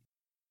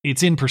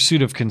it's in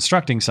pursuit of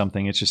constructing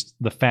something. It's just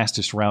the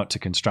fastest route to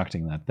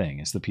constructing that thing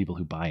is the people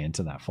who buy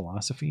into that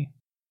philosophy.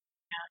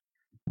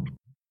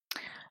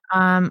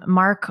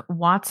 Mark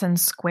Watson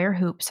Square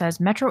Hoop says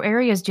metro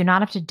areas do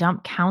not have to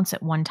dump counts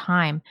at one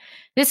time.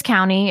 This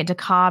county,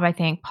 DeKalb, I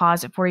think,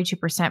 paused at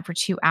 42% for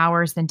 2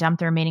 hours, then dumped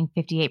the remaining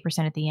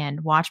 58% at the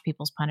end. Watch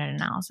people's pundit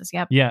analysis.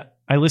 Yep. Yeah.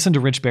 I listened to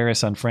Rich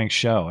Barris on Frank's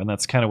show, and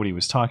that's kind of what he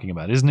was talking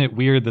about. Isn't it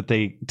weird that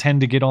they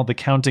tend to get all the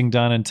counting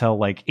done until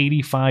like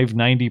 85,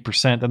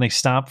 90%, then they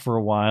stop for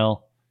a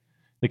while?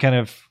 They kind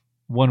of,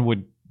 one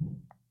would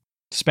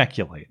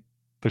speculate.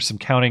 There's some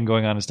counting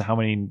going on as to how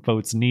many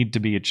votes need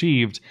to be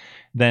achieved,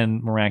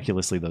 then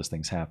miraculously those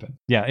things happen.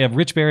 Yeah,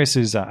 Rich Barris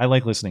is, I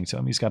like listening to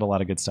him. He's got a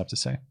lot of good stuff to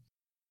say.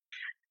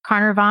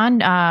 Connor Vaughn,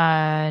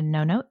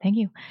 no note, thank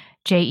you.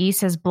 J.E.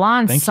 says,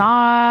 Blonde,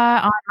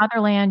 saw on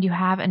Motherland you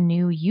have a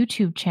new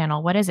YouTube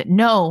channel. What is it?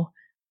 No,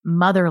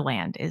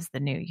 Motherland is the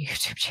new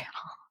YouTube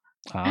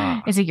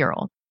channel. It's a year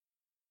old.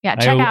 Yeah,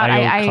 check out.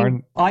 I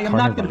am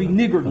not going to be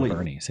niggardly.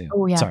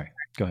 Oh, yeah. Sorry,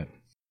 go ahead.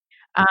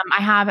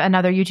 I have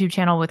another YouTube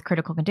channel with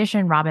Critical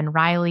Condition, Robin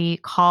Riley,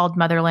 called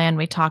Motherland.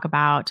 We talk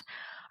about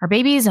our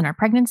babies and our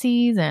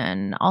pregnancies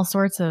and all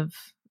sorts of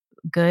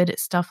good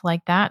stuff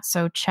like that.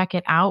 So check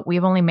it out.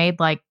 We've only made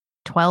like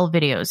 12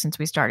 videos since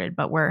we started,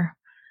 but we're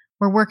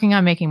working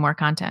on making more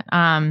content.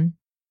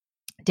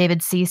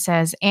 David C.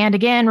 says, and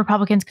again,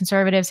 Republicans,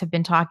 conservatives have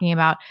been talking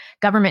about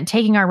government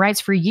taking our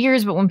rights for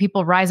years, but when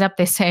people rise up,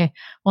 they say,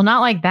 well, not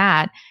like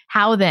that.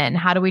 How then?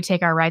 How do we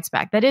take our rights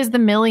back? That is the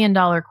 $1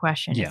 million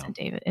question, isn't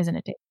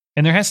it, David?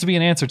 And there has to be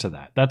an answer to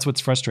that. That's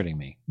what's frustrating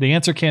me. The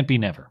answer can't be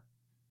never.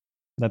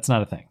 That's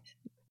not a thing.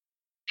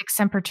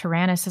 Semper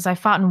Tyrannus says, I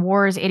fought in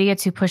wars.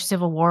 Idiots who push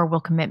civil war will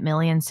commit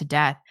millions to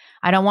death.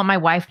 I don't want my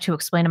wife to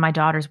explain to my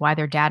daughters why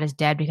their dad is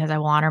dead because I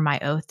will honor my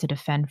oath to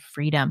defend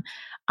freedom.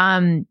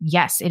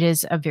 Yes, it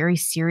is a very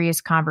serious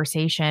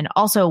conversation.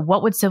 Also,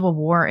 what would civil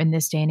war in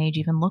this day and age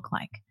even look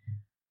like?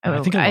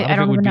 I think a lot of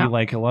it would be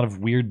like a lot of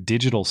weird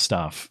digital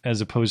stuff as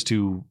opposed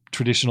to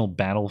traditional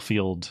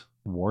battlefield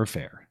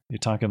warfare. You're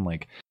talking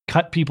like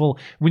cut people.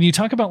 When you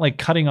talk about like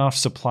cutting off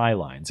supply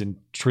lines in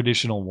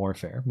traditional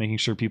warfare, making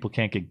sure people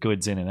can't get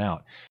goods in and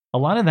out, a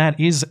lot of that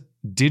is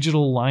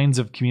digital lines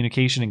of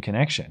communication and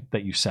connection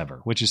that you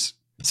sever, which is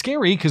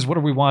scary because what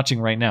are we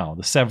watching right now?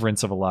 The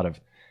severance of a lot of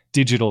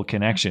digital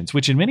connections,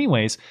 which in many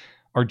ways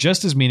are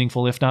just as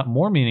meaningful, if not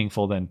more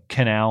meaningful, than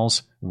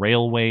canals,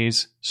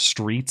 railways,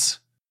 streets.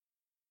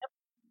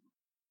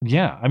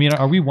 Yeah, I mean,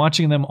 are we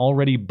watching them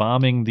already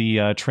bombing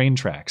the train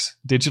tracks,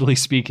 digitally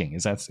speaking?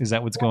 Is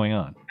that what's going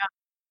on?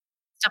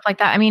 Stuff like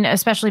that. I mean,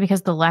 especially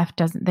because the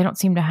left they don't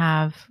seem to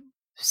have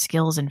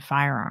skills in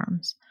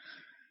firearms.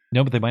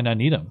 No, but they might not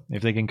need them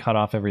if they can cut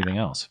off everything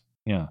else.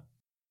 Yeah.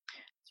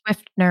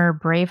 Swiftner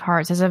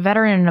Braveheart says, as a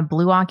veteran in a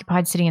blue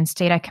occupied city and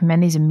state, I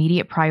commend these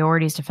immediate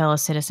priorities to fellow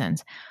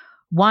citizens.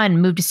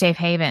 1, move to safe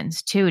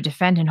havens. 2,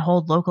 defend and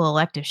hold local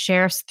elective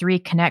sheriffs. 3,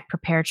 connect,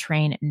 prepare,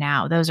 train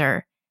now. Those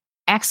are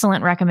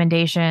excellent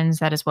recommendations.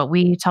 That is what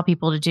we tell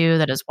people to do.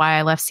 That is why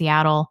I left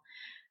Seattle.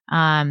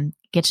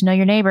 Get to know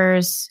your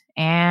neighbors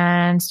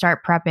and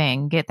start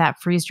prepping. Get that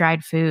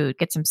freeze-dried food.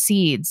 Get some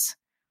seeds.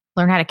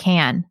 Learn how to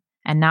can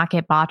and not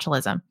get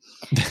botulism.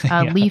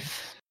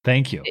 Leaf.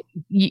 Thank you.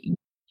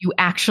 You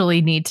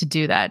actually need to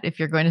do that if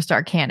you're going to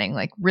start canning.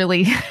 Like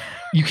really,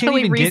 you can't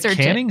really even get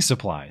canning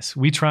supplies.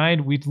 We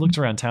looked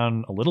around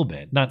town a little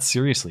bit, not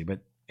seriously, but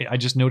I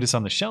just noticed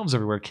on the shelves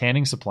everywhere,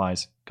 canning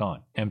supplies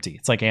gone, empty.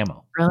 It's like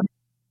ammo. Really?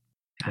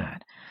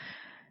 God.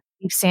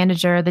 Steve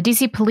Sandiger, the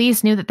DC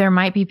police knew that there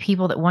might be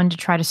people that wanted to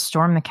try to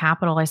storm the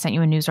Capitol. I sent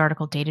you a news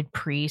article dated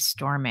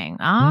pre-storming.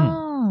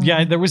 Oh.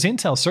 Yeah, there was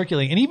intel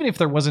circulating. And even if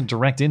there wasn't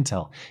direct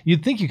intel,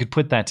 you'd think you could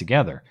put that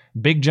together.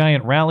 Big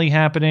giant rally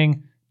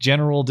happening,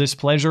 general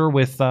displeasure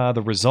with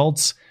the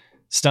results.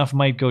 Stuff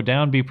might go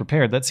down, be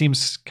prepared. That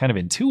seems kind of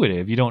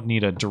intuitive. You don't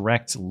need a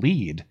direct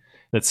lead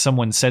that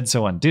someone said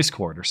so on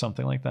Discord or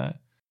something like that.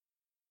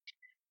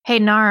 Hey,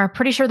 Nara,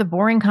 pretty sure the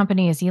Boring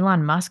Company is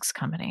Elon Musk's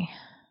company.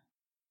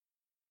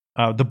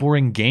 The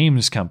Boring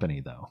Games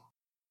Company, though,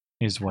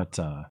 is what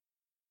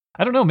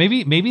I don't know.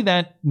 Maybe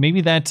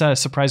that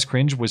surprise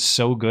cringe was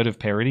so good of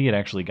parody it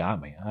actually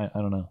got me. I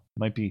don't know.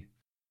 Might be.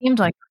 Seemed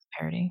like it was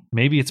parody.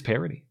 Maybe it's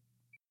parody.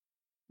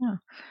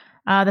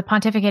 Yeah. The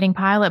pontificating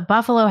pilot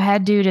Buffalo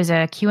Head Dude is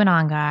a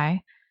QAnon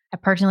guy. I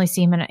personally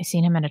seen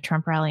him at a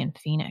Trump rally in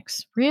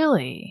Phoenix.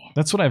 Really?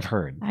 That's what I've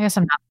heard. I guess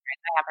I'm not.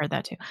 I have heard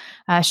that too.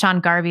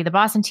 Sean Garvey, the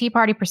Boston Tea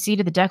Party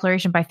preceded the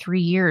declaration by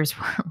 3 years.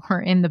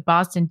 We're in the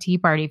Boston Tea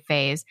Party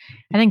phase.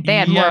 I think they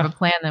had more of a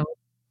plan than we.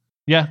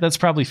 Yeah, that's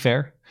probably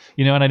fair.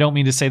 And I don't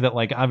mean to say that,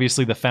 like,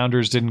 obviously the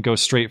founders didn't go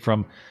straight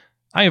from,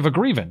 I have a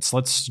grievance,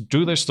 let's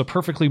do this the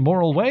perfectly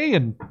moral way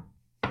and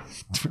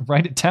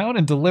write it down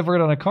and deliver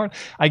it on a card.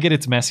 I get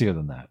it's messier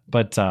than that.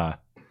 But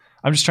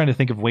I'm just trying to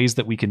think of ways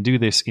that we can do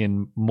this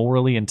in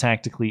morally and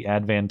tactically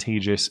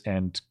advantageous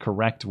and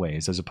correct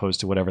ways, as opposed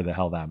to whatever the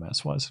hell that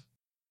mess was.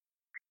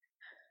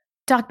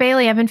 Doc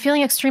Bailey, I've been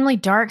feeling extremely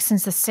dark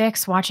since the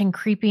 6th. Watching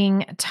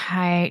creeping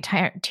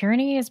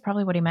tyranny is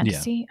probably what he meant to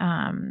see.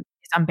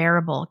 It's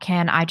unbearable.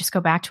 Can I just go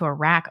back to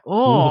Iraq?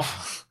 Oh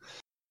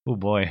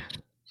boy.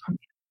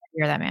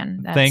 Hear that,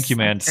 man. Thank you,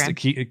 man.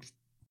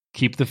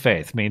 Keep the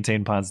faith.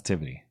 Maintain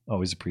positivity.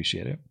 Always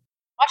appreciate it.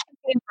 Watch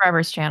Competing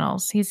Forever's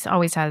channels. He's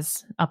always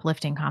has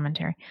uplifting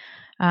commentary.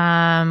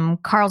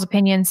 Carl's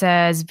Opinion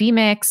says,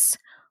 VMix,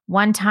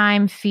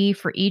 one-time fee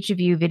for each of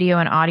you, video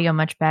and audio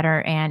much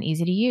better and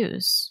easy to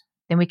use.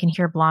 Then we can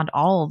hear Blonde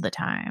all the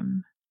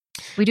time.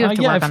 We do have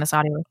to work on this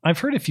audio. I've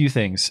heard a few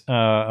things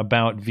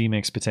about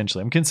VMix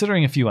potentially. I'm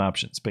considering a few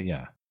options, but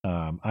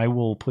I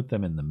will put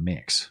them in the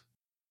mix.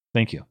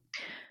 Thank you.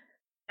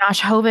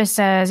 Josh Hovis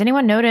says,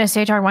 anyone notice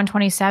HR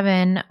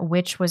 127,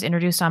 which was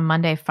introduced on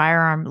Monday,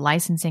 firearm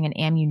licensing and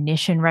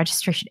ammunition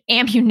registration?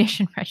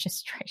 Ammunition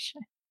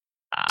registration.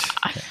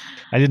 Okay.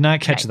 I did not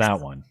catch that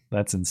one.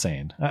 That's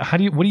insane. What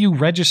do you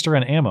register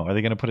on ammo? Are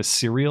they going to put a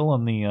serial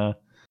on the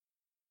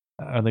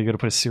are they going to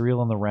put a serial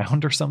on the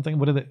round or something?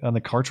 What are they on the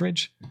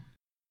cartridge?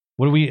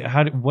 What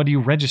do you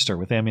register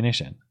with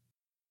ammunition?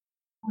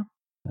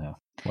 No,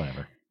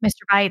 whatever.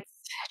 Mr. Bites,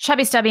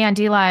 Chubby Stubby on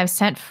DLive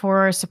sent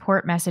 4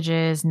 support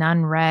messages,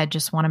 none read.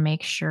 Just want to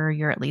make sure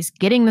you're at least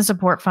getting the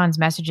support funds.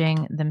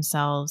 Messaging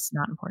themselves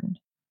not important.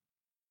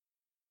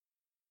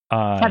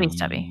 Chubby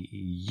Stubby.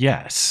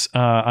 Yes.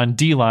 On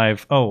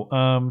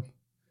DLive.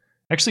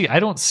 Actually, I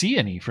don't see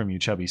any from you,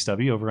 Chubby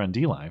Stubby, over on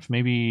DLive.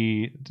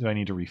 Maybe do I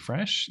need to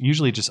refresh?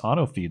 Usually it just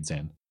auto feeds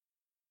in.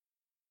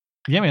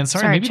 Yeah, man.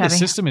 Sorry maybe Chubby. The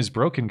system is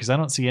broken because I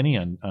don't see any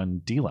on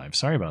DLive.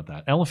 Sorry about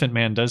that. Elephant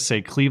Man does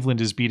say Cleveland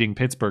is beating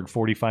Pittsburgh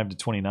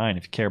 45-29.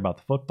 If you care about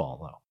the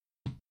football,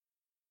 though,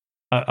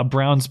 a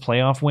Browns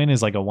playoff win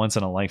is like a once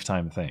in a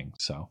lifetime thing.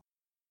 So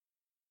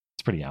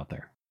it's pretty out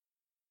there.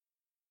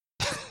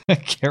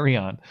 Carry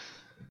on.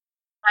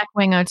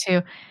 Blackwing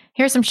 02.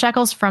 Here's some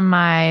shekels from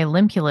my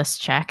Limpulus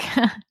check.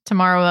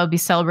 Tomorrow I'll be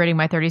celebrating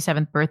my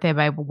 37th birthday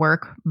by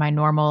work my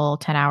normal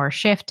 10-hour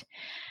shift.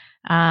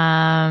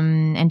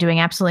 And doing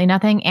absolutely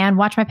nothing and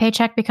watch my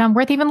paycheck become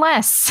worth even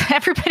less.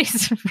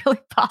 Everybody's really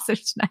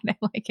positive tonight. I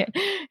like it.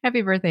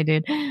 Happy birthday,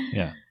 dude.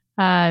 Yeah.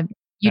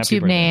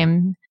 YouTube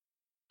name.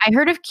 I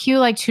heard of Q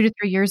like 2 to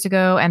 3 years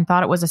ago and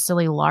thought it was a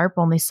silly LARP,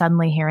 only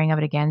suddenly hearing of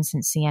it again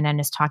since CNN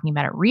is talking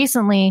about it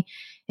recently.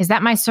 Is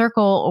that my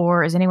circle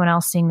or is anyone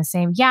else seeing the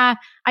same? Yeah,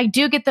 I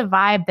do get the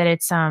vibe that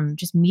it's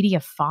just media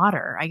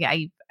fodder.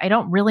 I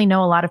don't really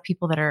know a lot of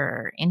people that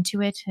are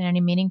into it in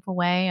any meaningful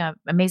way.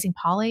 Amazing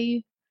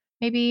Polly,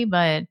 maybe,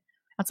 but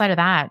outside of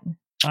that,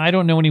 I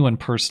don't know anyone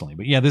personally,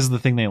 but yeah, this is the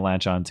thing they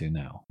latch onto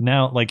now.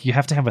 Now, like, you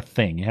have to have a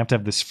thing. You have to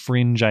have this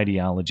fringe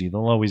ideology.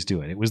 They'll always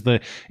do it. It was the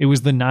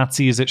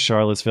Nazis at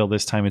Charlottesville.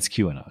 This time it's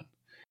QAnon.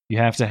 You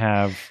have to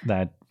have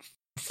that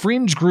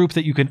fringe group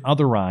that you can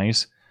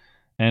otherize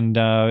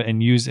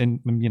and use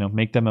and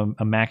make them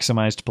a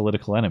maximized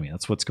political enemy.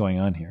 That's what's going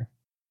on here.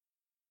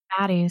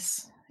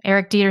 Baddies.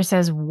 Eric Dieter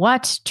says,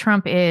 what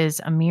Trump is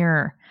a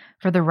mirror.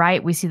 For the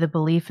right, we see the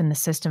belief in the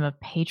system of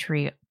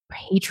patriarchy.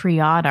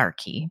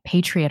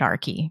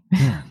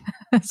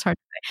 That's hard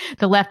to say.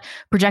 The left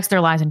projects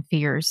their lies and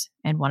fears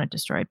and want it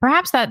destroyed.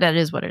 Perhaps that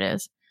is what it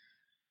is.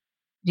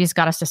 You just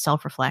got us to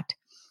self-reflect.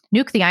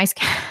 Nuke the ice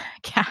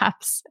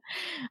caps.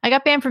 I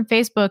got banned from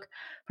Facebook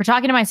for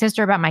talking to my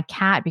sister about my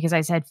cat because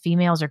I said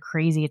females are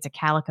crazy. It's a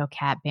calico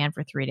cat. Banned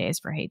for 3 days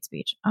for hate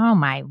speech. Oh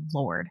my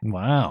Lord.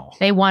 Wow.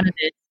 They wanted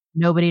it.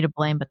 Nobody to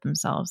blame but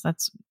themselves.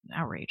 That's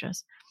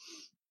outrageous.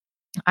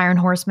 Iron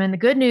Horseman. The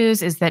good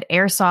news is that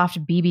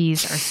airsoft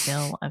BBs are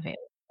still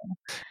available.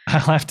 I'll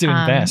have to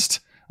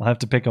invest. I'll have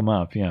to pick them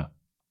up. Yeah.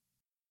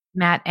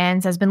 Matt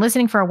Enns has been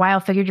listening for a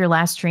while. Figured your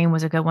last stream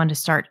was a good one to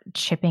start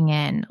chipping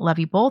in. Love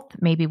you both.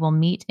 Maybe we'll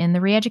meet in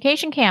the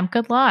re-education camp.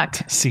 Good luck.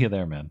 See you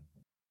there, man.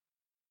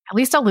 At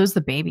least I'll lose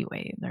the baby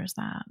weight. There's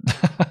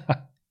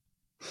that.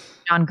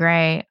 John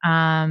Gray.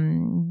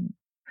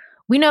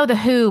 We know the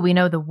who, we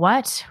know the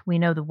what, we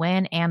know the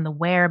when and the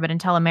where, but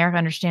until America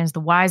understands the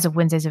whys of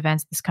Wednesday's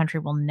events, this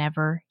country will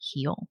never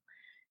heal.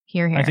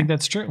 Hear, hear. I think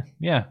that's true.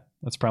 Yeah,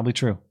 that's probably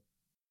true.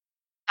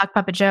 Doc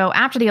Puppet Joe,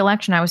 after the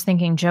election, I was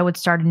thinking Joe would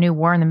start a new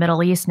war in the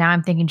Middle East. Now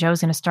I'm thinking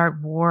Joe's going to start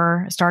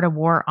a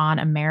war on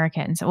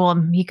Americans.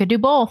 Well, he could do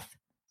both.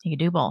 He could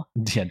do both.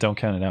 Yeah, don't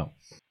count it out.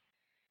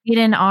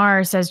 Eden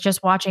R says,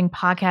 just watching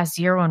podcast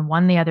 0 and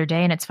 1 the other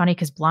day, and it's funny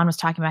because Blonde was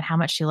talking about how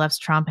much she loves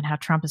Trump and how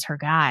Trump is her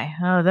guy.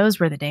 Oh, those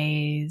were the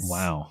days.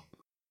 Wow.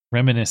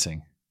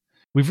 Reminiscing.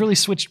 We've really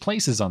switched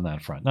places on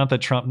that front. Not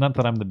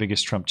that I'm the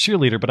biggest Trump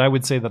cheerleader, but I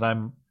would say that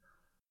I'm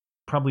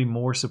probably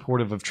more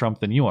supportive of Trump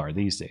than you are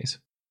these days.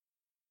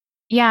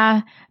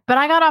 Yeah, but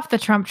I got off the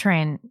Trump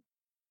train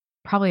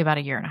probably about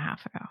a year and a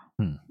half ago.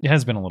 It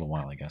has been a little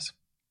while, I guess.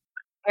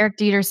 Eric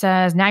Dieter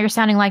says, now you're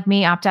sounding like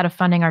me. Opt out of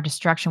funding our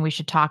destruction. We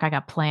should talk. I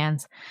got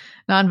plans.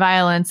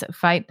 Nonviolence.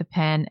 Fight the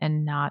pen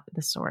and not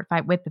the sword.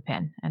 Fight with the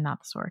pen and not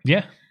the sword.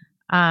 Yeah,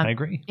 I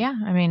agree. Yeah,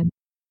 I mean,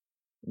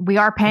 we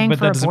are paying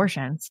for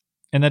abortions.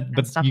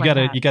 But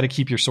you gotta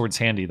keep your swords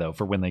handy though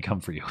for when they come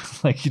for you.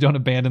 Like, you don't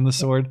abandon the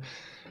sword,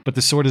 but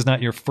the sword is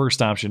not your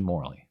first option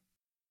morally.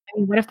 I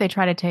mean, what if they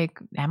try to take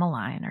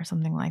Emmeline or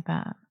something like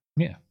that?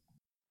 Yeah.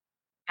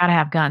 Gotta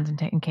have guns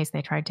in case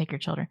they try to take your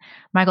children.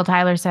 Michael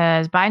Tyler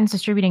says, Biden's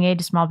distributing aid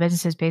to small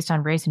businesses based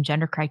on race and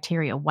gender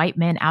criteria. White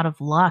men out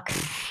of luck.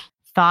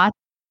 Thoughts?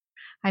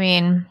 I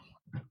mean,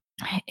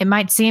 it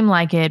might seem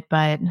like it,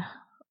 but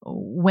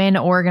when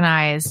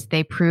organized,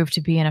 they prove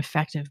to be an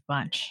effective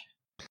bunch.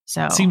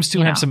 So it seems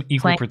to have some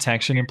equal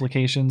protection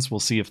implications. We'll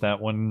see if that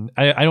one,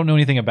 I don't know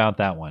anything about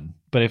that one,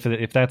 but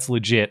if that's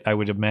legit, I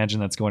would imagine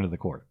that's going to the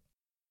court.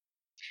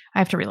 I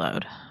have to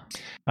reload.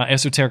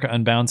 Esoterica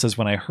Unbound says,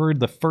 when I heard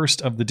the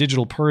first of the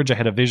digital purge, I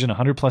had a vision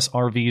 100 plus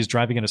RVs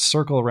driving in a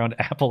circle around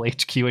Apple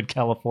HQ in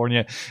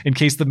California. In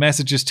case the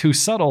message is too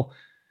subtle,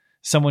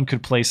 someone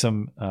could play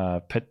some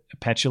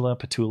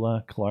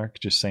Petula Clark.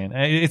 Just saying.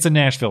 It's a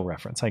Nashville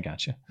reference. I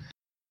got you.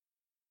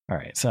 All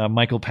right. So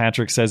Michael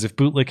Patrick says, if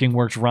bootlicking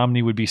worked,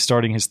 Romney would be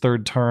starting his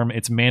third term.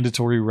 It's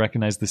mandatory to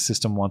recognize the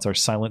system wants our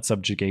silent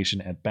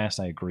subjugation. At best,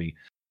 I agree.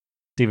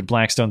 David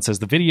Blackstone says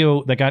the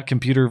video that got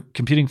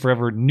Computing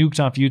Forever nuked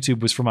off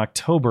YouTube was from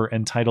October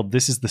and titled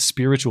 "This is the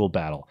Spiritual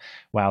Battle."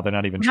 Wow, they're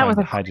not even trying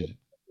to hide it.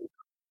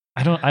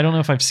 I don't know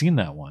if I've seen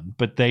that one,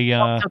 but they.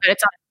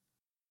 It's on.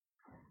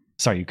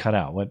 Sorry, you cut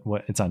out.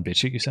 What? It's on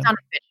BitChute, you said? It's on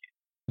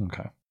BitChute.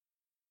 Okay.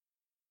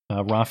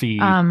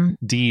 Rafi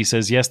D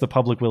says, yes, the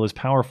public will is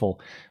powerful,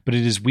 but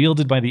it is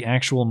wielded by the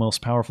actual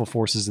most powerful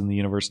forces in the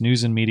universe.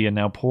 News and media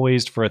now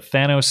poised for a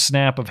Thanos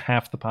snap of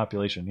half the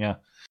population. Yeah,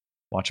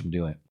 watch them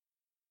do it.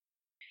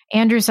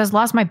 Andrew says,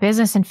 lost my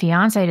business and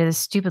fiance to this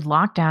stupid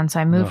lockdown, so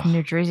I moved from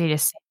New Jersey to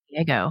San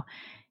Diego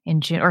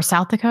in June, or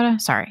South Dakota?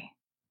 Sorry,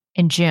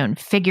 in June.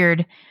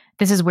 Figured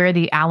this is where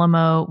the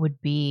Alamo would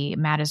be.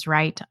 Matt is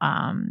right.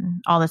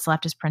 All that's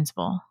left is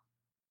principal.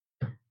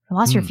 I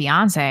lost your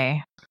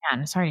fiance.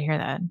 Man, sorry to hear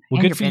that.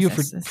 Well, good for you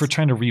for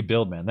trying to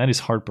rebuild, man. That is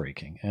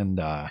heartbreaking. And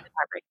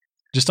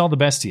just all the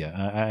best to you.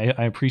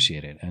 I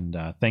appreciate it. And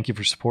thank you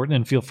for supporting,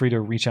 and feel free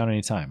to reach out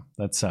anytime.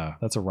 That's a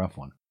rough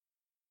one.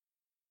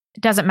 It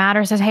doesn't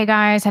matter. Says, hey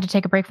guys, had to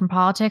take a break from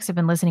politics. I've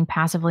been listening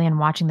passively and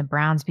watching the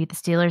Browns beat the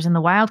Steelers in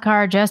the wild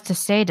card just to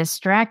stay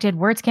distracted.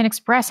 Words can't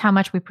express how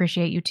much we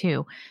appreciate you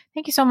too.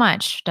 Thank you so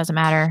much. Doesn't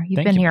matter.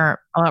 You've been here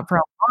for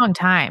a long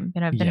time.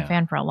 Been a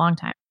fan for a long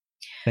time.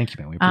 Thank you,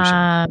 man. We appreciate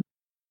it.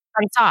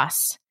 Party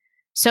sauce.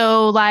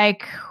 So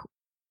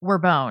we're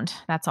boned.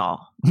 That's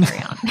all.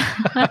 Carry on.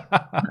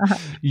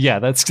 Yeah,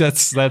 that's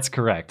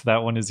correct.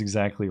 That one is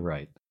exactly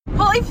right.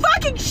 Holy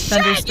fucking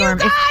shit, you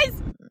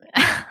guys!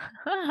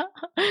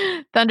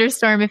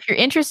 Thunderstorm, if you're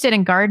interested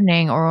in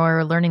gardening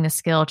or learning the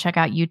skill, check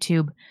out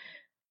YouTube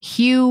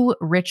Hugh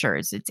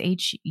Richards. It's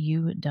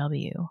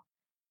HUW.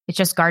 It's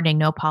just gardening,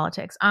 no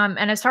politics.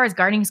 And as far as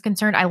gardening is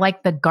concerned, I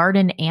like the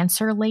Garden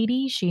Answer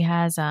lady. She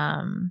has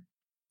an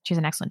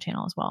excellent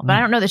channel as well. But I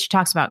don't know that she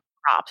talks about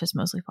crops. It's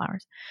mostly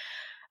flowers.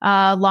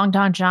 Long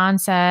Don John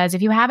says,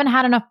 if you haven't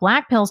had enough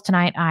black pills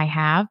tonight, I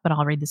have, but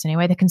I'll read this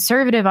anyway. The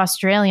conservative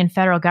Australian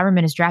federal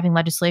government is drafting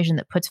legislation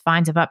that puts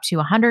fines of up to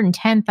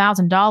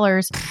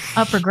 $110,000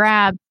 up for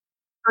grabs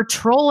for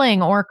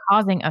trolling or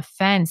causing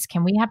offense.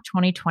 Can we have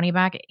 2020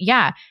 back?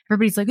 Yeah.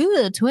 Everybody's like,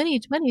 ooh,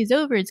 2020 is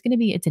over. It's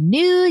a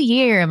new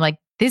year. I'm like,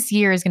 this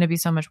year is going to be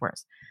so much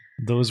worse.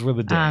 Those were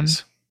the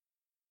days.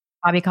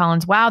 Bobby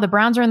Collins, wow, the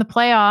Browns are in the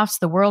playoffs.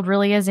 The world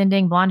really is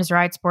ending. Blonde is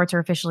right. Sports are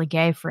officially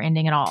gay for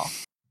ending it all.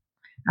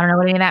 I don't know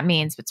what any of that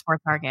means, but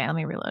sports are gay. Let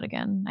me reload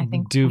again. I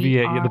think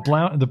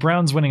the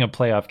Browns winning a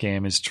playoff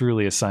game is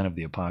truly a sign of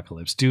the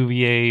apocalypse.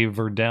 Duvier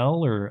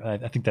Verdell, or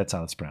I think that's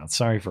how it's pronounced.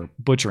 Sorry for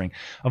butchering.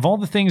 Of all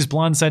the things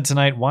Blonde said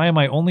tonight, why am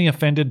I only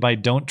offended by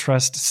don't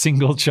trust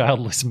single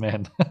childless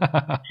men?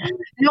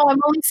 No, I'm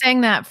only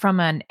saying that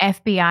from an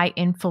FBI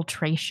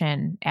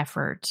infiltration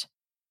effort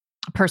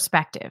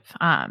perspective.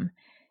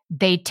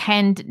 They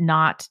tend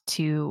not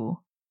to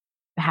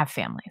have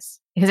families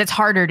because it's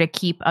harder to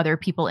keep other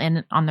people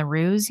in on the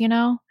ruse,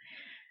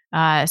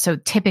 so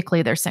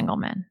typically they're single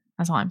men.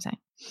 That's all I'm saying.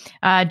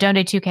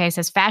 Donde 2K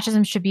says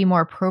fascism should be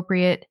more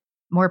appropriate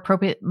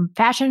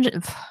fashion. Oh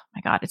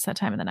my God, it's that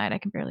time of the night. I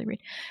can barely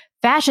read.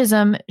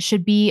 Fascism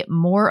should be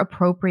more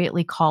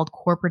appropriately called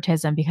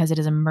corporatism because it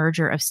is a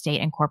merger of state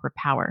and corporate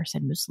power,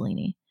 said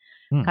Mussolini.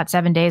 Got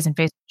 7 days in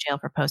Facebook jail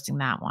for posting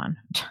that one.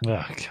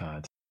 Oh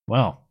God.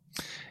 Well,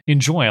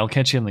 enjoy. I'll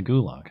catch you in the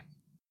gulag.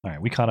 All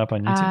right. We caught up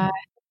on YouTube.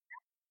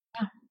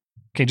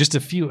 Okay, just a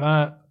few.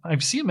 I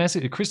see a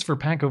message. Christopher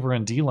Pack over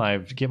on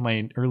DLive get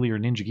my earlier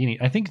Ninjagini.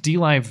 I think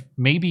DLive,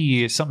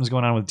 maybe something's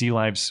going on with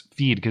DLive's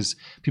feed because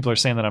people are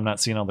saying that I'm not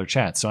seeing all their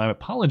chats. So I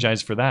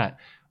apologize for that.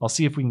 I'll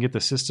see if we can get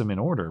the system in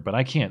order, but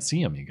I can't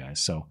see them, you guys.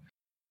 So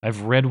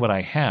I've read what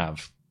I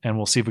have, and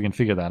we'll see if we can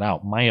figure that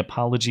out. My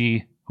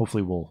apology.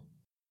 Hopefully we'll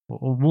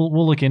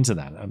look into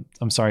that.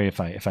 I'm sorry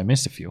if I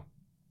missed a few.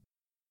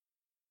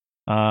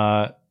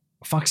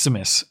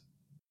 Foximus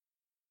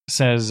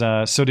says,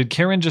 so did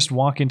Karen just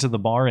walk into the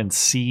bar and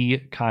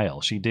see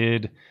Kyle? She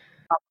did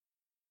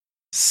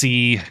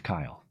see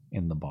Kyle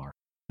in the bar.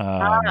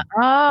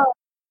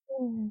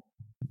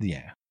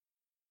 Yeah.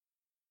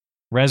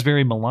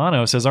 Raspberry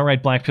Milano says, all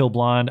right, Black Pill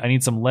Blonde, I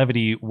need some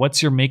levity.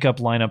 What's your makeup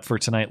lineup for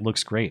tonight?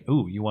 Looks great.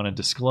 Ooh, you want to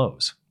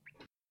disclose?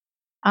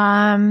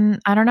 I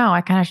don't know. I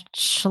kind of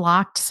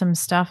schlocked some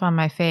stuff on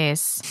my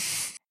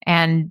face,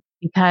 and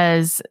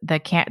because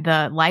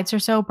the lights are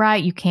so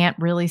bright, you can't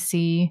really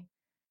see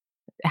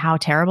how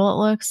terrible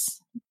it looks.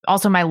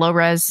 Also, my low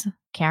res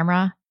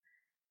camera.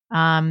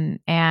 And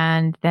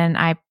then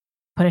I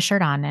put a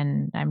shirt on,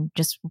 and I'm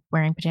just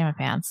wearing pajama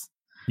pants.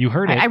 You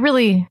heard it.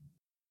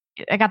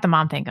 I got the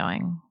mom thing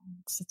going.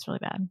 It's really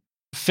bad.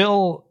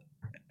 Phil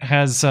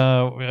has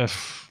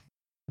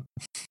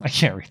I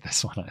can't read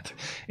this one either.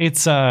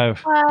 It's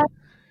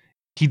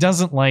he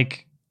doesn't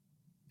like.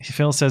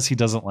 Phil says he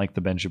doesn't like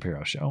the Ben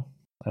Shapiro show.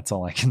 That's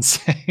all I can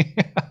say.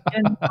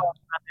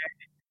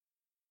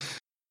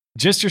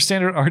 Just your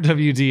standard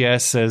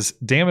RWDS says,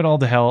 damn it all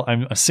to hell.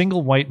 I'm a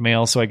single white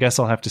male, so I guess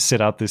I'll have to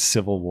sit out this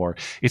civil war.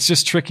 It's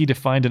just tricky to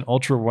find an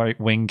ultra right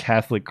wing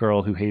Catholic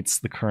girl who hates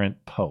the current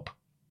Pope.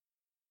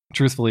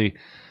 Truthfully,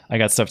 I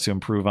got stuff to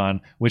improve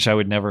on, which I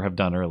would never have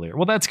done earlier.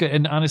 Well, that's good.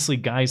 And honestly,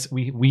 guys,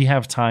 we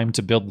have time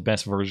to build the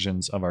best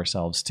versions of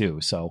ourselves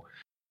too. So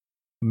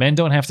men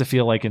don't have to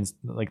feel like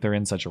they're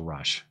in such a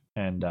rush.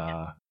 And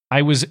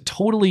I was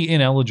totally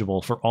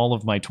ineligible for all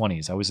of my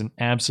 20s. I was an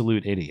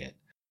absolute idiot.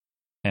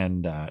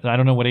 And I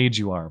don't know what age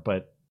you are,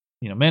 but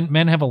you know,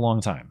 men have a long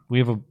time. We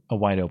have a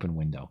wide open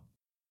window.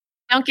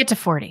 Don't get to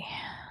 40.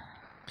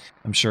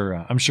 I'm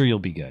sure you'll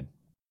be good.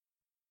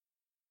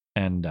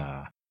 And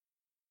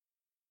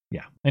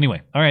yeah. Anyway,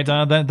 all right.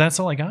 That's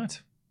all I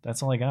got.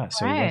 That's all I got.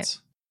 So right.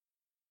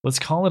 let's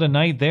call it a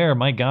night there.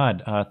 My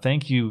God,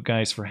 thank you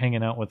guys for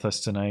hanging out with us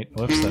tonight.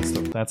 Whoops,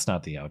 that's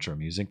not the outro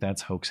music.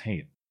 That's Hoax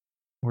Hate.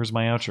 Where's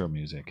my outro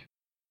music?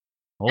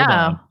 Hold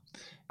on.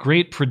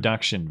 Great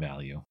production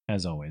value,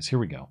 as always. Here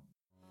we go.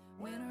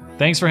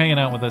 Thanks for hanging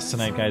out with us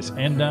tonight, guys,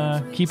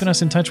 and keeping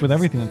us in touch with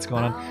everything that's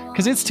going on,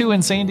 because it's too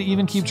insane to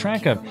even keep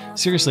track of.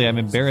 Seriously, I'm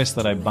embarrassed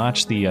that I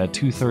botched the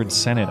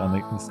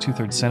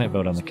 2/3 Senate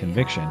vote on the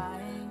conviction.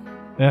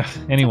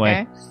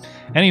 Anyway,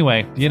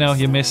 you know,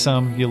 you miss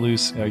some, you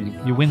lose,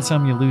 you win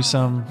some, you lose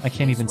some. I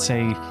can't even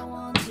say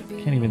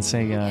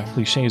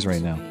cliches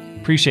right now.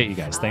 Appreciate you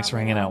guys. Thanks for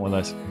hanging out with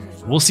us.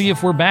 We'll see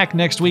if we're back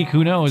next week.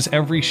 Who knows?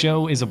 Every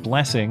show is a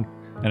blessing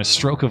and a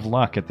stroke of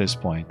luck at this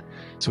point.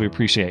 So we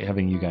appreciate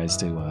having you guys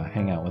to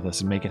hang out with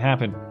us and make it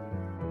happen.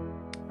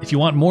 If you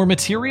want more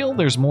material,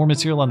 there's more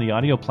material on the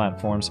audio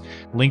platforms,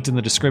 linked in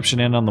the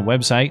description and on the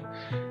website.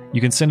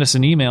 You can send us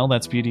an email.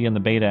 That's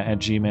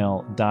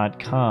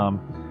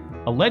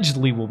beautyandthebeta@gmail.com.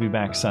 Allegedly, we'll be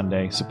back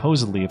Sunday,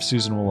 supposedly, if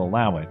Susan will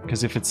allow it.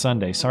 Because if it's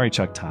Sunday, sorry,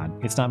 Chuck Todd,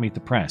 it's not Meet the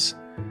Press.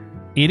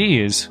 It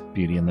is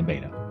Beauty and the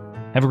Beta.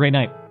 Have a great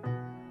night.